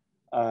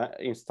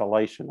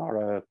installation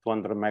or a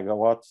 200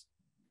 megawatts.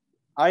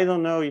 I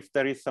don't know if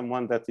there is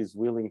someone that is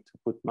willing to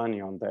put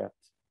money on that,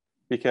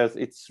 because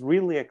it's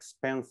really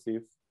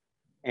expensive.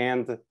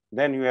 And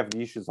then you have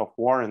the issues of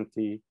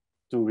warranty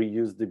to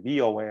reuse the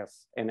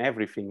BOS and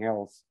everything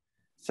else.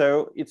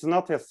 So it's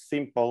not as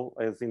simple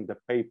as in the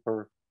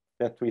paper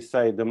that we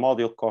say the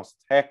module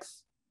costs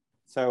X,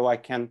 so I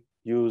can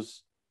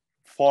use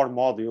 4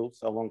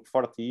 modules along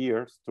 40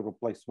 years to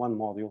replace one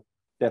module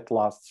that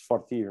lasts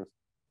 40 years.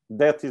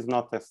 That is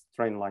not a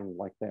straight line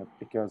like that,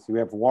 because you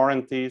have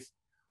warranties,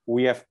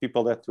 we have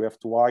people that we have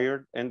to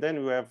hire, and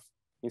then we have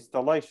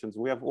installations.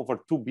 We have over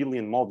 2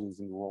 billion modules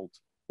in the world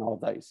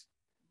nowadays.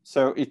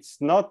 So it's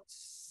not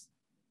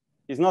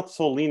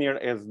so linear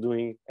as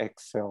doing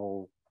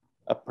Excel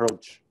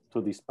approach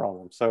to this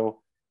problem.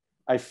 So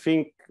I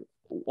think,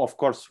 of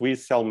course, we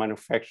cell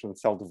manufacturing,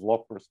 cell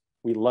developers,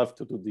 we love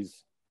to do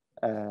these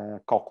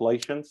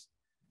calculations.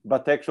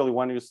 But actually,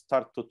 when you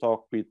start to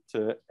talk with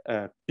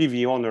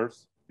PV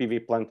owners,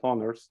 PV plant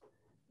owners,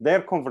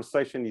 their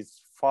conversation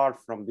is far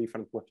from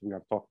different what we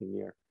are talking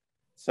here.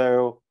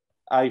 So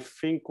I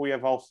think we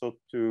have also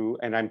to,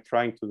 and I'm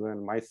trying to do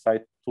on my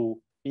side, to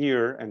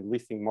hear and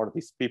listening more to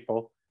these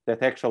people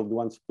that actually the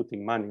ones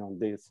putting money on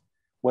this,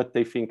 what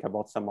they think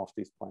about some of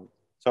these plans.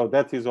 So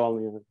that is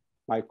only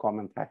my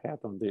comment I had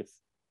on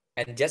this.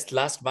 And just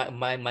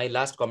my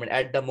last comment,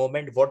 at the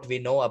moment, what we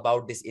know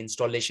about this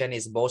installation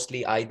is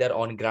mostly either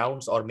on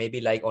grounds or maybe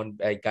like on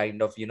a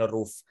kind of, you know,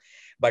 roof.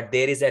 But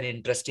there is an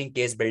interesting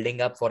case building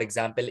up. For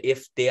example,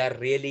 if they are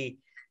really,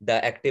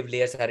 the active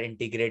layers are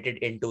integrated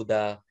into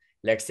the,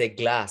 let's say,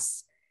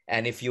 glass.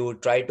 And if you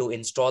try to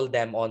install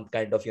them on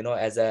kind of, you know,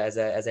 as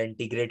an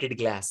integrated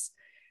glass.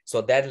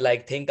 So then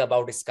like think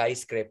about a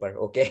skyscraper,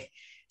 okay?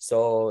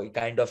 So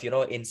kind of, you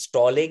know,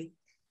 installing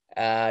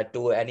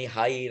to any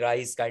high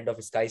rise kind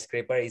of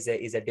skyscraper is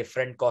a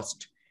different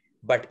cost.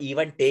 But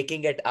even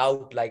taking it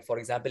out, like for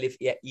example, if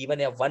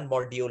even a one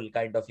module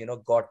kind of, you know,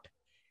 got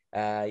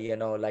you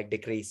know, like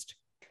decreased,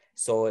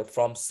 so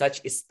from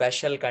such a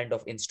special kind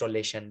of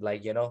installation,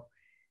 like, you know,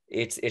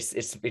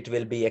 it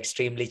will be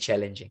extremely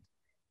challenging.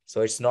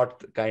 So it's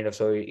not kind of,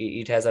 so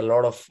it has a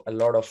lot of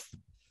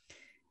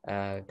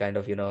kind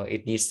of, you know,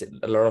 it needs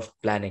a lot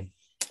of planning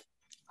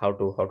how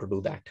to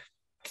do that.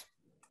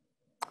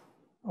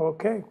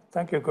 Okay,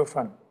 thank you, good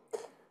fun.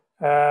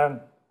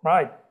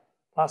 Right,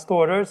 last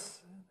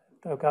orders.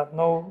 I've got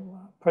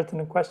no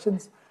pertinent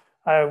questions.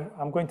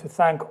 I'm going to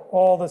thank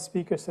all the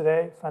speakers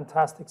today.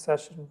 Fantastic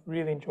session,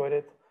 really enjoyed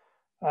it.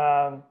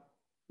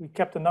 We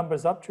kept the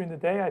numbers up during the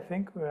day. I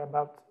think we're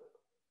about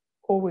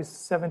always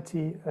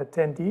 70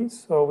 attendees,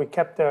 so we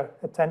kept their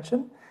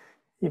attention,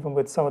 even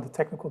with some of the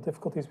technical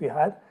difficulties we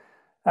had.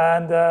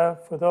 And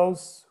for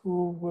those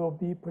who will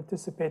be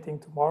participating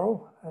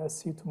tomorrow,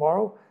 see you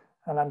tomorrow.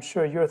 And I'm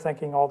sure you're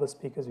thanking all the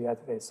speakers we had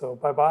today. So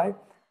bye-bye.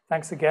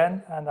 Thanks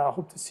again. And I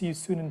hope to see you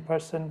soon in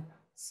person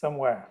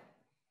somewhere.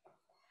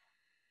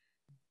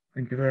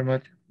 Thank you very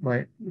much.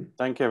 Bye.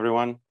 Thank you,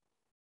 everyone.